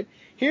aside,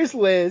 here's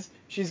Liz.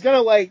 She's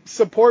going to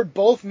support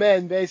both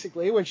men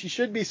basically when she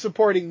should be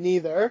supporting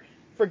neither.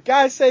 For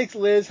God's sakes,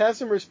 Liz, have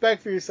some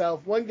respect for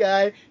yourself. One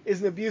guy is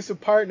an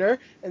abusive partner,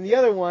 and the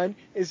other one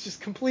is just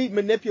complete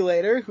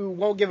manipulator who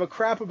won't give a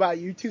crap about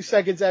you 2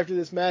 seconds after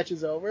this match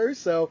is over.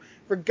 So,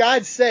 for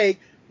God's sake,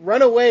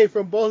 run away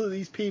from both of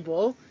these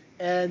people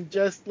and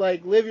just,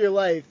 live your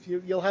life.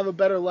 You'll have a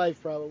better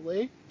life,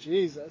 probably.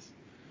 Jesus.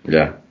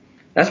 Yeah.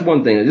 That's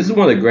one thing. This is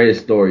one of the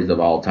greatest stories of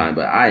all time,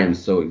 but I am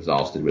so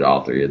exhausted with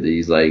all three of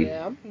these.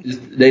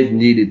 They've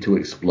needed to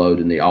explode,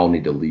 and they all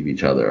need to leave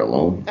each other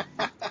alone.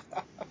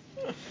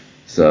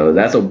 So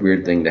that's a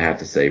weird thing to have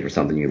to say for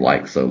something you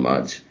like so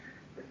much.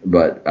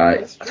 But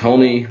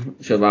Tony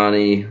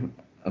Schiavone,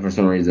 for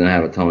some reason, I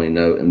have a Tony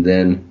note. And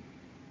then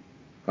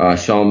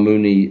Sean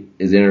Mooney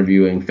is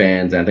interviewing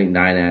fans. And I think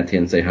 9 out of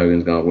 10 say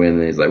Hogan's going to win.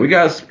 And he's like, we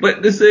got a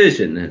split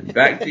decision.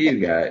 Back to you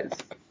guys.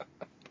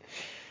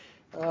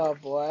 Oh,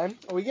 boy.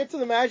 We get to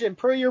the match, and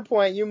per your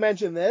point, you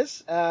mentioned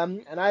this.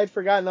 And I had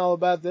forgotten all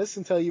about this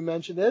until you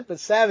mentioned it. But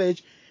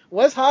Savage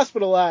was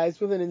hospitalized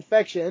with an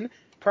infection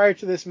prior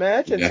to this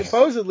match, and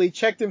supposedly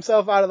checked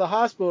himself out of the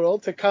hospital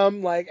to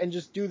come and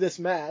just do this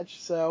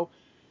match. So,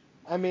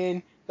 I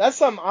mean, that's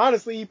something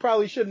honestly he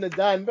probably shouldn't have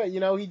done, but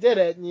he did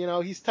it,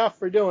 and he's tough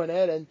for doing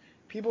it, and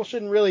people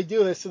shouldn't really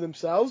do this to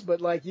themselves,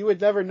 but you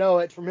would never know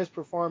it from his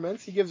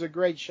performance. He gives a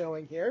great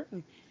showing here.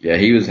 Yeah,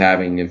 he was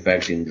having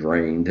infection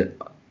drained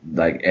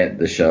at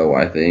the show,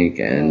 I think,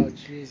 and oh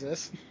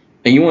Jesus.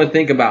 And you want to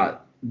think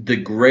about the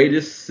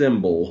greatest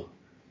symbol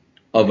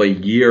of a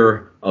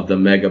year of the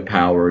mega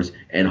powers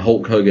and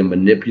Hulk Hogan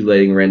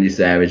manipulating Randy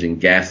Savage and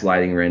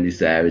gaslighting Randy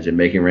Savage and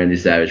making Randy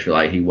Savage feel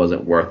like he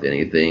wasn't worth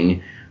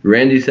anything.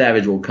 Randy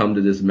Savage will come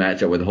to this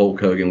matchup with Hulk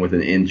Hogan with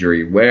an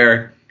injury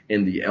where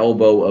in the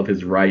elbow of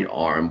his right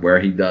arm where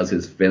he does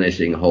his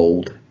finishing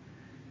hold.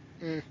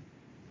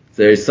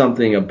 There's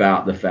something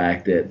about the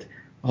fact that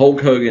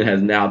Hulk Hogan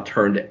has now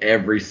turned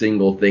every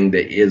single thing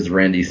that is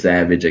Randy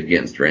Savage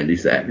against Randy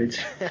Savage.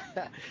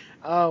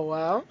 Oh,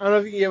 wow. I don't know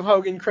if you can give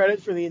Hogan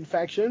credit for the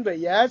infection, but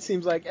yeah, it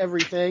seems like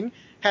everything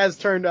has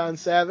turned on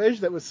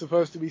Savage that was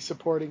supposed to be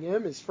supporting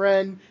him, his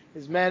friend,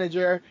 his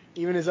manager,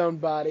 even his own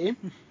body.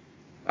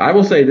 I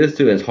will say this,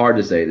 too. It's hard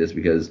to say this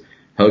because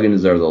Hogan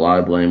deserves a lot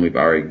of blame. We've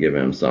already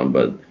given him some.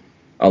 But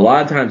a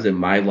lot of times in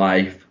my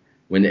life,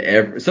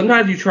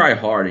 sometimes you try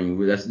hard,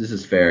 and this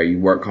is fair. You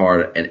work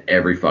hard, and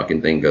every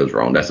fucking thing goes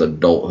wrong. That's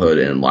adulthood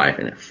in life,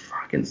 and it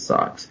fucking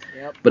sucks.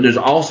 Yep. But there's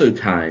also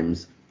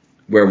times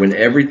where when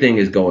everything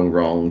is going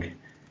wrong,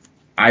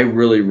 I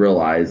really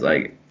realize,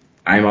 like,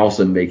 I'm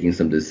also making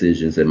some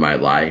decisions in my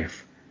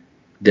life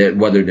that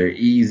whether they're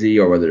easy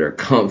or whether they're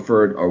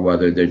comfort or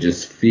whether they're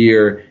just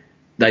fear,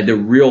 like the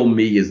real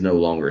me is no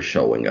longer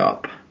showing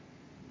up.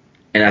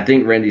 And I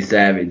think Randy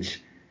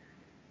Savage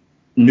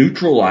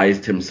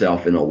neutralized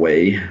himself in a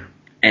way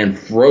and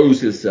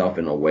froze himself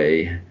in a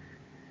way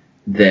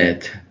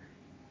that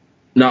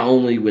not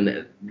only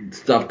when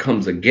stuff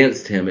comes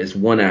against him, it's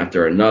one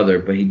after another,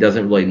 but he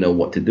doesn't really know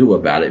what to do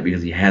about it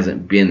because he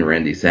hasn't been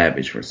Randy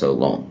Savage for so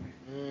long.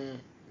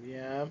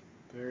 Yeah,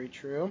 very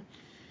true.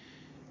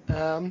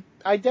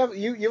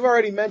 You've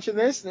already mentioned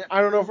this, and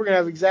I don't know if we're going to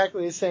have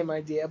exactly the same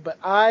idea, but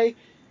I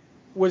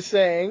was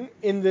saying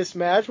in this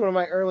match, one of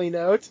my early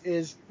notes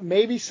is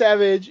maybe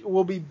Savage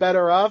will be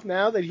better off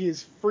now that he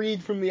is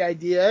freed from the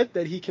idea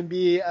that he can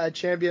be a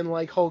champion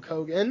like Hulk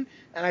Hogan.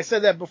 And I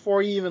said that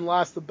before he even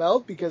lost the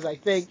belt because I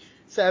think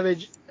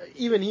Savage,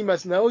 even he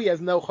must know he has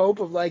no hope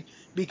of like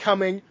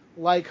becoming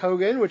like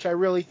Hogan, which I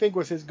really think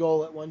was his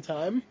goal at one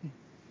time.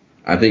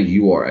 I think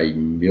you are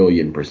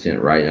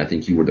 1,000,000% right, and I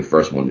think you were the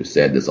first one who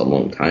said this a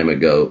long time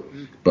ago.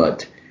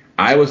 But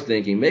I was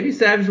thinking maybe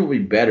Savage will be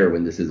better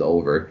when this is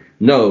over.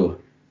 No,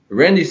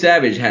 Randy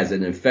Savage has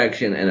an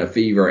infection and a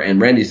fever, and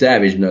Randy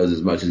Savage knows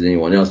as much as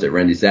anyone else that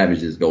Randy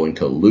Savage is going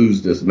to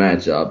lose this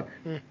matchup.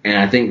 And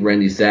I think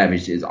Randy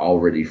Savage is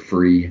already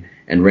free.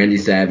 And Randy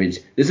Savage,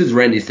 this is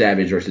Randy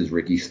Savage versus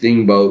Ricky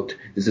Steamboat.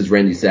 This is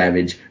Randy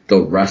Savage,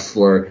 the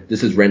wrestler.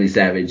 This is Randy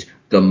Savage,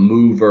 the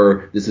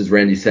mover. This is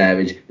Randy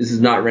Savage. This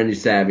is not Randy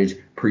Savage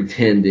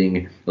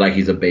pretending like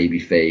he's a baby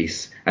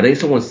face. I think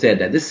someone said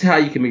that. This is how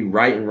you can be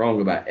right and wrong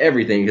about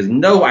everything. Because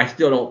no, I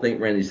still don't think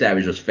Randy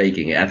Savage was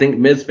faking it. I think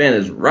Ms. Fan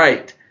is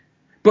right.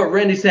 But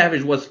Randy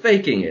Savage was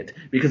faking it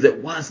because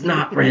it was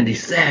not Randy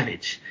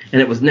Savage.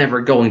 And it was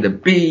never going to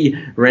be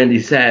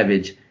Randy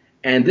Savage.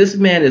 And this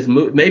man is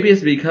maybe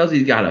it's because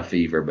he's got a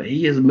fever, but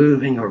he is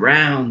moving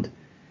around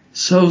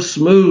so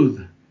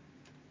smooth.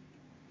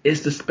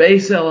 It's the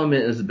space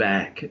element is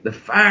back. The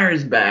fire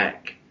is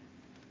back.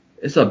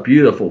 It's a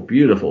beautiful,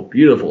 beautiful,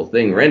 beautiful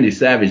thing. Randy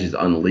Savage is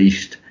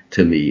unleashed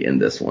to me in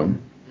this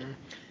one.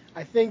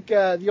 I think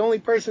the only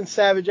person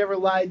Savage ever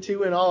lied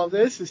to in all of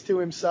this is to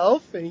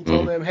himself, and he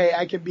told him, hey,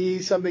 I can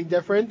be something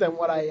different than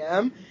what I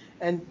am.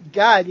 And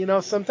God,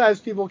 sometimes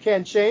people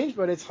can change,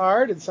 but it's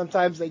hard, and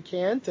sometimes they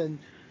can't, and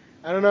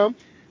I don't know.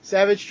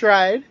 Savage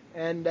tried,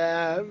 and,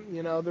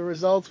 the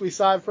results, we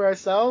saw it for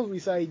ourselves. We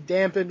saw he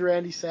dampened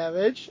Randy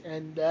Savage,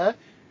 and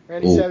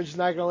Randy Savage is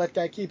not going to let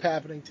that keep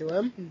happening to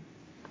him.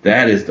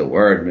 That is the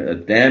word,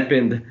 man.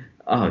 Dampened.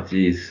 Oh,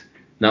 jeez.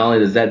 Not only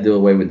does that do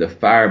away with the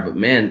fire, but,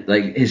 man,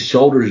 like, his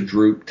shoulders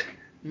drooped.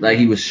 Like,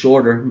 he was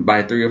shorter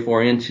by 3 or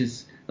 4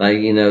 inches. Like,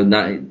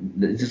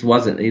 it just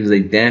wasn't. He was a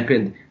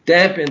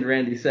dampened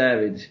Randy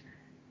Savage.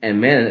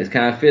 And, man, it's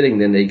kind of fitting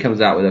then that he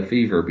comes out with a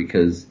fever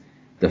because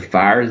the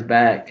fire is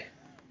back.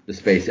 The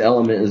space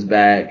element is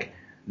back.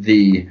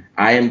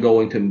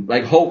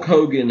 Hulk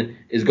Hogan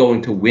is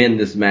going to win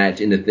this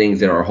match into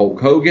things that are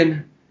Hulk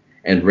Hogan.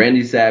 And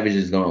Randy Savage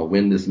is going to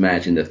win this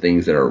match into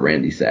things that are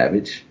Randy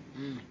Savage.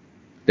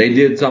 They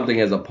did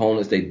something as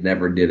opponents they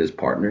never did as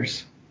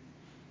partners.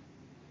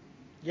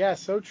 Yeah,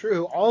 so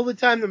true. All the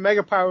time the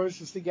Mega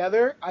Powers was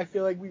together, I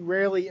feel like we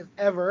rarely, if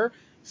ever,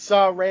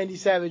 saw Randy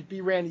Savage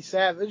be Randy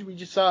Savage. We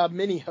just saw a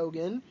mini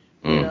Hogan,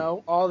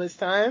 all this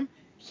time.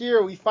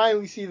 Here we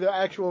finally see the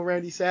actual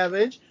Randy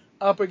Savage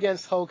up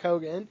against Hulk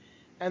Hogan,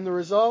 and the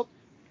result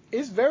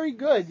is very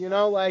good.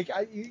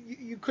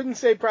 You couldn't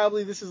say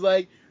probably this is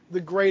like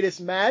the greatest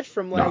match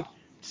from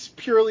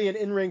purely an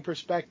in-ring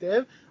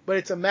perspective, but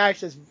it's a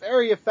match that's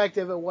very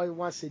effective at what it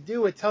wants to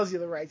do. It tells you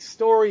the right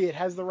story. It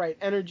has the right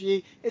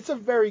energy. It's a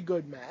very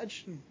good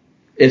match.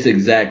 It's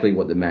exactly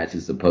what the match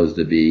is supposed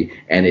to be,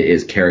 and it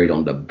is carried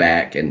on the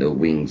back and the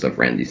wings of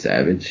Randy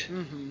Savage.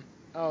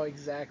 Oh,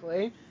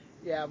 exactly.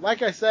 Yeah,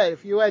 like I said,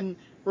 if you hadn't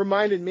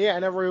reminded me, I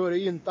never would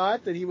have even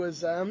thought that he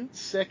was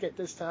sick at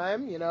this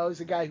time.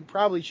 He's a guy who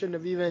probably shouldn't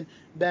have even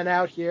been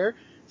out here.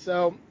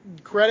 So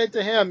credit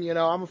to him.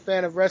 I'm a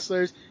fan of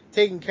wrestlers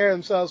taking care of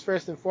themselves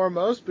first and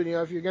foremost. But,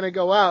 if you're going to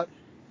go out,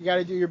 you got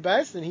to do your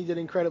best, and he did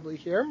incredibly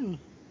here.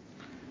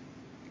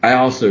 I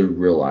also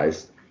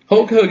realized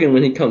Hulk Hogan,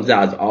 when he comes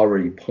out, is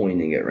already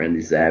pointing at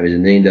Randy Savage,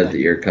 and then he does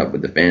the ear cut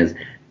with the fans.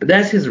 But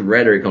that's his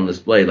rhetoric on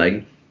display.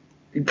 Like,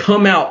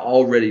 come out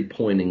already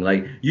pointing.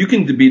 Like, you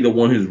can be the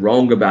one who's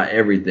wrong about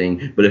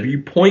everything, but if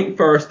you point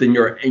first, then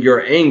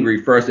you're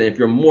angry first, and if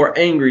you're more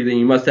angry, then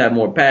you must have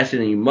more passion,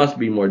 and you must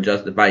be more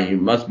justified, and you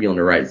must be on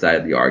the right side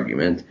of the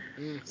argument.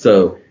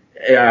 So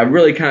I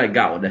really kind of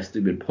got what that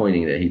stupid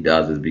pointing that he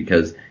does is,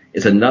 because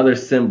it's another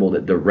symbol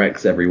that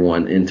directs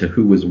everyone into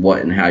who is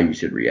what and how you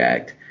should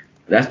react.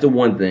 That's the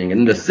one thing.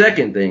 And the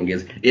second thing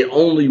is, it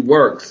only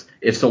works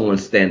if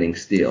someone's standing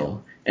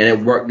still. And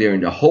it worked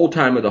during the whole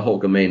time of the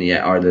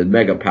Hulkamania, or the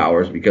Mega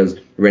Powers, because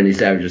Randy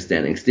Savage is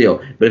standing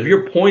still. But if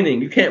you're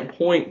pointing, you can't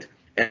point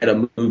at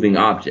a moving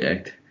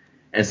object.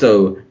 And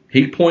so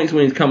he points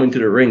when he's coming to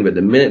the ring, but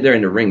the minute they're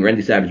in the ring,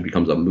 Randy Savage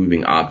becomes a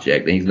moving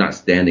object, and he's not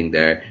standing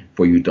there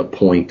for you to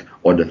point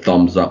or to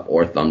thumbs up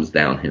or thumbs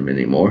down him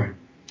anymore.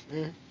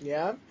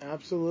 Yeah,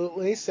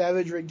 absolutely.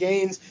 Savage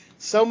regains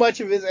so much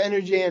of his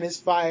energy and his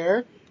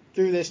fire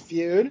through this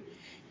feud.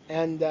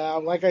 And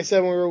like I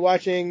said when we were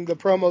watching the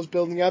promos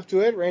building up to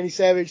it, Randy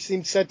Savage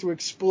seemed set to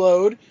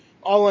explode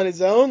all on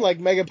his own, like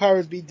Mega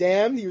Powers be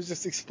damned. He was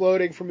just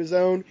exploding from his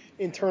own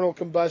internal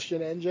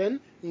combustion engine.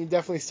 You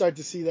definitely start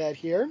to see that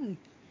here.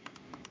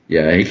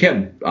 Yeah, he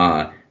kept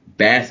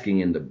basking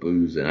in the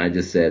booze, and I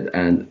just said,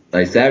 and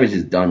like, Savage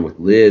is done with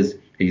Liz.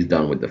 He's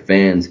done with the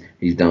fans.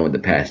 He's done with the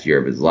past year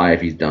of his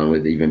life. He's done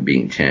with even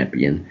being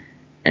champion.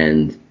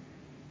 And,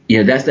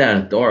 that's that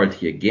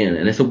authority again.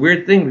 And it's a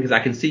weird thing, because I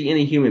can see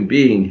any human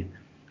being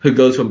who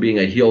goes from being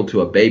a heel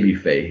to a baby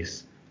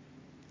face.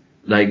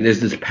 Like,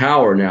 there's this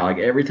power now. Like,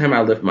 every time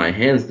I lift my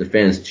hands, the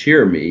fans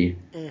cheer me.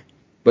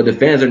 But the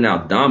fans are now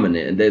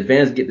dominant. And the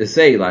fans get to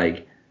say,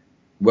 like,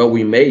 well,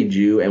 we made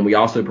you, and we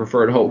also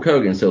preferred Hulk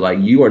Hogan. So, like,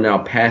 you are now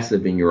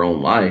passive in your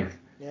own life.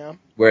 Yeah.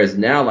 Whereas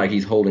now, like,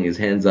 he's holding his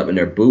hands up and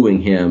they're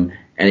booing him,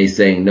 and he's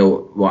saying,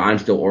 no, well, I'm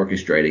still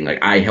orchestrating.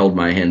 Like, I held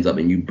my hands up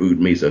and you booed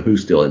me, so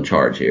who's still in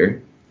charge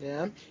here?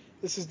 Yeah.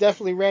 This is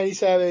definitely Randy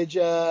Savage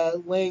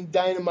laying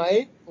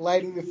dynamite,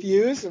 lighting the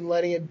fuse, and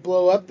letting it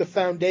blow up the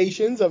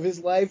foundations of his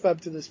life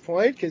up to this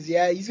point. Because,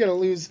 he's going to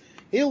lose.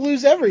 He'll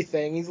lose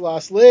everything. He's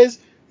lost Liz.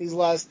 He's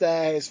lost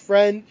his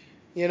friend.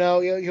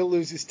 He'll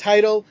lose his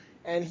title.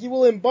 And he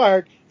will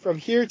embark from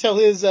here till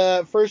his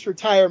first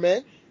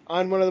retirement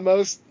on one of the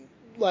most,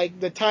 like,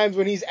 the times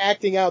when he's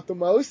acting out the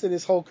most in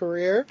his whole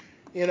career.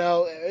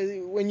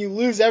 When you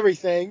lose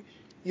everything,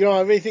 you don't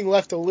have anything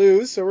left to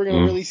lose. So we're going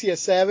to really see a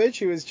Savage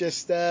who is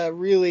just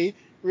really,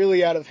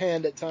 really out of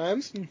hand at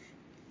times.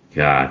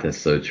 God, that's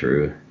so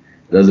true.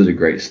 Those are the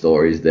great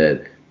stories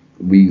that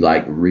we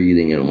like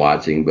reading and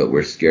watching, but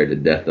we're scared to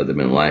death of them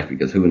in life,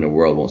 because who in the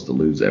world wants to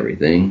lose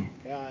everything?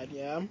 God,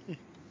 yeah.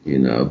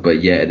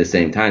 But at the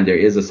same time, there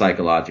is a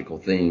psychological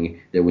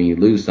thing that when you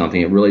lose something,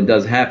 it really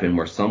does happen,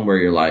 where somewhere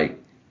you're like,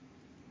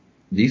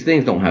 these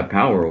things don't have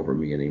power over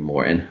me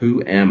anymore, and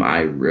who am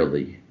I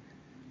really?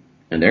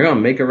 And they're going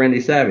to make a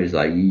Randy Savage.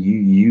 Like,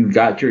 you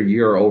got your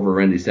year over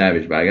Randy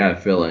Savage, but I got a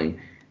feeling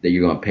that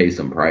you're going to pay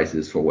some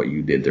prices for what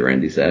you did to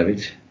Randy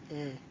Savage.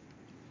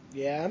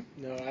 Yeah,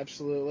 no,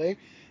 absolutely.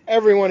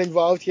 Everyone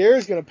involved here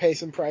is going to pay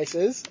some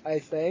prices, I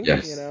think.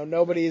 Yes.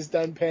 Nobody is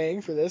done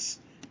paying for this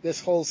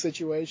whole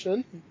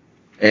situation.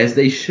 As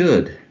they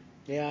should.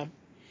 Yeah.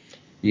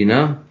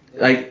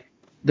 Like,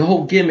 the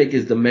whole gimmick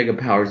is the Mega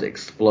Powers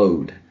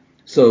explode.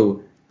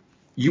 So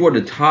you are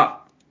the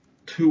top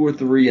 2 or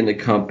 3 in the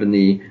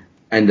company,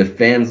 and the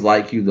fans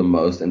like you the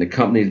most, and the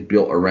company's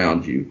built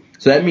around you.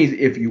 So that means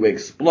if you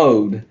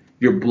explode,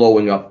 you're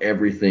blowing up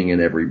everything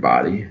and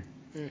everybody.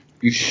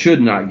 You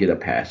should not get a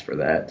pass for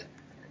that.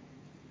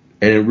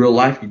 And in real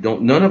life,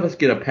 none of us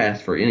get a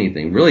pass for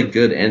anything, really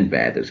good and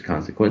bad. There's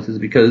consequences,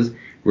 because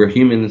we're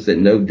humans that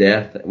know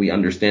death. We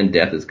understand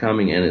death is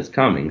coming, and it's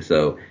coming.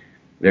 So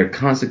there are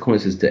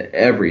consequences to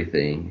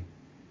everything.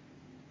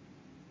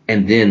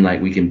 And then,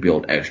 like, we can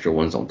build extra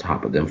ones on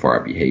top of them for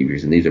our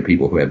behaviors. And these are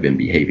people who have been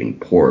behaving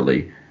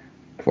poorly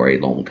for a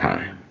long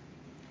time.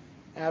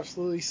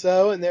 Absolutely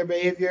so. And their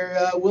behavior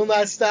will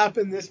not stop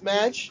in this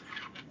match.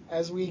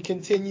 As we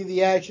continue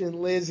the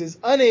action, Liz is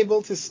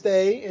unable to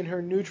stay in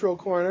her neutral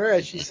corner,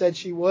 as she said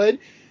she would.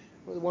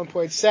 At one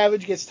point,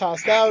 Savage gets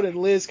tossed out, and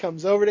Liz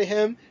comes over to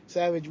him.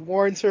 Savage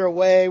warns her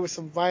away with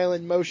some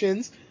violent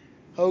motions.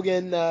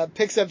 Hogan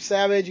picks up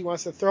Savage. He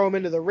wants to throw him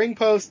into the ring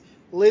post.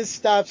 Liz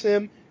stops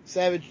him.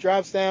 Savage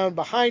drops down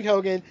behind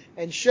Hogan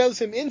and shoves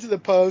him into the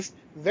post,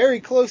 very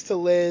close to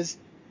Liz.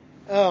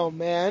 Oh,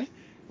 man.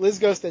 Liz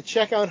goes to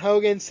check on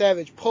Hogan.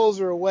 Savage pulls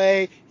her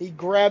away. He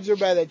grabs her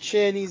by the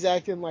chin. He's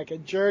acting like a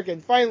jerk.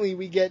 And finally,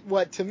 we get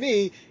what, to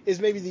me,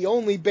 is maybe the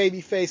only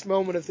babyface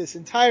moment of this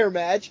entire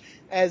match,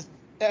 as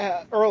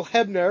Earl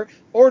Hebner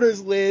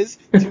orders Liz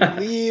to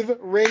leave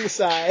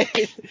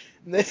ringside.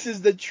 This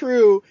is the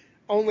true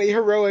only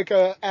heroic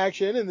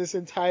action in this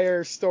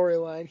entire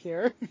storyline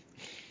here.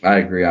 I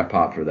agree. I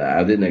popped for that.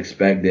 I didn't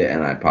expect it,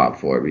 and I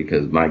popped for it,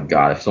 because, my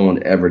God, if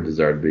someone ever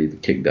deserved to be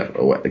kicked out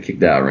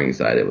of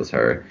ringside, it was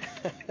her.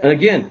 And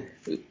again,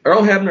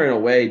 Earl Hebner in a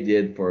way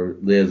did for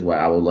Liz what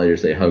I would later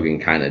say Hogan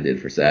kind of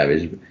did for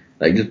Savage.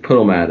 Like, just put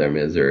them out of their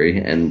misery,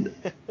 and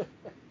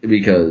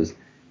because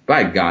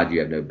by God, you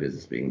have no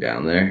business being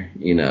down there.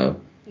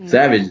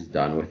 Savage is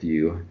done with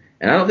you,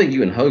 and I don't think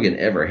you and Hogan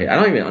ever hit. I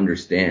don't even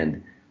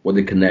understand what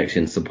the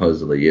connection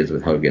supposedly is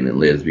with Hogan and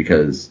Liz,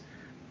 because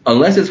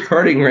unless it's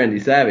hurting Randy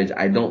Savage,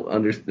 I don't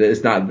understand.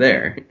 It's not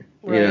there.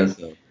 Right.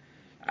 So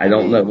I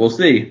don't know. We'll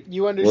see.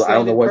 You understand I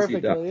don't know it what's he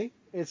done. perfectly.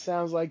 It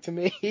sounds like to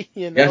me,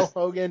 Yes.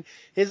 Hogan,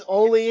 his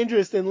only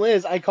interest in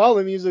Liz, I call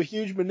him, he's a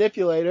huge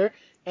manipulator,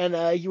 and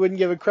he wouldn't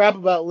give a crap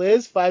about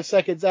Liz 5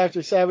 seconds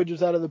after Savage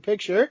was out of the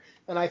picture,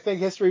 and I think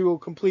history will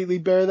completely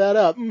bear that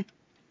up.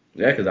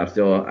 Yeah, because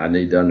I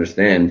need to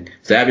understand.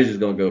 Savage is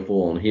going to go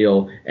full on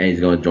heel, and he's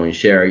going to join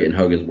Sherry, and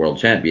Hogan's world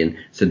champion.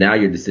 So now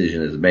your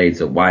decision is made.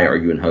 So why are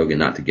you and Hogan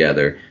not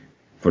together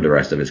for the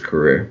rest of his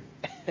career?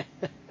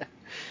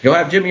 He'll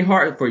have Jimmy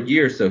Hart for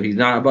years, so he's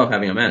not above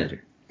having a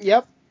manager.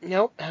 Yep.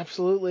 Nope,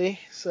 absolutely.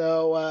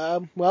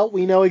 So,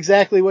 we know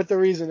exactly what the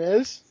reason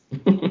is.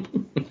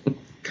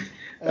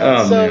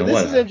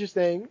 This is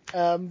interesting.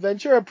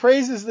 Ventura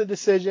praises the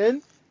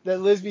decision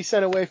that Liz be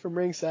sent away from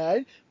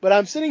ringside, but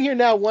I'm sitting here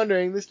now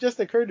wondering, this just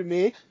occurred to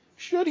me,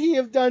 should he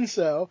have done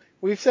so?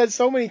 We've said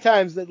so many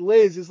times that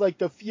Liz is like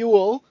the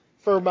fuel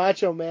for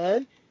Macho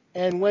Man,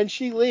 and when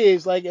she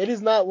leaves, like, it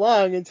is not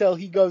long until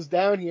he goes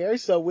down here,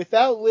 so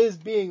without Liz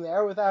being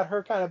there, without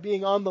her kind of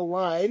being on the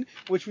line,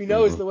 which we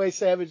know is the way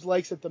Savage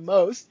likes it the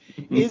most,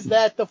 is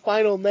that the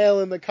final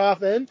nail in the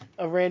coffin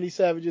of Randy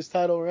Savage's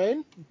title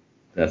reign?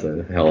 That's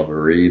a hell of a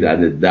read.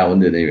 That one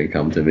didn't even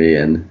come to me,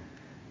 and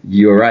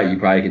you were right. You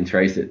probably can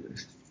trace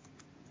it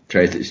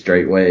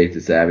straight way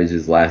to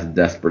Savage's last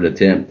desperate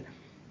attempt,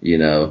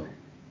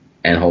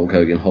 and Hulk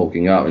Hogan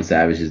hulking up, and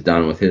Savage is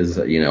done with his,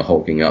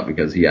 hulking up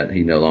because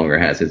he no longer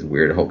has his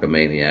weird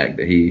Hulkamaniac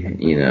that he,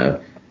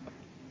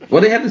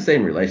 Well, they have the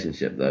same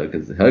relationship though,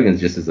 because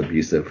Hogan's just as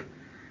abusive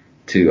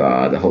to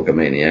the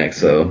Hulkamaniac.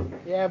 So.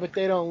 Yeah, but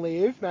they don't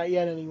leave, not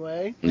yet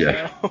anyway.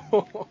 Yeah.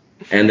 So.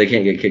 And they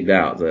can't get kicked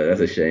out, so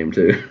that's a shame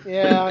too.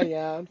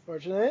 Yeah,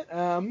 unfortunate.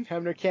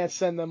 Hebner can't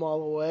send them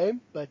all away,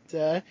 but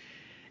I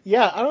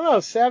don't know.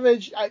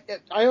 Savage,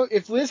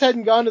 if Liz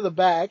hadn't gone to the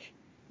back,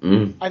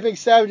 I think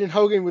Savage and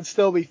Hogan would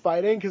still be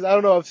fighting, because I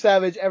don't know if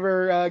Savage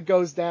ever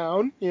goes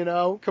down,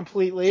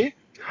 completely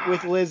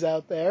with Liz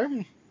out there.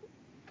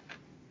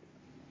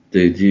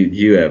 Dude,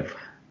 you have,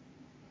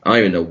 I don't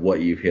even know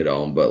what you've hit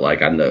on, but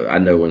like I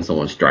know when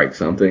someone strikes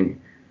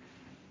something,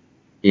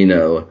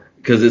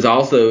 because it's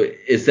also,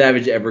 is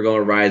Savage ever going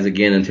to rise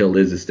again until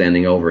Liz is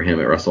standing over him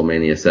at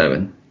WrestleMania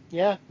 7?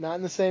 Yeah, not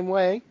in the same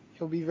way.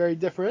 He'll be very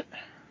different.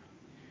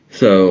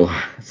 So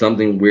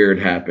something weird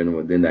happened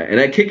within that. And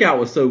that kick out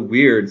was so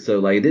weird, so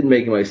like it didn't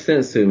make much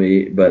sense to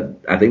me,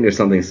 but I think there's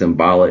something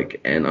symbolic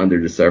and under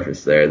the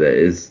surface there that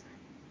is,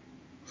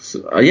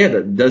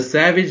 does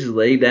Savage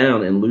lay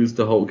down and lose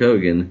to Hulk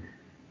Hogan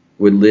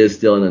with Liz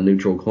still in a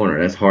neutral corner?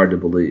 That's hard to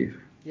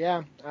believe.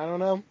 Yeah, I don't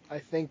know. I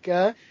think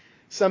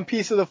some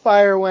piece of the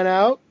fire went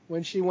out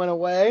when she went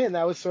away, and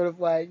that was sort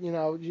of like,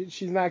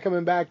 she's not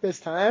coming back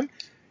this time.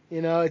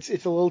 It's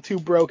a little too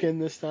broken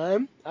this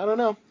time. I don't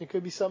know. It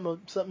could be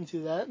something to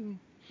that.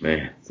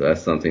 Man, so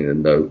that's something to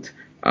note.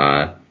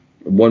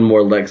 One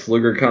more Lex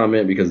Luger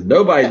comment, because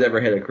nobody's ever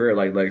had a career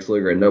like Lex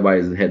Luger, and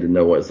nobody's had to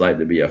know what it's like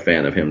to be a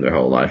fan of him their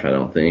whole life, I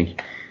don't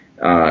think.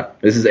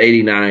 This is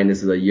 89.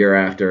 This is a year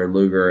after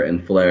Luger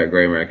and Flair at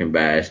Great American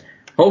Bash.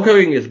 Hulk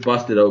Hogan gets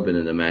busted open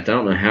in the match. I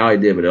don't know how he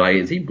did, but like,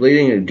 is he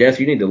bleeding? Jess,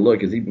 you need to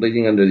look. Is he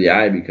bleeding under the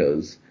eye?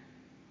 Because,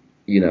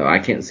 I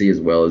can't see as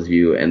well as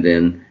you. And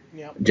then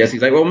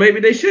Jesse's like, well, maybe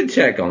they should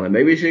check on it.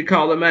 Maybe they should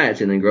call the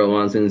match. And then Gorilla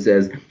Monsoon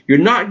says, you're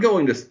not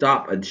going to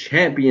stop a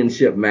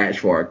championship match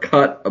for a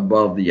cut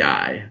above the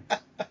eye.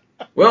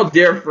 Well,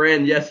 dear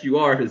friend, yes, you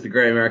are. If it's the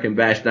Great American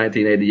Bash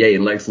 1988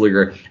 and Lex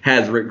Luger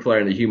has Ric Flair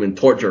in the human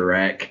torture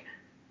rack.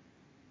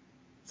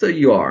 So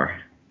you are,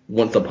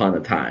 once upon a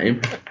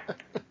time.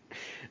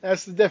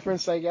 That's the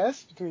difference, I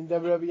guess, between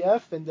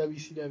WWF and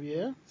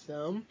WCW.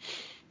 So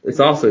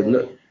it's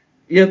also,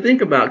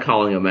 think about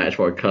calling a match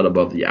for a cut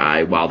above the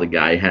eye while the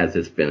guy has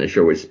his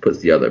finisher, which puts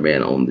the other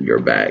man on your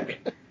back.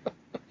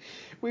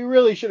 We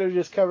really should have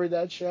just covered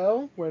that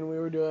show when we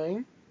were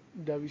doing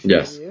WCW.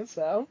 Yes.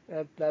 So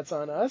that's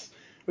on us.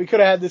 We could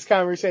have had this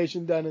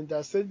conversation done and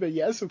dusted, but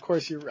yes, of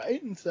course you're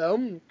right. And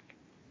so.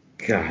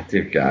 God,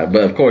 dear God.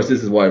 But of course,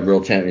 this is what a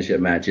real championship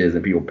match is,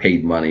 and people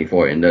paid money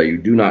for it. And no, you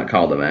do not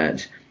call the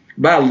match.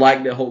 But I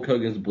like that Hulk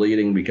Hogan's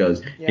bleeding,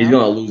 because he's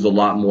going to lose a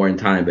lot more in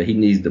time, but he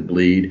needs to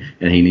bleed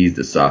and he needs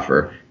to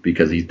suffer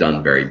because he's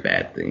done very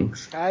bad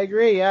things. I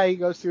agree. Yeah, he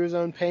goes through his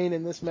own pain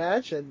in this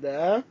match, and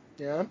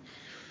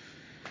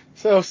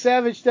So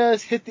Savage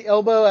does hit the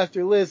elbow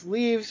after Liz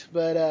leaves,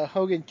 but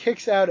Hogan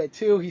kicks out at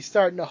 2. He's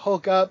starting to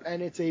Hulk up,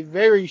 and it's a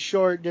very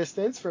short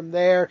distance from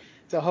there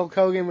to Hulk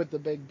Hogan with the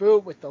big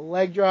boot, with the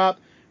leg drop,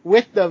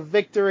 with the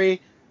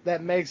victory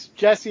that makes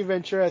Jesse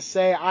Ventura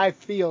say, I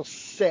feel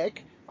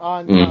sick,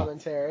 on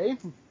commentary.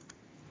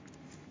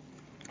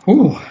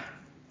 Whew.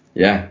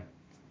 Yeah.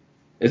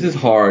 This is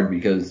hard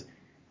because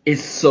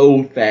it's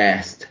so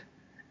fast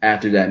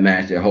after that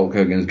match that Hulk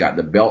Hogan's got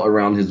the belt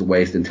around his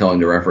waist and telling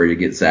the referee to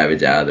get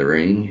Savage out of the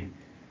ring.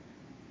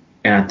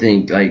 And I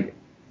think, like,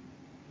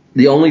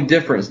 the only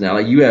difference now,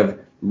 like, you have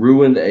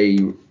ruined a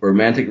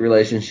romantic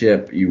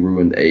relationship, you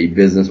ruined a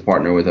business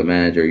partner with a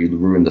manager, you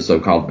ruined the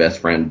so-called best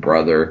friend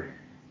brother.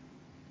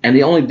 And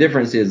the only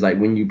difference is, like,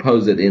 when you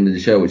pose at the end of the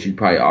show, which you'd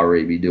probably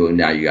already be doing,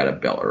 now you got a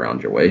belt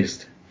around your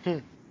waist.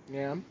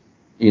 Yeah.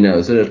 You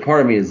know, so there's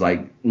part of me is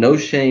like, no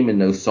shame and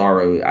no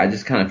sorrow. I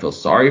just kind of feel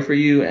sorry for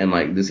you, and,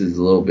 like, this is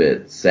a little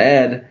bit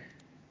sad.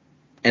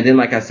 And then,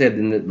 like I said,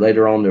 then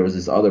later on there was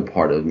this other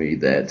part of me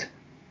that,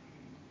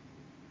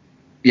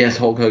 yes,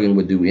 Hulk Hogan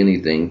would do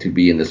anything to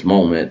be in this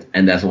moment,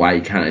 and that's why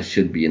he kind of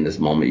should be in this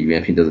moment, even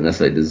if he doesn't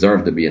necessarily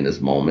deserve to be in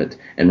this moment.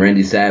 And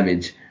Randy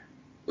Savage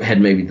had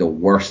maybe the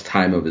worst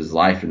time of his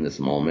life in this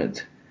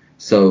moment.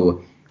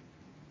 So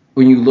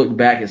when you look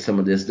back at some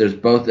of this, there's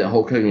both that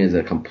Hulk Hogan is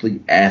a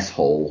complete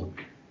asshole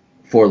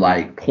for,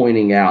 like,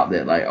 pointing out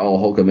that, like, oh,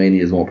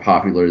 Hulkamania is more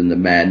popular than the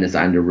Madness.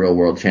 I'm the real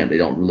world champ. They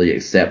don't really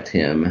accept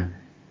him.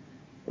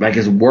 Like,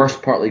 it's worse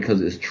partly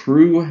because it's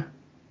true,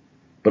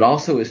 but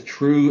also it's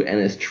true and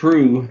it's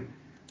true.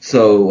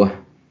 So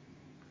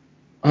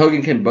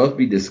Hogan can both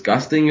be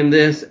disgusting in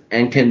this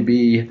and can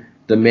be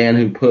the man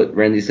who put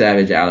Randy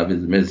Savage out of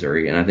his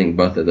misery, and I think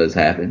both of those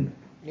happened.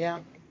 Yeah,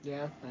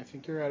 I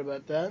think you're right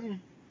about that.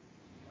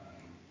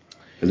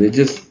 Because it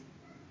just,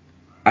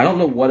 I don't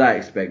know what I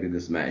expected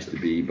this match to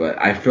be, but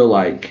I feel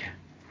like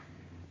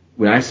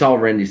when I saw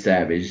Randy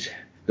Savage,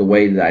 the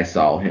way that I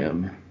saw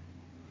him,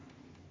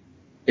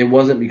 it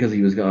wasn't because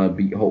he was going to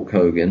beat Hulk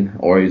Hogan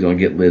or he was going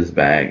to get Liz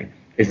back.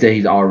 It's that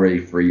he's already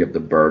free of the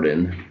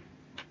burden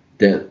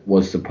that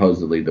was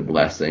supposedly the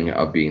blessing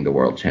of being the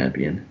world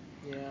champion.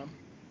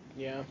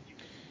 Yeah.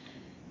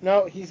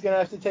 No, he's going to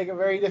have to take a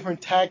very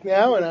different tack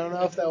now, and I don't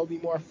know if that will be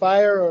more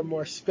fire or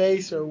more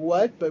space or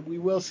what, but we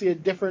will see a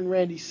different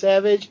Randy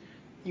Savage.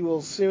 He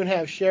will soon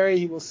have Sherry.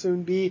 He will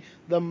soon be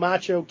the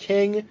Macho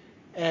King,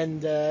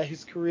 and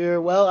his career,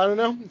 well, I don't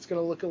know. It's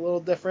going to look a little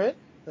different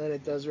than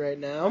it does right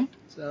now.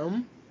 So.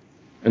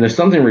 And there's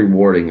something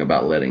rewarding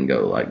about letting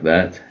go like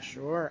that.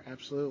 Sure,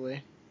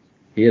 absolutely.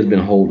 He has been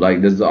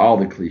there's all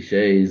the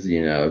cliches,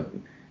 you know,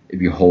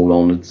 if you hold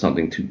on to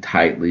something too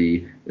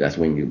tightly, that's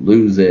when you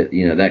lose it,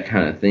 you know, that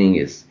kind of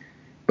thing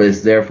but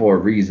it's there for a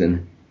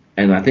reason.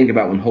 And I think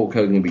about when Hulk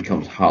Hogan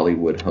becomes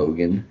Hollywood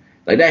Hogan,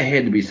 like, that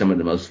had to be some of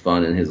the most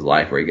fun in his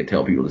life, where he could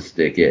tell people to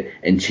stick it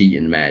and cheat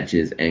in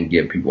matches and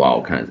give people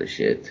all kinds of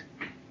shit.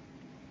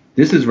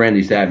 This is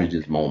Randy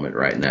Savage's moment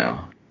right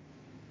now,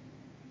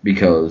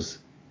 because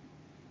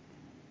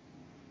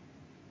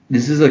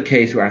this is a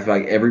case where I feel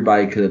like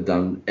everybody could have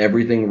done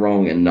everything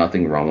wrong and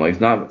nothing wrong.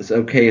 Like, it's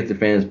okay if the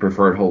fans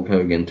preferred Hulk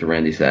Hogan to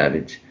Randy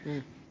Savage,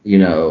 you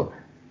know,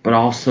 but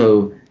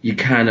also you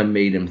kind of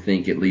made him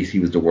think at least he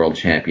was the world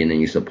champion, and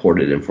you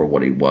supported him for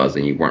what he was,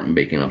 and you weren't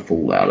making a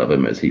fool out of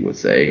him, as he would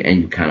say,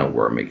 and you kind of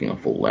were making a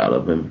fool out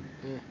of him.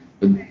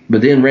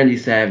 But then Randy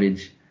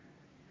Savage,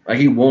 like,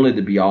 he wanted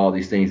to be all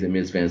these things that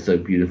Miz fans so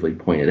beautifully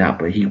pointed out,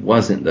 but he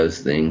wasn't those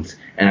things.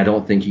 And I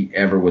don't think he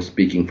ever was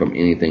speaking from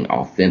anything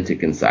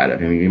authentic inside of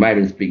him. He might have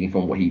been speaking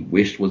from what he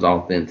wished was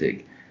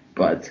authentic,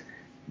 but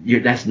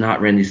that's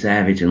not Randy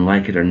Savage, and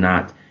like it or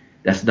not,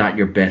 that's not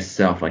your best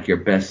self. Like, your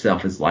best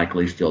self is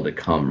likely still to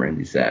come,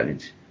 Randy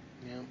Savage.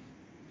 Yeah.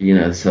 You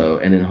know, so,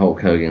 and then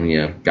Hulk Hogan,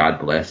 you know,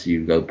 God bless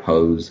you, go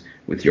pose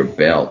with your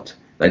belt.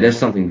 Like, there's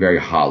something very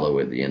hollow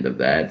at the end of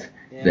that,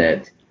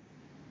 that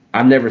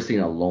I've never seen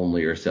a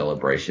lonelier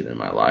celebration in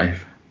my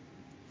life.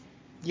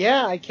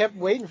 Yeah, I kept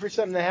waiting for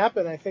something to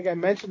happen. I think I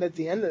mentioned at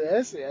the end of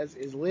this,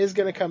 is Liz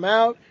going to come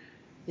out?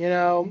 You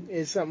know,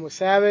 is something with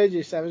Savage?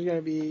 Is Savage going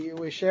to be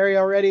with Sherry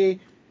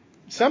already?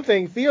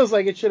 Something feels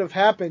like it should have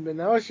happened, but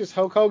now it's just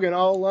Hulk Hogan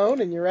all alone,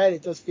 and you're right,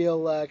 it does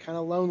feel kind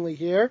of lonely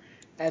here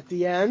at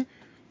the end.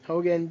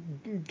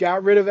 Hogan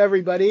got rid of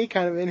everybody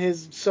kind of in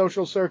his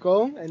social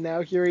circle, and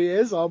now here he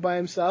is all by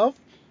himself,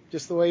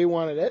 just the way he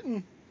wanted it.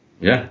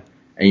 Yeah,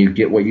 and you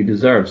get what you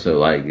deserve, so,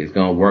 like, it's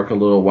going to work a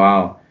little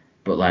while,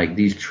 but, like,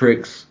 these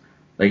tricks,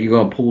 like, you're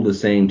going to pull the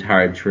same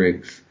tired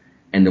tricks,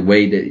 and the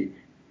way that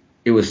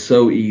it was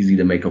so easy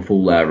to make a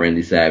fool out of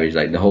Randy Savage,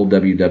 like, the whole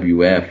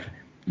WWF,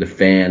 the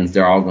fans,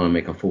 they're all going to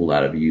make a fool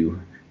out of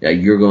you. Yeah,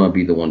 you're going to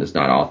be the one that's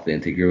not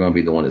authentic. You're going to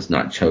be the one that's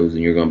not chosen.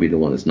 You're going to be the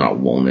one that's not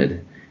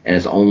wanted. And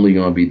it's only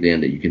going to be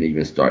then that you can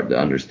even start to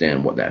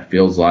understand what that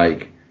feels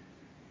like.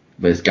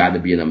 But it's got to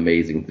be an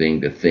amazing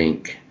thing to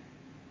think,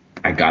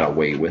 I got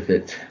away with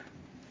it.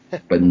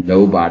 But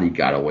nobody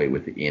got away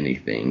with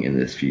anything in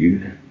this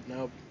feud.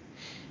 Nope.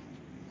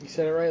 You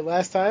said it right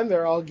last time.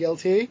 They're all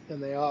guilty,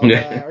 and they all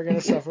are going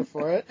to suffer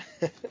for it.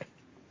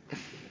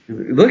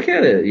 Look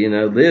at it, you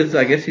know. Liz,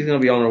 I guess she's going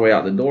to be on her way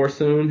out the door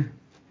soon.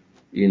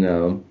 You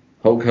know,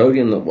 Hulk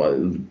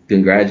Hogan,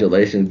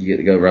 congratulations, you get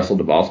to go wrestle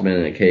the Boss Man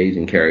in a cage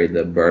and carry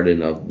the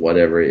burden of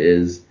whatever it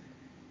is.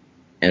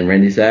 And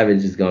Randy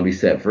Savage is going to be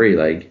set free.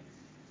 Like,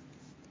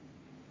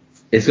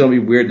 it's going to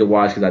be weird to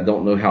watch because I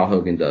don't know how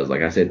Hogan does.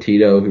 Like I said,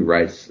 Tito, who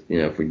writes,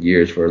 you know, for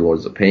years for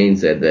Lords of Pain,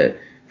 said that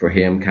for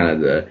him, kind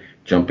of the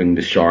jumping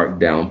the shark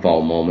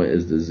downfall moment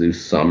is the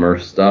Zeus Summer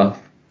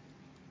stuff.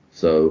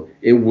 So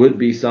it would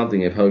be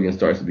something if Hogan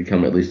starts to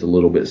become at least a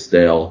little bit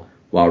stale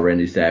while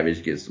Randy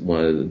Savage gets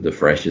one of the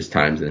freshest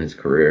times in his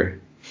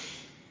career.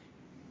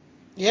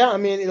 Yeah, I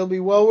mean, it'll be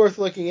well worth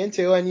looking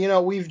into. And,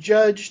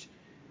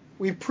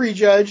 we've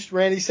prejudged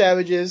Randy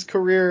Savage's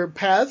career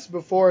paths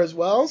before as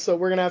well, so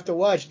we're going to have to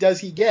watch. Does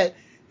he get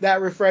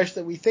that refresh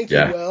that we think he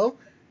will,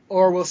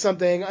 or will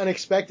something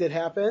unexpected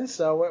happen?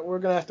 So we're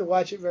going to have to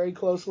watch it very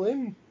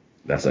closely.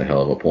 That's a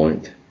hell of a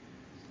point.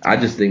 I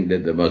just think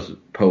that the most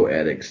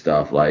poetic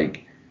stuff,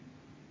 like,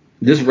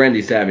 this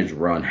Randy Savage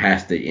run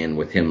has to end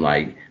with him,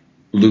 like,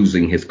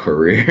 losing his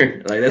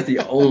career. Like, that's the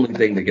only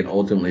thing that can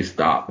ultimately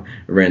stop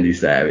Randy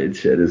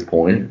Savage at this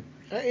point.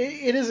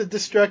 It is a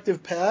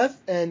destructive path,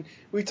 and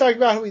we talked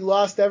about how he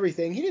lost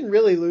everything. He didn't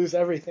really lose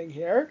everything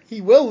here.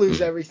 He will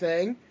lose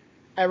everything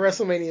at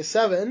WrestleMania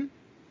 7,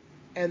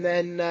 and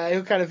then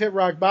he'll kind of hit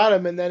rock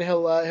bottom, and then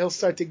he'll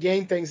start to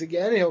gain things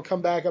again, and he'll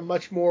come back a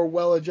much more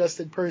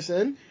well-adjusted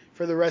person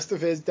for the rest of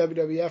his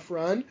WWF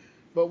run.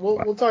 But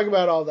we'll talk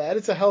about all that.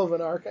 It's a hell of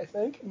an arc, I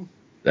think.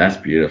 That's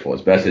beautiful,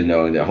 especially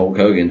knowing that Hulk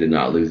Hogan did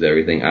not lose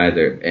everything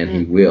either, and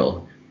he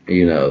will.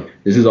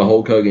 This is a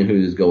Hulk Hogan who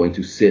is going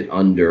to sit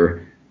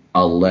under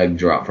a leg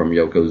drop from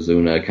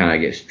Yokozuna, kind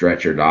of get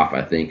stretchered off,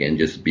 I think, and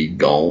just be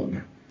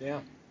gone.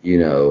 Yeah.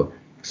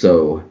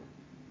 So,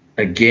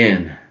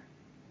 again,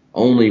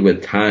 only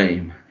with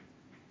time.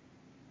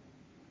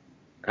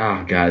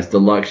 Oh, guys, the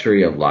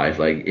luxury of life.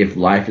 Like, if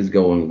life is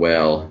going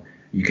well,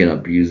 you can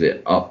abuse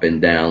it up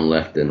and down,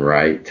 left and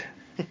right,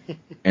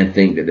 and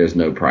think that there's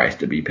no price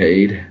to be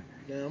paid.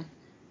 Yeah.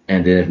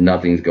 And then if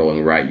nothing's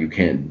going right, you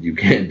can't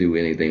do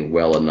anything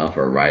well enough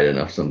or right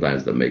enough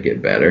sometimes to make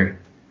it better.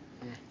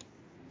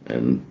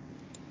 And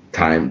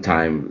time,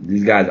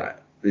 these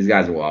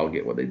guys will all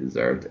get what they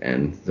deserved.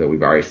 And so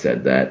we've already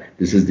said that.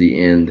 This is the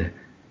end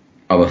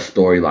of a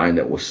storyline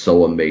that was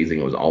so amazing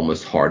it was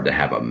almost hard to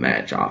have a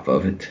match off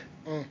of it.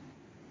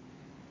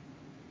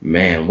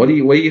 Man, what do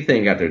you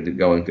think after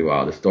going through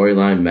all the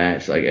storyline,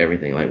 match, like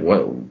everything? Like,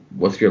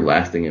 what's your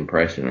lasting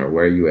impression, or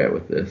where are you at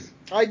with this?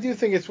 I do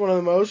think it's one of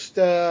the most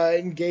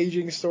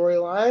engaging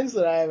storylines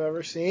that I have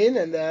ever seen,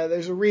 and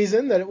there's a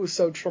reason that it was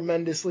so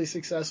tremendously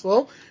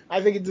successful.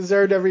 I think it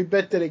deserved every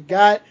bit that it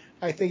got.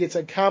 I think it's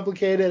a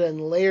complicated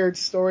and layered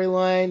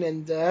storyline,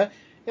 and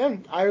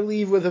I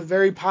leave with a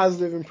very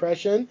positive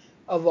impression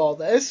of all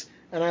this.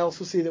 And I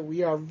also see that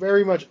we are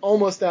very much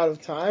almost out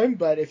of time,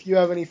 but if you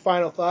have any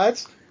final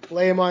thoughts,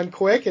 lay them on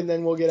quick, and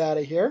then we'll get out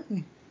of here.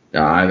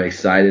 I'm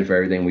excited for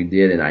everything we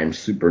did, and I'm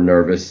super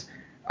nervous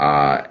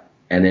and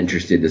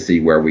interested to see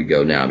where we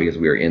go now, because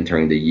we are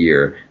entering the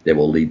year that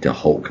will lead to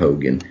Hulk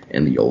Hogan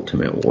and the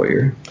Ultimate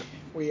Warrior.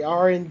 We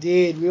are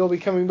indeed. We will be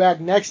coming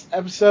back next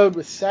episode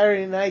with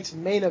Saturday night's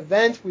main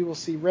event. We will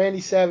see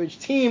Randy Savage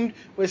teamed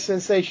with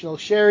Sensational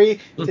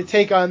Sherry to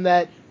take on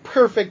that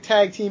perfect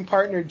tag team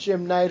partner,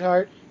 Jim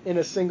Neidhart, in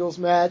a singles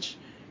match.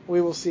 We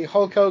will see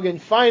Hulk Hogan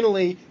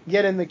finally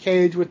get in the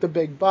cage with the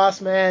Big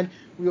Boss Man.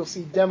 We will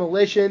see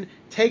Demolition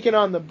taking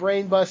on the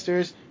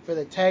Brainbusters for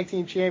the Tag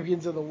Team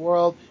Champions of the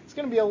World. It's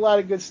going to be a lot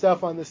of good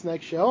stuff on this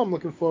next show. I'm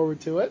looking forward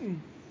to it.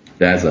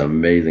 That's an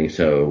amazing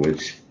show,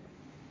 which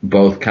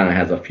both kind of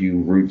has a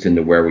few roots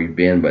into where we've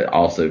been, but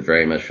also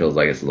very much feels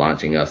like it's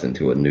launching us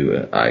into a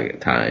new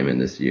time in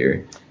this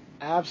year.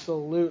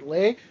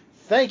 Absolutely.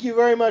 Thank you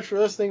very much for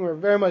listening. We're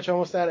very much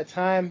almost out of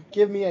time.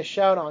 Give me a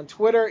shout on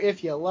Twitter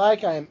if you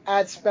like. I am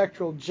at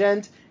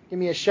SpectralGent. Give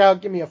me a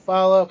shout. Give me a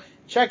follow.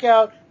 Check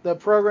out the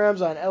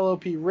programs on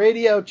LOP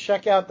Radio.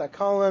 Check out the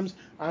columns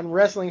on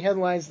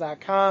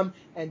WrestlingHeadlines.com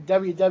and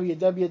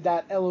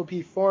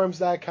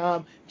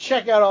www.lopforums.com.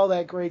 Check out all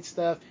that great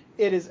stuff.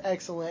 It is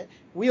excellent.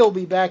 We'll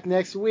be back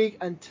next week.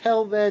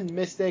 Until then,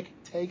 Mystic,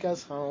 take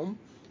us home.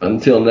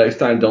 Until next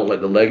time, don't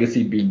let the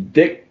legacy be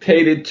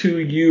dictated to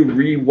you.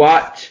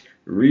 Rewatch,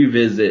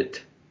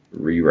 revisit,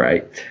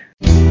 rewrite.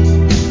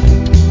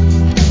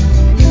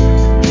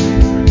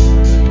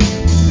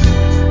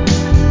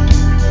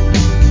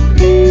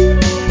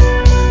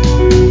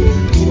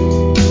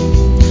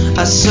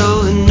 I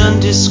saw an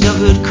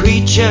undiscovered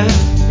creature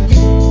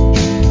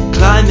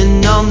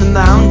climbing on the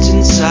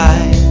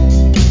mountainside.